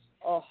guy.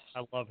 Oh,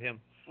 I love him.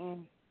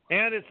 Mm.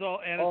 And it's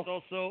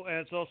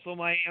also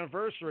my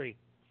anniversary.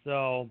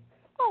 So.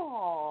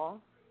 Aww.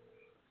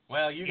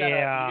 Well, you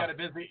got a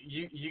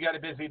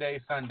busy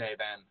day Sunday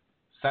then.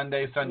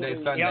 Sunday.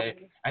 Yep.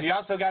 And you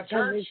also got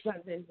church.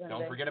 Sunday.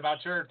 Don't forget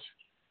about church.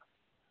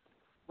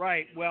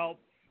 Right. Well,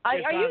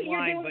 you're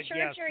online, doing but church,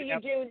 yes, or you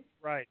doing?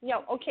 Right. Yeah.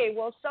 Okay.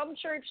 Well, some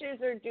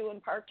churches are doing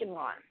parking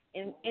lot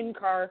in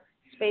car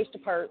spaced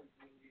apart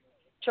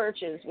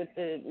churches with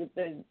their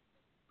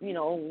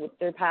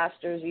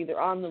pastors either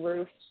on the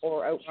roof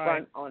or out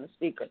front on a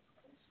speaker.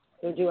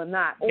 They're doing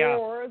that,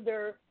 or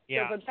they're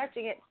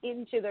projecting it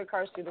into their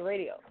cars through the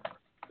radio.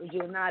 They're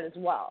doing that as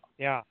well.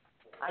 Yeah.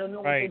 I don't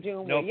know what they're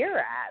doing where you're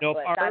at,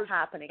 but that's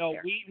happening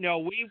here.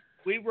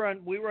 We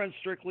run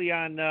strictly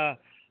on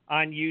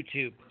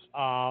YouTube.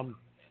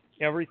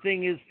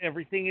 Everything is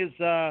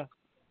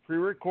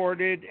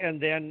pre-recorded, and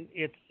then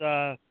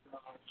it's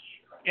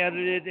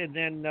edited and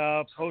then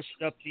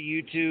posted up to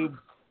YouTube.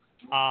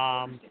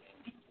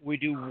 We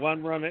do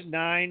one run at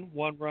 9,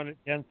 one run at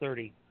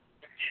 10:30.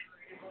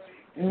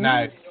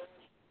 Nice.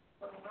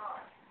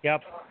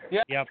 Yep.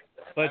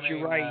 But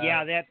you're right.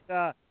 Yeah,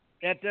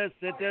 that does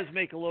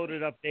make a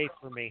loaded update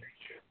for me.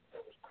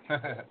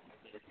 And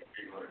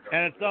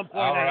at some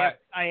point,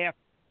 I have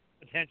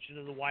attention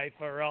to the wife,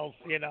 or else,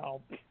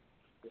 Well,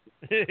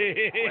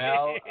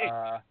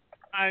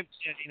 I'm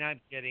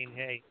kidding.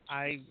 Hey,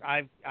 I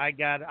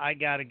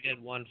got a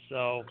good one.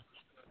 So.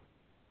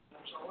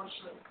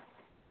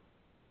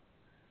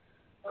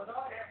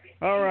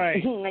 All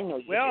right.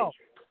 Well,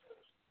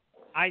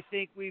 I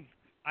think we've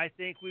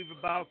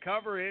about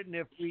covered it, and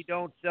if we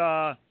don't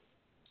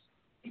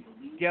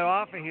get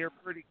off of here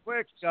pretty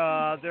quick,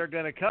 they're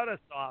going to cut us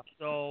off.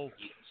 So,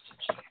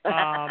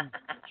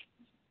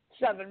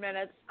 7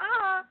 minutes.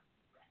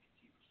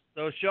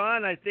 So,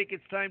 Sean, I think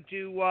it's time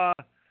to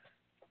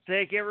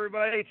thank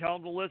everybody. Tell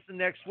them to listen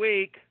next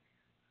week.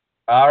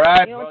 All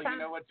right. Well, you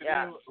know what to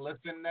do.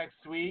 Listen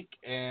next week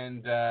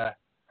and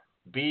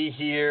be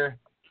here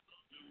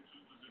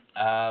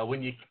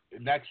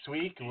Next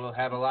week, we'll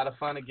have a lot of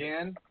fun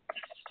again.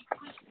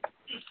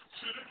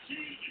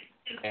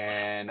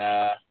 And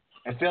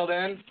until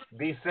then,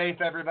 be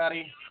safe,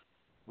 everybody.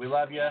 We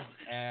love you,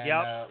 and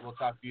we'll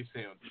talk to you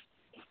soon.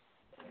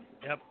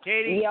 Yep,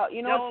 Katie. Yeah,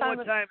 you know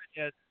what time it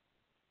is.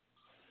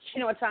 You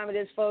know what time it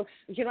is, folks.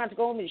 You don't have to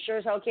go home. You sure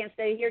as hell can't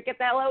stay here. Get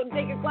that load and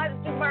take your glasses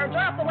to tomorrow.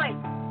 Drop the light.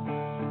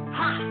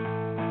 Ha!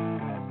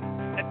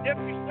 And tip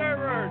your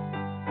servers.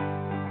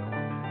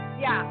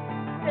 Yeah.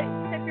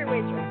 Tip your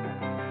waitress.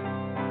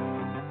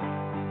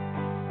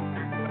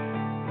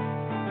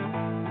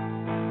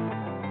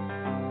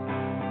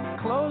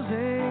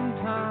 Closing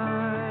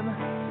time.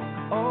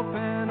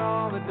 Open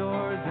all the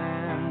doors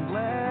and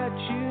let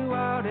you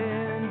out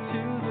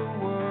into the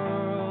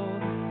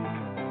world.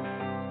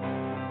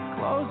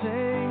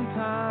 Closing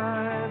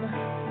time.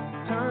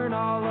 Turn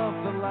all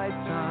of the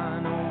lights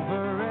on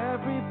over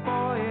every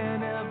boy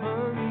and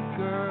every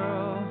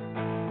girl.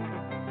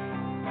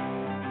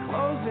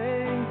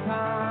 Closing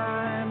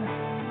time.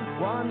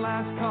 One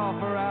last call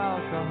for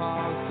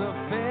alcohol, so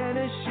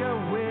finish your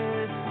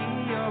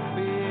whiskey or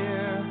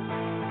beer.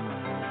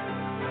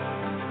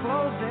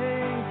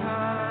 Closing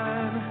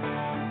time.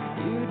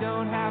 You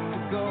don't have to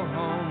go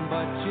home,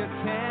 but you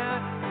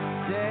can't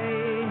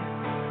stay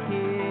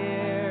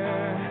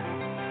here.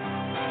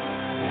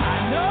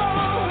 I know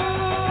who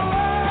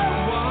I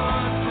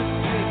want to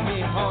take me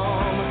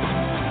home.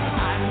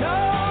 I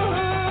know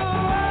who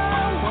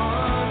I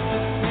want to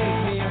take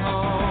me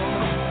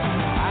home.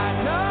 I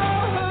know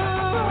who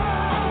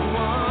I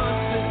want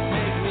to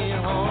take me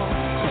home.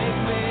 Take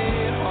me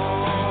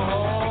home.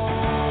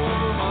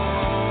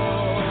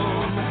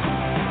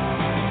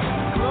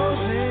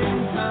 Closing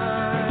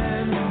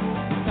time.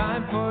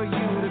 Time for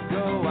you to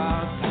go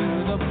out to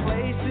the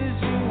places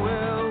you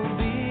will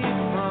be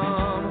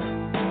from.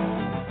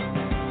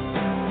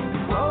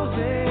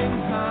 Closing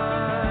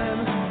time.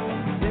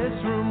 This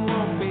room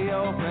won't be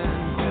open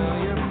till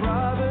your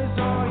brothers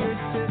or your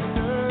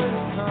sisters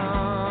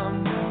come.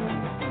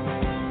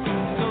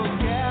 So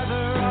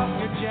gather up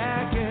your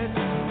jacket,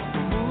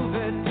 move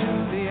it to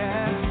the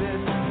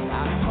exit.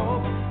 I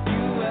hope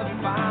you have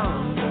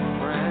found a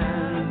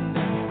friend.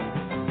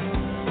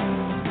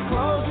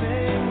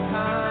 Closing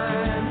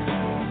time.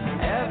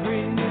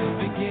 Every new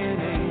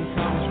beginning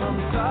comes from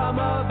some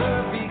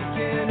other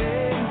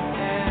beginning.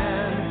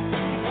 And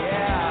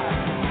yeah,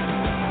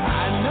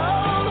 I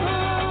know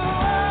who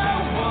I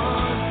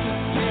want to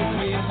take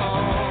me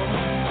home.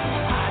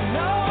 I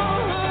know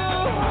who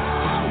I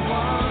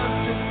want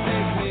to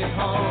take me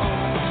home.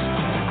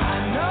 I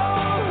know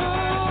who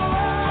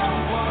I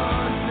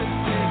want to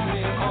take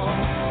me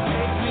home.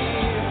 Take me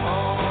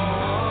home.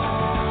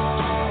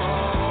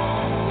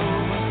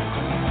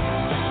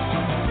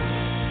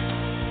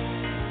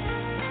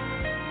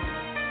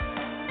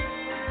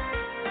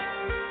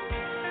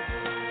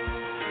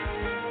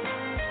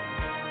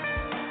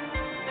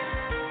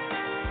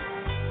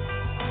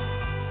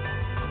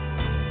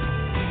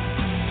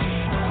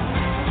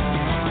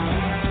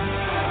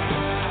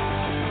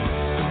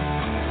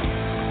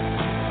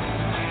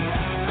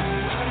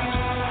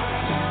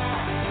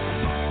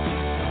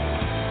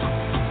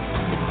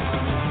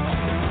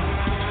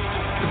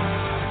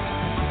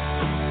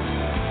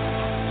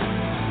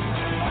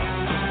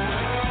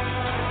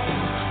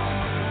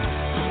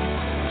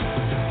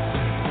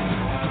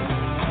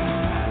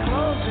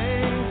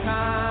 Closing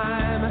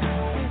time.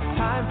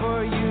 Time for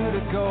you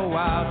to go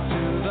out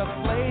to the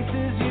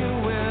places you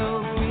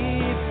will be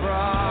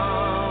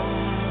from.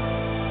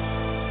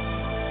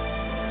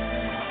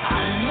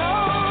 I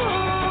know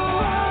who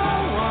I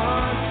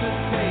want to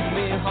take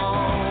me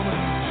home.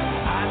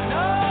 I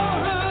know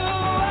who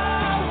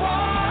I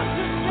want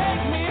to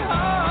take me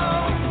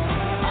home.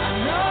 I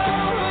know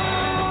who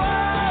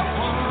I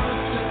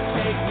want to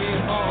take me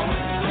home.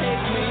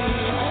 Take me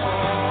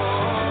home.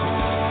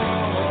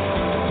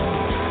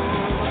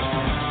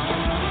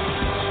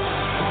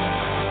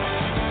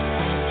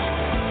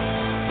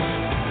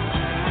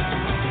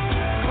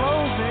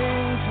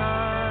 Closing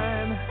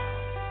time.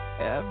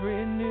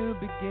 Every new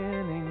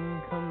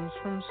beginning comes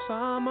from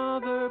some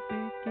other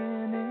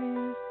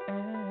beginning's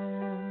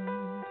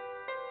end.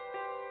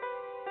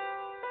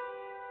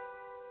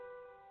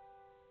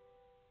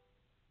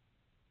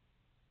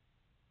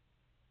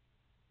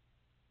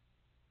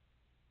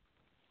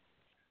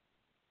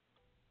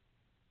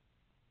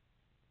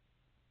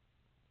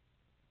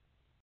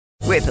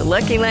 With the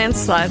Lucky Land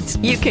Slots,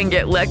 you can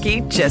get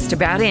lucky just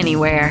about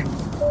anywhere.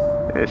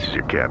 This is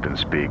your captain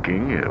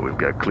speaking. We've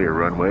got clear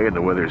runway and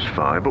the weather's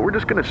fine, but we're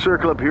just going to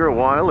circle up here a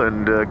while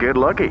and get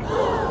lucky.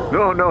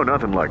 No,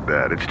 nothing like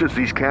that. It's just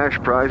these cash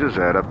prizes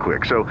add up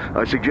quick. So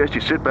I suggest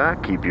you sit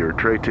back, keep your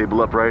tray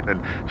table upright,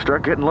 and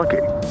start getting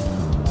lucky.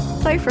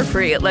 Play for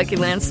free at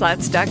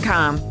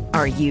LuckyLandSlots.com.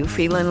 Are you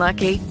feeling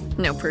lucky?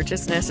 No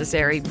purchase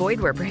necessary. Void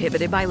where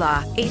prohibited by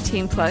law.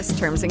 18+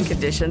 terms and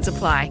conditions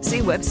apply. See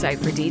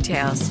website for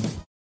details.